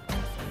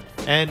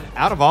 And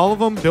out of all of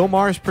them, Bill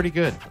Maher is pretty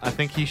good. I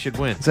think he should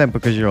win. Is that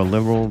because you're a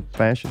liberal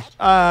fascist?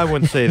 I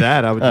wouldn't say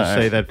that. I would just All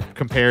say right. that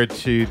compared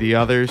to the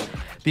others.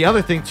 The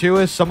other thing, too,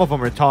 is some of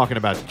them are talking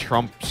about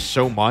Trump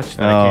so much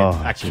that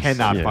I just-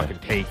 cannot yeah. fucking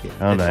take it.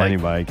 I don't It's know like,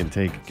 anybody can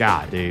take it.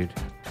 God, dude.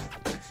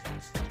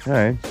 All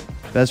right.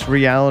 Best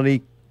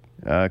reality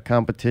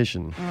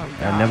competition.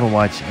 I never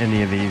watched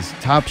any of these.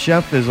 Top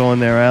Chef is on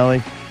there,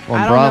 Allie, on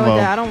I don't Bravo. know what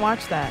that. I don't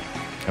watch that.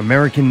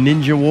 American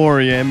Ninja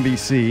Warrior,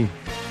 NBC.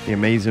 The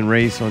Amazing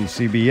Race on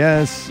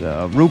CBS.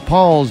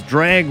 RuPaul's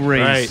Drag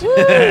Race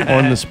Right.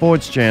 on the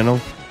Sports Channel.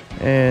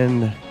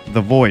 And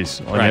The Voice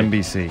on Right.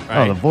 NBC. Right.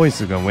 Oh, The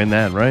Voice is going to win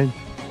that, right?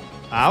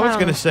 I was on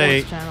going to the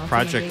say Sports Channel, it's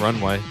Project on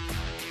TV. Runway.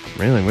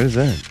 Really? What is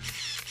that?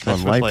 It's That's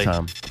on with, like-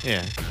 Lifetime.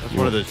 yeah, that's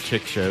one of those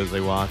chick shows they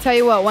watch. Tell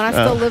you what, when I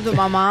still Oh. lived with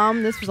my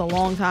mom, this was a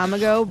long time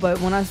ago, but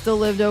when I still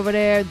lived over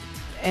there,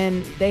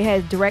 and they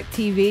had direct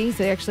TV,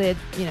 so they actually had,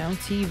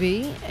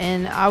 TV,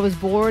 and I was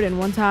bored, and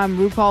one time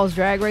RuPaul's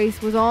Drag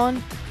Race was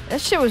on. That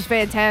shit was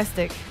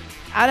fantastic.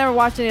 I never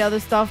watched any other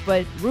stuff,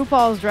 but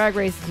RuPaul's Drag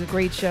Race is a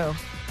great show.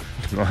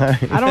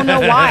 I don't know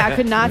why. I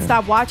could not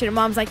stop watching it.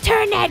 Mom's like,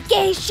 turn that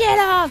gay shit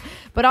off.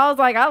 But I was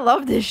like, I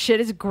love this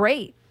shit. It's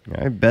great.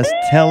 All right, best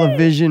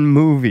television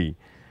movie.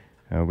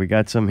 We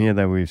got some here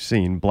that we've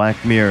seen.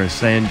 Black Mirror,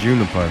 San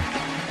Juniper.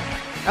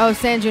 Oh,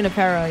 San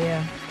Junipero,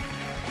 yeah.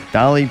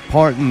 Dolly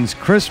Parton's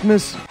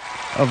Christmas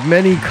of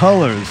Many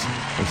Colors,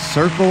 The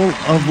Circle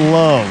of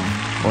Love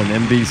on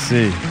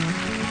NBC.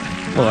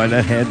 Boy,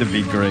 that had to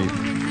be great.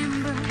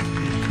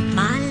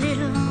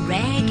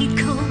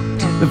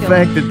 The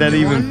fact that that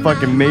even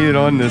fucking made it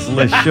on this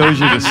list shows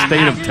you the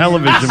state of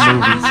television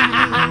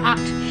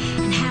movies.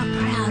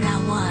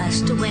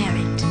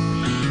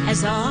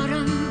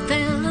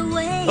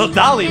 Well,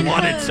 Dolly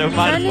won it, so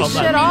might as well. Turn this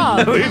shit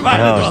off. We might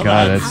as Oh, well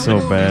God, not. that's so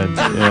bad.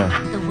 Yeah.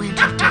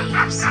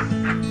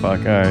 Fuck,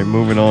 all right,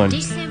 moving on.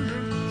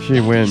 She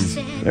wins.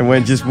 And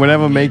when just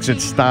whatever makes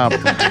it stop.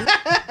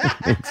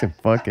 Makes it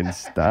fucking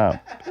stop.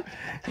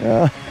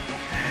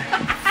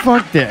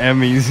 Fuck the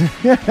Emmys.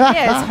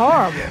 Yeah, it's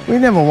horrible. We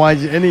never watch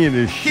any of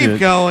this shit. Keep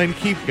going,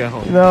 keep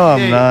going. No, I'm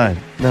Yeah, not.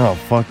 No,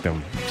 fuck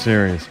them. I'm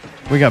serious.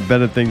 We got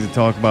better things to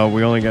talk about.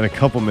 We only got a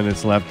couple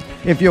minutes left.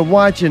 If you're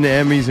watching the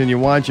Emmys and you're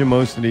watching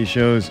most of these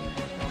shows,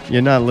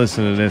 you're not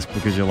listening to this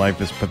because your life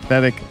is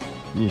pathetic.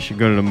 You should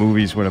go to the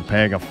movies with a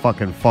bag of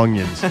fucking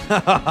Funyuns.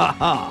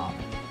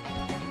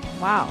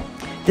 Wow.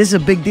 This is a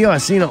big deal. I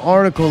seen an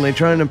article. They're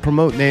trying to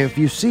promote. If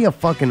you see a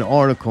fucking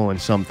article in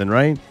something,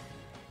 right?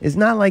 It's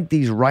not like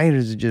these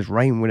writers are just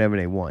writing whatever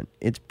they want.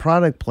 It's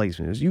product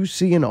placement. If you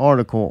see an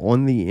article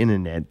on the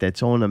internet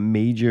that's on a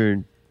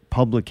major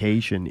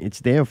publication,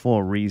 it's there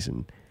for a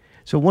reason.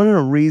 So one of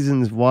the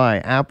reasons why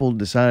Apple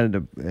decided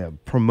to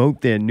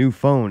promote their new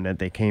phone that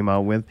they came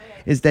out with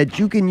is that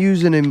you can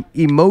use an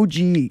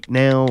emoji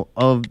now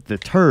of the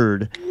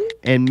turd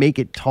and make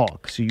it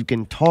talk. So you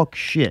can talk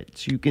shit.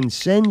 So you can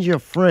send your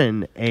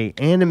friend a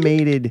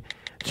animated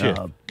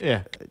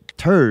Yeah.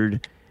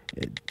 turd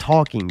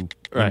talking.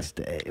 Right.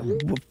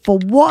 For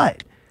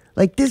what?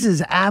 Like, this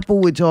is Apple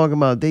we're talking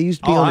about. They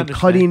used to be Oh, I on the understand.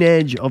 cutting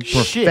edge of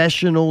Shit.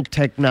 professional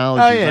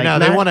technology. Oh, yeah, Like, no,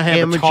 they not want to have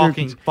a amateur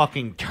talking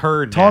fucking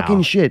turd talking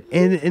now. shit.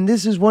 And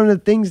this is one of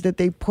the things that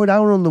they put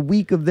out on the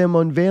week of them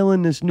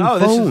unveiling this new Oh,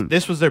 phone.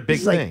 this was their big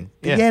It's like, thing.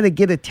 They had to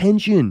get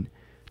attention.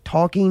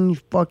 Talking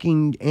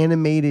fucking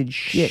animated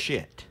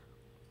shit.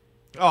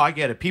 Oh, I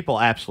get it. People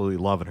absolutely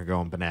love it or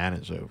going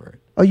bananas over it.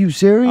 Are you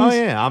serious? Oh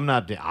yeah, I'm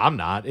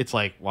not. It's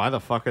like, why the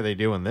fuck are they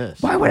doing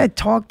this? Why would I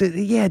talk to?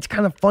 Yeah, it's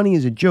kind of funny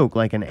as a joke,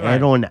 like an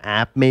add-on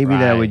app maybe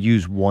that I would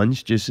use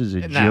once just as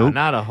a No, joke.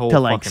 not a whole to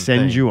like fucking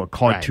send thing. you a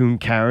cartoon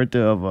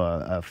character of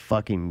a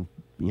fucking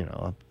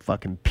a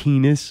fucking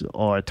penis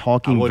or a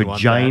talking wouldn't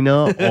want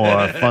vagina that.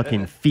 or a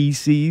fucking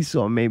feces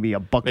or maybe a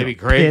bucket Maybe of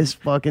Greg- piss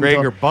fucking Greg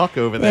talk. or Buck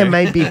over Yeah, there. it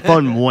might be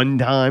fun one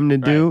time to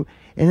do,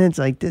 and it's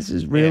like this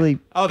is really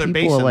Oh, they're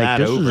people basing are like that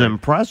this over is it.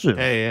 impressive.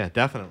 Yeah,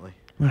 definitely.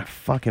 What a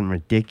fucking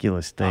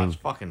ridiculous thing. It's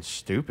fucking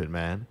stupid,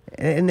 man.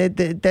 And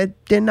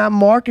they're not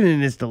marketing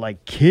this to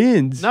like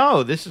kids.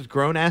 No, this is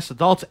grown ass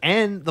adults,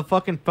 and the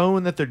fucking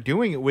phone that they're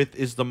doing it with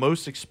is the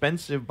most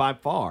expensive by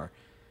far.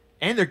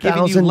 And they're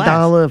giving you less.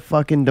 $1,000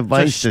 fucking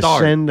device to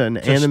start. send an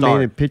To animated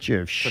start.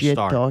 picture of To shit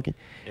start. talking.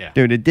 Yeah.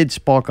 Dude, it did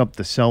spark up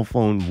the cell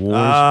phone wars. Which,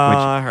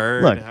 I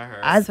heard. Look, I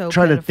heard. I So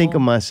try to think pitiful.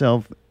 of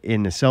myself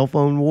in the cell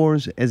phone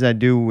wars as I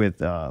do with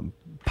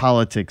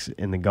politics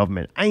in the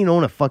government. I ain't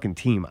on a fucking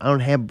team. I don't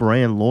have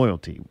brand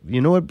loyalty.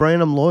 You know what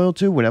brand I'm loyal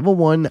to? Whatever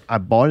one I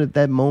bought at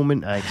that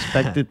moment, I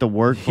expect it to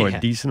work for Yeah.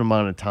 a decent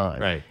amount of time.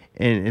 Right.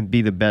 And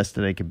be the best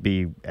that it could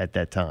be at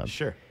that time.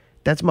 Sure.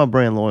 That's my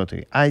brand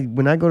loyalty.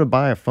 When I go to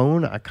buy a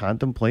phone, I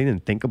contemplate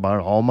and think about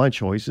all my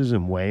choices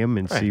and weigh them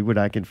and Right. see what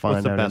I can find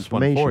What's the out best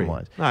one for you?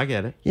 information-wise. No, I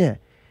get it. Yeah.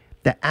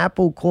 The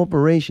Apple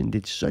Corporation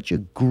did such a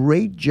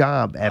great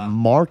job at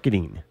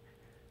marketing.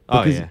 Oh,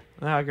 because- yeah.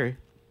 No, I agree.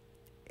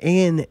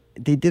 And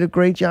they did a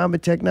great job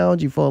at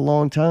technology for a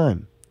long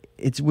time.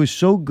 It was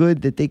so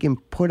good that they can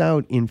put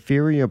out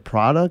inferior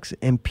products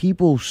and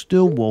people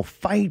still will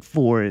fight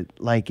for it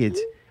like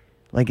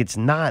it's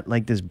not.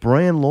 Like this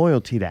brand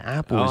loyalty to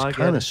Apple Oh, I is get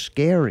kind it. of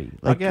scary.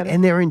 I get it.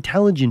 And they're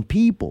intelligent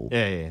people.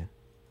 Yeah.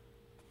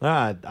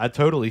 I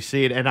totally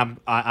see it, and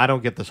I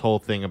don't get this whole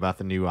thing about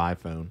the new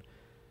iPhone,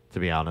 to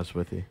be honest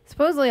with you.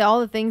 Supposedly all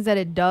the things that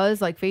it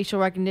does, like facial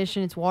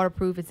recognition, it's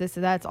waterproof, it's this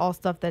or that, it's all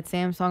stuff that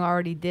Samsung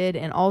already did.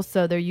 And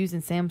also they're using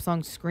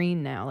Samsung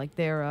screen now, like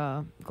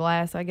their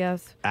glass, I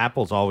guess.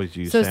 Apple's always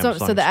used So Samsung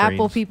so the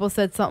Apple screens. people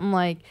said something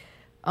like,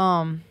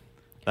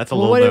 That's a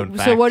well, little known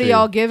fact. so what are too.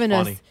 y'all It's giving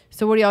funny. us?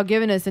 So what are y'all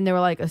giving us? And they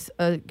were like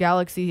a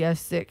Galaxy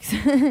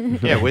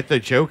S6. Yeah, with the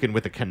joke and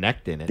with the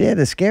Connect in it. Yeah,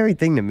 the scary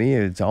thing to me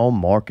is it's all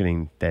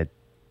marketing that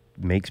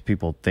makes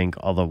people think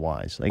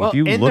otherwise. Like Well, if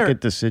you and look they're- at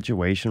the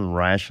situation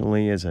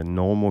rationally as a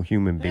normal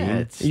human being,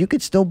 it's- you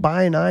could still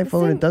buy an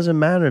iPhone. It doesn't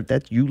matter if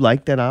that you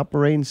like that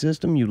operating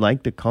system, you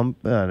like the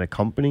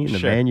company and the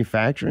Sure.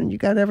 manufacturer, and you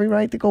got every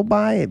right to go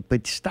buy it.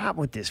 But stop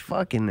with this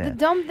fucking. The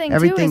dumb thing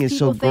everything too is is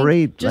so people think,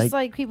 great. just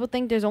like people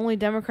think there's only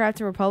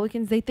Democrats and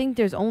Republicans, they think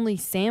there's only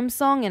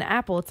Samsung and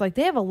Apple. It's like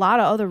they have a lot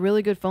of other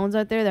really good phones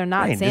out there. They're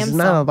not right, Samsung. this is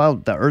not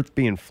about the Earth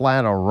being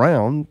flat or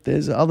round.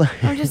 There's other.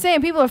 I'm just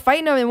saying, people are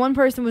fighting over it. And one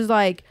person was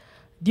like,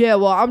 yeah,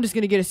 well, I'm just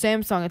going to get a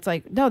Samsung. It's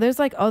like, no, there's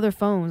like other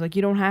phones. Like,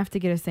 you don't have to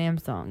get a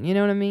Samsung. You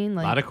know what I mean?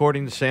 Like, Not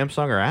according to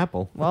Samsung or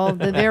Apple. well,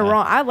 they're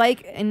wrong. I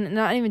like, and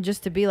not even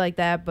just to be like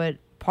that, but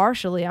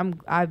partially,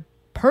 I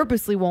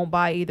purposely won't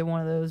buy either one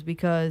of those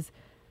because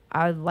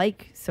I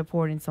like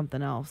supporting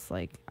something else.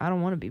 Like, I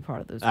don't want to be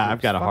part of those. I've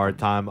groups. got a Fuck hard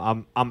 'em.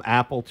 time. I'm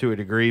Apple to a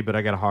degree, but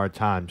I got a hard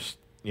time,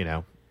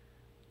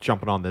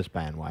 jumping on this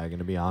bandwagon,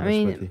 to be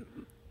honest with you.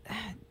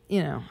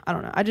 You know, I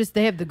don't know.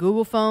 They have the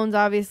Google phones,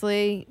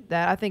 obviously,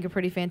 that I think are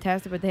pretty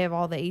fantastic, but they have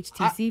all the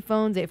HTC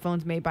phones. They have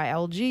phones made by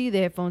LG.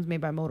 They have phones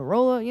made by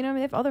Motorola. You know,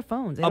 they have other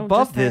phones. They don't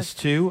Above just this,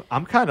 too,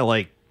 I'm kind of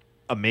like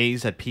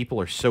amazed that people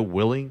are so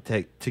willing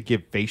to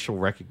give facial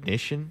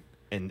recognition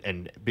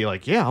and be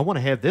like, yeah, I want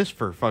to have this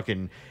for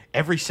fucking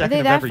every Are second they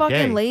of that every fucking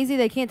day. lazy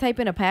they can't type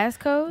in a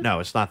passcode? No,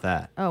 it's not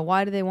that. Oh,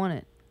 why do they want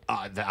it?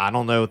 I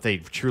don't know if they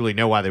truly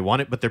know why they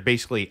want it, but they're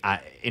basically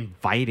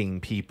inviting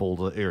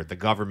people or the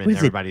government and What is it?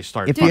 everybody to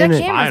start. If you're in a-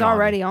 spying on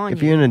them. on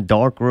If you're in a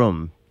dark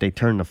room, they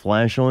turn the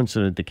flash on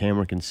so that the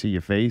camera can see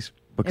your face.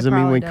 Because It I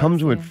mean, when probably it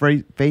comes does,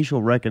 with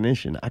facial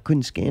recognition, I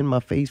couldn't scan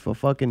my face for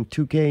fucking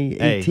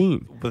 2K18. Hey,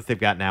 but they've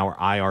got now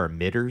IR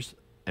emitters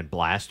and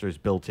blasters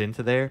built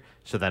into there,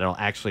 so that it'll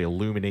actually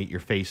illuminate your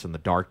face in the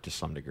dark to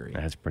some degree.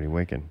 That's pretty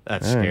wicked.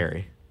 That's All right.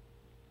 scary.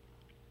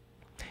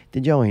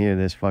 Did y'all hear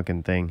this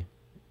fucking thing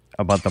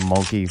about the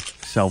monkey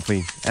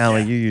selfie?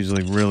 Allie, you're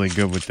usually really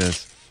good with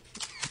this.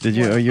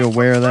 Are you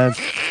aware of that?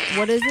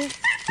 What is it?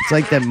 It's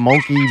like that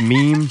monkey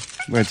meme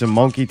where it's a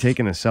monkey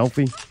taking a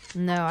selfie.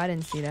 No, I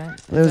didn't see that.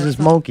 There was this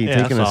monkey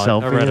taking a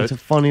selfie. I read It's it. a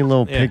funny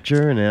little Yeah.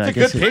 picture, and It's I a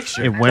guess good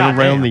picture. it went Goddamn.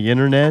 around the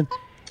internet.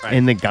 Right.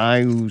 And the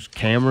guy whose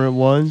camera it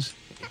was,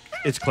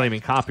 It's claiming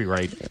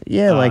copyright.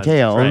 yeah, like,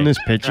 hey, I own right, this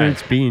picture. right.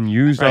 It's being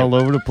used Right. all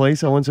over the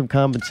place. I want some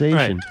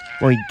compensation. Right.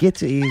 Well,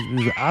 he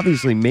was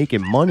obviously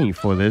making money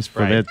for this,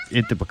 for Right.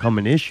 it to become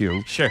an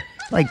issue. Sure.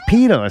 Like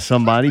Peter or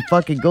somebody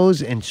fucking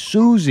goes and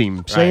sues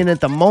him, saying that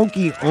the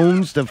monkey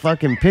owns the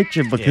fucking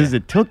picture because Yeah.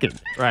 it took it.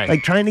 Right.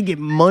 Like trying to get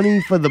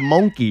money for the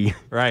monkey.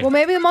 Right. Well,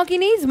 maybe the monkey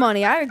needs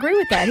money. I agree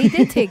with that. He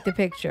did take the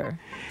picture.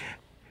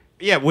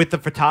 Yeah, with the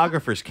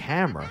photographer's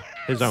camera,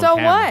 his own So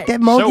camera. what?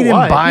 That monkey So didn't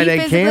what? buy He that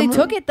physically camera.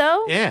 took it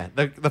though. Yeah,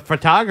 the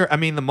photographer. I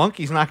mean, the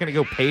monkey's not going to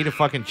go pay to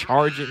fucking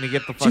charge it and to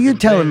get the. So Fucking you're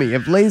telling thing. me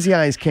if Lazy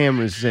Eye's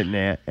camera is sitting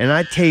there and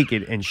I take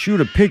it and shoot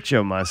a picture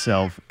of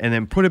myself and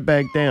then put it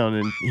back down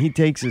and he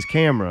takes his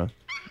camera,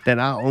 that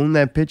I own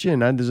that picture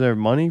and I deserve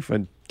money for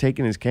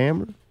taking his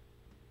camera?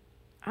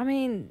 I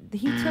mean,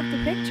 he took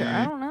the picture.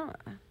 I don't know.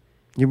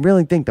 You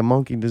really think the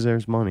monkey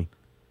deserves money?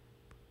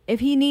 If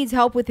he needs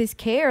help with his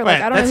care, like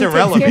Wait, I don't that's know who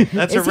takes irrelevant. care.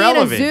 That's is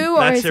irrelevant. He in a zoo or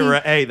That's is he?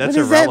 hey, that's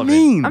What does that irrelevant.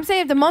 mean? I'm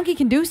saying if the monkey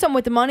can do something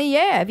with the money,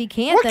 yeah. If he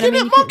can't, What then can I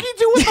mean, the monkey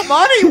do with the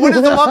money? What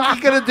is the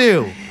monkey gonna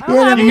do? I don't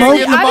know, Yeah, the obviously,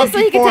 monkey-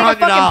 obviously he can take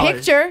a $400. fucking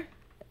picture.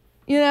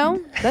 You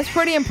know, that's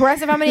pretty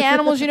impressive. How many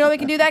animals you know that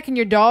can do that? Can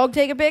your dog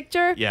take a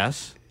picture?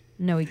 Yes.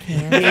 No, he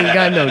can't. He ain't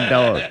got no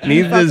dog.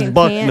 Neither does fucking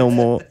Buck can't. no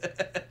more.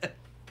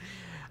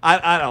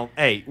 I don't.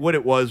 Hey, what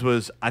it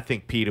was I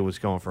think PETA was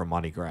going for a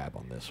money grab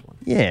on this one.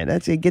 Yeah,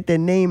 that's it. Get their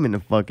name in the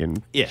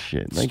fucking Yeah,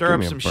 shit. Like, stir give up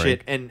me a some break.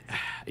 shit, and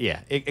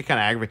yeah, it kind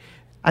of aggravates.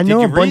 I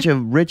know a bunch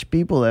of rich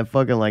people that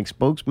fucking like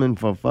spokesmen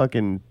for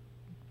fucking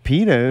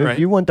PETA. Right. If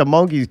you want the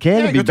monkeys' care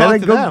Yeah, to be go talk better,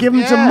 to go them. give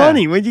him some Yeah.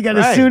 money. What you got to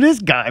Right. sue this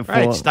guy for?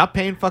 Right, stop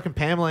paying fucking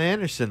Pamela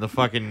Anderson the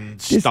fucking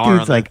This star on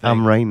dude's that like, thing.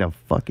 I'm writing a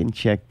fucking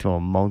check to a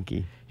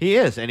monkey. He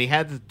is, and he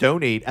had to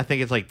donate. I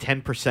think it's like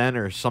 10%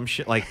 or some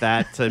shit like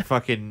that to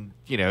fucking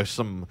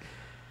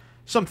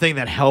something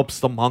that helps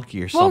the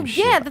monkey or some Well,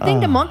 shit. yeah, the thing,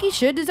 the monkey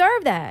should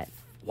deserve that.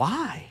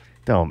 Why?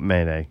 Don't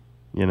Mayday,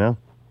 you know?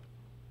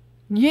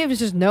 You have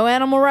just no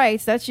animal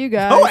rights. That's you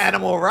guys. No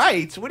animal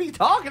rights. What are you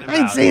talking about? I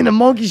ain't saying the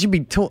monkey should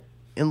be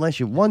unless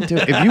you want to.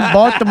 If you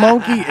bought the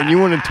monkey and you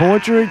want to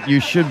torture it, you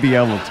should be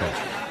able to.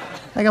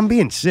 Like, I'm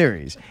being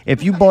serious.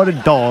 If you bought a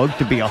dog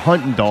to be a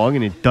hunting dog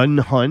and it doesn't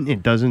hunt,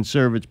 it doesn't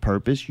serve its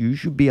purpose, you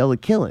should be able to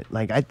kill it.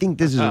 Like, I think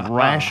this is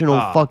rational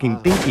fucking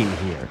thinking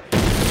here.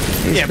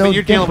 There's Yeah, no but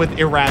you're dealing difference. with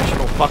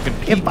irrational fucking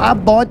people. If I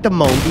bought the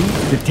monkey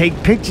to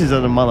take pictures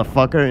of the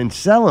motherfucker and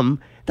sell him,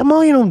 the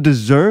monkey don't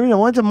deserve it.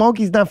 Once a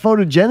monkey's not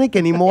photogenic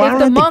anymore, I If don't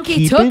the have to monkey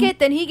keep took it. it,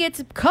 then he gets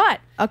a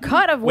cut of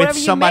whatever with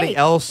somebody you make.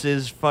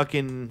 else's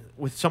fucking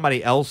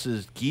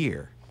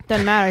gear.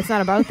 Doesn't matter. It's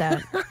not about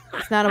that.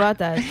 It's not about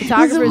that. He's a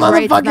Photographer's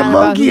rights. It's motherfucking not about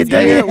monkey. whose It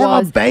doesn't gear even it have a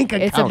was. bank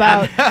account. It's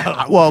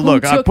about Well, who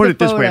look, I'll took put the it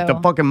this way: if the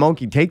photo. fucking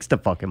monkey takes the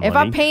fucking money, If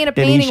I paint a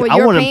then he painting should- with I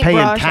your want him paying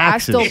paintbrush, I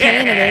taxes. still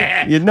painted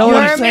it. You know You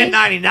what I'm heard me? saying?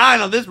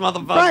 99 on this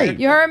motherfucker. Right.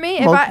 You heard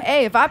me? Mon-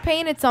 If I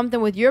painted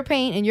something with your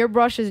paint and your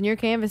brushes and your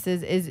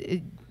canvases,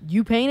 is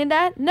you painted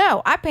that?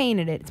 No, I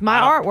painted it. It's my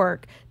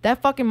artwork. That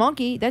fucking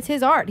monkey, that's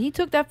his art. He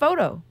took that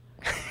photo.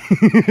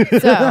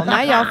 So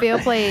now y'all feel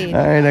played.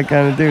 All right, I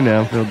kind of do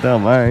now. I feel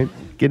dumb. All right.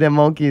 Get that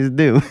monkey his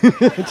due.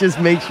 Just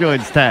make sure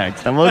it's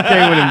taxed. I'm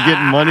okay with him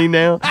getting money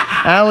now.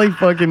 Allie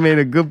fucking made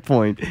a good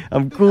point.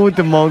 I'm cool with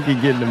the monkey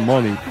getting the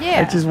money.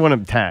 Yeah. I just want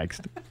him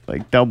taxed.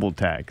 Like double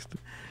taxed.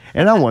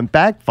 And I want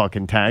back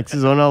fucking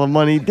taxes on all the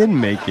money he didn't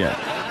make yet.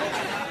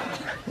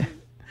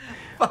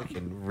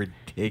 Fucking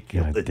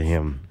ridiculous. God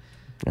damn.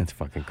 That's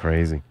fucking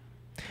crazy.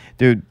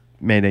 Dude,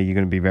 Mayday, you're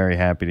going to be very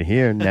happy to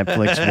hear.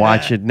 Netflix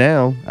Watch It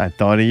Now. I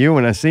thought of you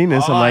when I seen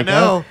this. Oh, I'm like, I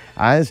know.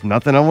 there's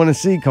nothing I want to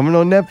see coming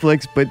on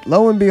Netflix. But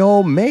lo and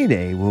behold,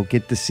 Mayday will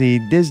get to see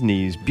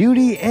Disney's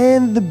Beauty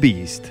and the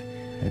Beast.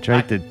 That's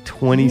right, the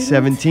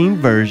 2017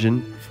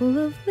 version.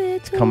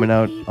 It's coming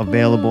out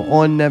available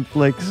on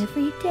Netflix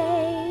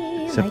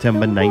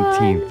September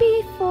 19th.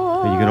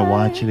 Are you going to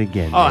watch it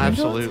again? Oh, man?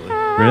 absolutely. Really?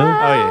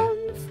 Oh,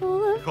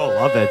 yeah. Nicole,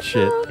 love that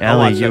shit. I'll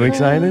Ellie, watch you it.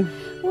 excited?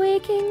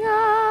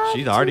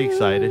 She's already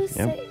excited.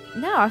 Yep.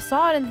 No, I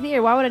saw it in the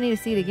theater. Why would I need to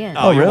see it again?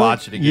 Oh, you really?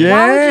 watch it again. Yeah.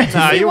 Why would you? To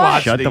Nah, see you what?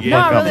 watch Shut it the again. No,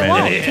 I fuck up, really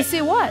man. won't. To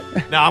see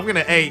what? No, I'm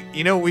gonna. Hey,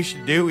 you know what we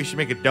should do? We should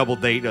make a double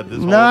date of this.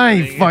 No, I ain't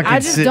whole thing. fucking I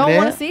just sitting don't there.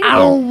 wanna see it I again.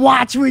 don't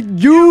watch with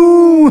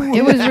you.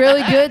 It was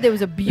really good. There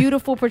was a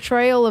beautiful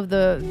portrayal of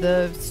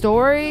the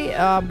story,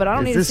 but I don't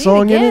Is need to this see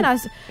song it in again.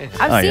 it?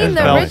 I've Oh, yeah, seen it's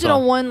the valid.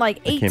 original one like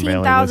I can't barely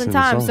 18,000 listen to the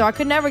times, song. so I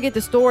could never get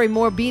the story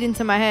more beat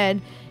into my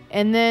head.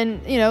 And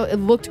then, it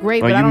looked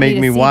great, Well, but I you don't make need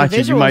to me see watch the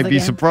it. You visuals might be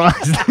again.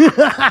 surprised.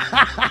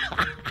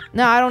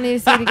 No, I don't need to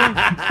see it again.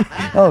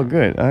 Oh,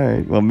 good. All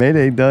right. Well,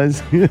 Mayday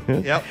does. Yep.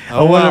 I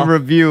Oh, want well. a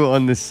review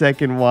on the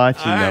second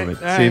watching All of right,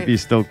 it. all See if right.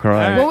 he's still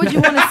crying. What would you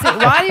want to see?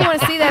 Why do you want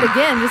to see that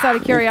again? Just out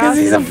of Because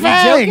curiosity. he's a You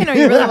fag. joking or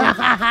you really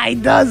want He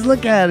does.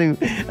 Look at him.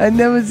 I've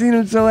never seen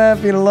him so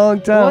happy in a long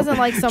time. It wasn't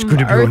like some gonna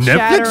be on Netflix.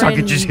 I earth-shattering,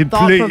 could just hit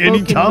play thought-provoking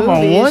anytime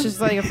I movie. want. It's just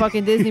like a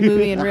fucking Disney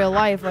movie in real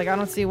life. Like, I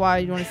don't see why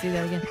you want to see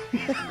that again.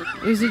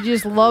 Is you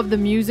just love the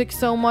music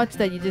so much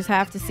that you just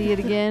have to see it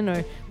again?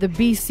 Or the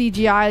Beast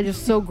CGI is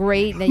just so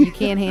great that you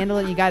can't handle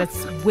it? You got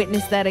to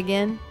witness that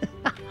again?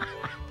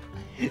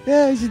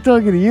 Yeah, she's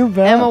talking to you,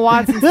 pal. Emma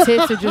Watson's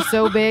tits are just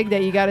so big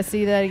that you got to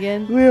see that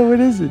again? Well, what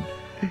is it?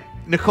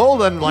 Nicole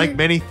doesn't like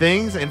many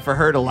things, and for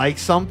her to like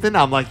something,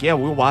 I'm like, yeah,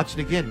 we'll watch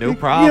it again, no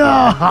problem.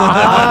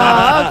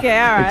 Yeah. Okay,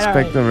 all right.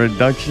 Expect a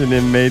reduction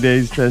in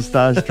Mayday's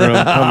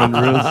testosterone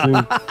coming real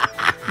soon.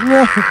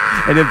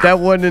 And if that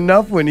wasn't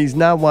enough, when he's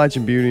not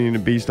watching Beauty and the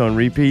Beast on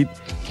repeat,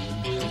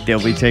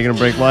 they'll be taking a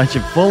break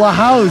watching Fuller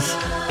House.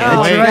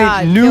 That's wait. right.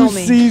 God, New kill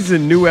me.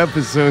 season, new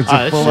episodes Oh,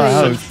 of this Fuller is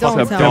House. such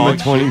fucking September dog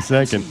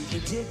shit.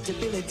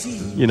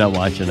 22nd. You're not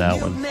watching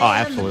that one. Oh,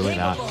 absolutely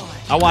not.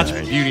 I watch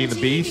Beauty and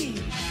the Beast.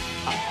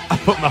 I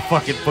put my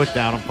fucking foot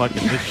down on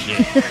fucking this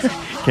shit.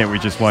 Can't we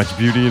just watch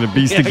Beauty and the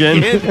Beast Yeah,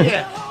 again?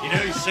 yeah. You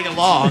know, you sing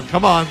along.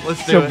 Come on,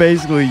 let's do So it.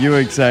 basically, you're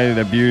excited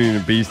that Beauty and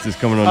the Beast is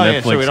coming on Oh, Netflix.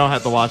 yeah, so we don't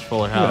have to watch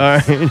Fuller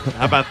House. All right.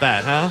 How about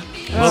that, huh?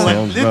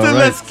 Sounds Little about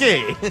less right.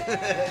 gay.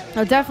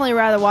 I'd definitely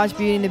rather watch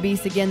Beauty and the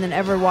Beast again than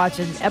ever watch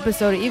an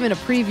episode or even a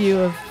preview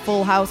of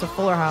Full House or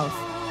Fuller House.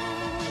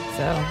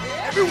 So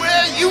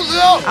Everywhere you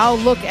look. I'll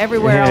look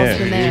everywhere Yeah. else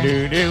than there.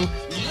 Do-do-do.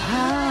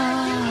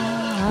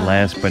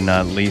 Last but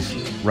not least,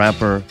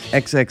 rapper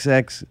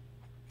XXX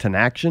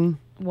Tenaction.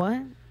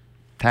 What?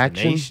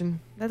 Taction?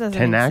 That doesn't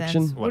Ten make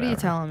action? sense. What are you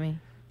telling me?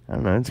 I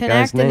don't know. It's a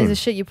guy's Tenactin name. is the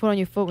shit you put on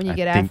your foot when you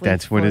get I think athlete's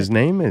that's what his foot.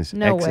 name is.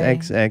 No way.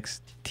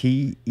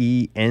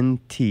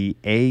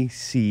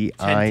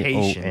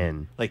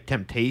 XXXTENTACION. Like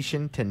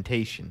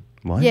temptation.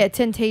 What? Yeah,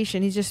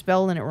 temptation. He's just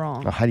spelling it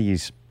wrong. How do you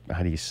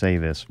say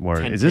this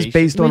word? Is Temptation. this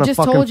based We on a just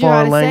fucking told you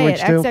how foreign to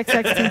say language it. too?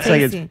 XXX It's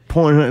like it's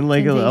porno,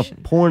 like a Temptation.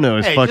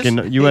 porno's Hey, fucking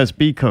just-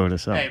 USB code or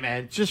something. Hey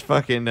man, just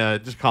fucking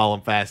just call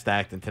him fast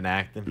acting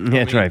Tenactin. Yeah,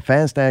 that's right.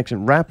 Fast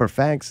action rapper,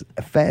 fast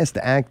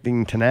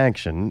acting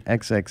Tenaction,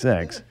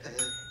 XXX.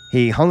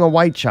 He hung a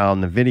white child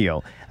in the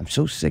video. I'm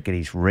so sick of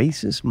these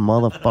racist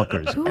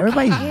motherfuckers. Who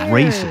Everybody's cares?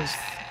 racist.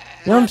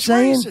 You know what I'm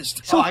saying?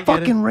 racist. So Oh, I get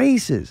fucking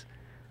racist.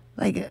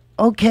 Like,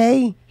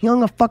 okay, he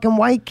hung a fucking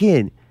white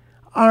kid.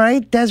 All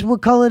right, that's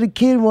what color the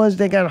kid was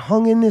that got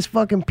hung in this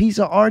fucking piece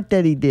of art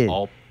that he did.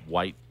 All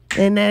white.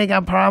 And then they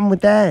got a problem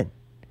with that.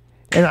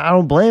 And I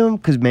don't blame him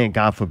because, man,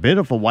 God forbid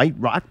if a white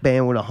rock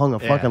band would have hung a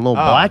fucking little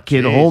black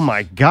kid. jeez. Oh,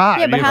 my God.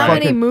 Yeah, but You're how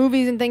many fucking-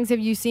 movies and things have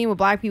you seen with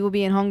black people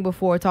being hung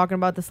before, talking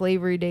about the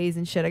slavery days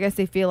and shit? I guess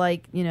they feel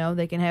like,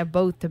 they can have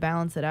both to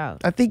balance it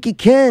out. I think you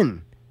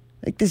can.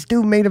 Like, this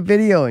dude made a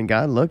video and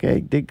God, look, hey,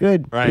 did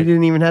good. Right. He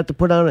didn't even have to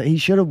put on. He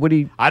should have. What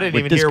he? I didn't what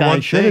even this hear guy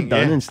one should have thing,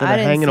 done yeah. instead I of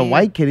didn't hanging a see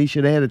white it. kid. He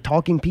should have had a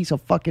talking piece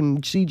of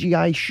fucking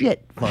CGI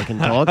shit. Fucking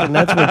talk, and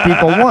that's what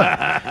people want.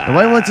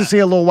 Nobody wants to see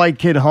a little white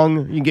kid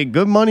hung. You get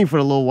good money for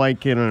the little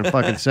white kid on a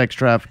fucking sex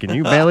trafficking.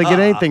 You barely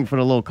get anything for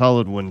the little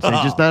colored ones. They're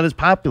just not as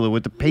popular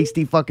with the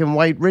pasty fucking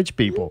white rich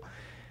people.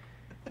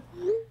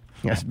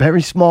 There's a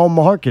very small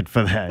market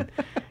for that.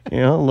 A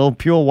little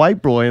pure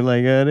white boy,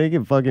 like they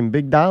get fucking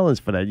big dollars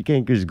for that. You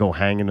can't just go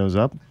hanging those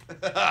up.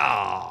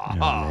 Oh,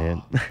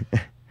 man.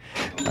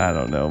 I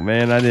don't know,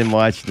 man. I didn't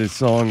watch the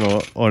song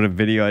or the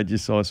video. I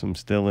just saw some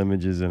still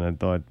images and I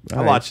thought.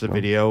 I watched the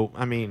video.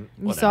 I mean,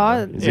 You saw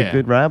it? Is he a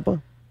good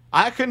rapper?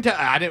 I couldn't tell.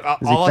 I didn't.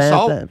 Is All he I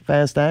saw.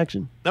 fast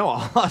action? No,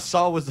 all I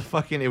saw was the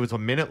fucking. It was a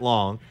minute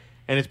long,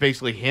 and it's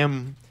basically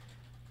him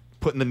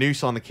putting the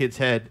noose on the kid's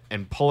head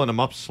and pulling him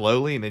up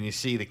slowly, and then you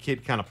see the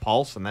kid kind of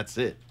pulse, and that's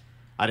it.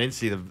 I didn't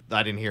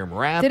hear him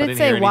rap. Did I it didn't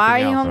say hear why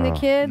he anything hung else.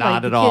 the kid? Not Like,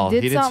 at the kid all.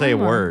 did He didn't say a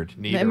something, or- word.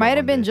 Neither It might of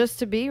have them been did. just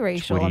to be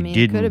racial. what I he mean, it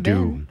didn't could have do.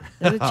 been.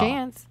 There's a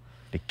chance.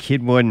 The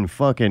kid wasn't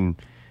fucking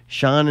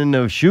shining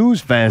those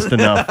shoes fast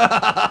enough.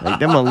 Like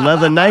them are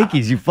leather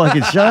Nikes. You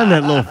fucking shine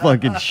that little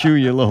fucking shoe,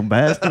 you little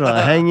bastard, or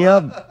I'll hang you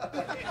up.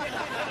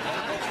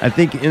 I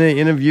think in an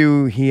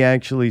interview, he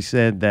actually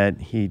said that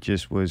he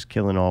just was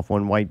killing off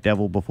one white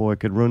devil before it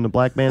could ruin the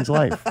black man's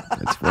life.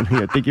 That's what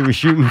I think he was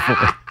shooting for.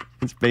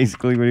 That's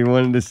basically what he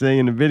wanted to say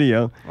in the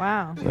video.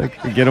 Wow.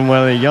 Like, get them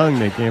while they're young.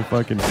 They can't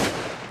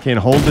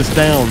hold us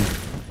down.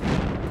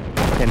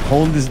 Can't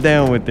hold us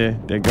down with their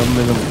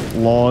government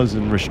laws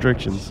and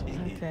restrictions.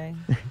 Okay.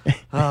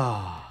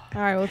 All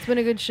right. Well, it's been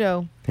a good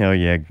show. Hell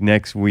yeah.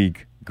 Next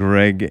week,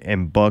 Greg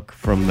and Buck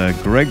from the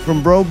Greg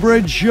from Bro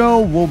Bridge show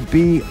will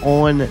be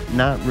on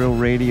Not Real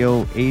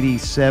Radio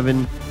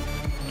 87.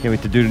 Can't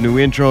wait to do the new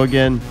intro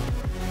again.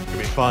 It's gonna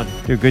be fun.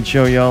 Do a good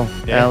show, y'all.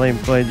 Yeah. Allie,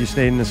 I'm glad you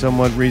stayed in a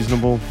somewhat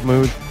reasonable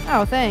mood.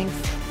 Oh, thanks.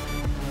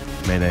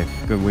 Made a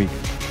good week.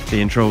 The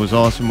intro was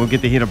awesome. We'll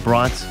get to hear the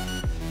brats.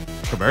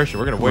 Commercial.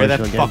 We're gonna wear that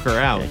Commercial again. fucker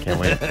out. Yeah, can't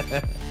wait.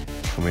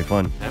 It's gonna be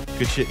fun.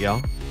 Good shit, y'all.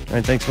 All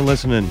right, thanks for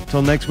listening.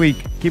 Till next week,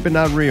 keep it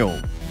not real.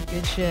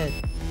 Good shit.